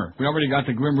Grim Rimmer. We already got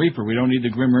the Grim Reaper. We don't need the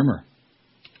Grim Rimmer.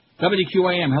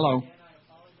 WQAM, hello.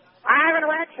 I have an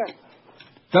election.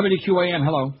 WQAM,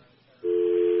 hello.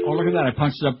 Oh, look at that. I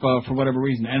punched it up for whatever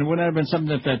reason. And it wouldn't have been something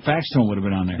that fax tone would have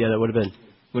been on there. Yeah, that would have been.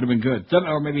 Would have been good.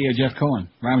 Or maybe Jeff Cohen.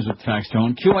 Rhymes with fax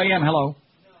tone. QAM, hello.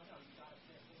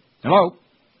 Hello.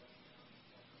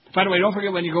 By the way, don't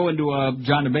forget when you go into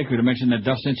John the Baker to mention that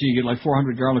Duff sent you get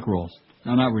 400 garlic rolls.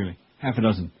 No, not really. Half a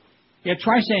dozen. Yeah,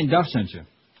 try saying Duff sent you.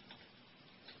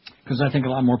 Because I think a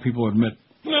lot more people admit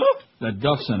that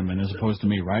Duff sent him in as opposed to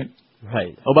me, right?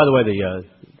 Right. Oh, by the way,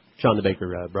 John the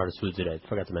Baker brought us food today.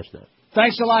 Forgot to mention that.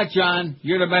 Thanks a lot, John.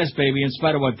 You're the best, baby, in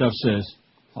spite of what Duff says.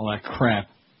 All that crap.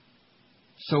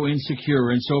 So insecure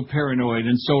and so paranoid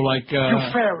and so like... You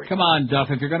fairy. Come on, Duff.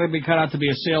 If you're going to be cut out to be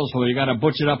a sales hole, you got to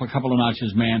butch it up a couple of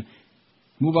notches, man.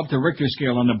 Move up the Richter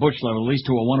scale on the butch level, at least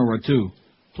to a 1 or a 2.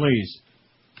 Please.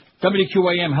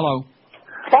 WQAM, hello.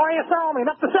 Why you selling me?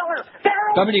 Up the cellar.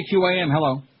 WQAM,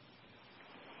 hello.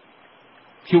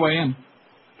 QAM.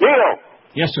 Neil.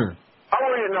 Yes, sir. How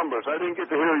are your numbers? I didn't get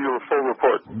to hear your full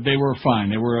report. They were fine.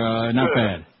 They were not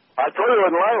bad. I told you I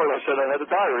wasn't lying when I said I had a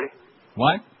diary.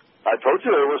 What? I told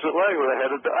you I wasn't lying when I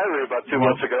had a diary about 2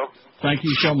 months ago. Thank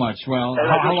you so much. Well, And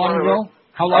how long ago?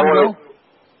 How long ago?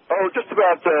 Oh, just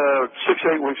about 6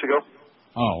 or 8 weeks ago.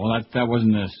 Oh, well, that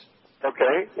wasn't this.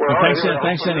 Okay. Well,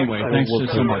 Thanks anyway. Thanks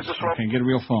so much. Okay, get a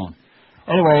real phone.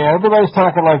 Anyway, everybody's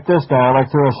talking like this now, like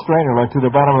through a strainer, like through the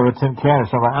bottom of a tin can or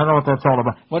something. I don't know what that's all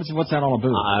about. What's that all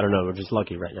about? I don't know. We're just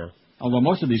lucky right now. Although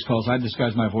most of these calls, I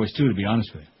disguise my voice too, to be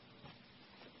honest with you.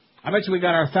 I bet you we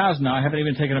got our 1,000 now. I haven't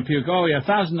even taken a puke. Oh, yeah,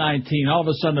 1,019. All of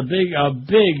a sudden, a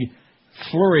big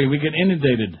flurry. We get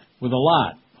inundated with a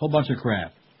lot. Whole bunch of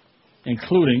crap.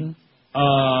 Including,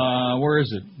 where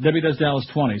is it? Debbie Does Dallas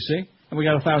 20, see? And we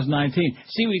got 1,019.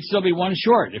 See, we'd still be one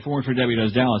short if it weren't for Debbie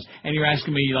Does Dallas. And you're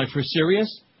asking me, like, for Sirius?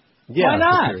 Yeah, why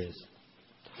not? For Sirius.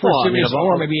 For Sirius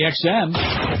or maybe XM.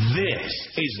 This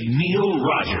is Neil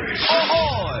Rogers.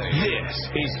 Ahoy! This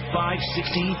is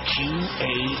 560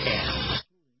 QAM.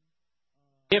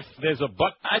 If there's a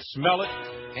butt, I smell it.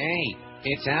 Hey,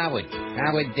 it's Howard.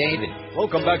 Howard David.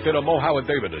 Welcome back to the Mo Howard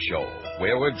David Show,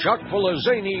 where we're chock full of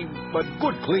zany but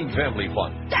good, clean family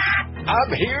fun.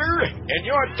 I'm here, and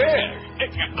you're there.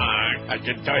 I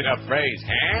can tell that phrase,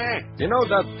 huh? You know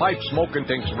that pipe-smoking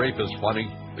thinks rape is funny?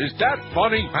 Is that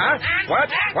funny, huh? What?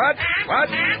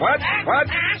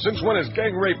 Since when is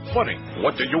gang rape funny?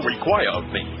 What do you require of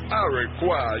me? I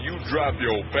require you drop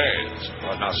your pants.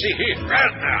 Now, see here.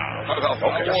 Right now. Okay, I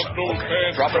want those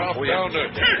pants drop them dropped for you. down there.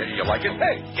 Hey, you like it?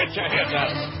 Hey. Get your hands out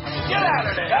of it. Get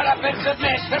out of there. Shut up and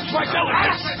submit. Touch my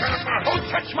delicates. Don't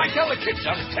touch my delicates.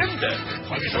 I'm tender.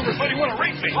 Why does everybody want to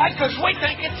rape me? Why? Because we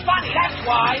think it's funny, that's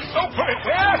why. Don't put it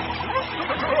there.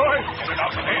 Get it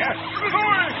out of there.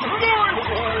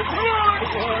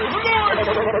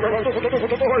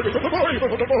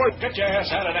 Get your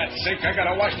ass out of that sink. I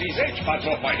gotta wash these H-spots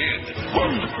off my hand.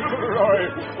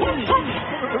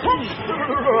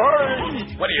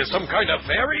 What are you, some kind of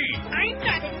fairy? I'm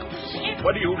not queer.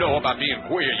 What do you know about being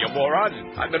queer, you moron?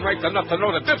 I've been raped enough to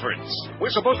know the difference.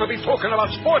 We're supposed to be talking about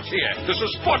sports here. This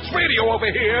is sports radio over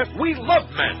here. We love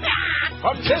men.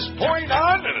 From this point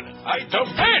on, I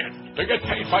demand to get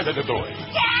paid by the door.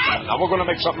 Now we're going to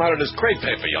make something out of this crepe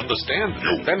paper, you understand?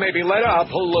 Then maybe later I'll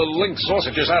pull link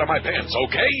sausages out of my pants,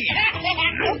 okay?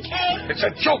 Okay. It's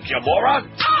a joke, you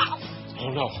moron. Oh,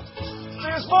 no.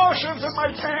 There's Martians in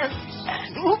my pants.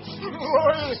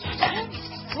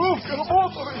 Oops, get them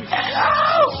off of me.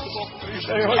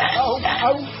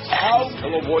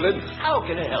 Hello, Warden. How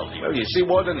can I help you? Well, you see,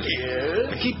 Warden, Yes?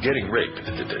 I keep getting raped.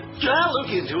 I'll look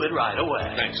into it right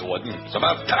away. Thanks, Warden. It's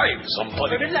about time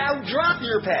somebody... Now drop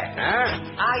your pad.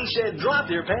 Huh? I said drop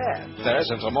your pad. There's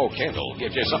some more candle.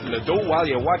 Gives you something to do while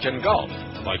you're watching golf.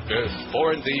 Like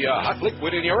pouring the hot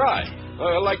liquid in your eye.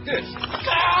 Like this.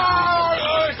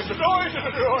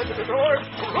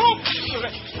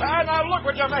 Now look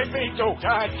what you made me do.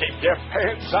 Keep your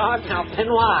pants on. Now pin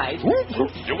wide.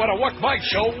 You want to work my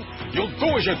show? You'll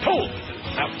do as you're told.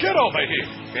 Now get over here.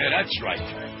 Yeah, that's right.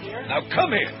 Now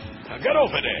come here. Now get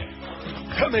over there.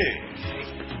 Come here.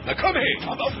 Now come here.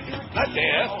 Not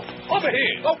there. Over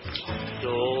here. Oh.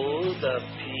 Stole the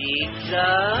pizza.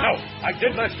 No, I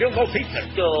did not steal no pizza.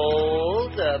 Stole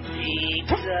the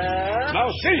pizza. Now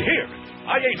see here.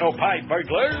 I ain't no pie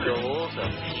burglar. Stole the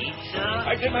pizza.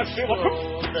 I did not steal I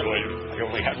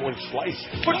only had one slice.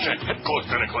 Push it. Get close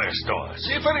to the glass door.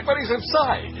 See if anybody's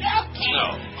inside. Okay.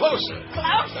 No, closer.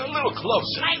 Close? A little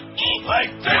closer. Like this.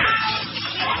 Like this.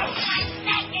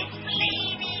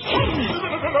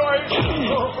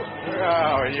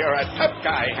 Oh, you're a tough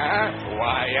guy, huh?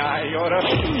 Why, I oughta...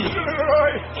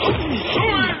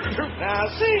 Now,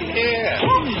 see here.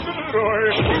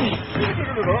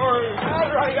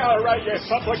 All right, you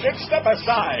supplicant, step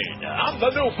aside. I'm the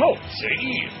new pope,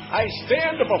 see? I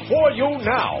stand before you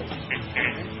now.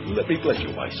 Let me bless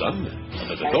you, my son.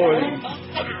 Under the door,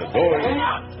 under the door,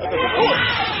 under the door.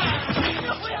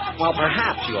 Well,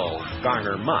 perhaps you'll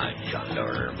garner much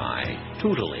under my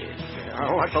tutelage. I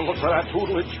don't like the looks of that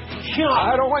tutelage.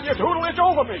 I don't want your tutelage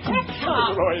over me.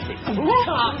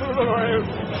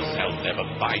 They'll never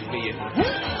find me.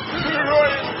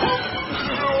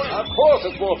 Of course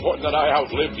it's more important that I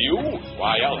outlive you.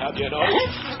 Why, I'll have you know.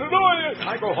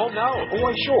 I go home now.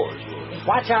 Why, sure.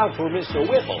 Watch out for Mr.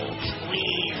 Whipple.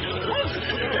 Squeeze.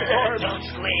 Don't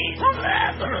squeeze.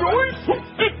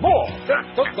 More.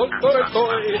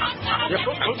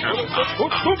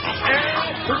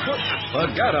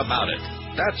 Forget about it.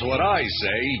 That's what I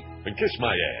say. And kiss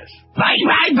my ass. Bye,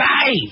 bye, bye.